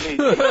blast to me.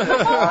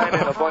 Wine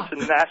and a bunch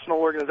of National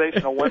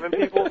Organization of Women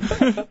people. What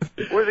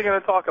are they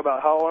going to talk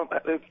about? How long?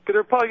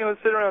 They're probably going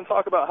to sit around and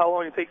talk about how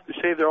long it takes to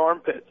shave their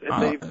armpits,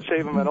 if they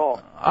shave them at all.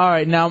 All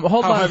right, now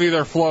hold on. How heavy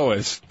their flow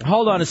is.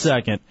 Hold on a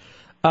second.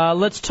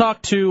 Let's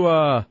talk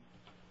to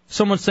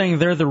someone saying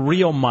they're the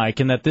real Mike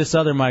and that this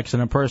other Mike's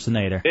an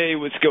impersonator. Hey,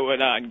 what's going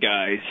on,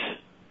 guys?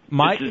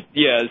 Mike? This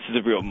is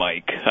the real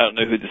Mike. I don't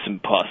know who this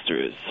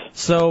imposter is.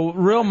 So,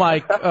 real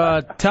Mike,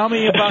 tell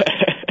me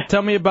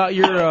about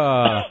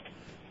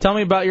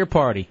your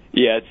party.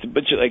 Yeah, it's a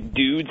bunch of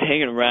dudes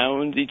hanging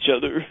around each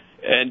other,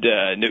 and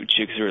no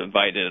chicks are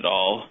invited at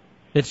all.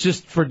 It's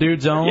just for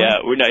dudes only?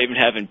 Yeah, we're not even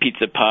having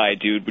pizza pie,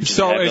 dude. We're just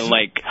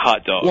having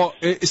hot dogs. Well,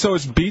 so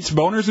it's beets,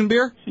 boners, and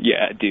beer?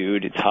 Yeah,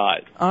 dude, it's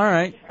hot. All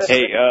right.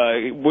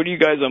 Hey, what are you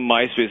guys on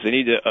MySpace? I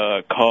need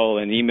to call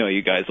and email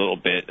you guys a little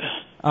bit.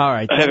 All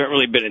right. I haven't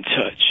really been in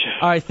touch.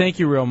 All right, thank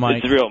you, real Mike.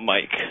 It's the real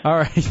Mike. All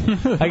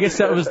right. I guess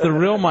that was the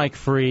real Mike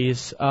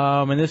Freeze,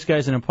 and this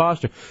guy's an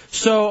imposter.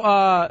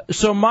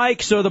 So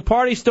Mike, so the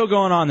party's still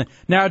going on.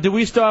 Now, do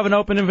we still have an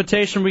open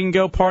invitation? We can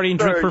go party and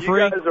drink for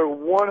free? You guys are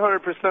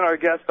 100% our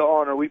guest of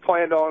honor. We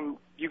planned on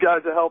you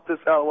guys to help this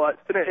out a lot.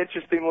 It's been an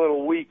interesting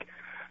little week,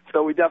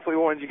 so we definitely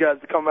wanted you guys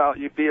to come out.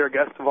 You'd be our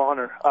guest of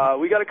honor.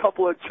 We got a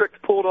couple of tricks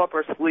pulled up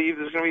our sleeves.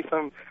 There's going to be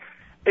some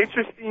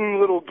interesting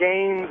little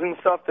games and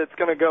stuff that's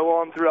going to go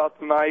on throughout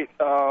the night.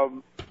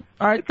 All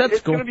right, that's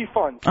it's cool. It's going to be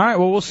fun. All right,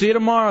 well, we'll see you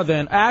tomorrow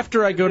then,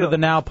 after I go to the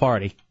Now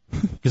party.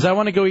 Because I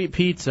want to go eat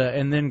pizza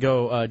and then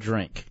go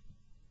drink.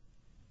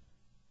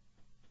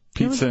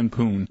 Pizza and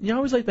poon. You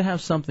always like to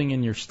have something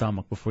in your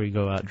stomach before you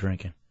go out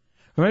drinking.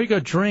 Or maybe go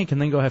drink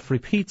and then go have free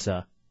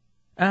pizza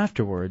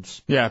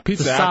afterwards. Yeah,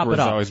 pizza to sop afterwards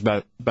it is up. always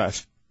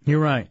best.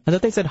 You're right. I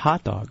thought they said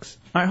hot dogs.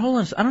 All right, hold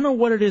on. I don't know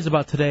what it is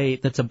about today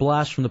that's a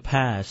blast from the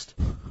past,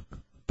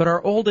 but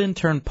our old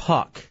intern,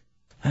 Puck,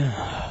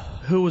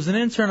 who was an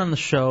intern on the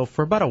show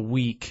for about a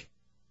week.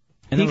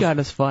 And He got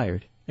us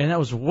fired. And that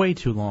was way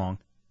too long.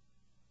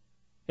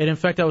 And in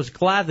fact, I was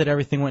glad that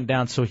everything went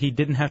down so he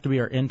didn't have to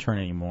be our intern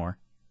anymore.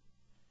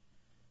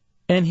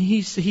 And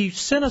he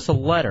sent us a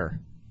letter.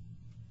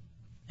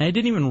 And I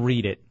didn't even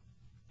read it.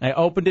 I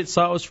opened it,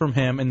 saw it was from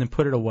him, and then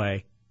put it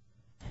away.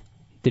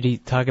 Did he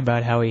talk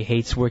about how he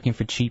hates working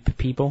for cheap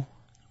people?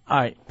 All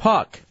right,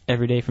 Puck.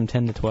 Every day from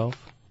 10 to 12?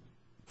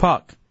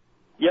 Puck.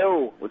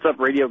 Yo, what's up,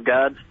 radio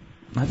gods?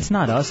 That's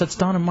not us. That's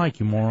Don and Mike,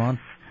 you moron.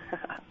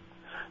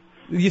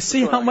 You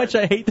see how much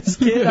I hate this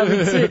kid? I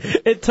mean,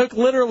 it took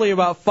literally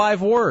about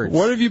 5 words.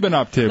 What have you been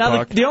up to, now,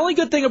 Puck? The only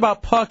good thing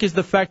about Puck is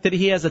the fact that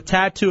he has a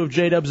tattoo of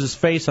J-Dubs'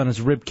 face on his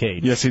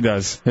ribcage. Yes, he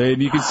does. Hey,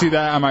 you can see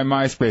that on my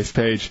MySpace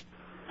page.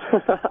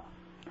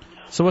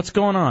 So what's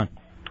going on?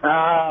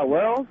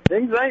 Well,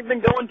 things ain't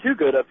been going too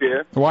good up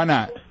here. Why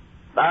not?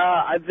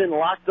 I've been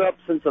locked up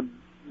since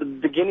the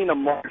beginning of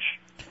March.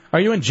 Are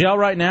you in jail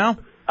right now?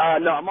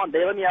 No,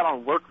 they let me out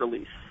on work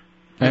release.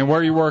 And where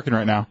are you working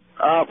right now?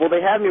 Well,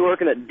 they had me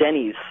working at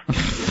Denny's,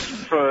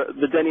 for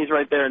the Denny's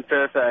right there in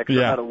Fairfax for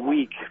about a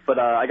week, but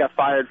I got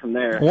fired from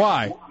there.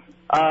 Why?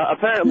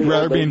 Apparently, You'd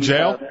rather be in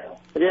jail?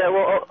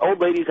 Old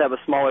ladies have a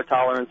smaller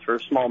tolerance for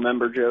small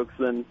member jokes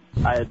than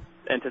I had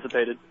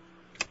anticipated.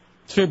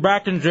 So you're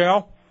back in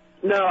jail?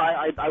 No,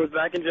 I was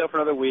back in jail for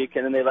another week,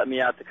 and then they let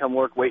me out to come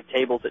wait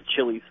tables at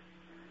Chili's.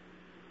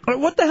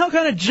 What the hell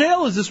kind of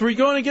jail is this where you're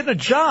going and getting a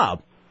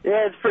job?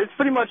 Yeah, it's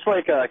pretty much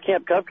like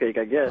Camp Cupcake,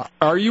 I guess.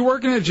 Are you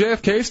working at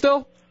JFK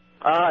still?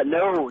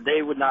 No,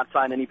 they would not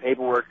sign any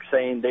paperwork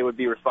saying they would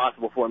be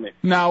responsible for me.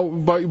 Now,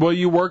 but will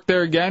you work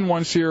there again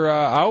once you're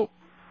out?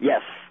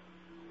 Yes.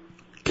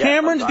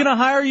 Cameron's going to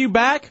hire you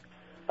back?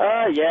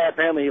 Yeah,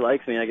 apparently he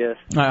likes me, I guess.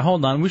 All right,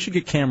 hold on. We should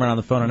get Cameron on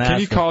the phone and ask Can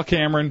you him. call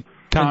Cameron,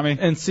 Tommy?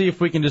 And see if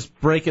we can just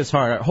break his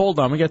heart. All right, hold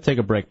on. We got to take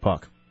a break,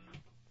 Puck.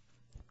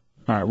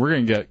 All right, we're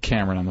going to get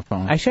Cameron on the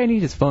phone. Actually, I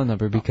need his phone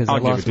number because I I'll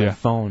give lost it to my you.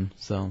 phone.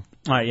 So. All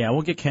right, yeah,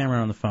 we'll get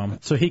Cameron on the phone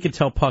so he can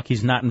tell Puck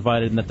he's not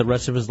invited and that the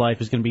rest of his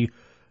life is going to be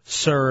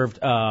served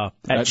at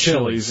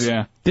Chili's.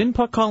 Yeah. Didn't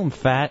Puck call him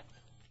fat?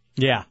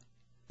 Yeah.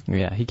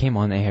 Yeah, he came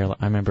on the air,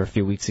 I remember, a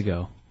few weeks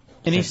ago.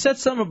 And he said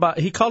something about,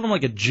 he called him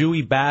like a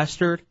Jewy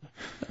bastard.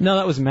 No,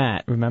 that was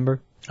Matt, remember?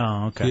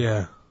 Oh, okay.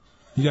 Yeah.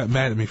 You got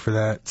mad at me for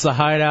that. It's a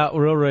Hideout,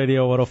 Real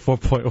Radio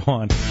 104.1.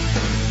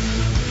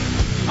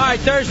 All right,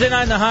 Thursday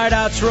night in the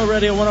Hideouts, Real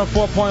Radio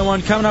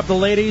 104.1. Coming up, the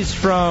ladies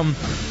from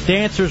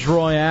Dancers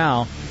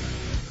Royale.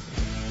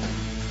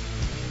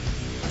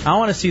 I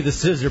want to see the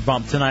scissor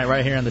bump tonight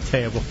right here on the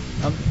table.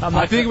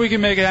 I think we can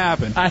make it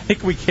happen. I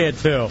think we can,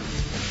 too,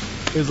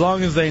 as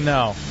long as they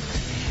know.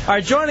 All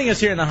right, joining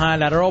us here in the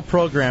Hideout, our old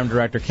program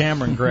director,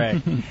 Cameron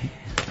Gray.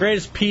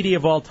 Greatest PD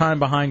of all time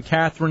behind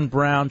Catherine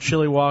Brown,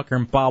 Chili Walker,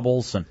 and Bob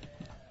Olson.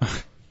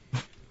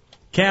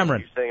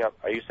 Cameron.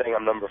 Are you saying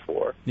I'm number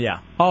 4?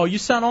 Yeah. Oh, you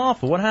sound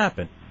awful. What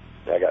happened?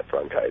 I got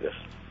bronchitis.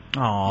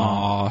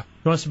 Aw. You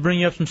want us to bring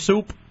you up some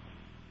soup?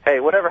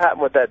 Hey, whatever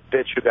happened with that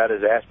bitch who got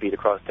his ass beat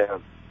across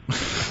town?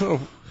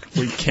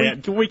 We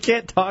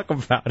can't talk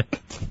about it.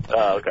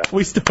 Oh, okay.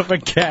 We still have a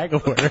gag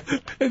order.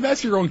 And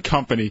that's your own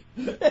company.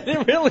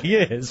 It really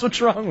is.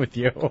 What's wrong with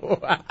you?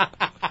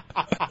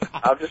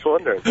 I'm just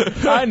wondering.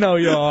 I know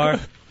you are.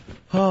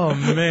 Oh,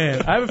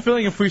 man. I have a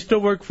feeling if we still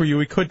work for you,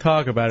 we could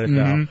talk about it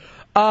now.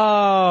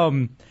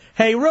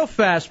 Hey, real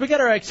fast, we got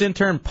our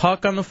ex-intern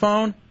Puck on the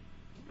phone.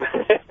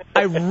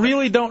 I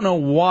really don't know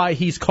why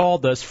he's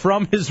called us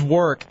from his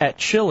work at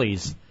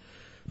Chili's.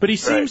 But he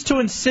seems to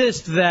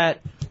insist that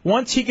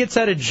once he gets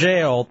out of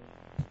jail,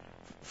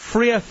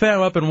 Free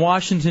FM up in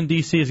Washington,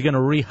 D.C. is going to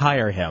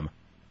rehire him.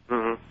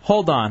 Mm-hmm.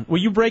 Hold on. Will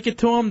you break it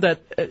to him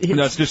that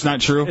that's just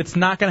not true? It's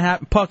not going to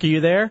happen. Puck, are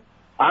you there?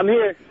 I'm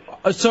here.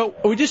 So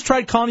we just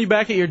tried calling you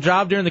back at your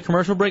job during the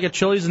commercial break at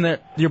Chili's, and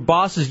your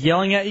boss is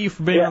yelling at you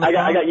for being on the phone?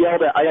 I got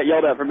yelled at. I got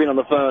yelled at for being on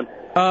the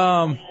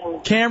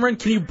phone. Cameron,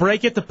 can you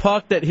break it to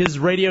Puck that his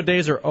radio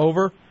days are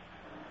over?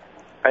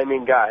 I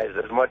mean, guys,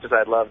 as much as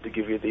I'd love to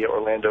give you the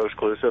Orlando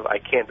exclusive, I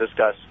can't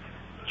discuss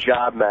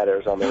job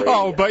matters on the radio.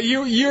 Oh, but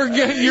you're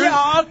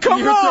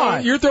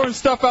throwing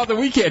stuff out that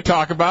we can't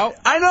talk about.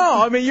 I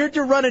know. I mean,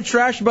 you're running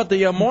trash about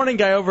the morning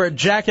guy over at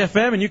Jack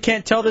FM, and you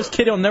can't tell this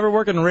kid he'll never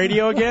work in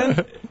radio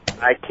again?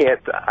 I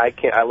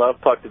can't. I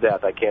love Puck to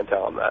death. I can't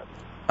tell him that.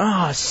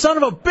 Ah, son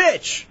of a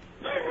bitch!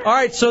 All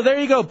right, so there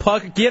you go,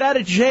 Puck. Get out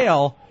of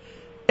jail,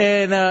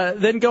 and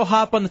then go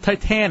hop on the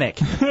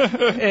Titanic.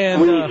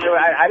 And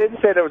I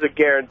didn't say there was a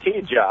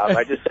guaranteed job.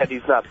 I just said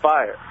he's not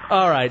fired.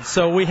 all right,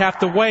 so we have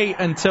to wait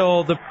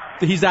until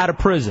he's out of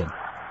prison.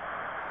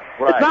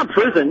 Right. It's not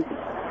prison.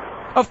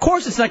 Of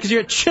course it's not, because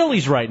you're at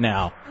Chili's right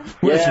now.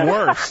 It's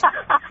worse.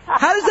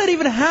 How does that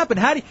even happen?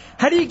 How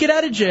do you get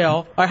out of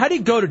jail? Or how do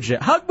you go to jail?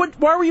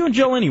 Why were you in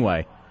jail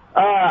anyway?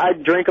 I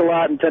drink a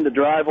lot and tend to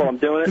drive while I'm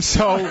doing it.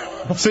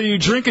 So you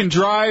drink and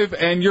drive,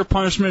 and your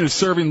punishment is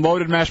serving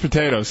loaded mashed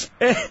potatoes.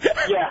 Yeah,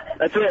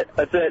 that's it.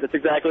 That's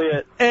exactly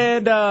it.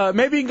 And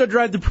maybe you can go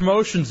drive the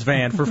promotions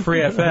van for Free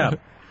FM.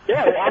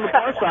 Yeah, well,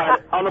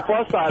 on the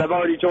plus side, I've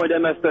already joined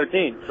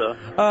MS-13. So.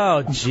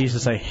 Oh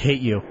Jesus, I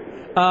hate you.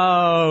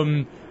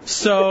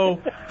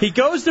 So he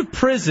goes to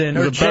prison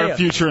or There's a jail. better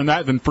future in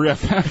that than Free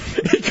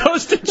FM. He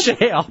goes to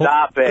jail.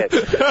 Stop it.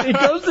 He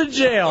goes to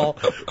jail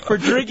for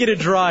drinking and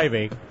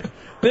driving.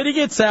 Then he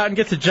gets out and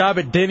gets a job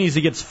at Denny's.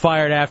 He gets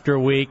fired after a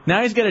week.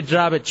 Now he's got a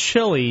job at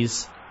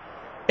Chili's,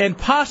 and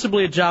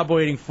possibly a job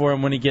waiting for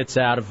him when he gets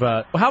out of.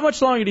 How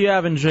much longer do you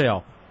have in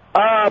jail?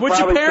 Which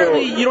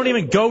apparently you don't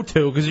even go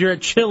to because you're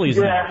at Chili's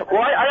now. Yeah,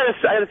 well, I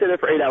gotta stay there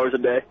for 8 hours a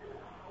day.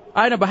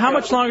 I know, but how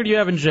much longer do you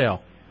have in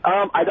jail?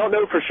 I don't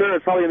know for sure.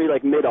 It's probably gonna be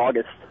like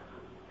mid-August.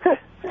 All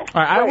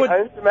right,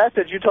 Wait, the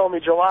message you told me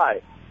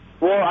July.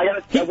 Well,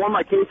 one of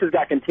my cases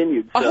got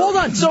continued. So. Hold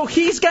on. So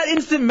he's got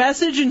instant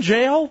message in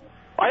jail?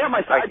 I have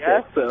my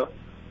sidekick, so.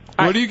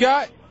 What do you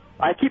got?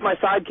 I keep my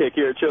sidekick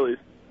here at Chili's.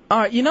 All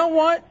right, you know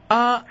what?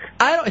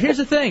 Here's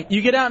the thing.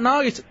 You get out in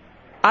August.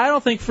 I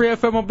don't think Free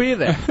FM will be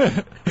there,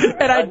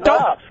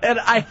 and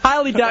I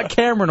highly doubt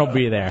Cameron will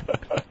be there.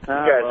 You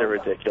guys are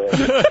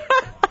ridiculous.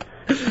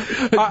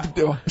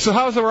 So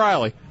how's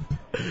O'Reilly?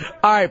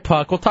 All right,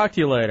 Puck. We'll talk to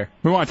you later.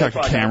 We want to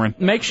talk to Cameron.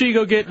 Make sure you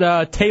go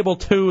get Table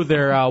 2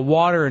 their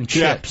water and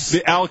chips. Yeah,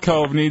 the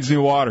alcove needs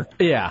new water.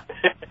 Yeah.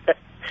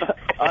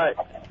 All right.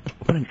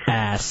 What an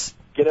ass.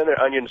 Get in there,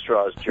 onion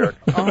straws, jerk.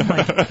 Oh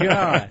my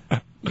God.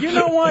 You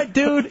know what,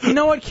 dude? You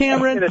know what,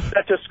 Cameron? It's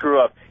such a screw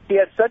up. He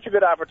had such a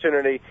good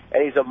opportunity,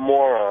 and he's a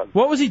moron.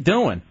 What was he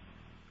doing?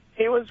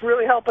 He was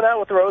really helping out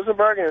with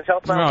Rosenberg, and he was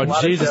helping out with a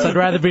lot Jesus, of I'd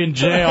rather be in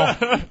jail.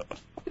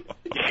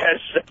 Yes,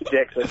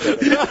 dicks.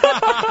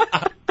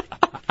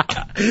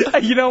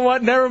 You know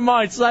what? Never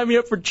mind. Sign me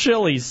up for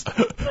Chili's.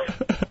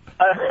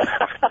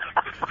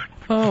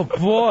 Oh,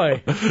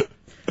 boy.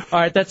 All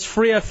right, that's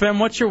Free FM.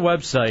 What's your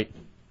website?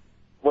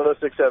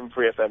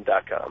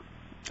 1067freefm.com.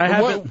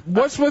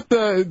 What's with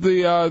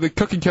the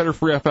cookie cutter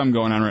Free FM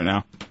going on right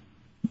now?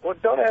 Well,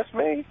 don't ask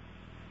me.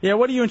 Yeah,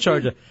 what are you in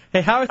charge of?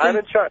 Hey, how are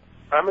things?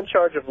 I'm in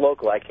charge of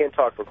local. I can't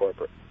talk for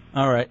corporate.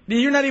 All right.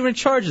 You're not even in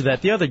charge of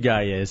that. The other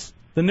guy is.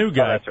 The new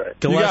guy. Oh, that's right.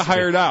 You got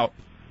hired out.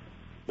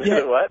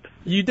 Yeah. What?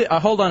 You did.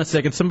 Hold on a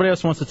second. Somebody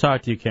else wants to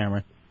talk to you,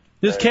 Cameron.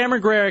 This is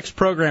Cameron Grayrick's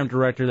program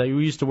director that you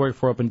used to work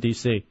for up in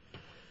D.C.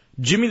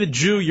 Jimmy the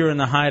Jew, you're in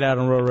the Hideout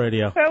on Road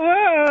Radio.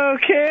 Hello,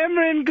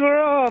 Cameron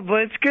Grob.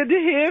 It's good to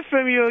hear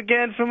from you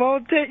again from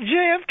old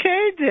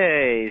JFK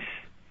days.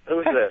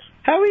 Who's this?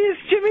 How is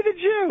Jimmy the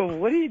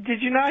Jew?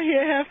 Did you not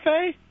hear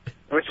Hefe?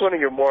 Which one of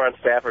your moron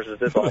staffers is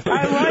this all?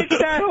 I like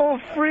that whole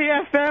Free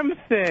FM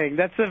thing.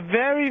 That's a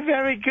very,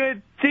 very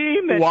good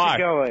theme that you're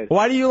going.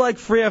 Why do you like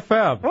Free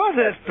FM? Well,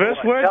 the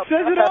first word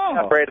says it all.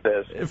 How great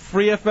it is.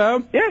 Free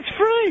FM? Yeah, it's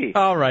free.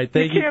 All right,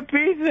 thank you. You can't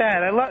beat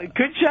that.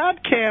 Good job,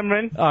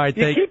 Cameron. All right,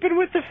 you're keeping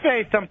with the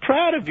faith. I'm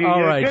proud of you. All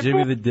You're right, good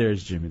Jimmy boy. the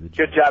Deer's Jimmy the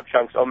Jew. Good job,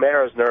 Chunks.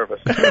 O'Mara's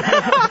nervous.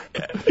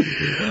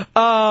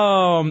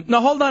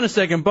 Now, hold on a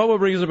second. Bubba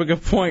brings up a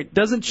good point.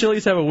 Doesn't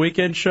Chili's have a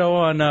weekend show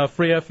on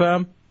Free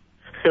FM?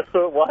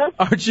 What?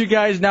 Aren't you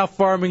guys now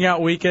farming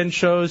out weekend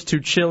shows to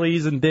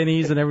Chili's and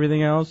Denny's and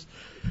everything else?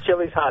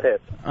 Chili's hot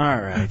hits. All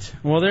right.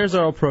 Well, there's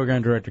our old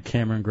program director,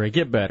 Cameron Gray.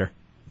 Get better.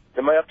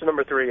 Am I up to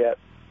number 3 yet?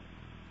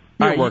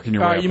 You're working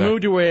your way up you there.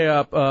 moved your way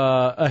up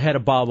ahead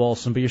of Bob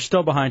Olson, but you're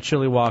still behind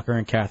Chili Walker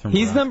and Catherine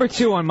He's Brown. number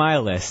 2 on my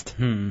list.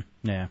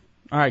 Yeah.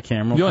 All right,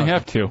 Cameron. You only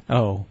have 2.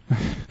 Oh.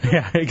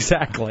 Yeah,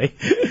 exactly.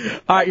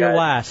 All right, you're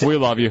last. We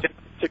love you.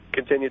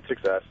 Continued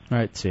success. All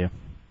right, see you.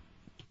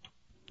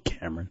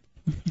 Cameron.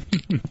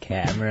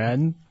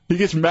 Cameron. He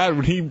gets mad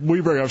when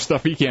we bring up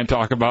stuff he can't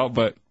talk about,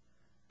 but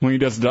when he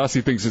does it to us,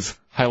 he thinks it's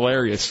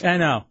hilarious. I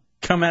know.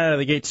 Come out of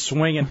the gate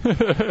swinging.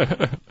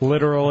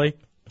 Literally.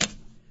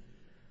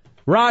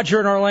 Roger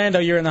in Orlando,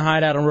 you're in the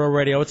Hideout on Rural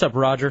Radio. What's up,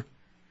 Roger?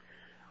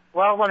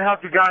 Well, I want to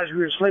help you guys with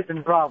your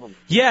sleeping problem.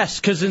 Yes,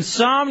 because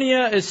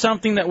insomnia is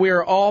something that we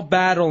are all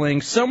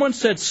battling. Someone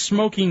said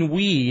smoking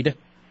weed.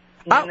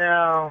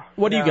 No.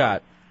 What do you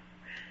got?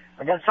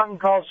 I got something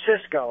called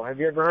Cisco. Have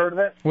you ever heard of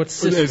it? What's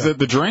Cisco? Is it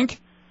the drink?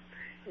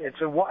 It's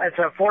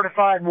a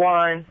fortified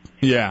wine.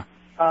 Yeah.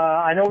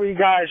 I know where you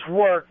guys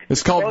work.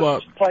 It's called the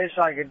closest place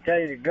I can tell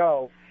you to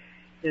go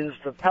is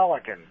the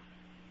Pelican.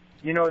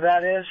 You know what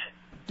that is?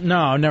 No,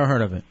 I've never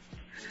heard of it.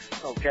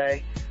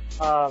 Okay.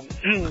 From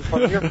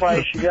your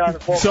place, you get on the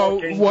 414. So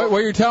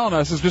what you're telling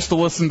us is just to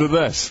listen to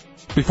this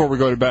before we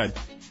go to bed.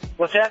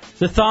 What's that?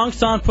 The thong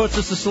song puts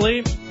us to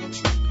sleep?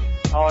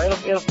 Oh,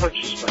 it'll put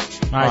you to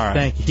sleep. All right,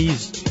 thank you.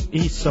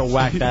 He's so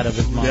whacked out of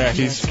his mind. Yeah,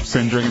 he's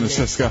been drinking the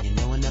Cisco.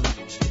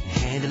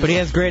 But he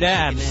has great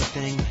abs.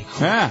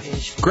 Yeah,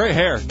 great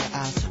hair. You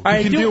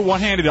can do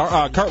one-handed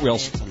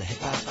cartwheels.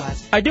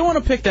 I do want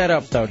to pick that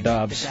up, though,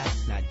 Dubs.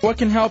 What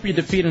can help you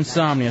defeat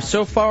insomnia?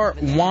 So far,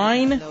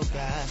 wine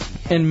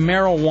and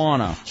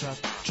marijuana.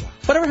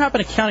 Whatever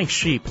happened to counting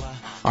sheep?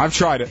 I've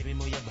tried it.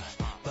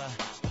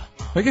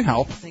 They can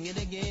help.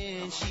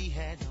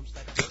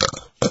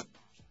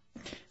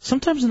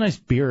 Sometimes a nice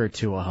beer or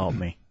two will help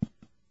me.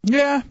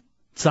 Yeah.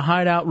 It's the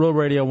Hideout, Real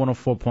Radio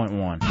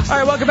 104.1. All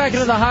right, welcome back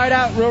into the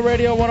Hideout, Real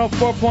Radio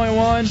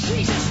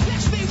 104.1.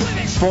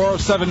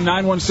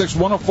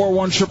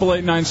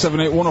 407-916-1041,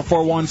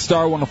 888-978-1041,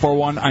 star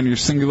 1041 on your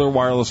singular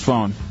wireless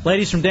phone.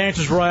 Ladies from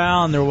Dancers Royale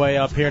on their way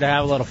up here to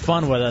have a little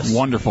fun with us.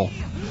 Wonderful.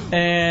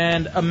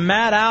 And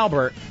Matt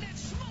Albert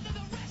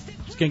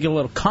is going to get a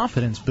little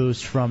confidence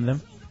boost from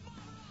them.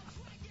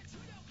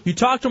 You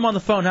talked to them on the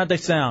phone. How'd they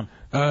sound?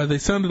 They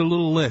sounded a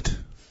little lit.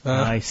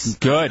 Nice.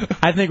 Good.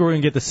 I think we're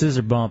going to get the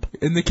scissor bump.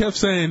 And they kept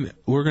saying,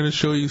 we're going to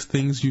show you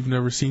things you've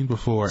never seen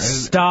before. And,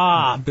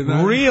 Stop.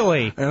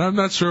 Really? And I'm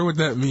not sure what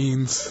that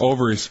means.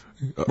 Ovaries.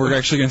 We're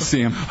actually going to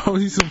see them. Oh,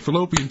 he's some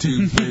fallopian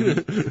tubes,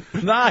 baby.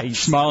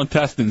 Nice. Small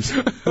intestines.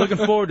 Looking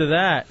forward to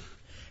that.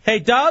 Hey,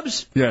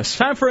 Dubs. Yes.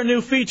 Time for a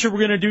new feature we're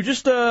going to do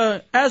just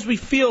as we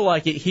feel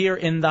like it here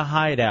in the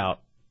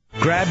Hideout.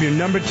 Grab your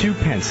number 2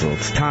 pencil.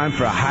 It's time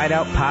for a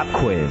Hideout Pop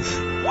Quiz.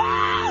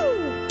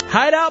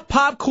 Hideout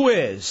Pop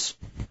Quiz.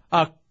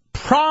 A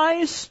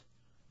prize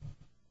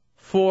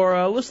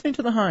for listening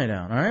to the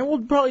Hideout. All right,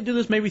 we'll probably do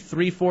this maybe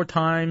 3-4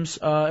 times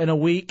in a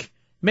week,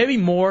 maybe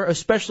more,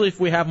 especially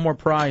if we have more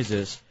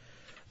prizes.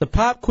 The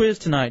pop quiz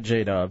tonight,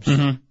 J-Dubs,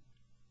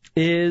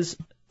 is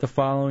the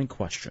following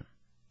question: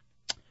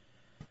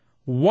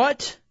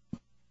 what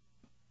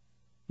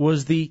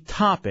was the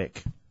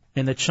topic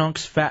in the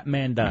Chunks Fat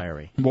Man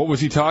Diary? What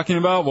was he talking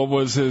about? What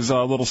was his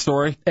little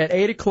story? At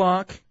 8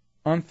 o'clock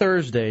on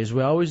Thursdays,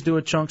 we always do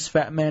a Chunks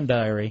Fat Man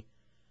Diary.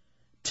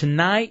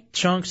 Tonight,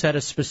 Chunks had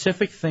a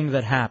specific thing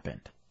that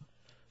happened.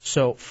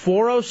 So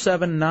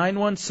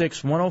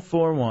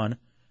 407-916-1041,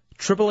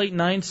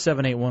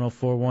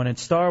 888-978-1041, and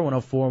star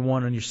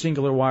 1041 on your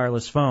singular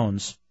wireless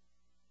phones.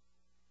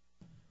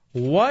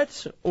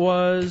 What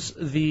was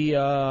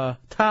the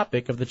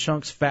topic of the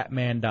Chunks Fat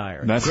Man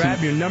Diary?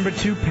 Grab your number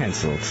 2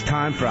 pencil. It's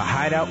time for a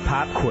Hideout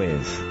Pop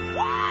Quiz.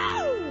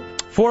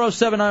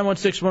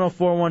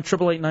 407-916-1041,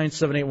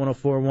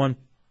 888-978-1041,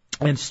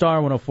 and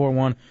star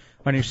 1041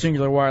 on your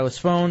singular wireless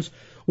phones.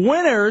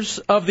 Winners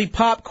of the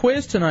pop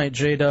quiz tonight,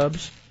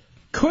 J-Dubs,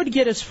 could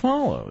get as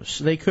follows.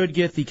 They could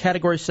get the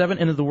Category 7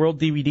 End of the World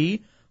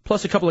DVD,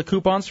 plus a couple of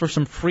coupons for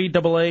some free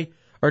AA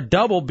or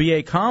double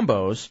BA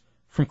combos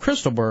from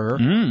Crystal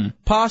Burger,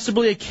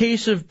 possibly a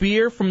case of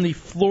beer from the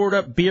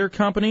Florida Beer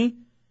Company,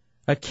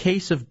 a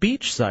case of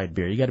beachside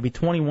beer. You got to be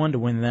 21 to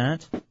win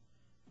that.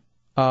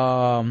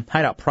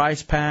 Hideout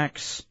prize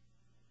packs.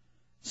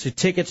 So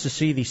tickets to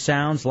see the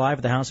Sounds live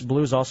at the House of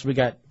Blues. Also, we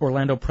got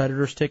Orlando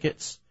Predators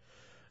tickets.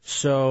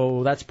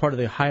 So that's part of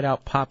the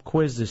Hideout Pop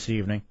Quiz this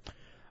evening.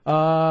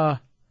 Matt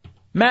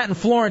and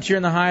Florence, you're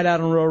in the Hideout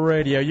on Rural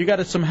Radio. You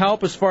got some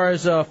help as far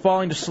as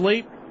falling to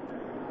sleep?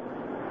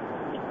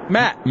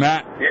 Matt.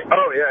 Yeah.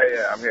 Oh,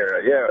 yeah, I'm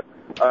here. Yeah.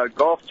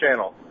 Golf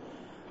Channel.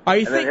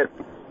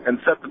 And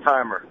set the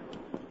timer.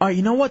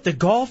 You know what? The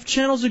Golf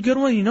Channel's a good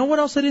one. You know what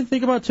else I didn't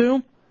think about,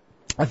 too?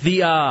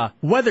 The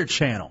Weather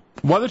Channel.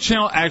 Weather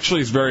Channel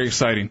actually is very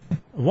exciting.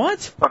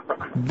 What?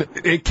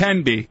 It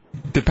can be.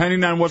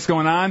 Depending on what's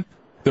going on,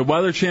 the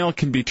Weather Channel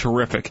can be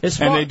terrific.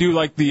 And they do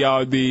like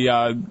they'll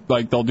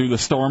do the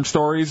storm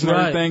stories and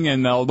everything,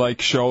 and they'll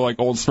like show like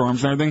old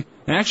storms and everything.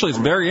 And actually, it's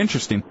very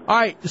interesting. All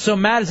right, so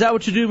Matt, is that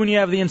what you do when you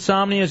have the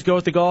insomnia? Is go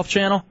with the Golf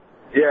Channel?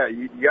 Yeah,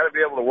 you got to be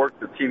able to work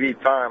the TV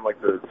time,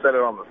 like to set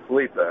it on the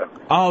sleep app.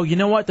 Oh, you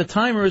know what? The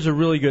timer is a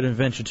really good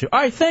invention too. All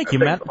right, thank you,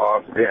 Matt.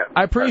 Awesome. Yeah.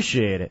 I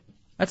appreciate it.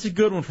 That's a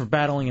good one for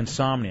battling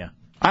insomnia.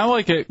 I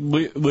like it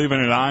leaving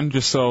it on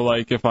just so,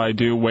 like, if I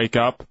do wake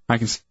up, I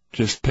can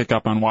just pick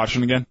up on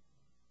watching again.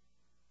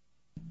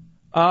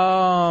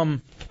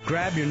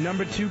 Grab your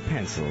number 2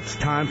 pencil. It's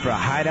time for a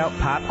Hideout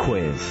Pop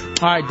Quiz.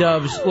 All right,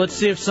 Dubs, let's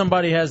see if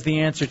somebody has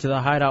the answer to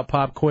the Hideout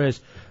Pop Quiz.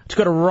 Let's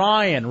go to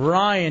Ryan.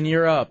 Ryan,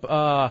 you're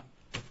up.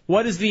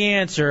 what is the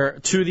answer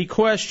to the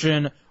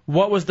question,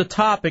 what was the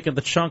topic of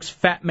the Chunks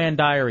Fat Man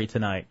Diary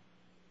tonight?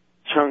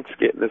 Chunks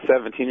getting a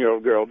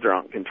 17-year-old girl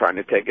drunk and trying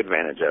to take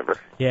advantage of her.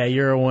 Yeah,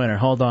 you're a winner.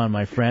 Hold on,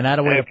 my friend. I had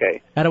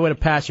a way to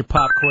pass your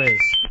pop quiz.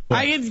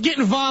 I get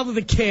involved with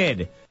a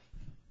kid.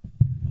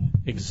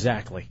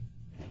 Exactly.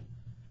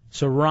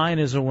 So Ryan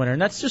is a winner,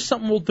 and that's just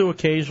something we'll do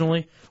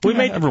occasionally.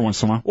 Every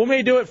once in a while. We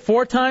may do it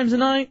 4 times a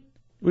night.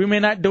 We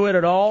may not do it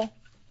at all,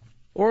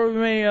 or we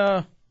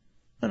may,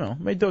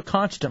 may do it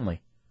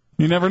constantly.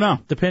 You never know.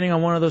 Depending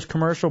on one of those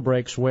commercial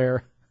breaks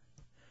where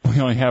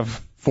we only have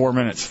 4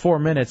 minutes. 4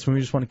 minutes, and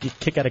we just want to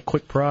kick out a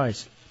quick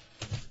prize.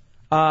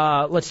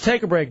 Let's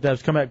take a break,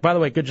 Dubs. Come back. By the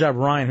way, good job,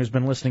 Ryan, who's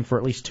been listening for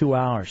at least 2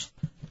 hours,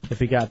 if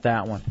he got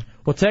that one.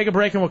 We'll take a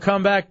break, and we'll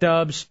come back,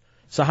 Dubs.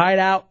 It's a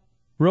Hideout,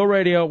 Real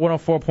Radio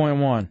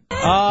 104.1.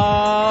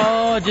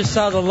 Oh, I just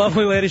saw the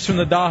lovely ladies from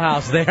the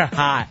Dollhouse. They're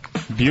hot.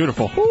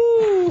 Beautiful.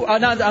 Woo!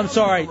 I'm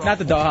sorry, not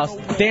the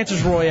Dollhouse.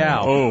 Dancers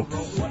Royale. Oh,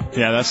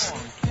 yeah, that's...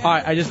 All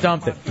right, I just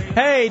dumped it.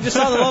 Hey, just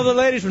saw the lovely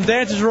ladies from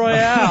Dancers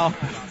Royale.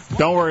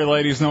 Don't worry,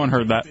 ladies. No one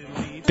heard that.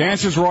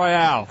 Dancers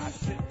Royale.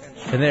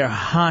 And they're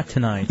hot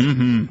tonight.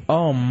 Mm-hmm.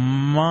 Oh,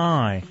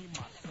 my.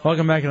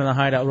 Welcome back into the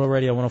Hideout, Real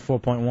Radio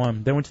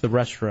 104.1. They went to the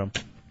restroom,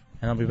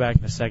 and I'll be back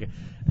in a second.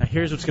 Now,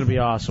 here's what's going to be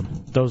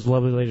awesome. Those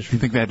lovely ladies from...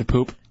 You think they had to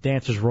poop?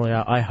 Dancers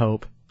Royale, I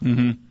hope.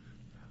 Mm-hmm.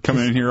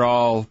 Coming in here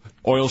all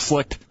oil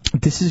slicked.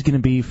 This is going to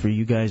be for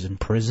you guys in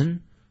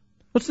prison.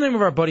 What's the name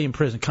of our buddy in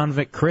prison?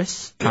 Convict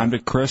Chris?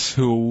 Convict Chris,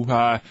 who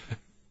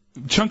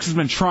Chunks has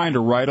been trying to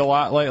write a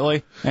lot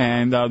lately,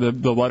 and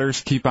the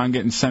letters keep on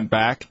getting sent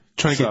back.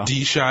 Trying to get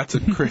D shots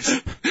at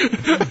Chris.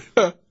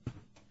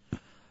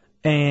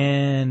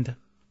 And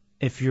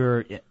if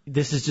you're,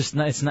 this is just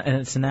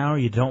it's an hour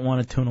you don't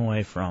want to tune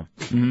away from,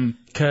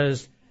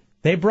 because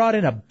they brought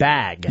in a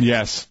bag.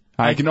 Yes,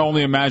 I can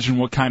only imagine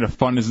what kind of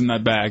fun is in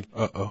that bag.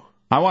 Uh-oh.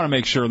 I want to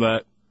make sure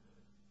that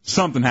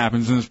something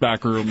happens in this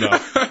back room, though.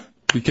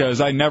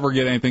 Because I never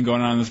get anything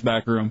going on in this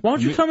back room. Why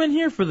don't you come in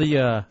here for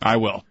the... I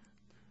will.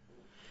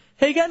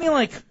 Hey, you got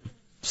any,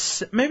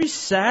 maybe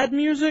sad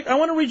music? I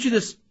want to read you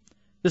this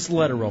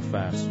letter real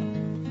fast.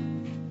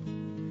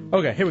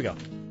 Okay, here we go.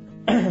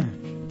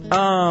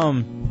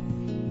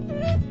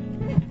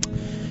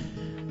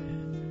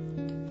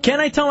 Can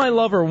I tell my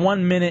lover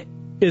 1 minute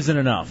isn't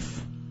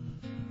enough?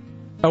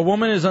 A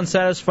woman is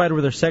unsatisfied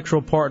with her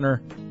sexual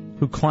partner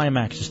who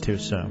climaxes too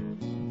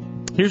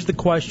soon. Here's the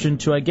question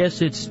to, I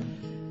guess it's...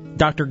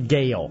 Dr.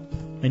 Gale.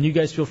 And you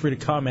guys feel free to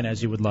comment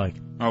as you would like.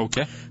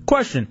 Okay.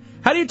 Question.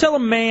 How do you tell a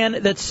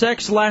man that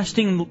sex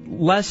lasting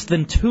less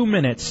than 2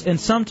 minutes and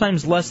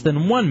sometimes less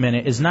than 1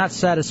 minute is not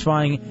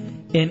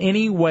satisfying in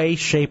any way,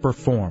 shape, or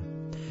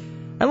form?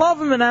 I love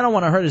him and I don't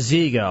want to hurt his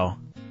ego,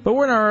 but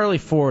we're in our early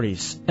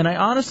 40s, and I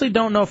honestly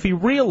don't know if he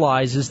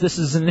realizes this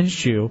is an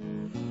issue.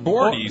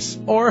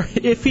 40s? Or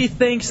if he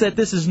thinks that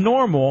this is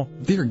normal.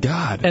 Dear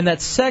God. And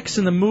that sex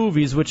in the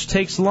movies, which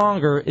takes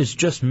longer, is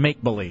just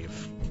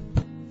make-believe.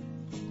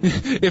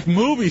 If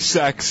movie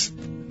sex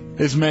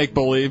is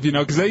make-believe,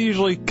 because they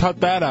usually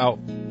cut that out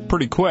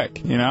pretty quick,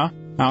 I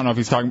don't know if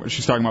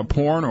she's talking about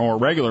porn or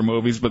regular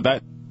movies,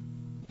 but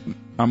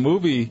a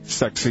movie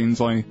sex scene's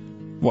only,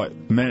 a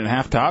minute and a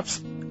half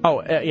tops?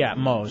 Oh, yeah,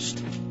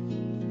 most.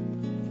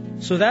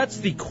 So that's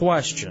the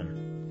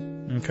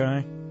question,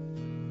 okay?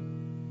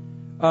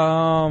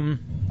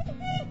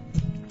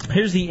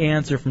 Here's the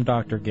answer from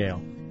Dr.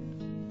 Gale.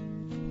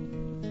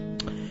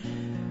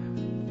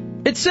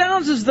 It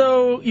sounds as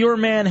though your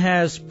man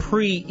has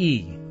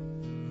pre-E.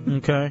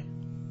 Okay?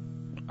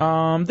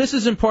 This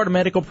is in part a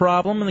medical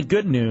problem, and the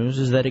good news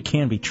is that it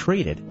can be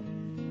treated.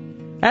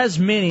 As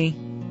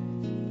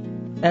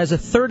a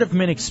third of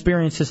men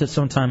experience this at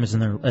some time in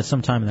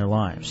their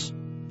lives.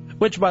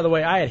 Which, by the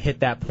way, I had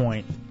hit that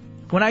point.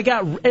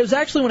 It was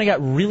actually when I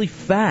got really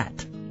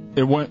fat.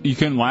 You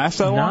couldn't last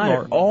that long? Not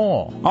at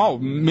all. Oh,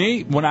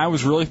 me, when I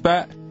was really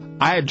fat,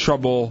 I had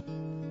trouble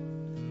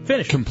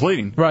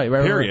completing. Right.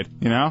 Period,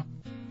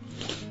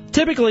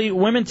 Typically,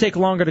 women take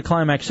longer to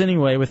climax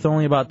anyway, with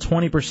only about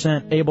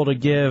 20% able to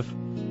give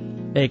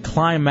a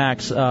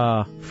climax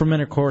from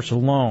intercourse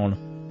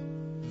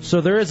alone.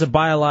 So there is a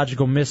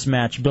biological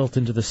mismatch built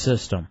into the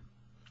system.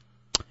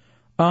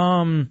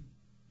 That's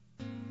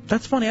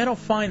funny. I don't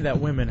find that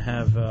women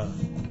have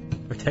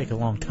or take a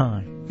long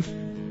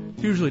time.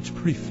 Usually it's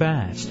pretty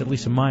fast, at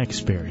least in my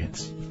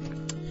experience.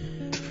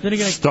 Then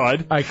again,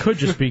 Stud. I could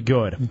just be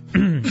good.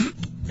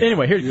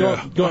 Anyway,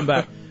 going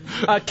back.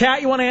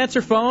 Kat, you want to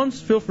answer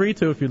phones? Feel free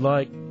to if you'd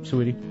like,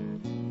 sweetie.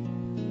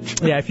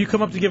 Yeah, if you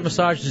come up to give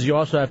massages, you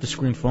also have to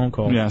screen phone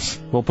calls. Yes,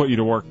 we'll put you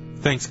to work.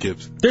 Thanks,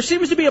 Gibbs. There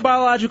seems to be a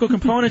biological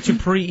component to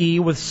pre-E,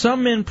 with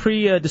some men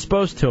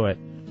predisposed to it.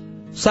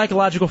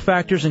 Psychological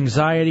factors,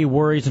 anxiety,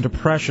 worries, and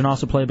depression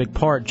also play a big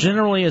part.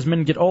 Generally, as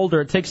men get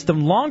older, it takes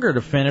them longer to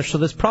finish, so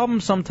this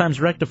problem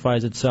sometimes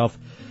rectifies itself,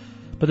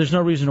 but there's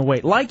no reason to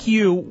wait. Like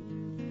you,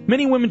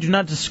 many women do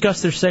not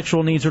discuss their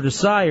sexual needs or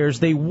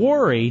desires. They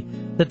worry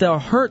that they'll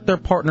hurt their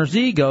partner's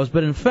egos,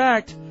 but in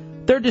fact,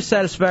 their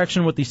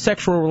dissatisfaction with the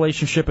sexual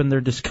relationship and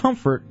their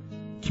discomfort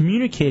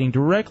communicating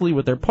directly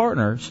with their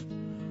partners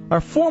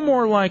are far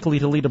more likely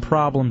to lead to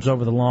problems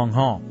over the long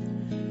haul.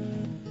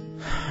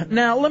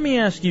 Now, let me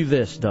ask you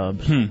this,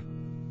 Dubs.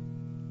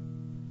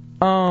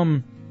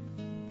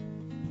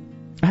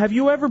 Have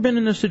you ever been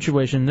in a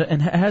situation,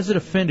 and has it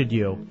offended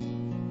you?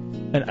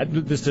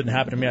 And this didn't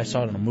happen to me, I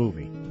saw it in a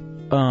movie.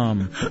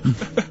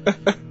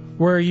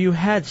 Where you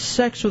had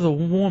sex with a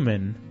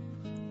woman,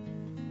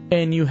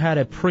 and you had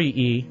a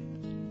pre-E,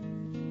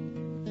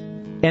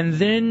 and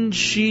then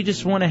she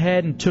just went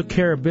ahead and took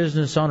care of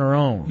business on her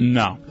own.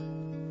 No.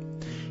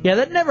 Yeah,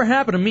 that never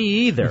happened to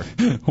me either.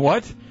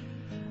 What?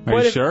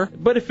 Are you sure?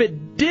 But if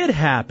it did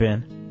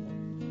happen,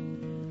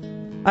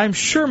 I'm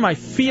sure my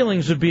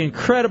feelings would be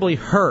incredibly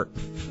hurt.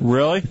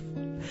 Really?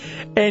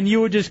 And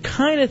you would just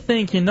kind of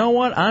think, you know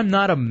what, I'm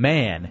not a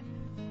man.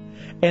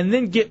 And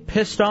then get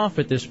pissed off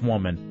at this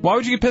woman. Why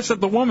would you get pissed at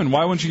the woman?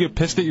 Why wouldn't you get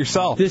pissed at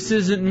yourself? This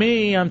isn't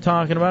me I'm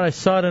talking about. I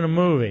saw it in a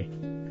movie.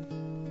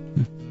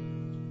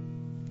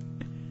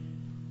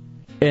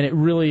 And it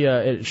really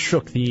it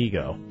shook the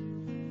ego.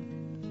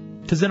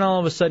 Because then all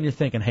of a sudden you're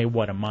thinking, hey,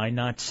 what, am I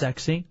not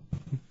sexy?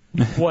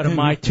 What, am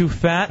I too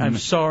fat? I'm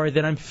sorry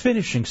that I'm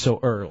finishing so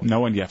early. No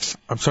one gets.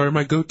 I'm sorry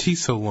my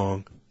goatee's so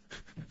long.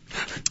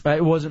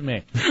 It wasn't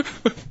me.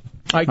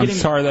 I'm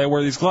sorry that I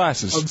wear these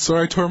glasses. I'm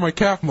sorry I tore my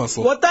calf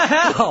muscle. What the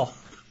hell?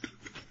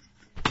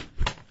 All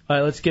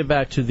right, let's get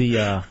back to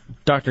the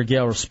Dr.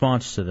 Gale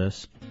response to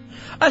this.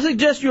 I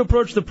suggest you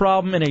approach the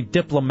problem in a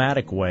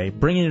diplomatic way,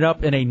 bringing it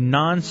up in a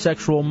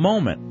non-sexual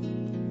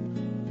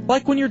moment.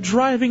 Like when you're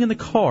driving in the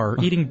car,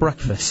 eating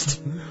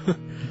breakfast.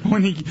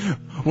 When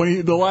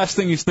the last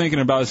thing he's thinking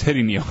about is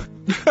hitting you.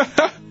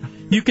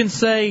 You can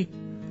say,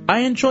 I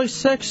enjoy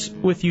sex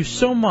with you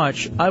so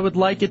much, I would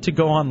like it to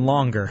go on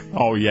longer.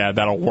 Oh, yeah,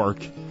 that'll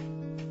work.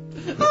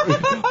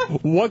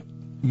 What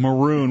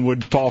maroon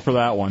would fall for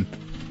that one?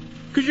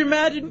 Could you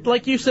imagine,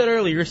 like you said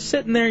earlier, you're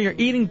sitting there, you're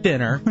eating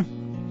dinner,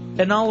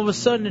 and all of a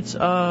sudden it's,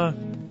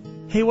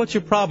 hey, what's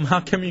your problem?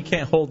 How come you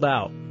can't hold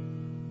out?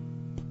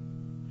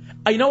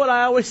 You know what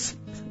I always...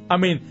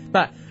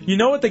 you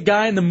know what the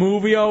guy in the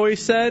movie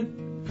always said?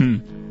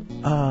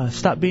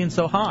 Stop being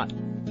so hot.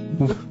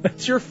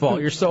 That's your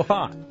fault. You're so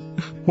hot.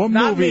 What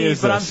Not movie me,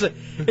 is but this? I'm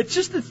saying, it's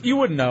just that you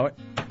wouldn't know it.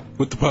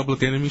 With the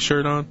Public Enemy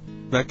shirt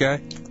on? That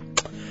guy?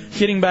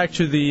 Getting back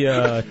to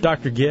the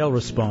Dr. Gale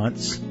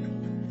response.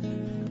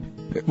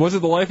 Was it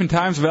The Life and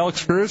Times of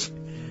Alex Cruz?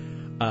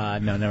 No,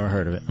 never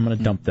heard of it. I'm going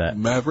to dump that.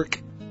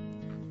 Maverick?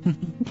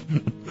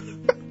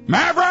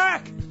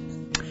 Maverick!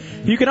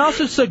 You can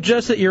also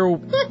suggest that you're...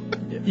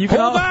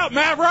 Hold out,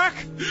 Maverick!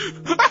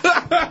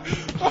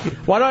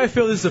 Why do I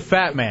feel this is a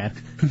fat man?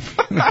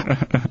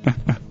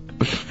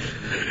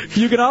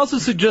 You can also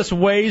suggest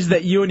ways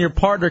that you and your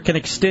partner can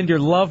extend your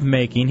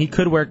lovemaking. He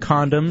could wear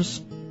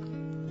condoms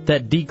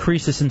that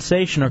decrease the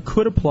sensation or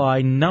could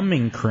apply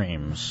numbing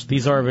creams.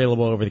 These are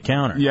available over the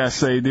counter.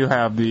 Yes, they do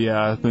have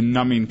the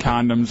numbing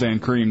condoms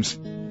and creams.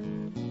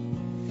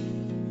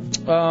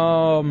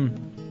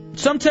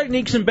 Some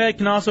techniques in bed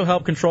can also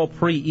help control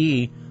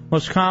pre-E.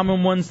 Most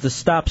common ones, the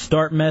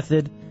stop-start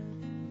method.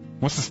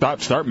 What's the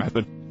stop-start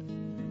method?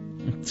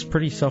 It's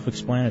pretty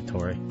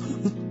self-explanatory.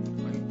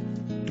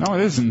 No,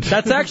 it isn't.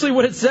 That's actually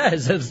what it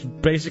says. It's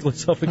basically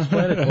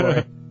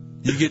self-explanatory.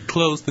 You get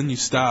close, then you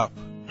stop.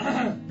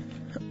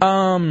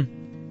 The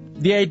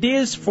idea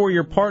is for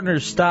your partner to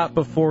stop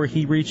before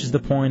he reaches the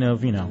point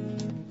of,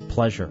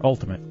 pleasure,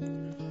 ultimate.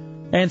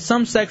 And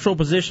some sexual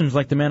positions,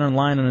 like the man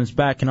lying on his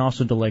back, can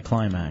also delay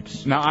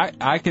climax. Now,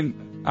 I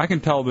can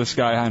tell this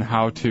guy on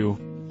how to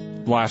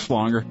last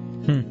longer.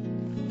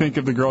 Think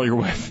of the girl you're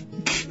with.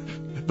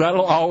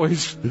 That'll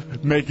always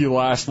make you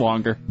last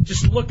longer.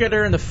 Just look at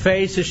her in the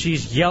face as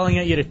she's yelling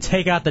at you to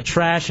take out the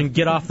trash and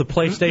get off the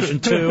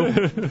PlayStation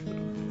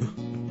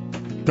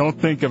 2. Don't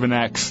think of an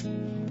ex.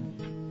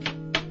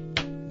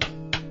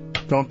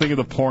 Don't think of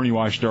the porn you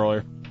watched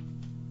earlier.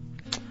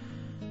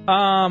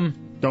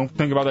 Don't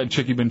think about that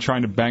chick you've been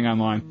trying to bang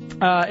online.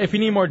 If you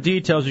need more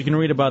details, you can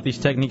read about these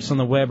techniques on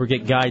the web or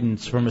get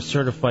guidance from a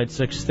certified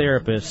sex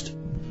therapist.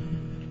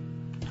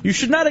 You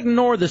should not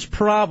ignore this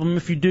problem.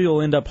 If you do,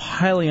 you'll end up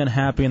highly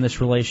unhappy in this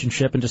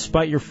relationship, and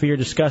despite your fear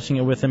discussing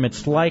it with him,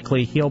 it's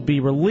likely he'll be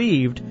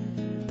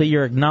relieved that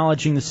you're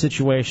acknowledging the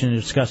situation and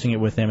discussing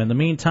it with him. In the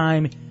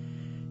meantime,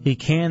 he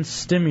can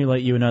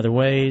stimulate you in other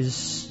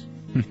ways.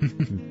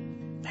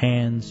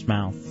 Hands,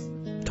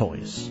 mouth,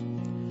 toys.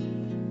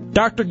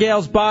 Dr.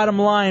 Gale's bottom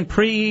line,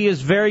 pre-E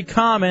is very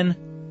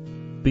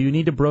common, but you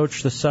need to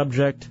broach the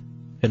subject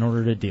in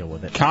order to deal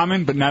with it.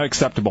 Common, but not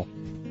acceptable.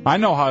 I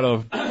know how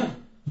to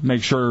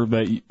make sure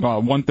that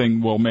one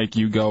thing will make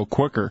you go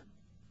quicker.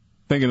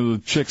 Thinking of the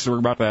chicks that we're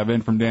about to have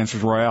in from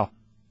Dancers Royale.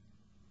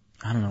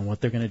 I don't know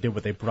what they're going to do,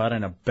 but they brought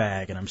in a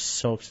bag, and I'm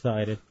so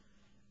excited.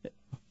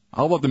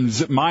 I'll let them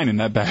zip mine in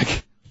that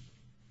bag.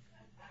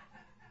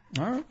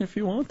 All right, if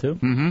you want to.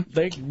 Mm-hmm.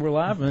 They were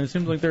laughing. It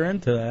seems like they're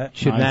into that.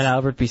 Should Matt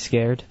Albert be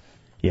scared?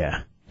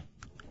 Yeah.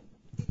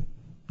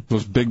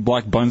 Those big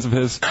black buns of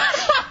his.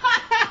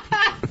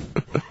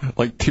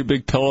 Like two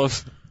big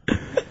pillows.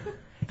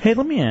 Hey,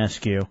 let me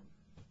ask you.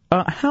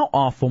 How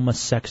awful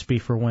must sex be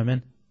for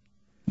women?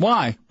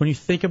 Why? When you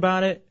think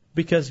about it,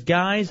 because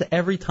guys,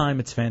 every time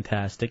it's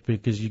fantastic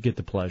because you get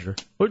the pleasure.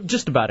 Or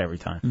just about every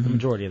time, the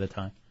majority of the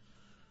time.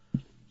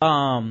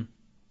 And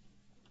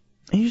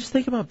you just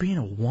think about being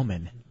a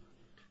woman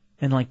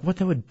and like what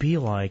that would be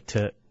like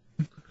to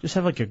just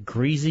have like a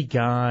greasy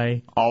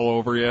guy all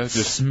over you,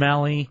 just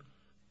smelly.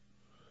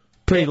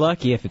 Pretty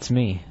lucky if it's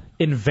me.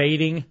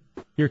 Invading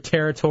your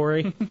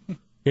territory,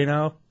 you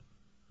know?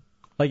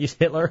 Like he's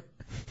Hitler.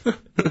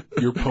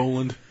 You're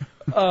Poland.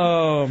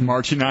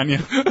 Marching on you.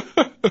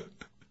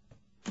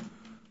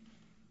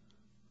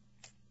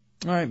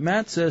 All right,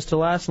 Matt says to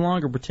last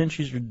longer, pretend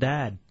she's your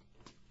dad.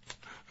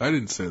 I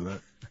didn't say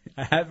that.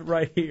 I have it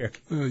right here.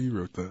 Oh, you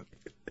wrote that.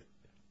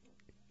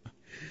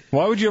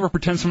 Why would you ever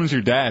pretend someone's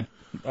your dad?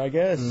 I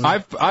guess.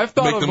 I've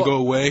thought Make of them go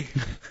away.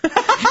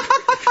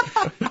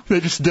 They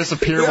just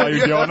disappear while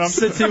you're doing them.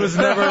 Since he was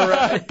never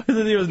around,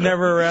 since he was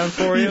never around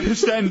for you. You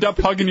just end up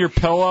hugging your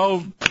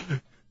pillow.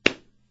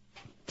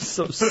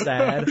 So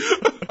sad.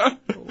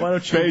 Why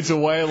don't you fades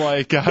away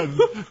like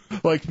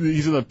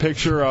he's in the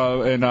picture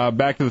in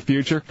Back to the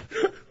Future.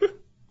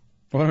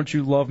 Why don't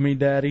you love me,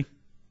 Daddy?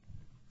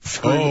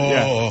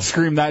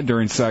 Scream that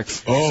during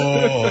sex.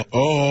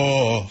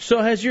 So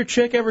has your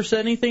chick ever said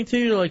anything to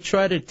you to like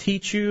try to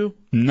teach you?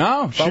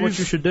 No, about what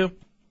you should do.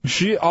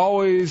 She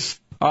always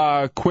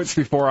quits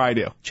before I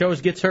do. She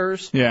always gets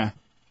hers. Yeah,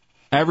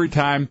 every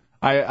time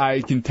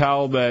I can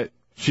tell that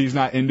she's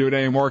not into it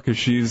anymore because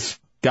she's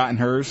gotten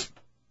hers.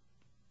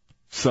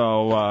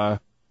 So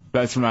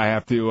that's when I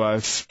have to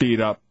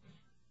speed up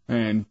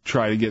and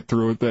try to get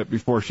through with it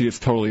before she gets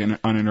totally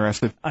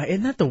uninterested.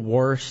 Isn't that the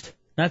worst?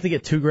 Not to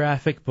get too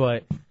graphic,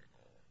 but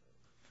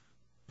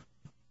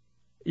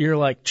you're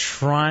like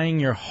trying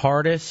your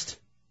hardest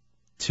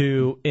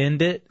to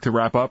end it. To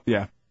wrap up,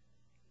 yeah.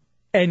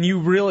 And you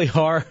really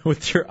are,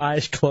 with your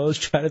eyes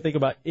closed, trying to think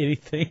about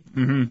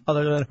anything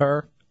other than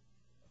her.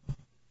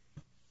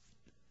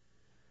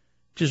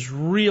 Just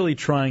really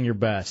trying your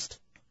best.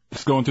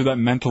 Just going through that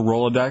mental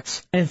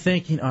Rolodex. And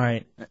thinking, all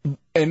right.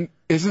 And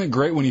isn't it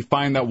great when you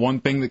find that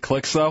one thing that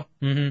clicks, though?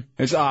 Mm-hmm.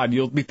 It's odd.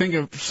 You'll be thinking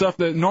of stuff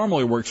that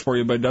normally works for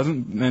you, but it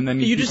doesn't, and then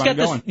you just keep on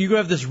got going. this. You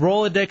have this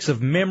Rolodex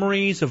of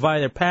memories of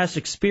either past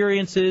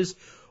experiences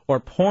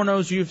or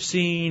pornos you've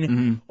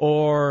seen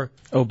or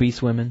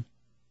obese women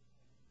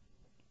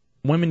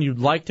you'd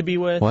like to be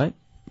with. What?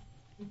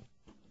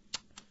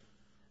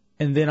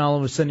 And then all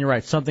of a sudden you're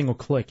right. Something will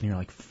click, and you're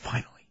like,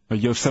 finally. A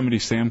Yosemite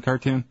Sam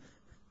cartoon?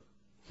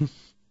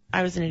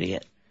 I was an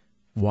idiot.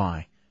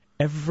 Why?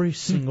 Every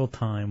single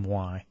time,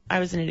 why? I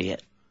was an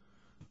idiot.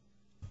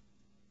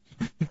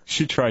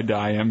 She tried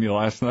to IM you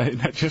last night,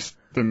 and I just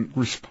didn't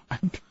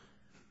respond.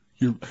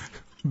 Your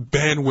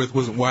bandwidth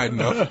wasn't wide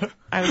enough.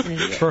 I was an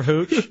idiot. For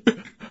hooch?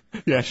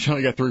 Yeah, she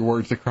only got 3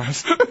 words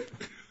across.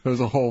 There was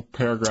a whole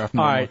paragraph.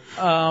 All right.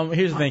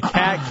 Here's the thing.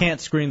 Kat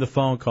can't screen the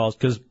phone calls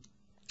because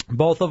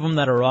both of them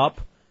that are up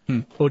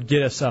would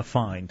get us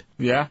fined.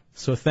 Yeah?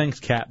 So thanks,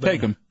 Kat.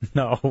 Take them.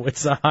 No,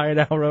 it's the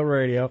Hideout Real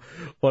Radio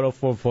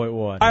 104.1.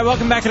 All right,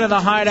 welcome back into the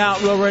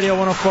Hideout Real Radio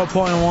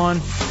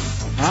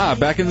 104.1.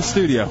 Back in the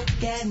studio.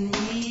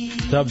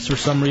 Dubs, for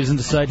some reason,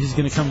 decided he's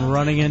going to come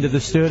running into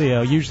the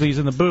studio. Usually he's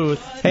in the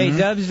booth. Hey,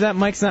 Dubs, that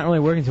mic's not really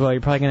working too well.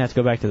 You're probably going to have to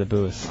go back to the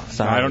booth.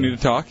 Sorry. I don't need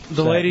to talk.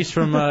 The ladies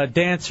from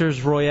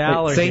Dancers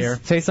Royale are here.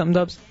 Say something,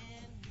 Dubs.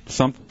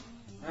 Something.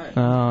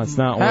 Oh, it's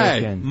not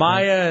working.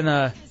 Maya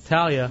and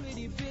Talia.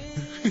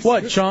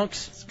 What,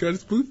 Chunks? He's got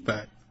his booth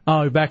back.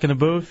 Oh, you're back in the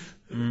booth?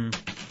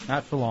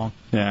 Not for long.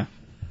 Yeah.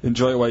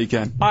 Enjoy it while you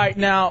can. All right,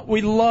 now,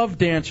 we love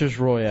Dancers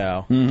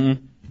Royale.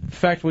 Mm-hmm. In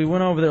fact, we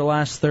went over there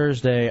last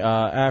Thursday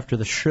after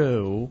the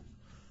show.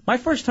 My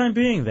first time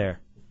being there.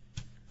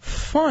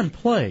 Fun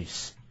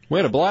place. We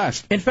had a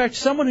blast. In fact,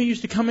 someone who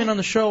used to come in on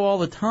the show all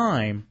the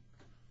time,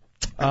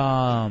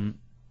 Padme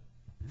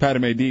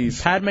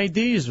Dees. Padme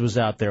Dees was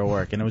out there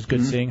working. It was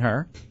good seeing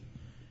her.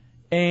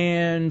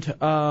 And,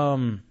 all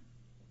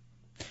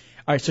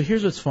right, so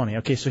here's what's funny.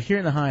 Okay, so here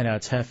in the Hideout,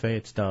 it's Hefe,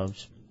 it's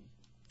Dubs,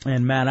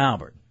 and Matt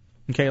Albert.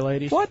 Okay,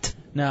 ladies? What?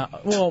 Now,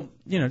 well,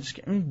 just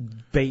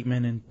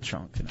Bateman and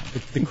Chunk,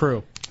 the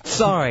crew.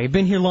 Sorry,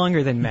 been here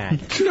longer than Matt.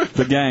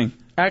 The gang.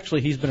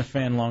 Actually, he's been a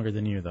fan longer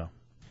than you, though.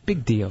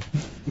 Big deal.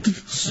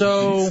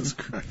 So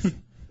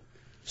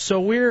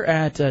we're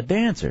at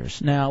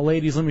Dancers. Now,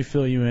 ladies, let me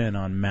fill you in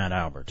on Matt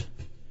Albert.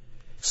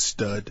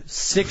 Stud.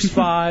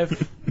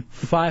 6'5",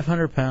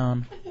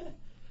 500-pound,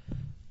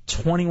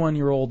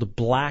 21-year-old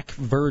black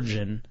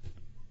virgin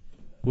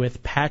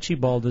with patchy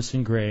baldness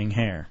and graying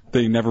hair.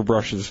 That he never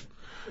brushes.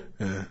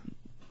 Yeah.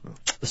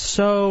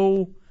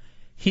 So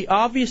he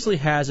obviously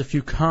has a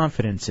few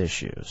confidence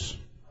issues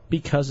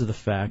because of the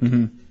fact,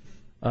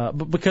 but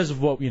because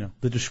of what,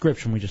 the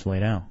description we just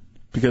laid out.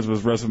 Because of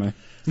his resume.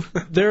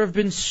 There have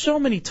been so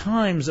many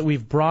times that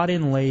we've brought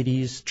in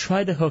ladies,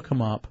 tried to hook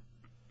them up,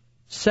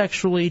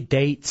 sexually,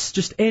 dates,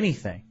 just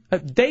anything.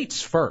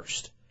 Dates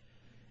first.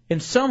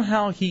 And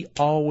somehow he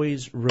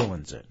always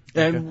ruins it.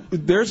 And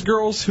there's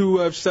girls who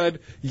have said,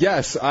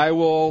 yes, I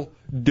will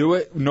do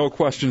it, no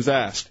questions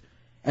asked.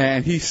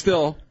 And he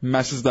still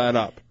messes that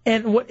up.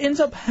 And what ends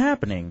up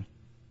happening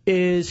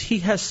is he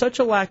has such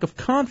a lack of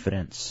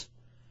confidence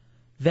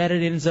that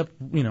it ends up,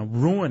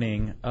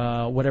 ruining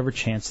whatever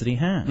chance that he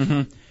has.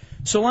 Mm-hmm.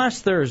 So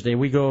last Thursday,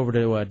 we go over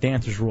to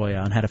Dancers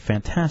Royale and had a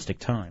fantastic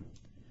time.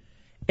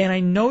 And I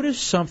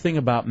noticed something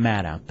about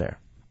Matt out there.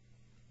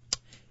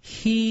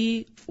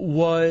 He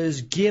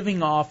was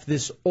giving off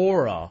this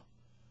aura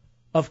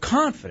of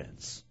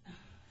confidence.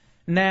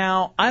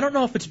 Now, I don't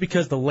know if it's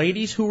because the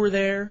ladies who were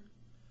there.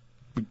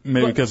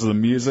 Maybe because of the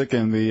music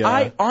and the...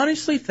 I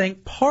honestly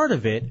think part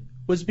of it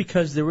was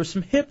because there was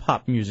some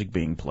hip-hop music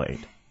being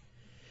played.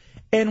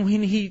 And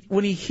when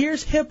he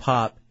hears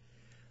hip-hop,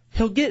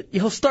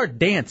 he'll start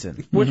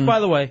dancing, which, by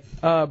the way,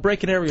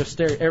 breaking every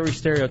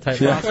stereotype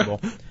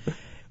possible.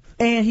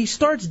 And he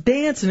starts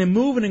dancing and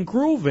moving and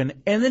grooving,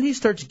 and then he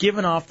starts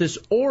giving off this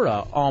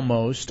aura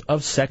almost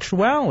of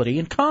sexuality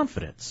and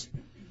confidence.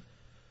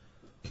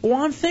 Well,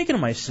 I'm thinking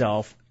to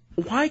myself,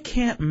 why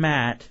can't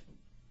Matt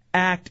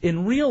act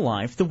in real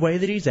life the way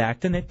that he's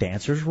acting at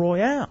Dancers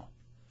Royale?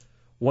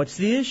 What's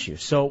the issue?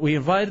 So we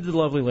invited the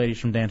lovely ladies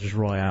from Dancers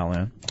Royale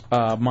in,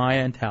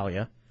 Maya and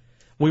Talia.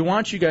 We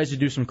want you guys to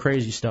do some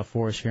crazy stuff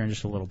for us here in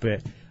just a little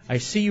bit. I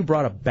see you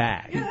brought a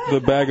bag.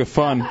 The bag of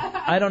fun.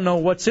 I don't know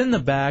what's in the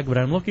bag, but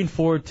I'm looking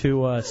forward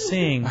to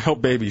seeing. I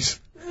hope babies.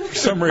 For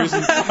some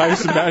reason, I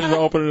just imagine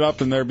opening it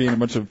up and there being a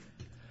bunch of...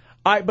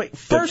 But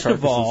first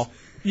of all,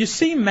 you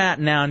see Matt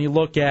now and you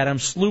look at him,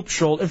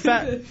 sloop-shouldered. In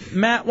fact,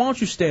 Matt, why don't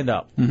you stand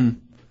up? Mm-hmm.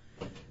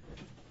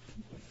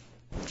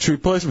 Should we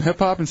play some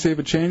hip-hop and see if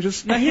it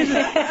changes? Now, he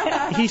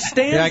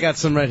stands... Yeah, I got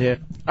some right here.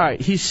 All right,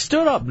 he's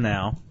stood up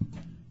now,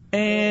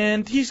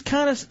 and he's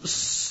kind of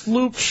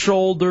slooped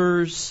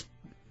shoulders,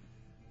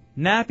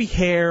 nappy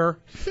hair,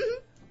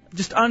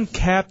 just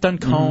uncapped,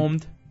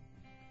 uncombed.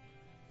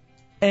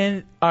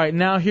 And, all right,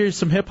 now here's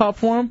some hip-hop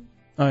for him.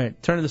 All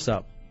right, turn this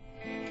up.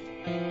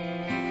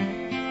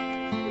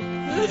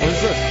 What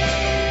is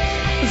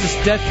this? Is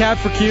this Death Cab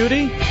for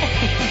Cutie?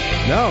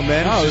 No,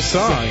 man, it's a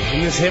song.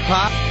 Isn't this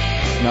hip-hop?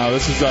 No,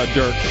 this is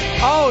Dirk.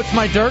 Oh, it's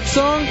my Dirk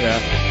song? Yeah.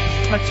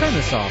 All right, turn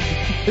this off.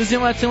 That's the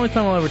only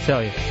time I'll ever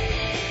tell you.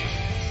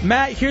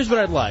 Matt, here's what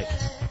I'd like.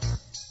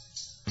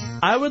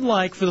 I would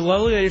like for the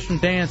lovely ladies from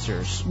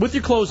Dancers, with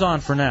your clothes on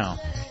for now,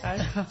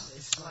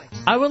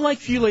 I would like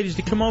for you ladies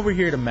to come over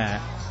here to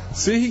Matt.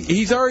 See,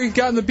 he's already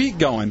gotten the beat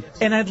going.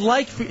 And I'd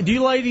like, do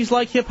you ladies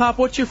like hip-hop?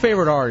 What's your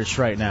favorite artist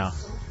right now?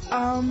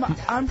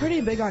 I'm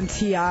pretty big on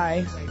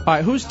T.I. All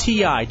right, who's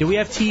T.I.? Do we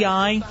have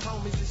T.I.?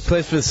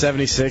 Plays for the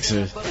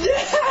 76ers.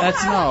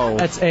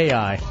 That's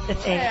AI.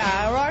 It's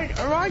AI,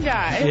 wrong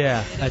guy.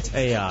 Yeah, that's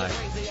AI.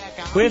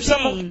 We have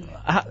some.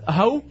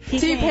 Who?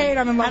 T-Pain,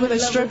 I'm in love with a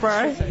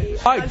stripper.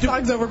 That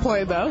song's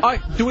overplayed though. All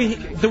right, do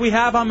we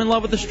have I'm in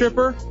love with a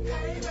stripper?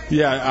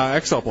 Yeah,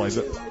 XL plays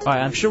it. All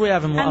right, I'm sure we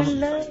have him. I'm in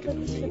love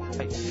with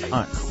a stripper.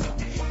 All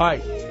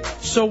right.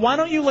 So why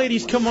don't you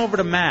ladies come over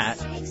to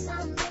Matt,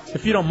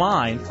 if you don't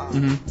mind,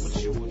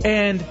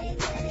 and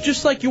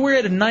just like you were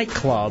at a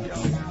nightclub,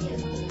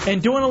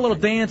 and doing a little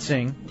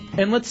dancing,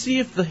 and let's see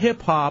if the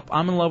hip-hop,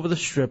 I'm in love with a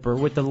stripper,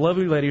 with the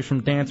lovely ladies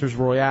from Dancers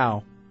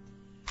Royale,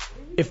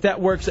 if that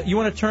works. You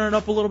want to turn it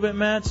up a little bit,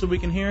 Matt, so we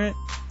can hear it?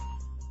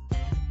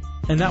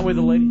 And that way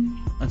the lady...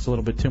 That's a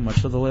little bit too much,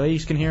 so the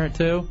ladies can hear it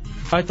too?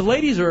 All right, the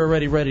ladies are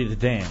already ready to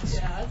dance.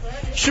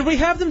 Should we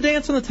have them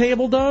dance on the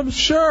table, Dubs?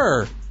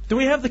 Sure. Do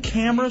we have the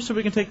camera so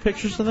we can take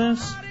pictures of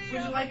this?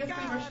 Would you like us to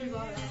leave our shoes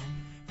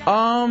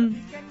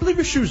on? Leave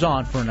your shoes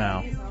on for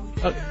now.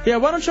 Yeah,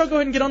 why don't y'all go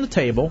ahead and get on the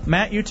table?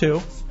 Matt, you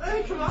too.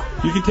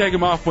 You can take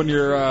them off when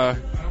you're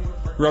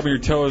rubbing your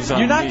toes on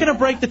You're not me. going to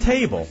break the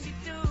table.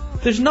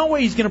 There's no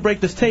way he's going to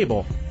break this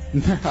table.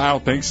 I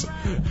don't think so.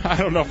 I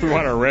don't know if we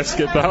want to risk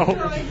it,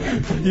 though.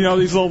 You know,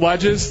 these little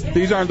ledges,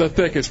 these aren't the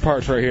thickest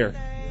parts right here.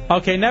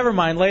 Okay, never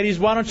mind. Ladies,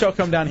 why don't y'all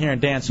come down here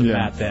and dance with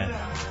Matt then? All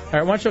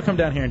right, why don't y'all come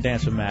down here and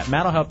dance with Matt?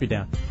 Matt will help you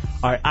down.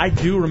 All right, I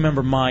do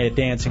remember Maya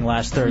dancing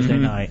last Thursday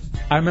night.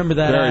 I remember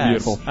that Very ass.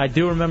 beautiful. I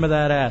do remember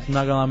that ass. I'm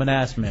not going to lie, I'm an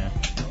ass man.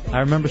 I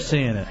remember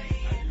seeing it.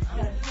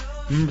 I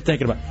remember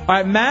thinking about it. All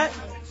right, Matt,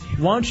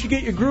 why don't you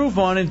get your groove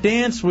on and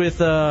dance with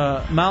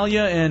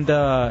Malia and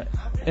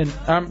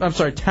I'm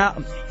sorry,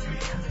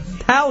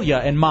 Talia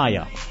and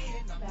Maya.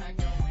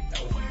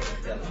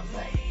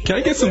 Can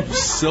I get some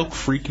Silk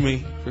Freak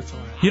Me?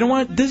 You know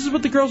what? This is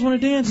what the girls want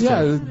to dance to.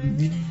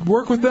 Yeah,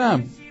 work with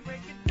them.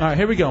 All right,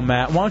 here we go,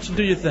 Matt. Why don't you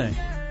do your thing?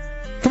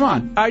 Come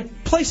on. All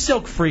right, play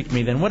Silk Freak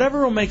Me then.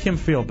 Whatever will make him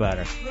feel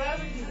better.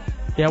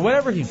 Yeah,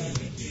 whatever he...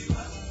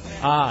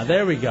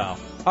 there we go.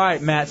 All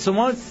right, Matt. So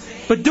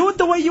but do it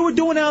the way you were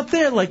doing out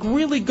there, like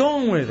really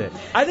going with it.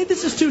 I think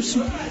this is too...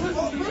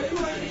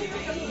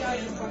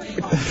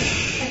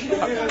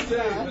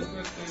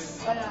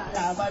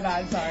 My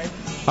bad, sorry.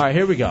 All right,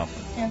 here we go.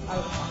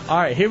 All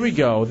right, here we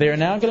go. They're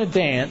now going to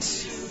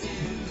dance.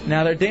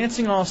 Now they're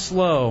dancing all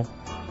slow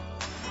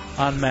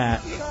on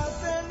Matt.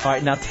 All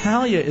right, now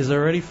Talia is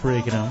already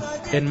freaking him,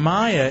 and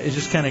Maya is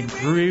just kind of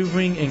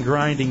grooving and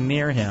grinding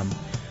near him.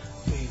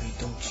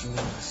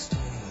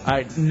 All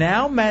right,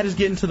 now Matt is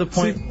getting to the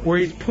point where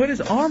he's put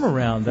his arm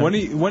around them.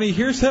 When he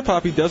hears hip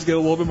hop, he does get a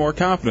little bit more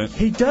confident.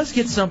 He does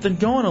get something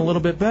going a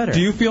little bit better. Do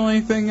you feel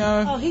anything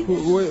He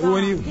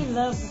when you? He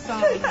loves the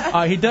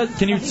song. He does.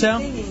 Can you tell?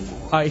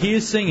 He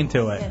is singing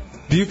to it.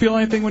 Do you feel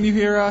anything when you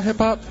hear hip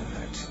hop?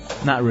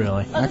 Not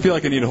really. I feel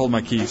like I need to hold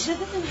my keys.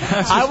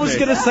 I was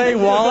gonna say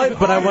wallet,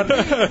 but I went.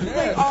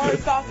 Like all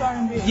soft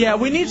R&B. Yeah,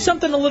 we need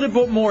something a little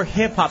bit more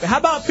hip hop. How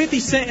about 50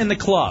 Cent in the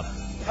Club?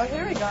 Oh,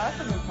 here we go. That's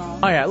a good song.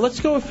 Oh yeah, let's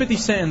go with 50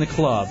 Cent in the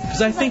Club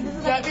because I think.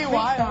 That'd be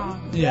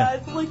wild. Yeah.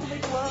 It's like the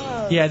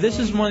club. Yeah, this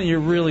is when you're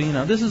really,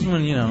 this is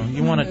when,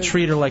 you want to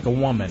treat her like a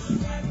woman,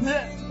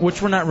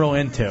 which we're not real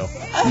into.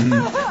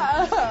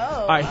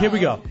 All right, here we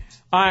go.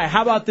 All right,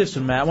 how about this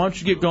one, Matt? Why don't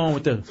you get going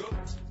with this?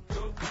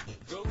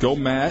 Go,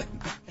 Matt.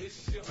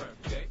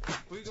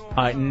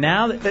 All right,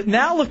 now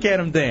look at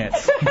him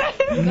dance.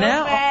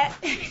 Now.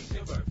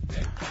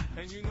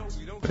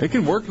 They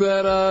can work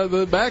that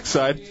the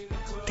backside.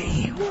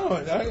 Damn.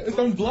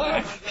 I'm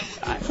black.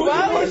 No,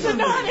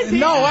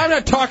 I'm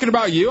not talking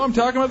about you. I'm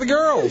talking about the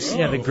girls.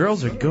 Yeah, the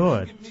girls are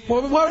good.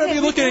 Well, why would I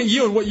be looking at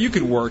you and what you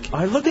can work?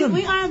 I look at them.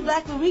 We aren't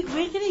black, but we're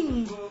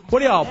getting.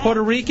 What are y'all,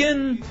 Puerto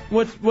Rican?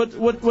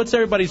 What's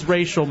everybody's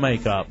racial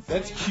makeup?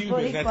 That's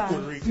Cuban. That's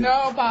Puerto Rican.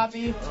 No,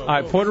 Poppy. All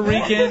right, Puerto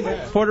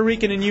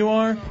Rican, and you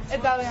are?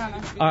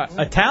 Italiana.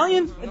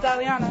 Italian?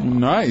 Italiana.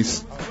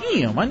 Nice.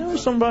 Damn, I know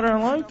somebody I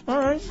liked. All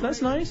right,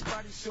 that's nice.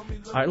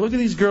 All right, look at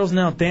these girls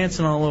now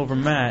dancing all over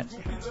Matt.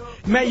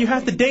 Matt, you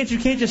have to dance. You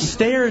can't just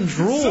stare and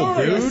drool,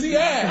 dude. That's the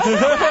ass.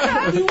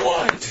 What do you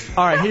want?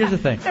 All right, here's the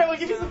thing. Here, we'll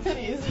give you some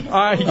pennies. All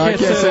right, you can't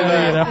say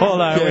that either. Hold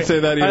on. Can't say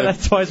that either. All right,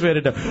 that's twice we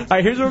had to do. All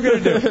right, here's what we're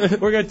going to do.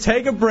 We're going to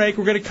take a break.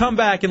 We're going to come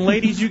back, and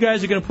ladies, you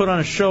guys are going to put on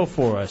a show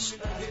for us.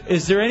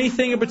 Is there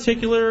anything in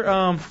particular?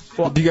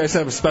 Do you guys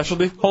have a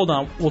specialty? Hold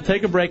on. We'll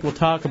take a break. We'll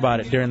talk about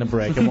it during the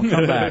break, and we'll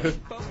come back.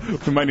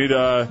 We might need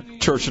to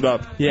church it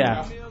up.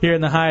 Yeah, here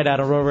in the Hideout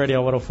on Road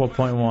Radio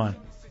 104.1.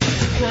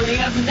 Coming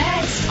up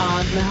next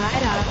on the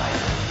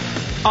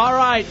Hideout. All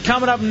right,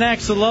 coming up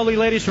next, the lovely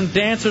ladies from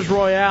Dancers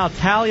Royale,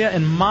 Talia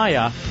and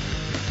Maya,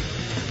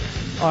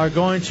 are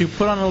going to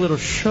put on a little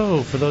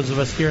show for those of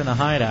us here in the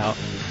Hideout.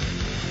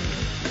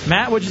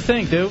 Matt, what'd you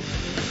think, dude?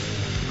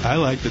 I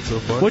liked it so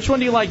far. Which one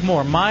do you like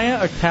more,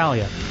 Maya or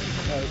Talia?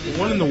 The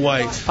one in the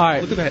white. All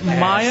right, Look at that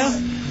Maya,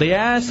 ass. the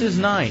ass is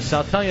nice,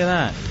 I'll tell you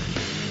that.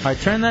 All right,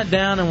 turn that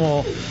down and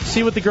we'll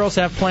see what the girls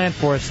have planned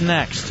for us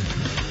next.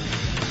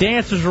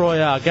 Dancers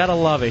Royale, gotta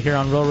love it here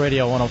on Real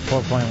Radio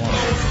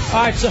 104.1.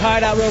 All right, so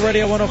Hideout Real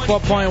Radio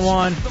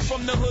 104.1.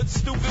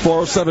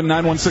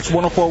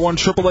 407-916-1041,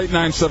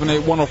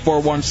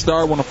 888-978-1041,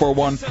 star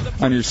 1041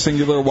 on your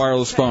singular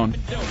wireless phone.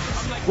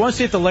 Want to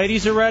see if the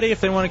ladies are ready,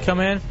 if they want to come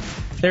in?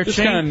 They're just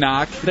kind of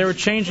knock. They were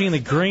changing in the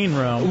green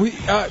room.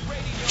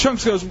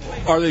 Chunks goes,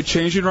 are they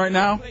changing right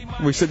now?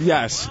 We said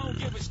yes.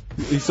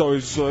 He's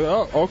always like,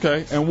 oh,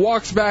 okay, and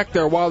walks back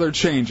there while they're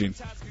changing,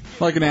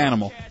 like an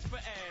animal.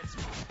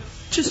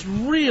 Just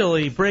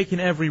really breaking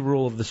every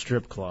rule of the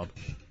strip club.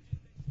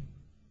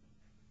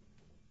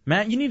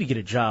 Matt, you need to get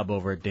a job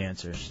over at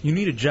Dancers. You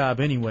need a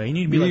job anyway. You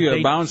need to be like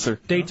a bouncer,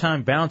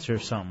 daytime bouncer or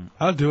something.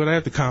 I'll do it. I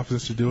have the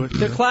confidence to do it.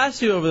 They're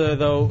classy over there,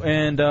 though,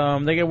 and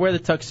they can wear the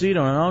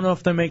tuxedo, and I don't know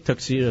if they make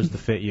tuxedos to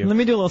fit you. Let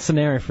me do a little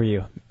scenario for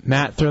you.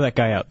 Matt, throw that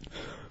guy out.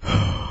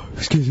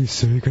 Excuse me,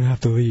 sir, you're going to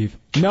have to leave.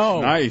 No.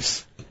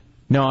 Nice.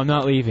 No, I'm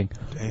not leaving.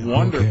 Damn.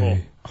 Wonderful.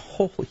 Okay.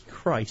 Holy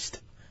Christ.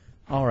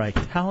 All right,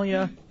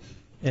 Talia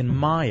and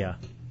Maya.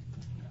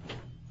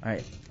 All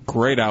right.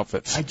 Great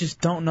outfits. I just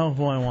don't know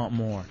who I want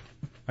more. All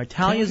right,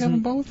 Talia's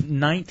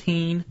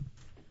 19.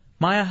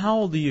 Maya, how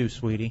old are you,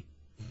 sweetie?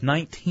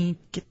 19.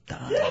 Get the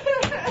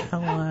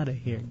hell out of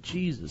here.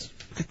 Jesus.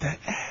 Look at that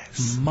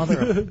ass. Mother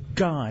of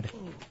God.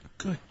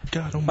 Good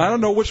God. I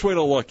don't know which way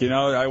to look.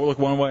 I look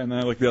one way and then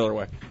I look the other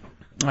way.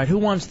 All right, who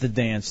wants to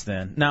dance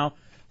then? Now,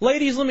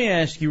 ladies, let me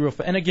ask you real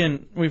fast. And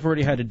again, we've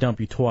already had to dump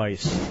you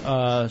twice.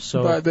 But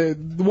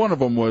one of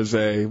them was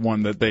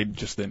one that they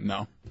just didn't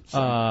know.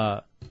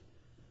 So.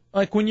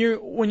 Like when you're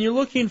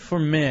looking for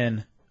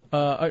men,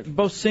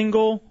 both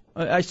single.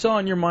 I saw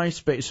on your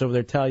MySpace over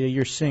there, Talia,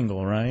 you're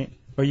single, right?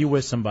 Or are you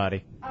with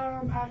somebody?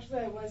 Actually,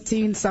 I was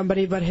seeing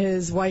somebody, but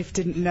his wife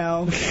didn't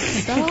know, so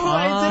it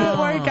didn't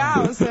work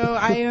out. So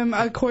I am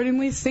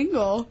accordingly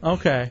single.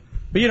 Okay,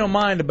 but you don't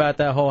mind about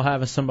that whole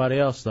having somebody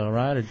else, though,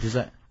 right? Or does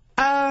that?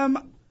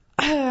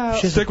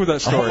 Stick with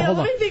that story. Let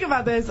me think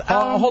about this.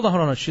 Hold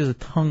on. She has a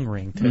tongue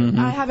ring too. Mm-hmm.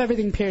 I have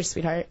everything pierced,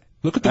 sweetheart.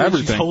 Look at the way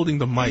she's holding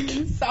the mic.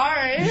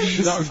 Sorry.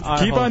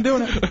 Keep on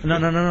doing it.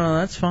 No.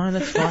 That's fine.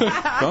 That's fine.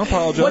 Don't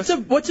apologize.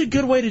 What's a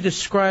good way to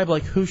describe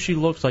like who she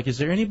looks like? Is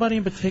there anybody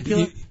in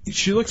particular?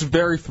 She looks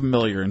very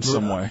familiar in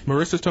some way.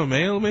 Marissa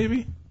Tomei,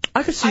 maybe?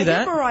 I could see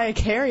that. I get Mariah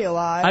Carey a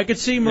lot. I could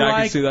see Mariah. Yeah,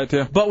 I could see that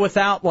too. But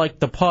without like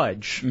the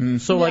pudge. Mm-hmm.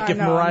 So like if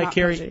Mariah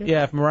Carey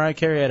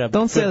had a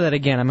Don't say that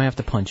again. I might have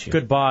to punch you.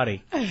 Good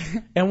body.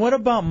 And what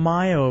about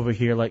Maya over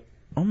here? Like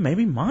Oh,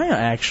 maybe Maya,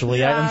 actually.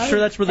 Yeah, I'm sure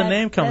that's where the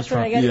name comes that's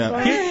what from. I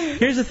got it from.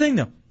 Here's the thing,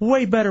 though.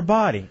 Way better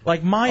body.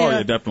 Like Maya. Oh,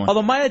 yeah, definitely.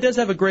 Although Maya does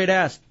have a great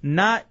ass,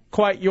 not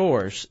quite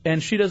yours.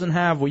 And she doesn't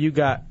have what you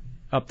got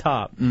up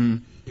top.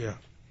 Yeah.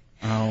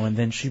 Oh, and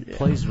then she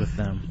plays with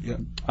them. Yeah.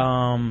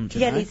 You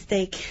gotta eat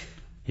steak.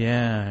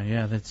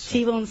 Yeah, that's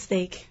T-bone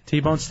steak.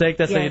 T-bone steak.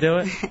 That's how you do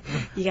it.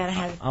 You gotta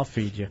have it. I'll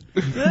feed you.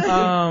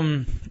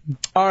 All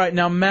right,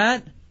 now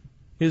Matt,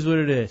 here's what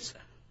it is: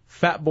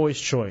 Fat Boy's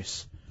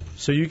Choice.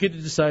 So you get to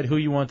decide who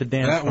you want to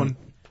dance That from. one.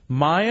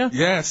 Maya?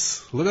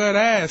 Yes. Look at that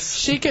ass.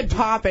 She could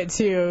pop it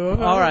too.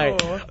 All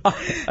right.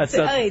 That's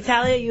Okay,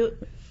 Talia, you.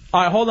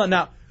 All right, hold on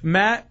now.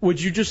 Matt, would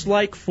you just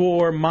like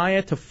for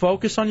Maya to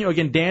focus on you?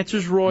 Again,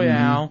 Dancers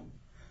Royale.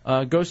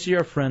 Go see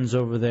our friends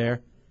over there.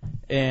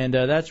 And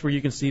that's where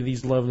you can see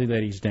these lovely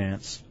ladies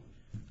dance.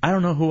 I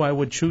don't know who I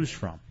would choose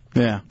from.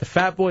 Yeah. The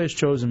Fat Boy has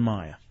chosen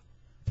Maya.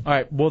 All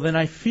right, well, then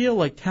I feel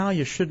like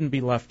Talia shouldn't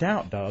be left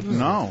out, Dubs.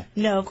 No.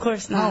 No, of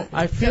course not.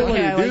 I feel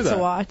Okay, I like like to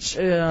watch.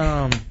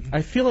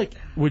 I feel like,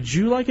 would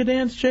you like a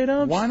dance,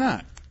 J-Dubs? Why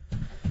not?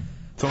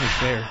 It's only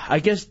fair. I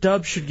guess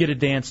Dubs should get a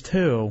dance,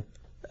 too.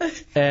 We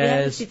have to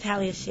As see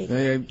Talia shake.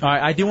 All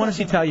right, I do want to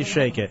see Talia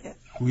shake it.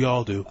 We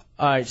all do.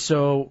 All right,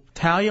 so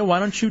Talia, why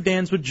don't you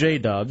dance with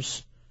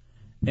J-Dubs?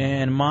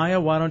 And Maya,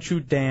 why don't you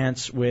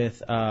dance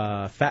with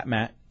Fat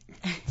Matt?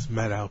 It's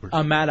Matt Albert.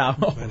 Matt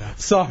Albert.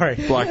 Sorry.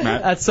 Black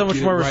Matt. That's so much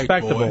Get it more right,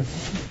 respectable.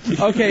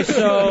 Okay,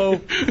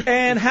 so,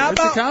 and how Get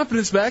your about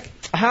confidence back.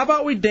 how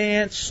about we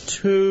dance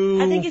to...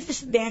 I think it's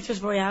just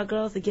Dancers Royale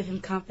girls to give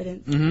him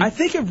confidence. I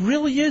think it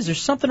really is.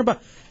 There's something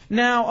about...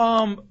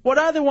 Now, what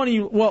either one of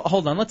you... Well,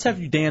 hold on. Let's have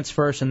you dance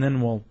first, and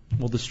then we'll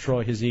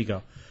destroy his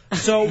ego.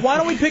 So why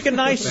don't we pick a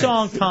nice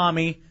song,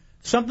 Tommy?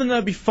 Something that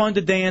would be fun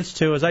to dance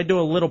to as I do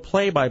a little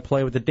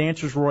play-by-play with the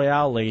Dancers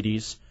Royale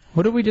ladies.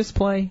 What did we just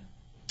play?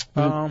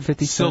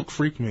 50 Silk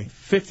Freak Me.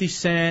 50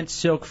 Cent,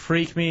 Silk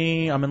Freak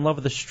Me, I'm in love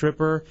with a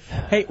stripper.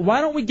 Hey,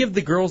 why don't we give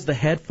the girls the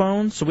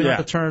headphones so we don't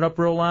have to turn it up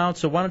real loud?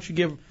 So why don't you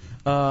give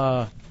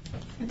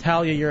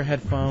Talia your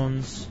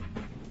headphones?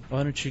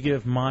 Why don't you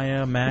give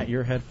Maya, Matt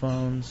your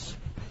headphones?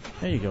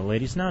 There you go,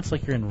 ladies. Now it's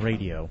like you're in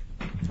radio.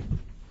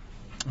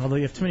 Although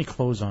you have too many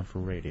clothes on for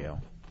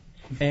radio.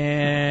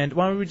 And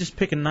why don't we just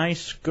pick a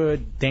nice,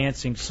 good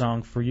dancing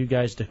song for you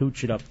guys to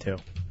hooch it up to?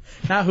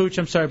 Not hooch,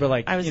 I'm sorry, but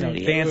like, dance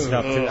it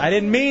up to. I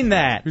didn't mean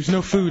that. There's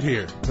no food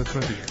here. Let's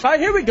not do that. All right,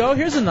 here we go.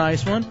 Here's a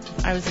nice one.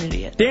 I was an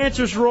idiot.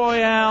 Dancers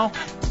Royale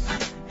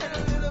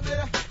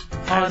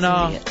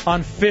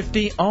on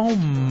 50. Oh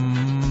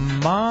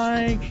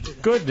my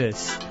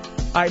goodness!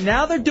 All right,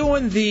 now they're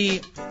doing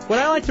what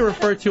I like to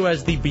refer to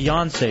as the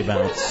Beyonce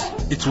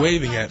bounce. It's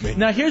waving at me.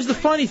 Now here's the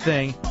funny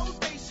thing: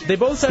 they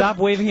both Stop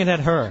waving it at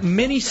her.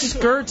 Mini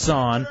skirts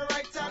on,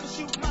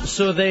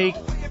 so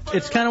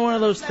it's kind of one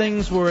of those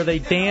things where they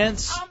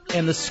dance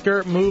and the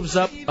skirt moves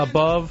up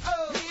above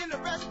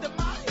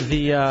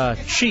the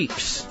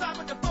cheeks.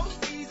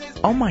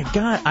 Oh my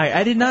God,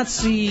 I did not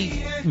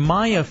see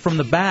Maya from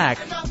the back.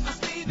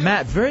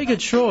 Matt, very good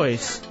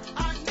choice.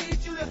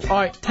 All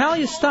right,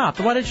 Talia stopped.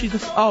 Why did she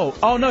just...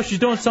 Oh, no, she's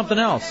doing something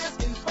else.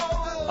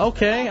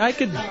 Okay, I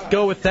could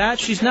go with that.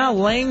 She's now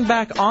laying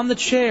back on the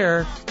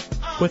chair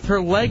with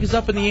her legs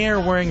up in the air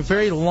wearing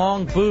very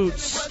long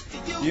boots.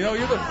 You know,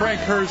 you're the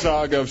Frank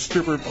Herzog of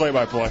stripper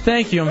play-by-play.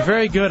 Thank you. I'm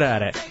very good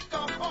at it.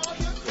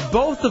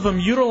 Both of them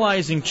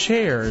utilizing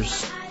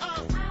chairs.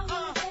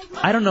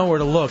 I don't know where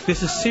to look.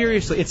 This is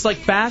seriously, it's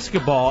like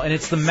basketball, and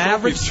it's the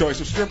Mavericks.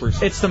 Choice of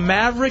strippers. It's the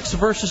Mavericks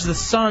versus the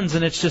Suns,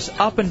 and it's just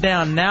up and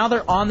down. Now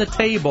they're on the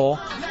table,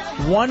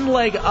 one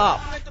leg up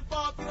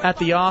at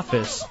the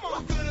office.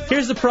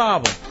 Here's the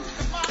problem.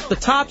 The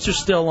tops are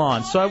still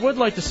on, so I would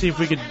like to see if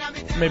we could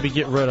maybe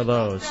get rid of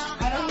those.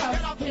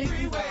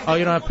 Oh,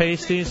 you don't have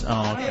pasties?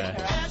 Oh,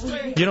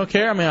 okay. You don't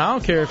care? I mean, I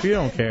don't care if you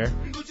don't care.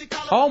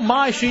 Oh,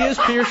 my, she is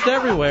pierced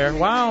everywhere.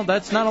 Wow,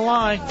 that's not a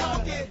lie.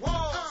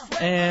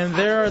 And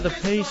there are the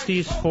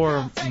pasties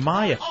for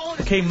Maya.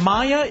 Okay,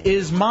 Maya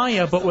is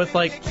Maya, but with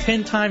like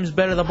 10 times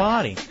better the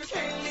body.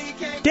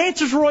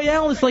 Dancers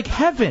Royale is like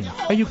heaven.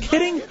 Are you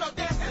kidding?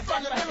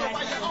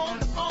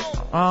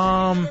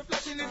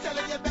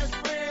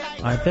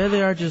 There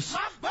they are just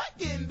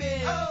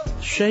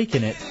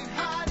shaking it.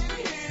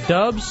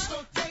 Dubs?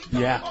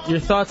 Yeah. Your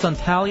thoughts on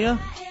Talia?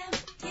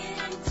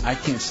 I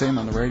can't say them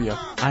on the radio.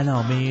 I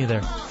know, me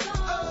either.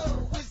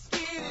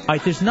 All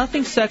right, there's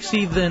nothing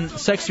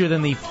sexier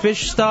than the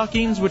fish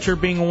stockings, which are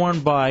being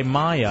worn by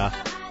Maya.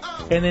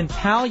 And then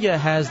Talia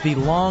has the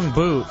long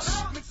boots.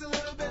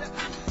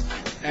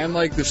 And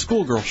like the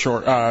schoolgirl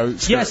skirt.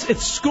 Yes,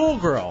 it's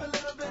schoolgirl.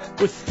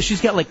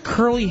 She's got like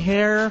curly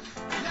hair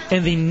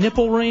and the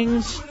nipple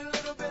rings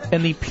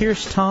and the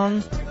pierced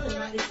tongue.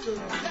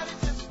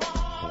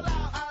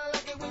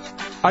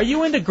 Are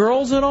you into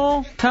girls at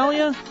all,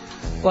 Talia?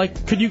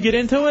 Like, could you get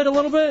into it a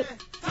little bit?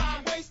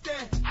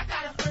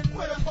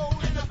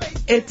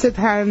 It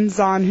depends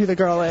on who the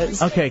girl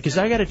is. Okay, because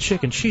I got a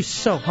chick and she's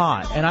so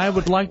hot, and I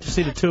would like to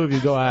see the two of you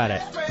go at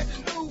it.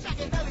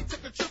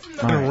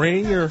 In a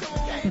ring or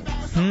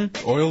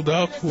oiled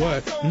up?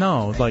 What?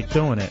 No, like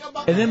doing it.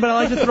 And then, but I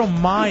like to throw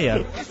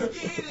Maya.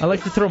 I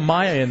like to throw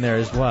Maya in there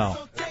as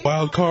well.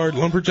 Wild card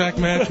lumberjack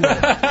match.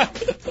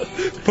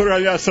 Put her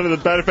on the other side of the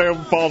bed if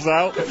anyone falls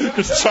out.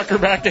 Just chuck her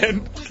back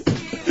in.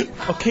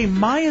 Okay,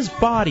 Maya's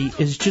body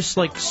is just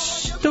like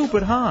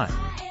stupid hot.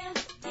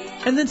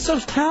 And then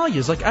so's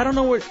Talia's. Like, I don't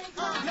know what.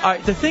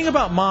 The thing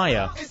about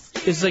Maya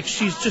is like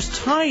she's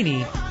just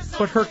tiny,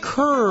 but her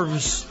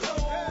curves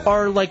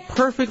are like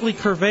perfectly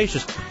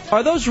curvaceous.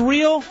 Are those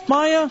real,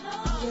 Maya?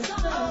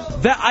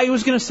 That I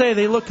was gonna say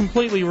they look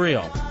completely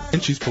real.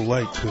 And she's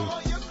polite too.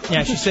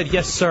 Yeah, she said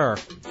yes, sir,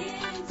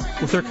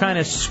 with her kind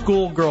of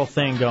schoolgirl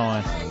thing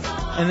going.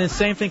 And then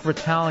same thing for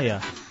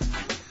Talia.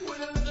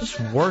 Just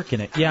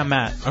working it. Yeah,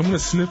 Matt. I'm gonna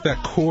sniff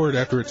that cord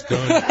after it's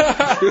done.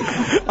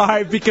 All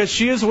right, because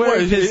she is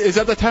wearing. Is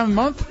that the time of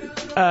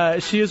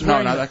month? She is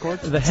wearing not that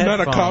cord. The It's headphone.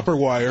 not a copper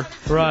wire.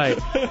 Right.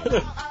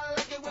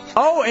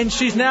 Oh, and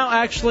she's now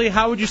actually,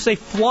 how would you say,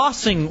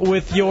 flossing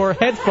with your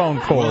headphone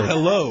cord. Well,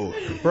 hello.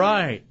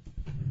 Right.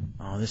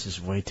 Oh, this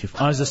is way too.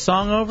 Is the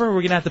song over?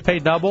 We're gonna have to pay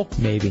double.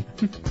 Maybe.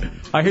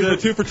 I hear the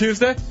 2 for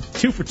Tuesday.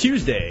 2 for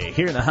Tuesday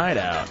here in the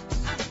Hideout.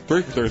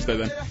 3 for Thursday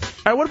then. All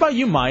right. What about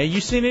you, Maya?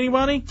 You seen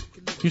anybody?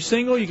 You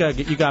single? You got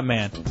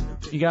man.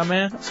 You got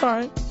man? That's all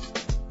right.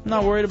 I'm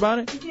not worried about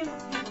it.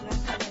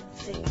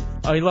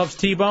 Oh, he loves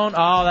T-Bone?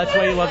 Oh, that's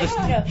why you love this.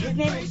 His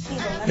name is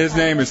T-Bone. His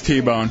name is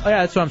T-Bone. Oh,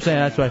 yeah, that's what I'm saying.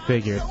 That's what I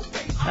figured.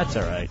 That's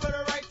all right.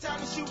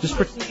 Just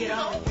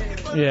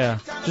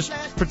just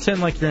pretend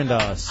like you're into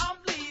us.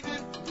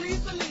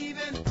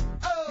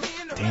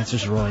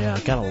 Dancers Royale.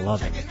 Gotta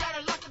love it.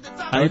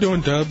 How you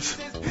doing, Dubs?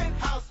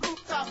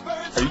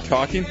 Are you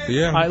talking?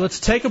 Yeah. All right, let's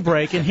take a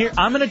break. And here,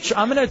 I'm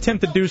gonna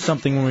attempt to do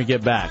something when we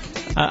get back.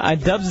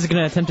 Dubs is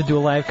gonna attempt to do a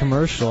live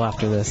commercial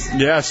after this.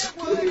 Yes.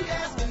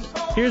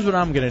 Here's what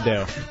I'm gonna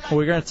do.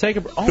 We're gonna take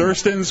a.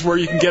 Thurston's where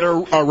you can get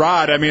a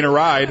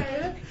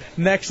ride.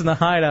 Next in the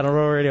Hideout on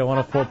Rural Radio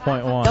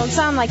 104.1. Don't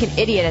sound like an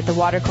idiot at the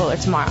water cooler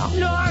tomorrow.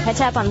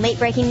 Catch up on late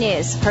breaking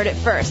news. Heard it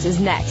first is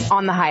next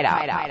on the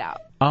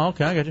Hideout. Oh,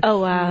 okay, I got you. Oh,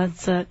 wow, that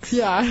sucks.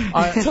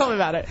 Yeah, tell me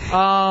about it.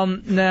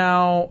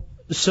 Now,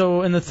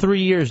 so in the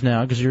 3 years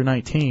now, because you're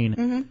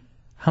 19,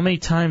 how many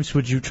times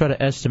would you try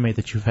to estimate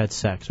that you've had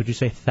sex? Would you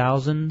say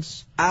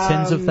thousands?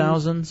 Tens of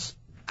thousands?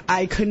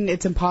 I couldn't.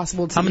 It's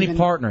impossible to. How many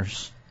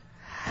partners?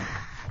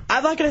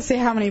 I'm not gonna say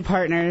how many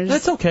partners.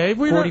 That's okay.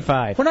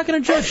 45. We're not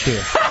going to judge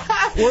here.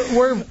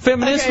 we're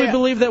feminists. Okay. We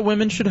believe that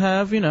women should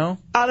have,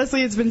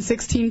 Honestly, it's been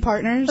 16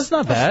 partners. That's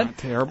not bad. Not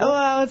terrible.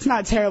 Well, it's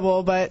not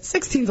terrible, but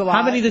 16's a lot.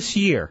 How many this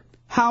year?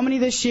 How many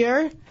this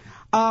year?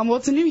 Well,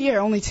 it's a new year.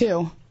 Only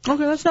 2.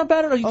 Okay, that's not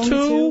bad. Only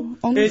two.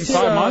 Only It's 2.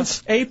 5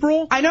 months.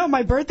 April. I know.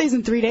 My birthday's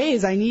in 3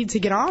 days. I need to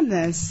get on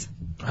this.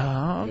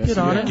 I'll get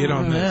on it. Get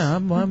on this. Yeah,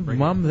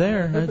 I'm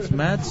there.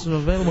 Matt's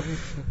available.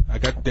 I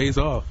got days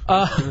off.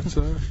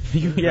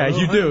 You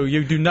do.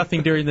 You do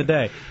nothing during the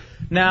day.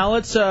 Now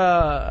let's,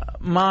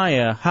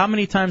 Maya, how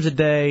many times a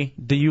day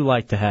do you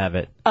like to have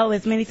it? Oh,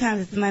 as many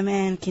times as my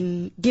man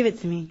can give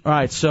it to me. All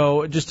right,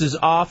 so just as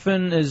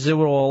often as it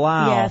will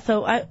allow. Yeah,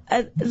 so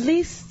at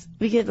least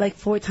we get like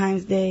 4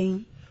 times a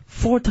day.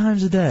 4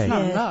 times a day.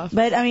 Not enough.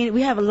 But, I mean,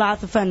 we have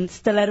lots of fun.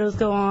 Stilettos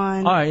go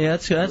on. All right, yeah,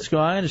 that's good.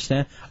 I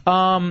understand.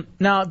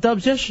 Now,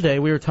 Dubs, yesterday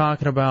we were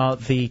talking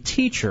about the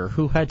teacher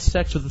who had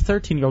sex with a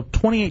 13-year-old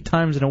 28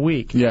 times in a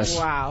week. Yes.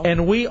 Wow.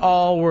 And we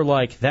all were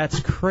like, that's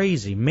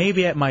crazy.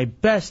 Maybe at my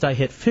best I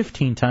hit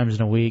 15 times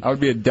in a week. I would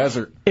be a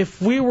desert.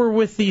 If we were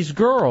with these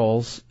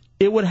girls,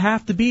 it would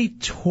have to be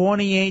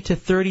 28 to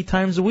 30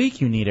 times a week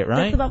you need it,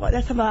 right?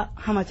 That's about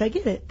how much I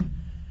get it.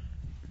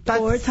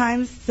 4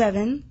 times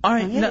 7. All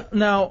right,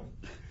 now, all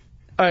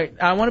right,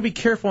 I want to be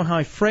careful on how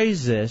I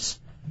phrase this,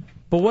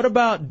 but what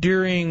about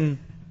during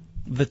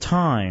the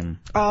time?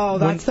 Oh,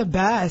 that's the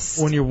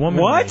best. When you're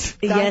woman. What?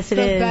 Yes, it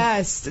is.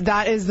 Best.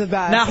 That is the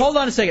best. Now, hold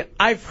on a second.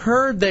 I've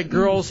heard that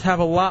girls have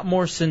a lot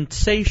more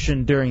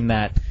sensation during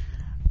that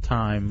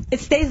time. It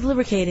stays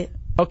lubricated.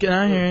 Okay,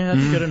 I hear you.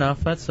 That's good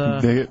enough. That's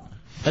Dig it.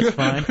 That's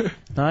fine.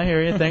 I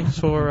hear you. Thanks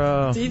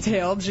for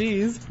detail.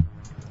 Jeez.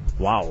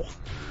 Wow.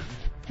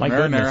 My Marinara.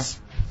 goodness.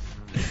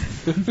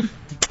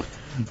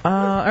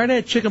 I already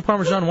had chicken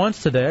parmesan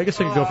once today. I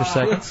guess I could go for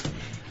seconds.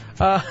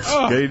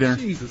 Get there.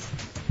 Jesus.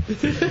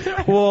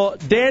 Well,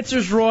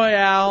 Dancers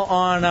Royale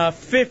on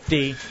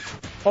 50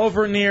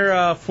 over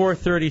near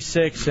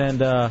 436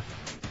 and how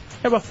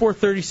about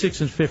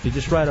 436 and 50,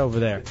 just right over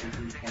there.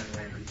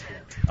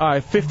 All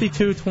right,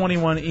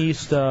 5221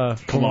 East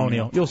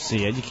Colonial. You'll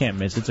see it. You can't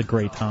miss it. It's a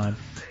great time.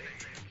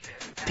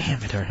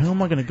 Damn it, who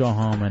am I going to go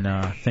home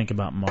and think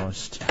about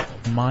most?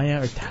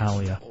 Maya or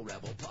Talia?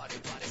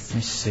 Let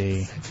me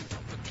see.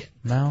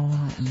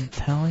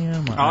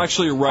 Talia? I'll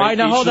actually write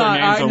now, each hold of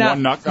their on.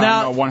 names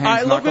on one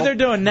hand's look knuckle. what they're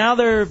doing. Now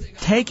they're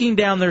taking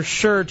down their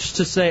shirts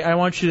to say, I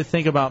want you to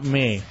think about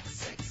me.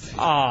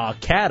 Aw,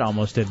 Cat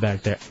almost did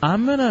back there.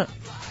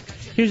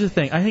 Here's the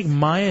thing. I think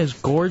Maya is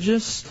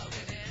gorgeous,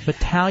 but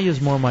Talia's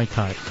more my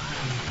type.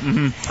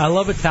 I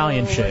love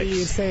Italian What are you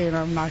chicks. saying?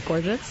 I'm not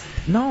gorgeous?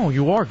 No,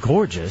 you are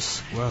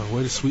gorgeous. Wow,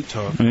 what a sweet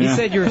talk. You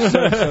said you were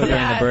so-so during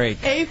the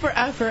break. A for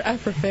effort,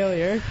 F for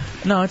failure.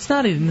 No, it's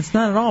not even. It's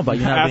not at all about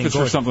you not F being is for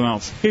gorgeous. something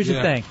else. Here's the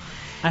Yeah. thing.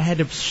 I had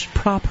to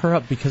prop her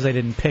up because I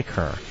didn't pick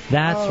her.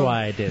 That's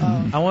why I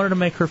didn't. I wanted to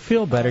make her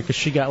feel better because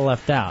she got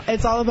left out.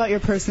 It's all about your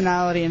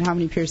personality and how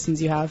many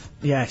piercings you have.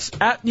 Yes.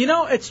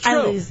 It's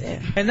true.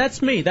 And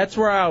that's me. That's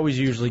where I always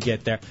usually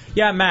get there.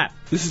 Yeah, Matt.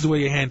 This is the way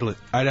you handle it.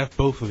 I'd have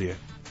both of you.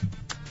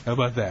 How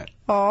about that?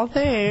 Oh,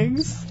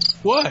 thanks.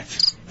 What?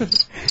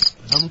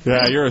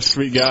 Yeah, you're a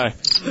sweet guy.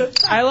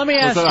 Let me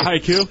ask Was that a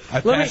you. haiku?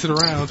 I pass it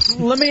around.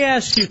 Let me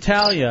ask you,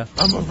 Talia.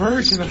 I'm a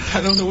virgin. I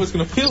don't know what it's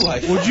going to feel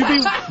like.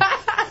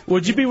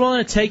 Would you be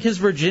willing to take his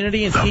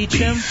virginity and teach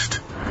him?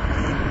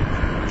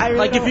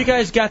 Like if you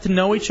guys got to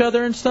know each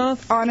other and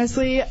stuff?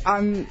 Honestly,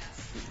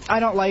 I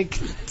don't like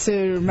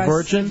to mess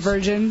with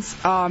virgins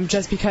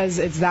just because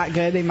it's that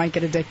good. They might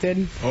get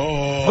addicted.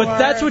 Oh. But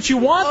that's what you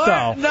want,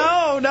 though.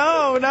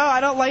 No.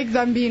 I don't like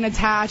them being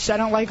attached. I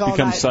don't like all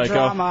Become that psycho?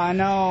 drama.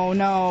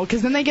 No.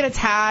 Because then they get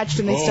attached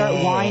and they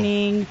start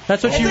whining.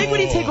 That's what it's you- like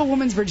when you take a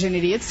woman's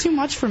virginity. It's too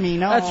much for me.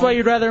 No. That's why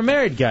you'd rather a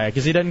married guy,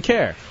 because he doesn't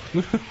care.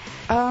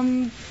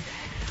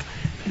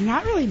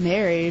 Not really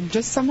married.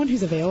 Just someone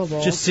who's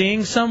available. Just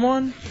seeing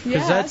someone?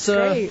 Yeah, that's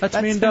great. that's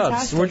That's me and Dubs.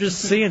 fantastic. We're just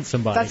seeing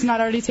somebody. That's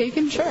not already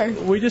taken? Sure.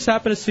 We just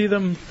happen to see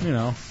them,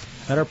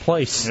 at our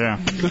place. Yeah.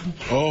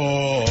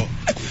 Oh.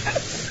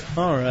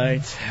 All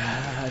right.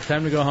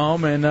 Time to go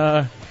home and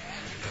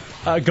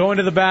go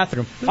into the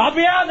bathroom. I'll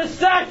be out in a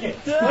second.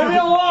 Leave me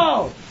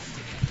alone.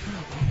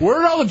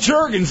 Where'd all the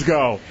Jergens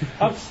go?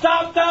 I'm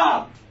stopped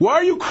up. Why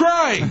are you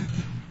crying?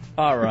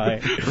 All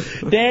right.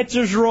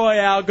 Dancers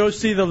Royale. Go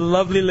see the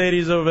lovely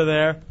ladies over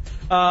there.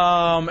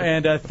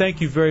 And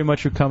thank you very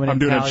much for coming in, I'm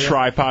doing Talia. a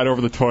tripod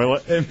over the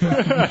toilet.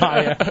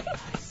 Maya.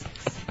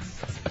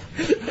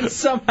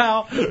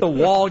 Somehow the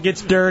wall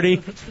gets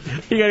dirty.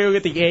 You gotta go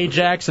get the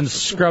Ajax and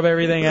scrub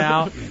everything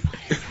out.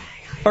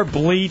 Or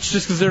bleach,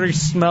 just because it already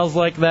smells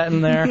like that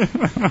in there.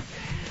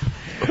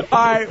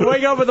 All right,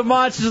 wake up with the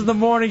Monsters in the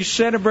morning.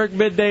 Shenenberg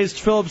middays,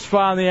 Phillips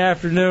Spa in the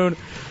afternoon.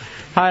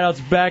 Hideout's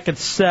back at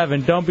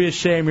 7. Don't be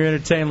ashamed. You're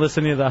entertained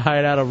listening to the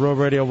Hideout of Road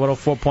Radio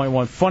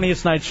 104.1.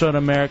 Funniest night show in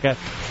America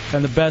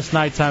and the best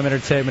nighttime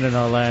entertainment in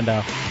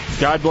Orlando.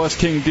 God bless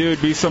King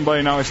Dude. Be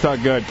somebody now. It's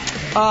not good.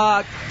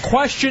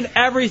 Question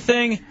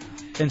everything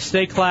and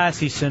stay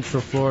classy,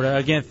 Central Florida.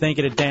 Again, thank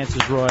you to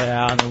Dancers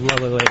Royale and the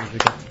lovely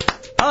ladies.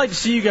 I'd like to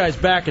see you guys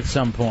back at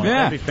some point.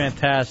 Yeah. That'd be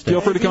fantastic.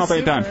 Feel free to come up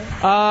anytime.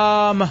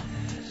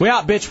 We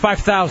out, bitch.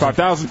 5,000.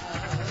 5,000.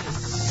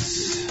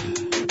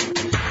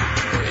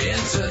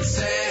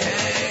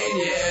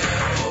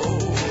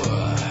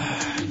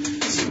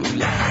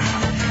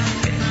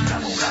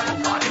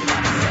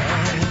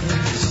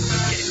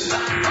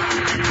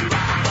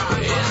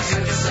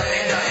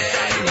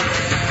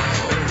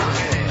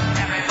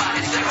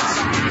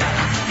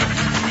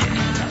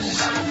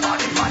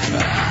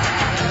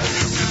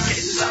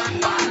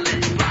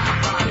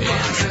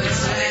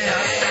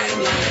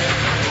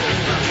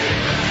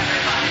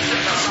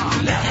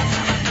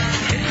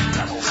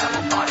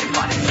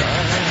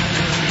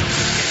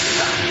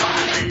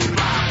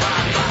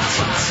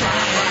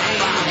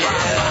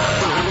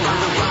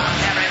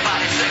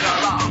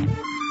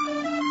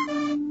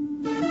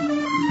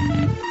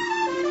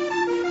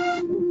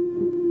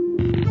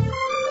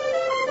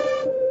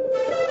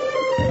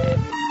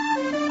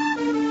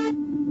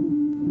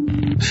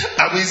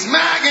 I be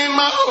smacking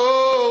my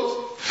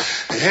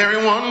hoes.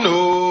 Everyone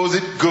knows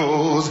it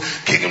goes.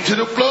 Kick 'em to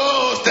the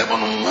floor, step on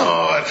them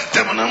hard,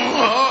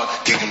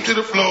 kick 'em to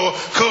the floor.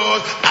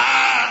 Cause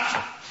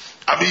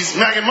I be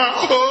smacking my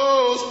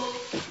hoes.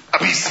 I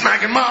be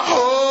smacking my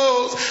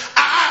hoes.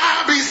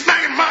 I be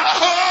smacking my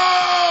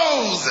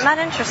hoes. Not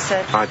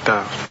interested.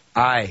 5,000.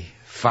 Aye,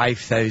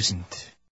 5,000.